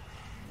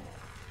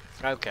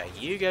 Okay,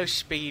 you go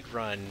speed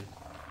run.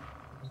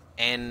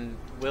 And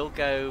we'll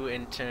go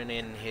and turn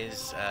in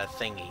his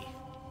thingy.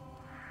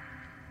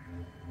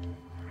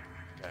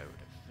 Go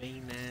to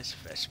Venus,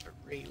 Vesper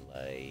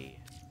Relay.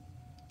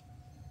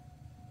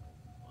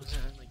 Why does it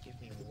only give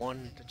me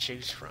 1 to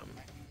choose from?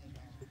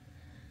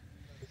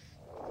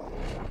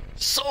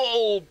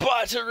 Soul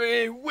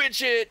Battery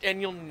Widget! And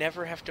you'll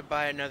never have to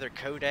buy another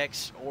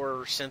codex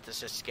or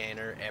synthesis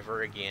scanner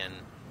ever again.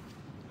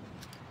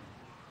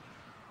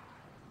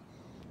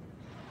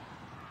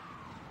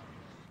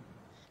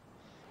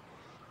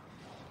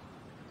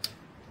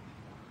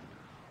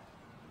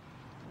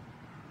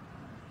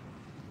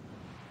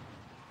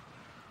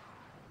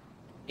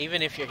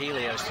 Even if your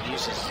Helios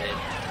uses it,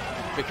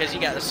 because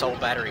you got the Soul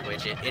Battery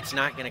Widget, it's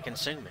not going to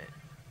consume it.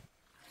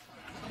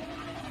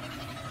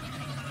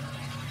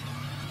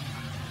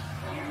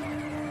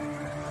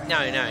 No,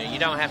 you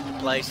don't have to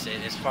place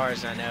it, as far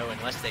as I know,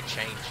 unless they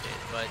changed it.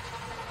 But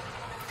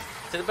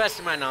to the best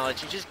of my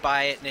knowledge, you just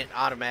buy it and it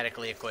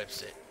automatically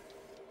equips it.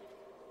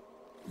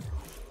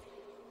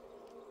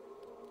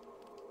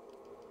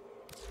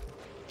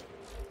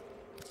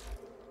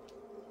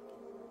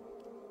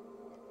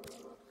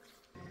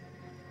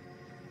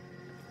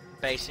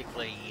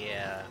 Basically,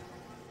 yeah.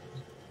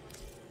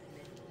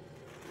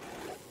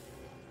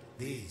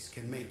 These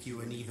can make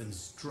you an even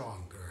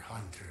stronger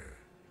hunter.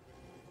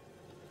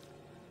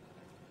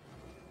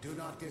 Do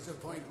not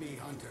disappoint me,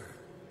 hunter.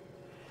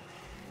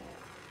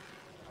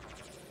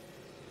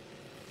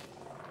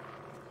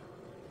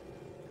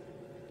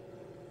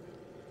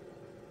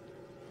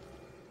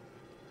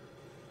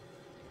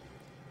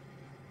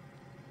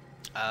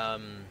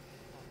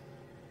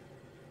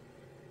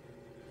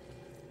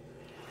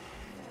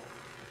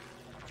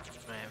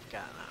 I've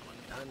got that one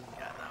done,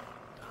 got that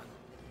one done.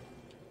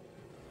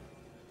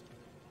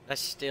 I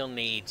still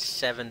need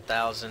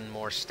 7,000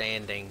 more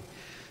standing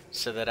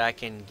so that I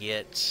can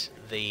get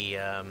the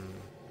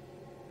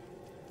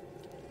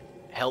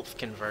health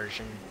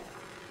conversion,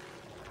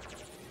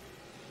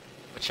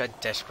 which I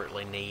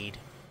desperately need.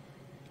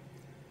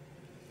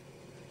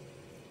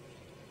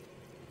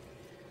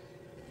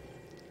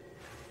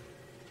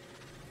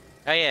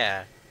 Oh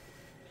yeah,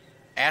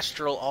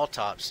 astral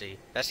autopsy.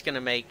 That's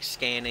gonna make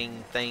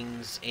scanning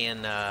things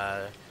in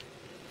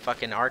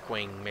fucking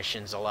Arcwing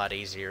missions a lot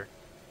easier.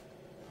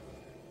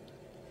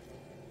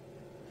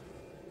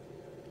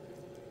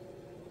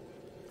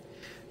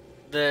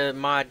 The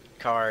mod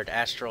card,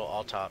 Astral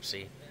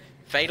Autopsy.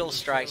 Fatal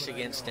strikes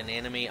against an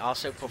enemy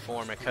also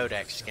perform a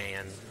codex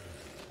scan.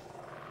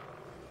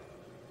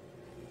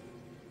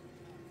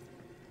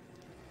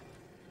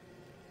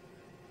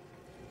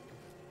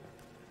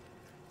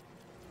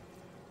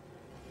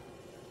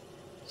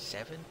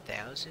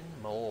 $7,000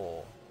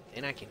 more.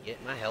 Then I can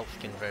get my health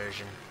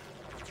conversion.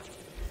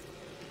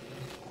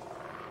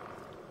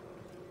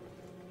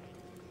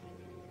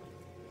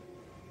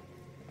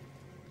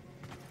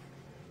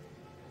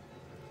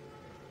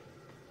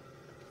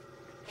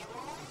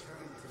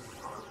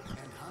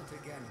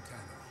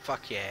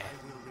 Fuck yeah.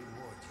 I will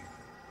reward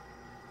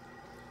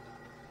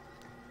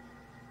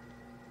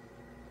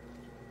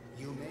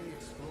you. You may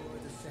explore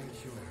the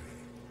sanctuary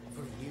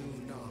for new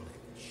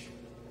knowledge.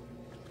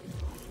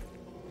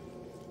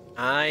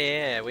 Ah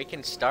yeah, we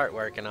can start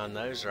working on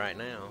those right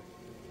now.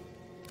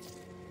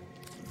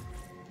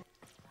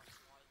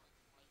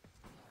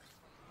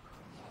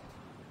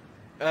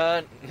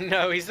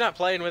 No, he's not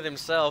playing with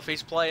himself,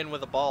 he's playing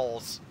with the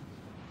balls.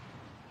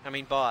 I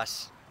mean,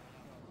 boss.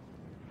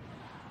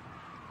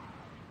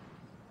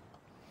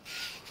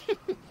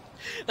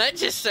 That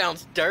just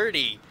sounds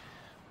dirty.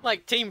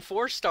 Like Team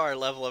 4-star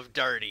level of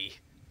dirty.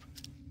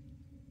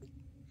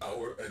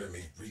 Our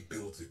enemy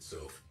rebuilds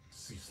itself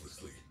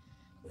ceaselessly.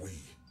 We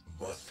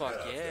must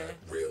Fuck have yeah.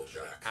 that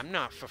railjack. I'm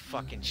not for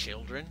fucking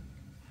children.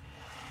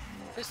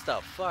 Just the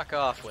fuck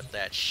off with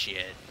that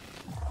shit.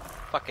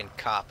 Fucking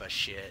copper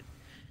shit.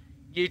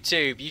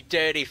 YouTube, you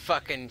dirty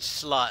fucking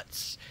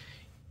sluts.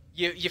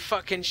 You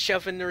fucking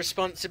shoving the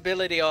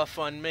responsibility off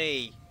on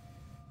me.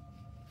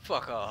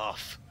 Fuck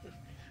off.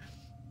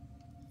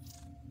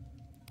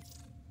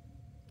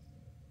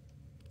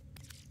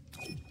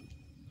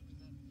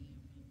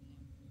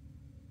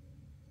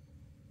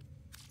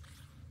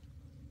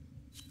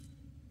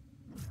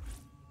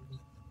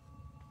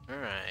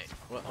 Alright,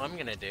 what I'm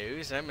gonna do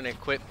is I'm gonna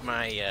equip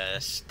my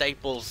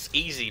Staples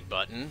Easy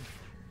button,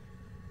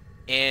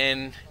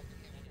 and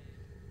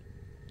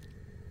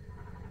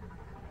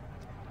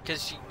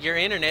because your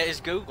internet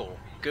is Google.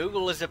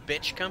 Google is a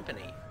bitch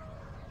company.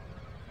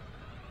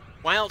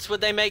 Why else would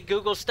they make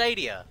Google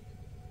Stadia?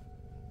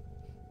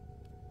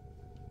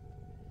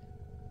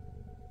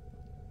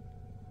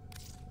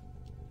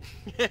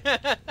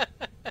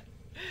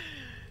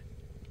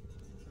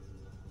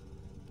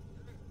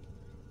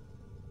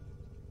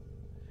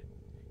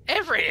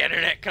 Every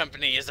internet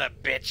company is a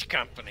bitch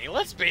company,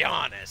 let's be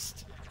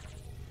honest.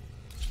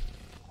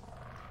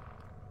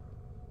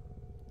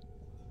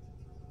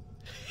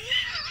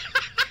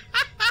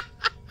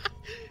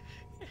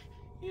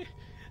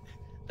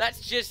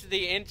 That's just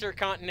the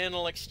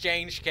intercontinental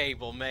exchange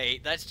cable,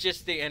 mate. That's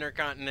just the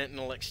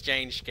intercontinental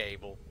exchange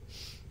cable.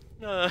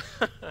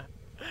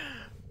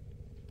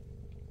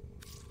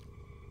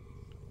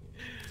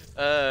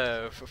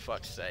 Oh, for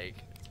fuck's sake.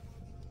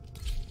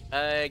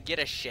 Get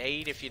a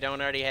shade if you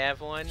don't already have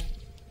one.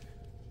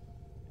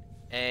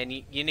 And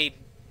you need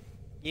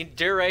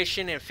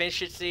duration and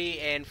efficiency,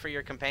 and for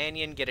your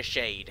companion, get a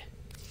shade.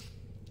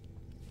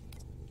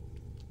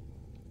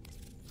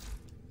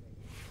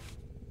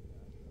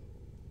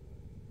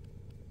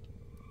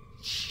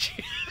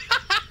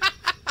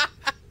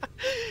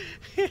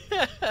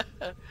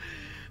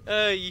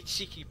 Oh, you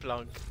cheeky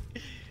plonk.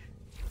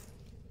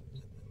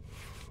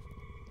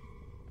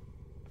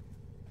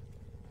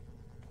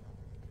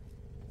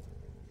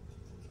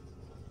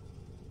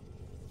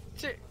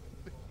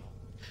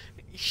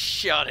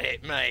 Shut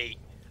it, mate.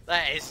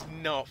 That is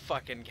not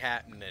fucking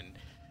happening.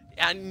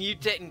 And you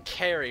didn't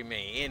carry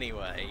me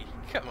anyway.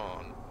 Come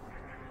on.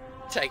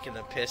 Taking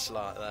the piss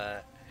like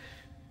that.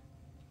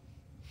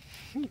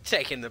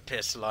 Taking the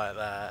piss like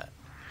that.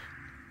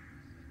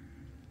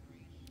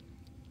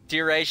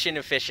 Duration,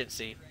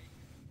 efficiency.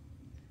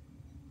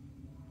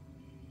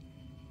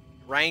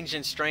 Range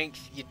and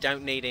strength, you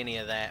don't need any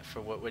of that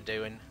for what we're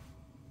doing.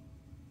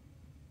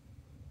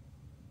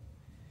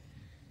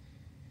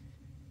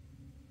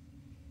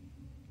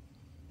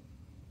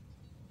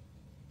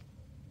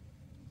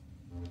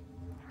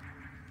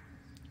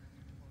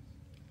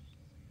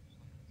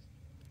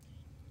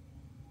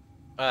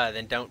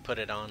 Then don't put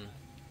it on.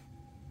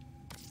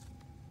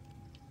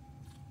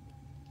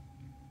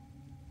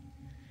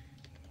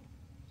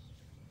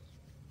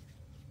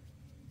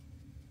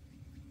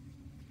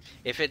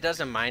 If it does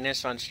a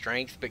minus on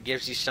strength but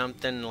gives you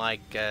something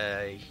like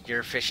your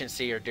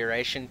efficiency or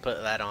duration,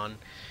 put that on.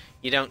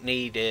 You don't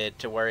need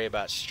to worry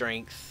about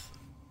strength.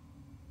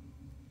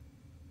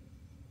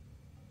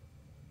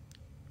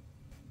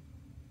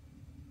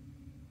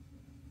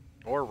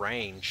 Or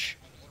range.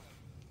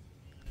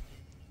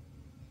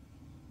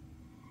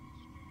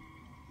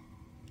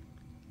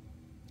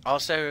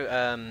 Also,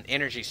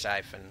 energy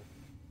siphon.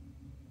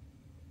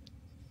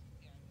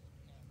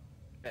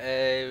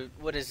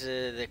 What is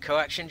the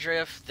coaction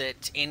drift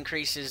that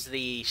increases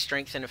the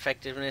strength and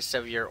effectiveness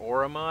of your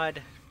aura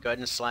mod? Go ahead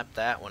and slap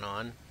that one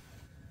on.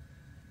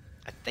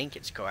 I think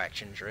it's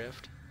coaction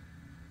drift.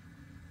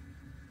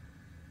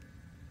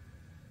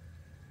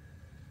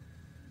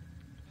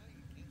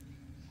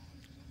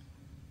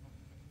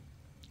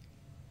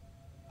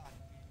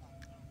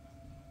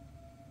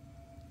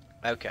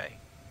 Okay.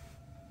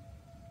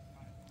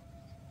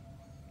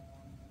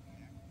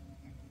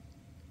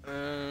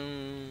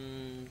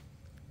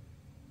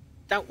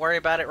 Don't worry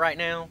about it right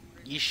now.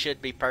 You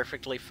should be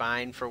perfectly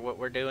fine for what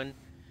we're doing.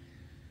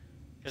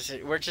 Because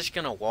we're just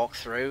going to walk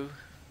through.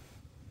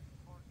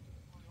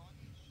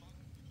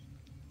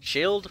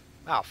 Shield?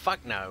 Oh,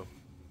 fuck no.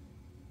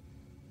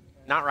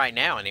 Not right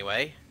now,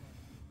 anyway.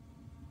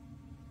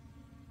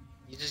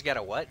 You just got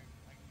a what?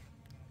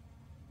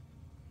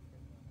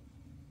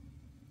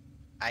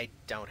 I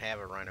don't have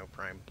a Rhino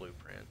Prime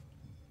blueprint.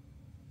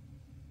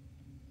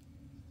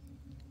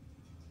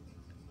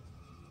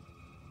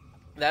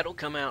 That'll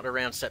come out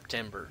around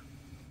September.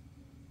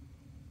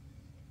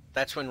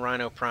 That's when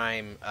Rhino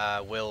Prime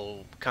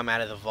will come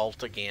out of the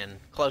vault again,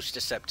 close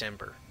to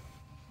September.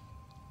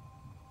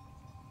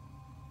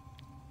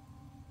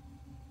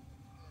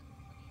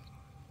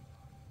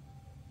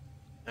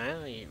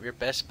 Well, your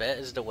best bet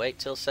is to wait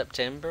till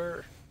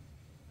September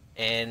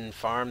and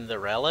farm the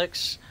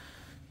relics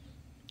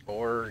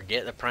or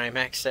get the Prime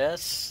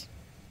access.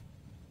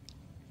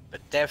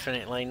 But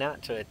definitely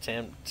not to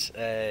attempt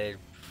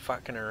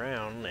fucking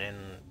around and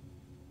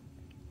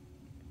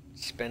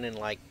spending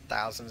like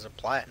thousands of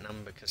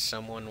platinum because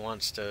someone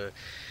wants to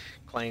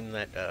claim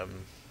that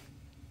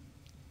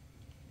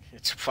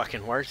it's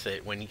fucking worth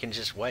it when you can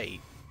just wait.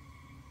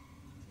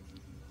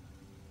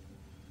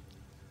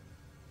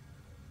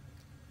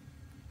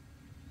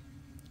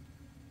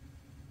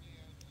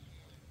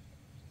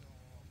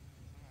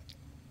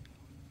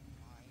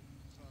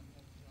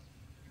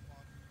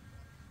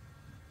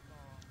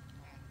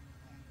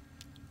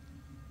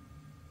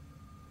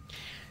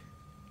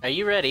 Are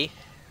you ready?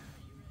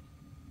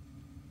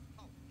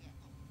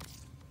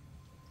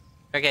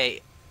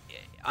 Okay,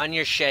 on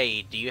your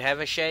shade, do you have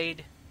a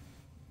shade?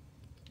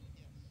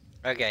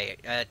 Okay,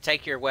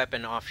 take your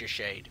weapon off your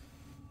shade.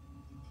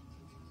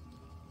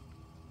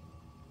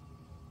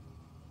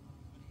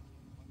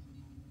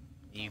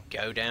 You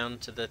go down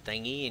to the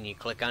thingy and you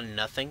click on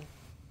nothing.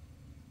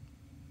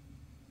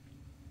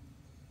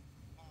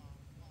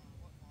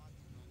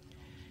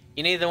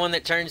 You need the one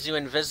that turns you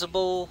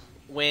invisible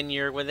when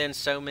you're within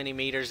so many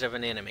meters of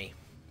an enemy.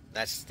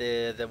 That's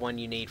the one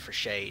you need for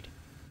shade.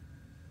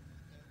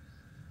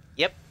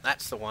 Yep,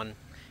 that's the one.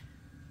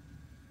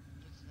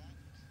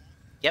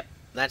 Yep,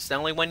 that's the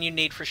only one you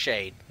need for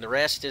shade. The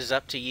rest is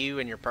up to you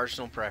and your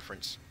personal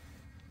preference.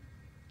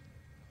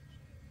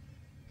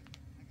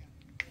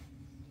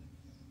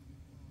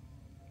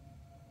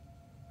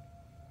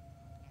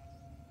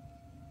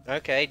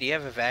 Okay, do you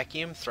have a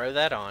vacuum? Throw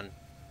that on.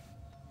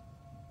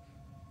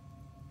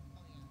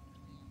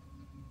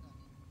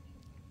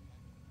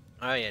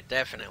 Oh yeah,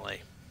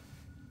 definitely.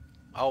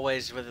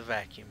 Always with a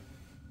vacuum.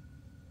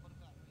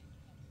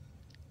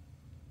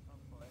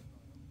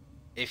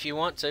 If you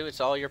want to, it's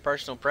all your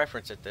personal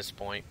preference at this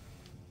point.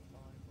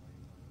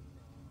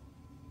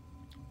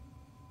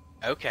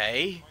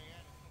 Okay.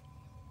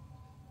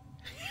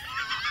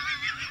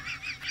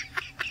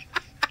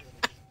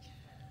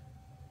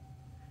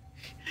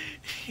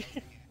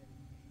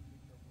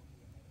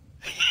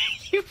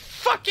 You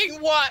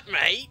fucking what,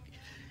 mate?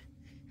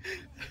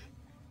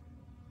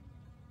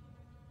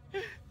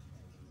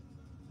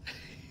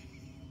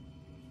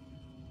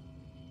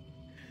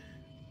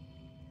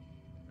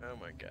 Oh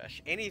my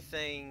gosh.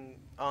 Anything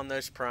on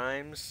those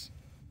primes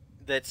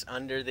that's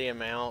under the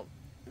amount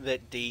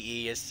that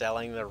DE is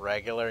selling the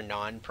regular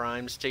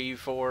non-primes to you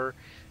for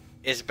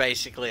is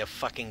basically a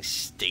fucking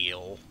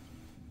steal.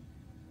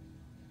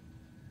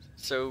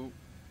 So,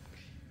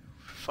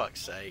 for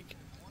fuck's sake.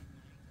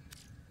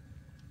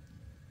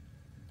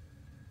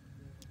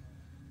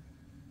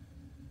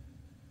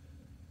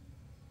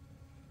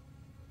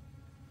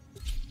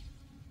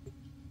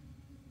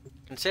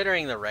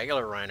 Considering the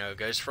regular Rhino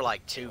goes for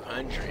like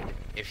 200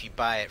 if you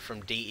buy it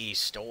from DE's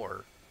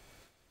store.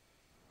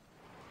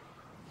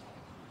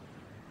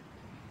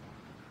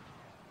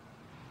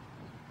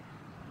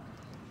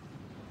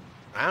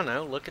 I don't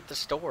know, look at the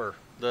store.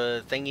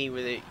 The thingy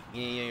with it,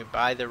 you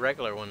buy the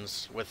regular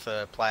ones with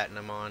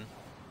platinum on.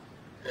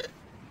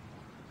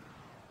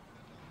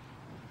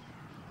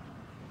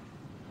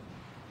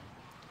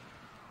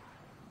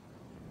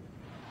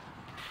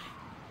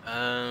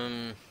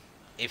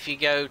 If you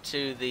go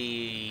to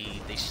the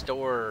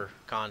store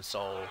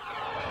console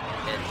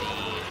at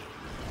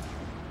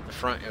the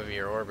front of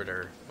your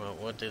orbiter, well,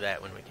 we'll do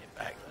that when we get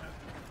back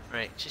though.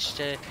 Right, just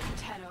Tenno,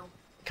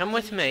 come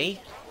with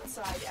me.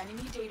 inside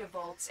enemy data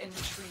vaults and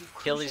retrieve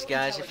Kill these crucial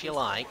guys if you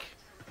intelligence like.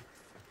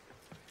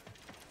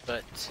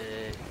 But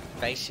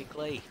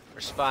basically,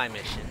 for spy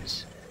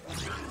missions.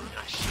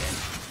 Ah shit.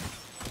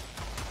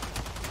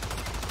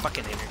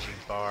 Fucking energy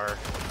bar.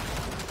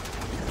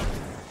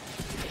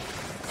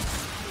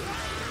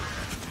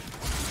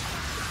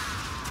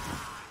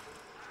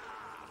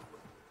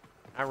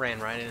 I ran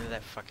right into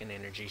that fucking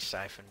energy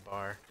siphon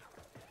bar.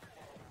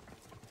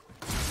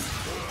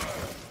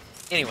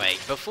 Anyway,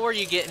 before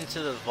you get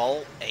into the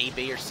vault, A,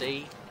 B, or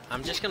C,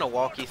 I'm just going to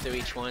walk you through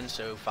each one,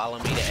 so follow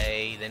me to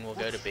A, then we'll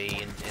go to B,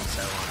 and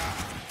so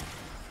on.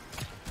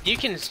 You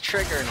can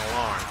trigger an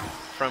alarm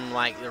from,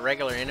 like, the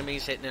regular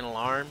enemies hitting an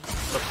alarm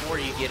before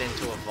you get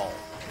into a vault.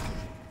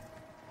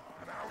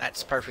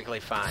 That's perfectly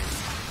fine.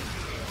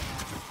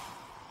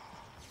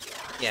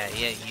 Yeah,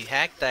 you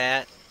hack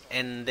that,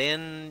 and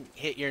then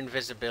hit your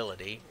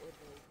invisibility.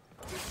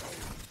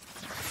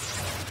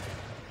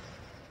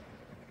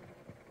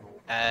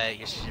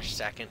 Your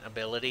second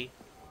ability.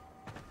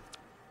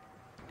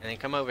 And then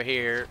come over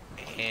here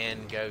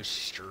and go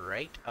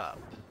straight up.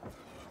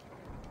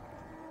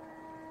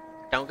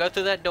 Don't go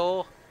through that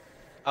door.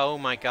 Oh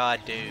my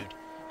god, dude.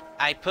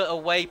 I put a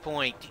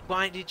waypoint.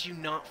 Why did you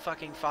not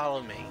fucking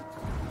follow me?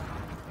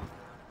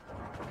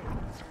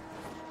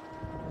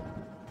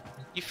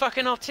 You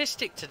fucking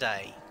autistic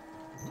today.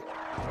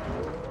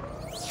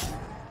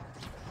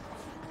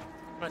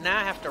 But now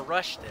I have to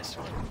rush this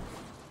one.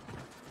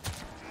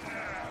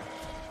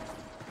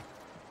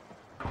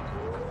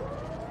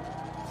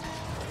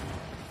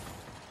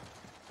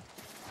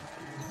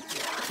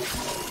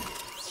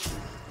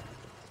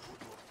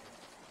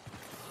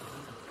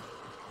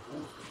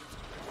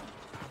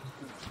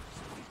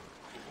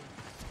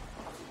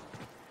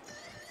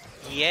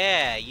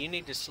 Yeah, you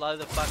need to slow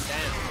the fuck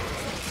down.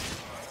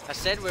 I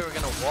said we were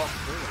gonna walk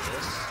through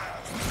this.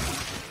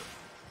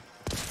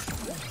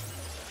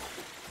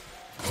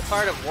 What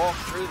part of walk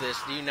through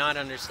this do you not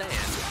understand?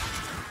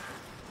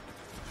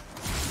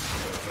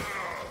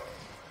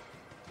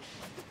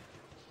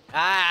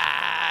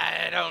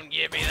 Ah, don't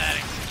give me that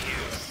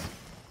excuse.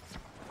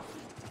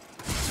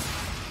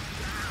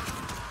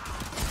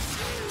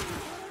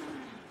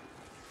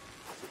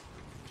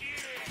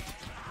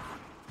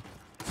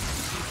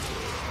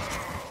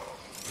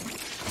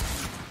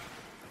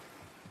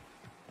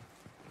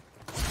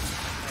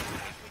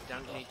 We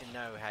don't need to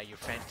know how your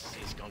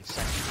fantasy's gone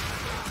sexual.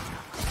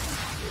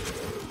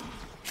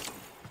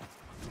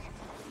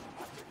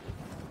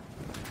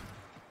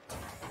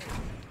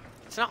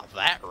 It's not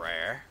that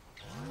rare.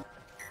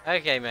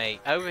 Okay, mate,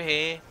 over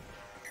here,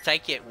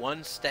 take it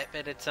one step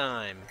at a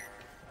time.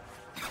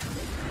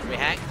 We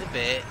hack the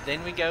bit,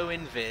 then we go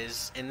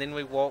invis, and then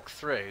we walk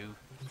through.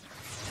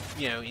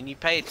 You know, and you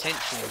pay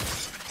attention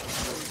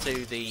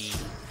to the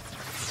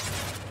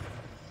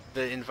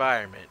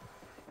environment.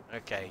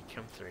 Okay,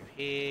 come through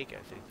here, go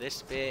through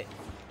this bit,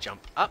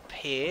 jump up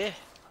here,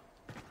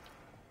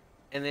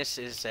 and this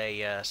is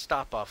a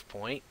stop-off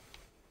point.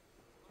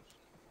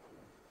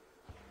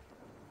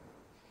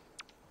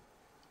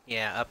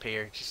 Yeah, up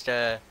here. Just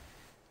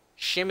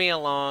shimmy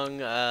along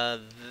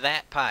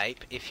that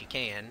pipe if you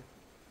can.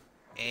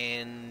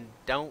 And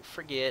don't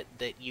forget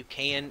that you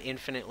can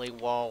infinitely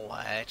wall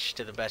latch,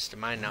 to the best of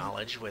my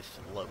knowledge, with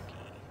Loki.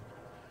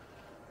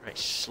 Right,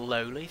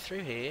 slowly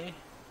through here.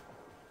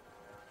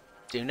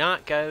 Do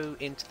not go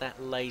into that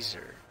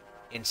laser.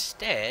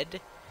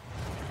 Instead,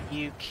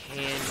 you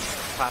can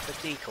pop a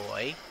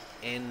decoy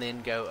and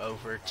then go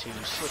over to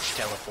switch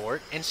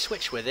teleport and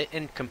switch with it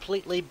and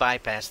completely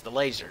bypass the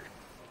laser.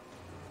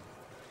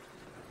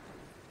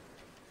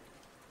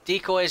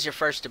 Decoy is your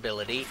first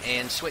ability,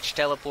 and switch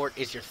teleport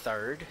is your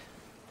third.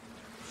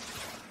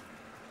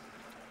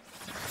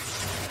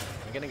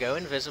 I'm gonna go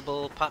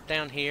invisible, pop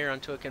down here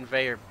onto a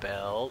conveyor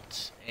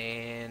belt,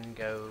 and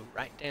go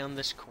right down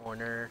this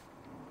corner.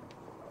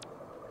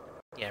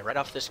 Yeah, right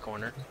off this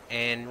corner,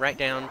 and right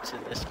down to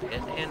this bit,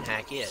 and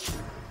hack it.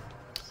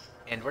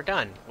 And we're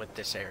done with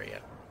this area.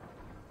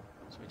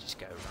 So we just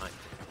go right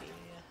through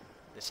here.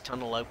 This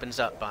tunnel opens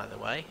up, by the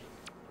way.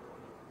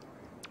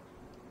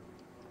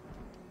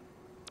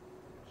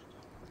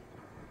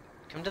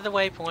 Come to the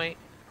waypoint.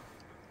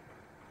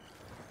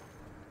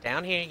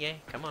 Down here, yeah,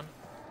 come on.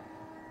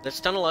 This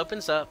tunnel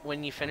opens up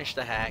when you finish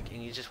the hack,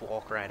 and you just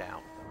walk right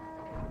out.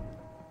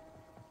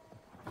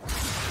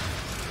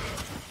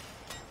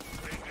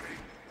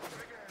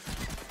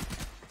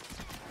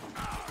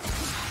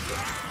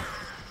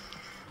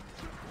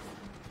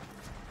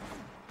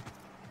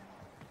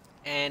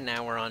 And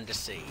now we're on to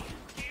C.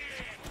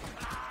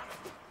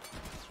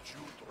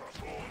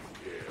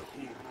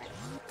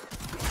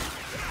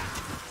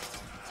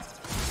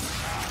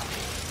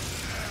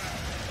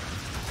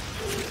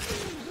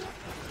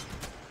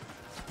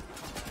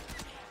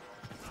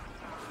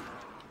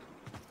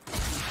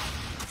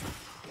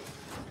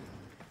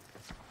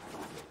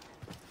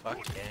 Fuck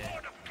yeah.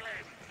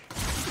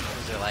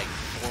 Is it like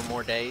 4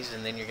 more days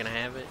and then you're gonna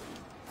have it?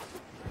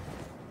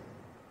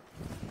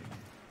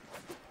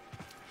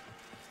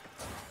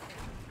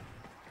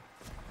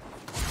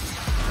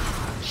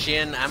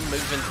 Shin, I'm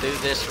moving through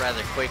this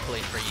rather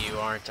quickly for you,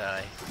 aren't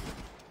I?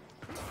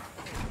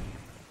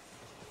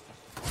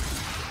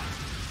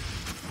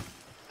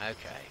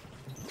 Okay.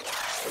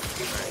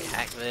 Alright,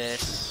 hack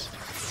this.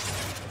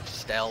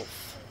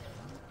 Stealth.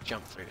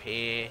 Jump through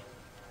here.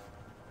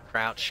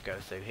 Crouch, go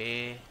through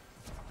here.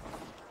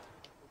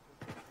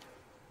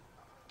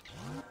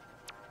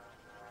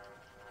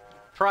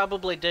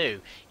 Probably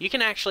do. You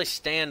can actually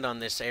stand on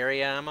this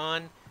area I'm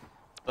on,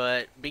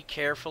 but be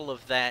careful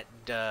of that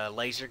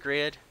laser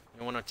grid.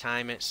 You want to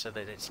time it so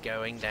that it's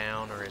going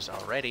down or is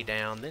already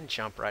down, then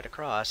jump right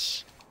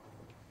across.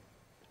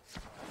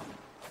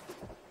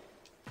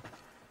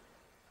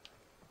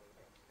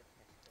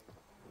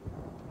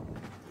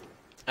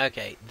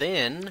 Okay,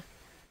 then...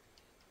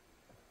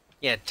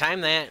 yeah,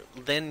 time that,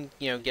 then,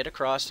 you know, get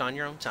across on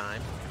your own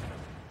time.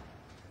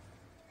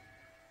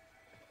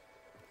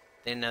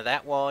 Then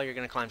that wall, you're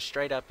going to climb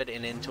straight up it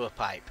and into a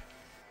pipe.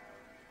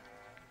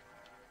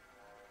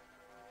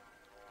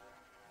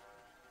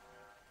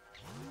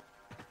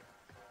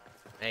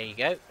 There you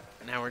go.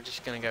 Now we're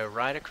just going to go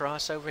right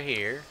across over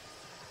here.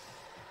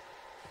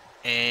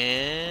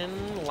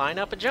 And line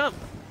up a jump.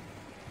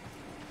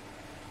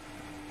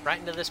 Right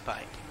into this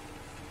pipe.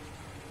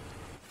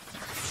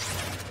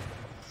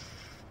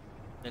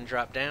 Then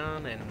drop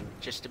down, and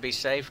just to be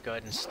safe, go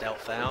ahead and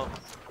stealth out.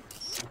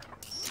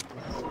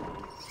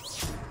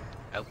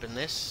 Open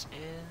this,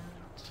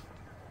 and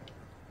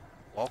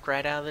walk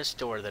right out of this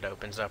door that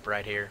opens up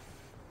right here.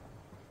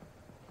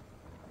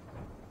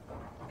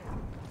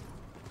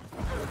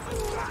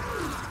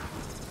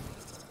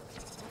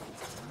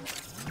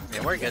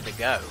 And we're good to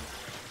go.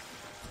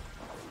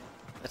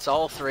 That's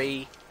all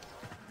 3.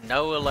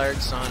 No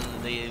alerts on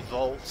the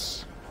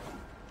vaults,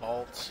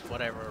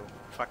 whatever,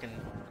 fucking...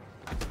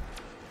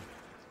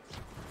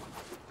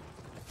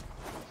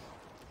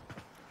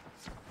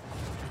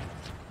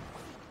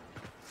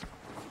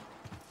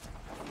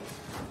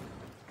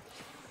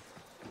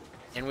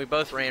 And we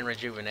both ran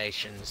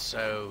rejuvenation,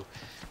 so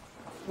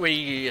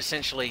we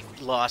essentially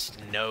lost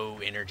no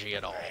energy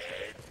at all.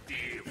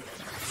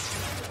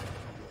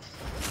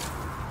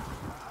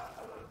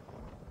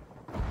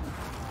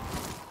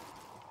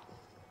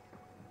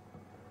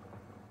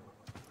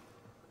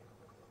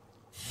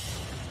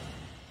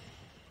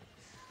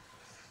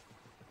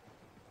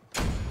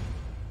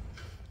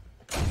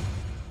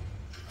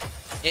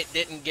 It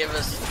didn't give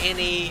us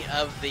any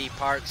of the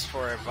parts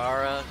for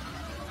Ivara.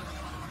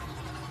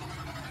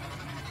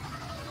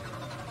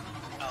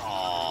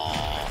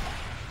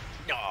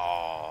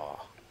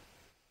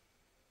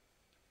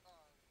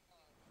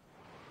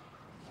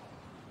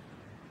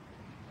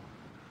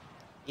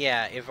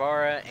 Yeah,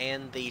 Ivara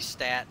and the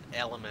stat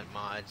element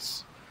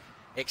mods.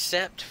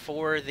 Except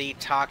for the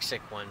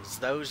toxic ones.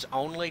 Those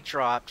only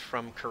dropped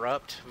from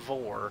Corrupt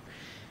Vor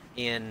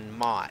in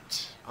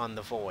Mott on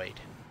the Void.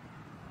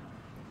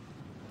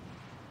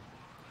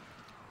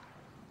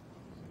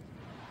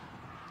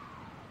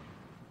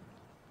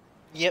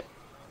 Yep.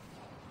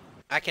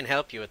 I can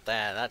help you with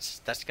that.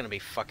 That's gonna be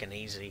fucking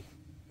easy.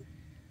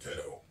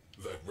 Tenno,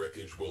 that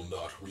wreckage will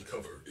not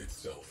recover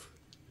itself.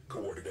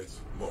 Coordinates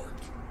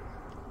marked.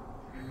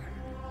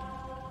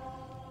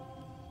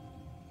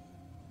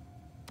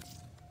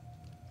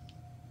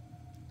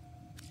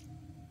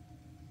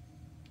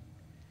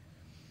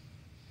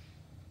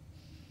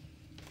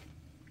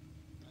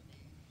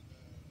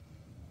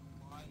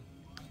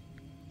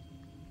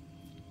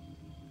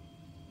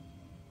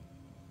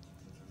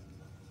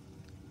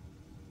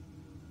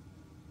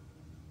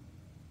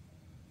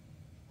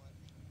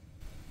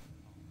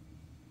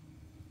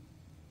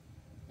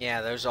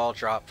 Yeah, those all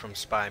drop from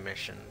spy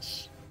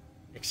missions.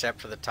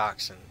 Except for the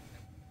toxin.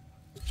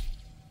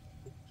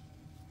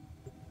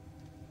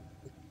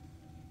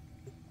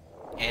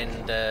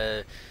 And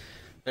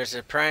there's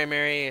a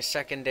primary, a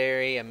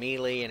secondary, a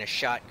melee, and a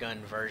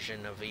shotgun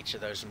version of each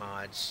of those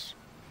mods.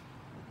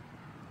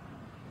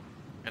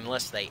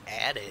 Unless they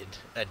added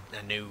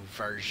a new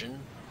version.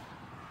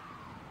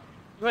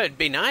 Well, it'd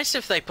be nice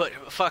if they put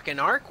fucking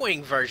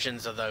Arcwing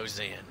versions of those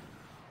in.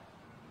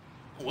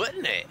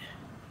 Wouldn't it?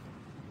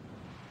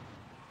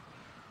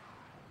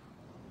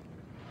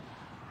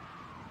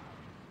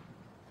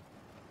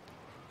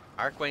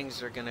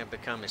 Arcwings are gonna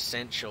become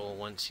essential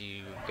once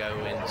you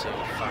go into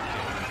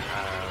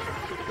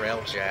fucking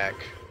Railjack.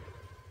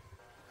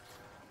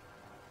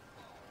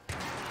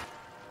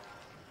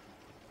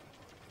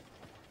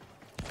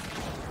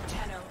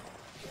 Tenno,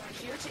 we're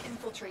here to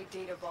infiltrate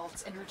data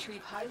vaults and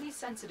retrieve highly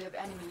sensitive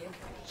enemy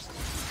information.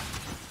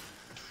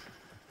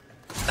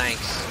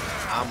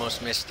 Thanks. I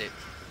almost missed it.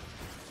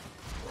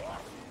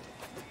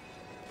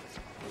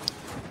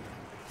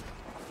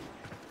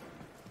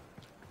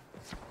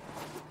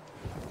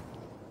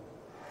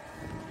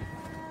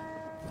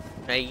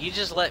 Hey, you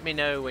just let me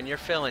know when you're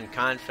feeling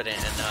confident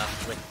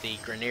enough with the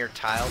Grenier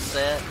tile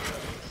set.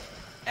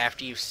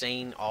 after you've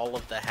seen all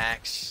of the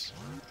hacks,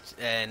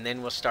 and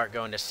then we'll start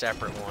going to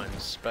separate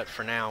ones. But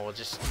for now, we'll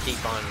just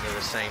keep on to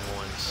the same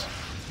ones,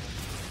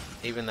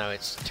 even though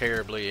it's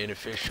terribly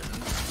inefficient.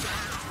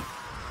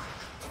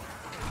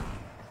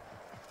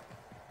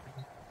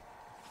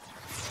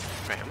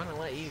 Right, I'm gonna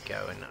let you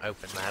go and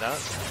open that up.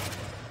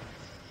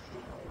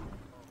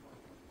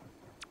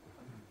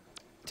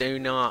 Do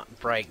not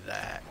break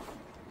that.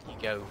 You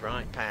go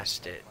right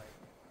past it.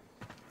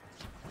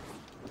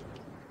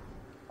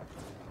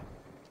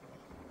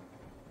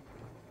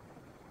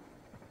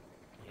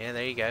 Yeah,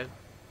 there you go.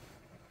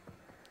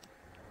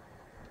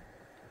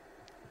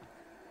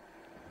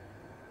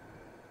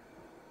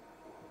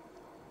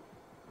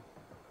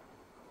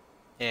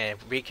 Yeah,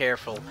 be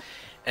careful.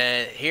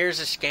 Here's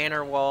a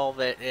scanner wall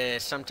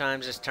that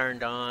sometimes is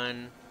turned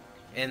on.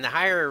 In the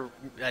higher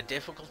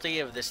difficulty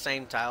of the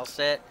same tile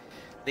set,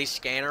 these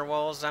scanner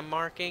walls I'm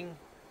marking,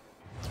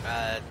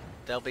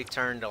 they'll be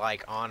turned to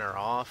like on or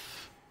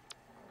off.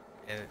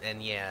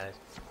 And yeah,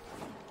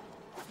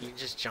 you can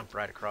just jump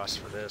right across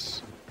for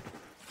this.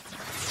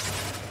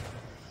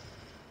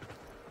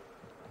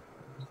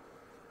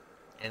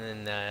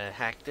 And then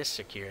hack this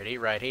security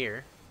right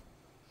here.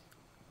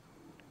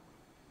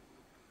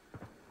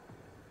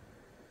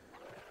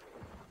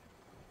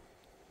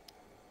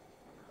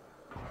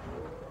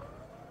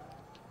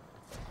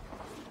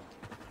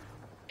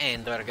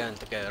 And we're going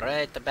to go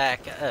right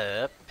back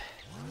up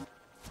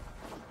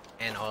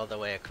and all the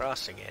way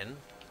across again.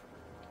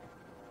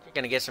 You're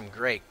going to get some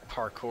great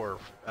parkour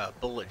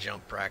bullet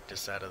jump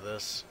practice out of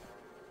this.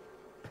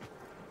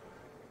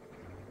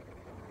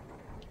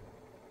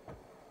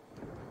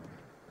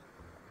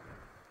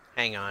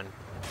 Hang on.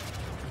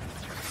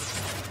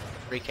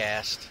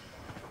 Recast.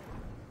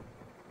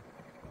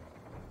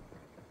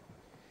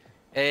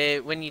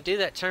 When you do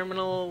that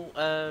terminal,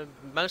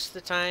 most of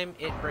the time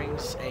it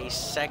brings a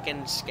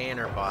second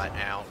scanner bot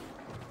out.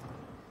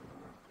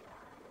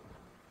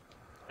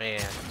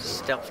 And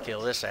stealth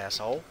kill this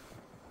asshole.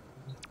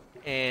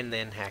 And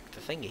then hack the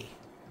thingy.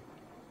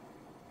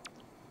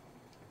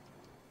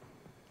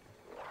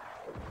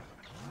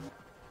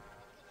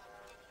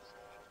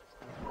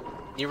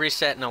 You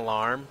reset an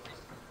alarm.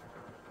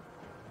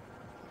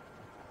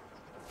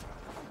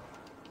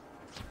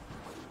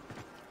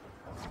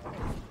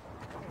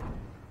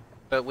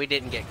 But we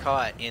didn't get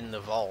caught in the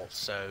vault,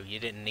 so you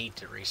didn't need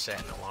to reset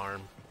an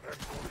alarm.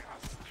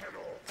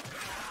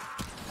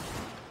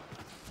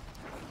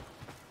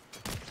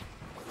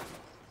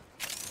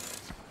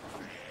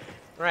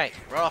 Right,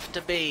 we're off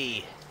to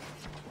B.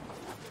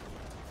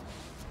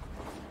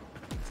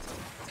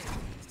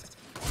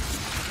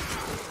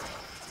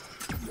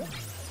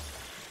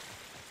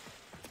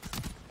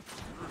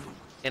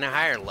 In a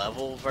higher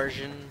level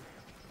version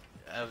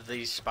of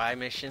these spy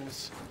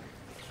missions,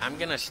 I'm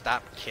gonna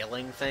stop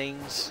killing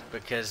things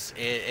because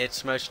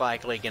it's most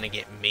likely gonna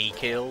get me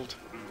killed.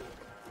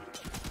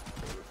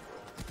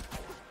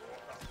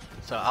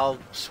 So I'll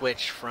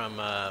switch from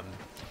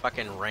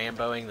fucking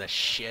Ramboing the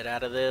shit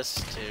out of this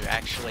to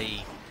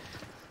actually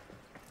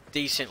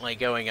decently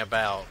going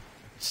about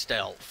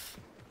stealth.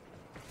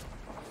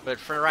 But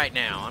for right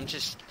now, I'm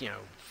just, you know,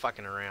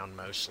 fucking around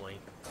mostly.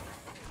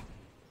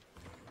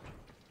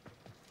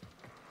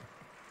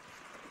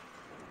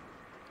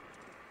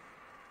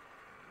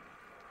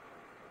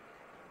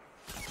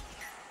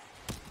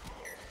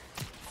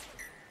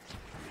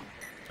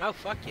 Oh,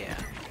 fuck yeah.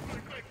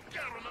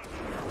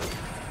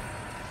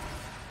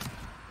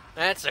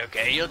 That's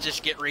okay, you'll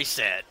just get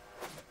reset.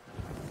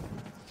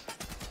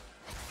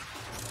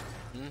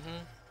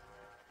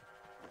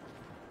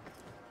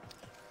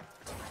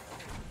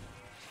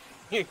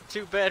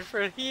 Too bad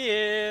for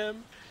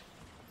him.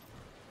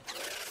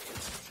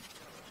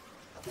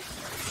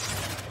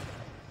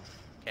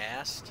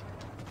 Cast.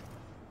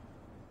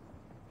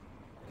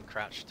 And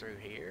crouch through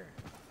here.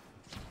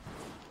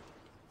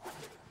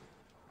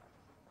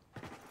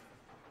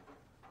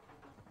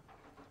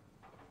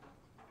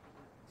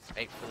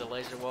 Wait for the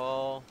laser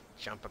wall,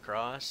 jump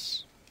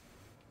across.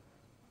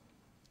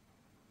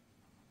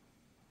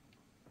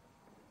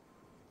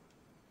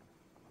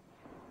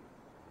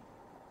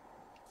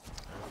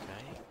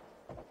 Okay.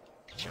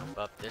 Jump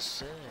up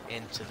this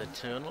into the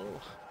tunnel.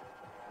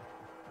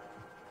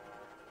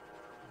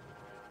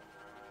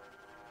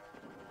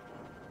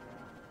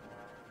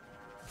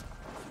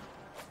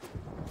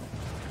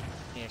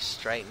 Yeah,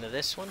 straight into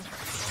this one.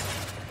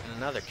 And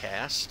another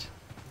cast.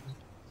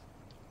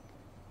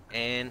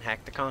 And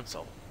hack the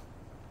console.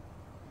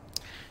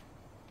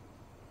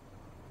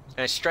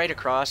 Straight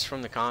across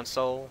from the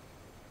console,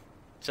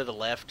 to the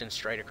left and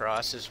straight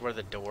across is where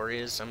the door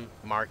is. I'm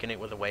marking it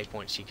with a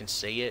waypoint so you can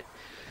see it.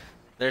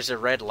 There's a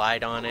red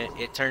light on it.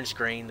 It turns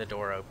green, the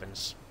door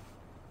opens.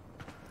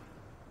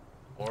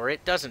 Or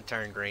it doesn't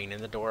turn green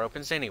and the door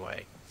opens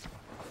anyway.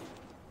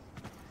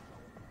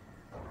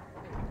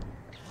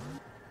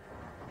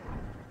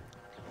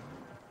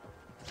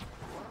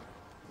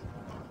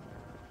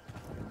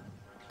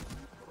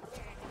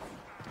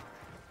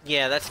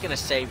 Yeah, that's going to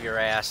save your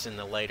ass in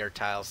the later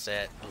tile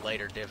set, the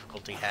later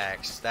difficulty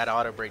hacks. That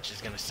auto breach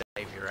is going to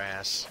save your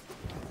ass.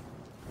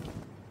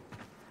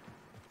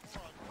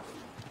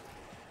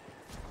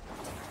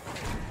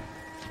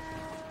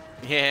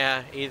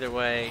 Yeah, either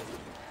way.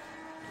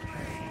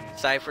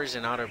 Ciphers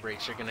and auto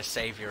breach are gonna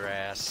save your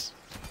ass.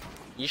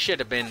 You should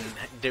have been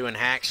doing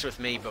hacks with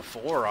me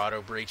before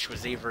auto breach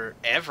was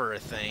ever a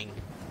thing.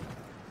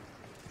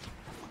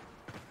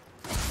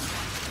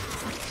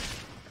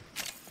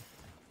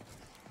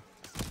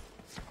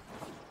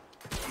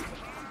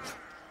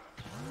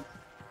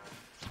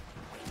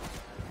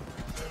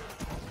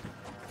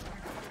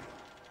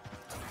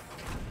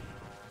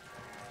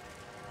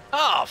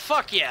 Oh,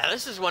 fuck yeah,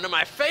 this is one of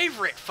my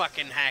favorite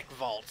fucking hack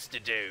vaults to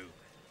do.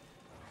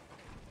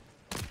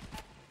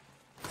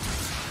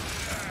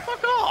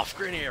 Fuck off,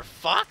 Grenier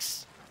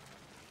Fox!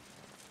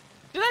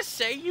 Did I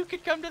say you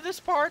could come to this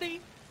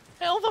party?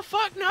 Hell the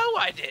fuck no,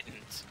 I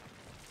didn't!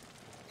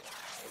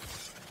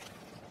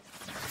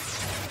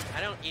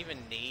 I don't even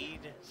need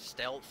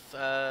stealth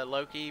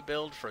Loki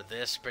build for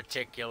this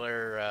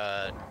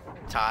particular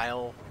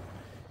tile.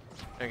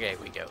 Okay,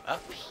 we go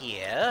up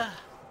here.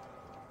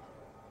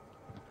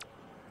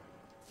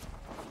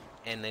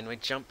 And then we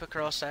jump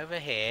across over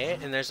here,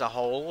 and there's a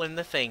hole in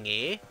the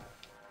thingy.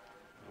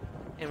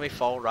 And we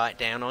fall right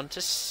down onto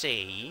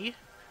C,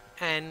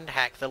 and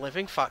hack the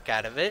living fuck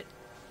out of it.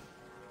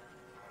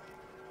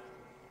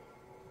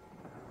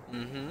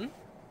 Mm-hmm.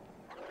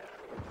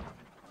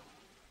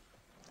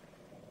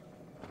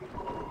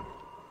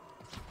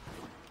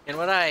 And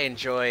what I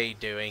enjoy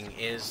doing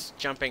is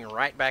jumping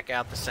right back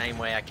out the same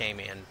way I came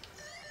in,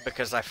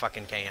 because I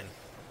fucking can.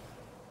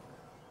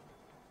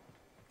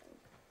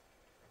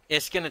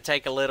 It's gonna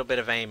take a little bit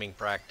of aiming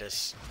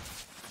practice.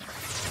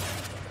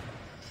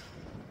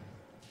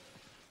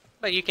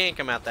 But you can't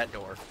come out that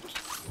door.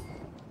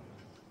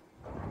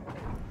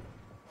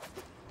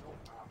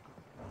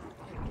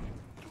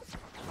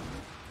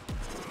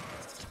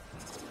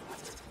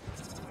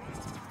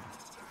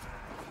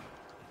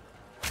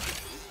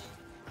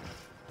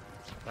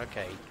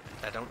 Okay,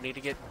 I don't need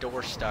to get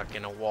door stuck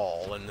in a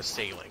wall in the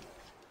ceiling.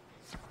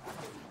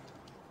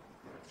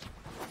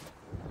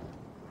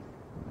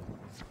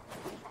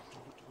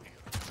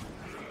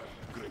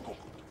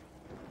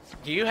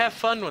 You have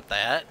fun with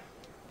that.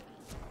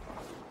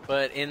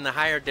 But in the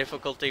higher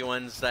difficulty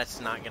ones, that's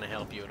not going to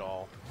help you at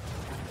all.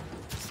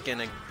 It's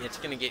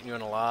gonna get you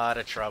in a lot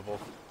of trouble.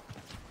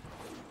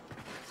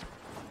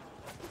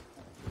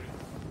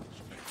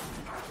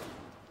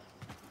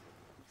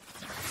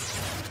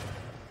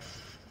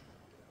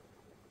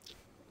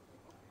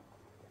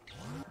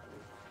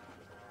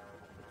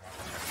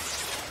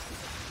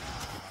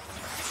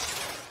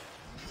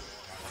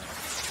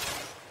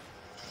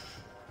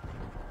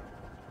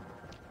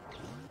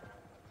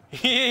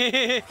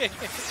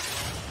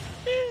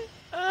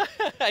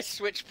 I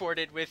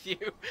switch-ported with you.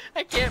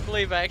 I can't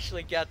believe I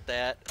actually got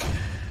that.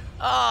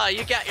 Oh,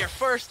 you got your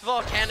first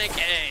volcanic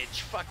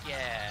edge. Fuck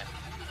yeah.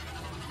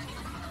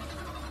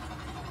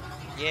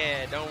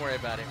 Yeah, don't worry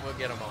about it. We'll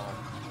get them all.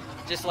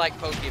 Just like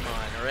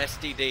Pokemon or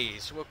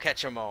STDs. We'll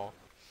catch them all.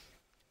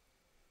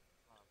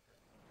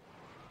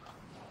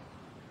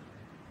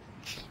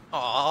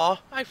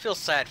 Aw, I feel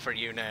sad for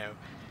you now.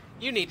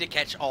 You need to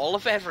catch all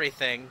of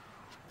everything.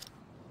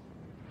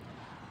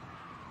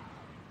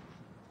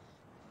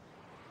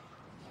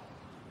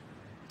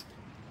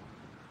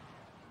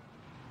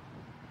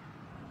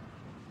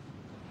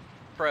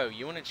 Pro,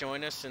 you want to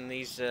join us in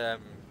these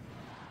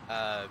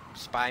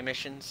spy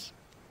missions?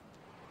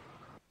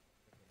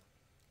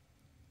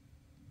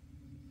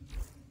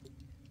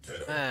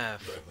 That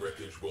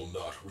wreckage will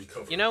not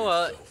recover. You know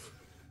what? Itself.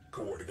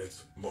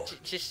 Coordinates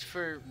marked. Just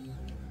for,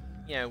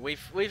 you know,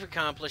 we've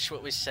accomplished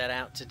what we set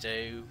out to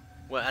do.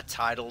 What I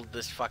titled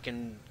this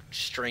fucking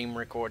stream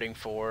recording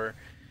for.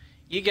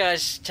 You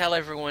guys tell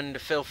everyone to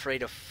feel free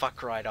to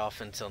fuck right off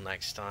until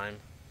next time.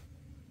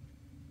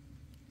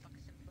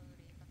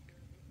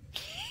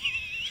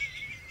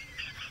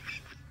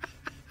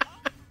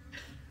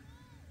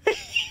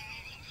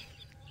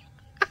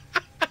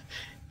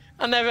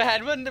 I never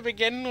had one to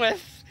begin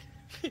with.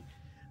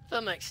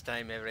 Till next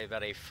time,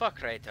 everybody,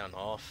 fuck right on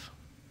off.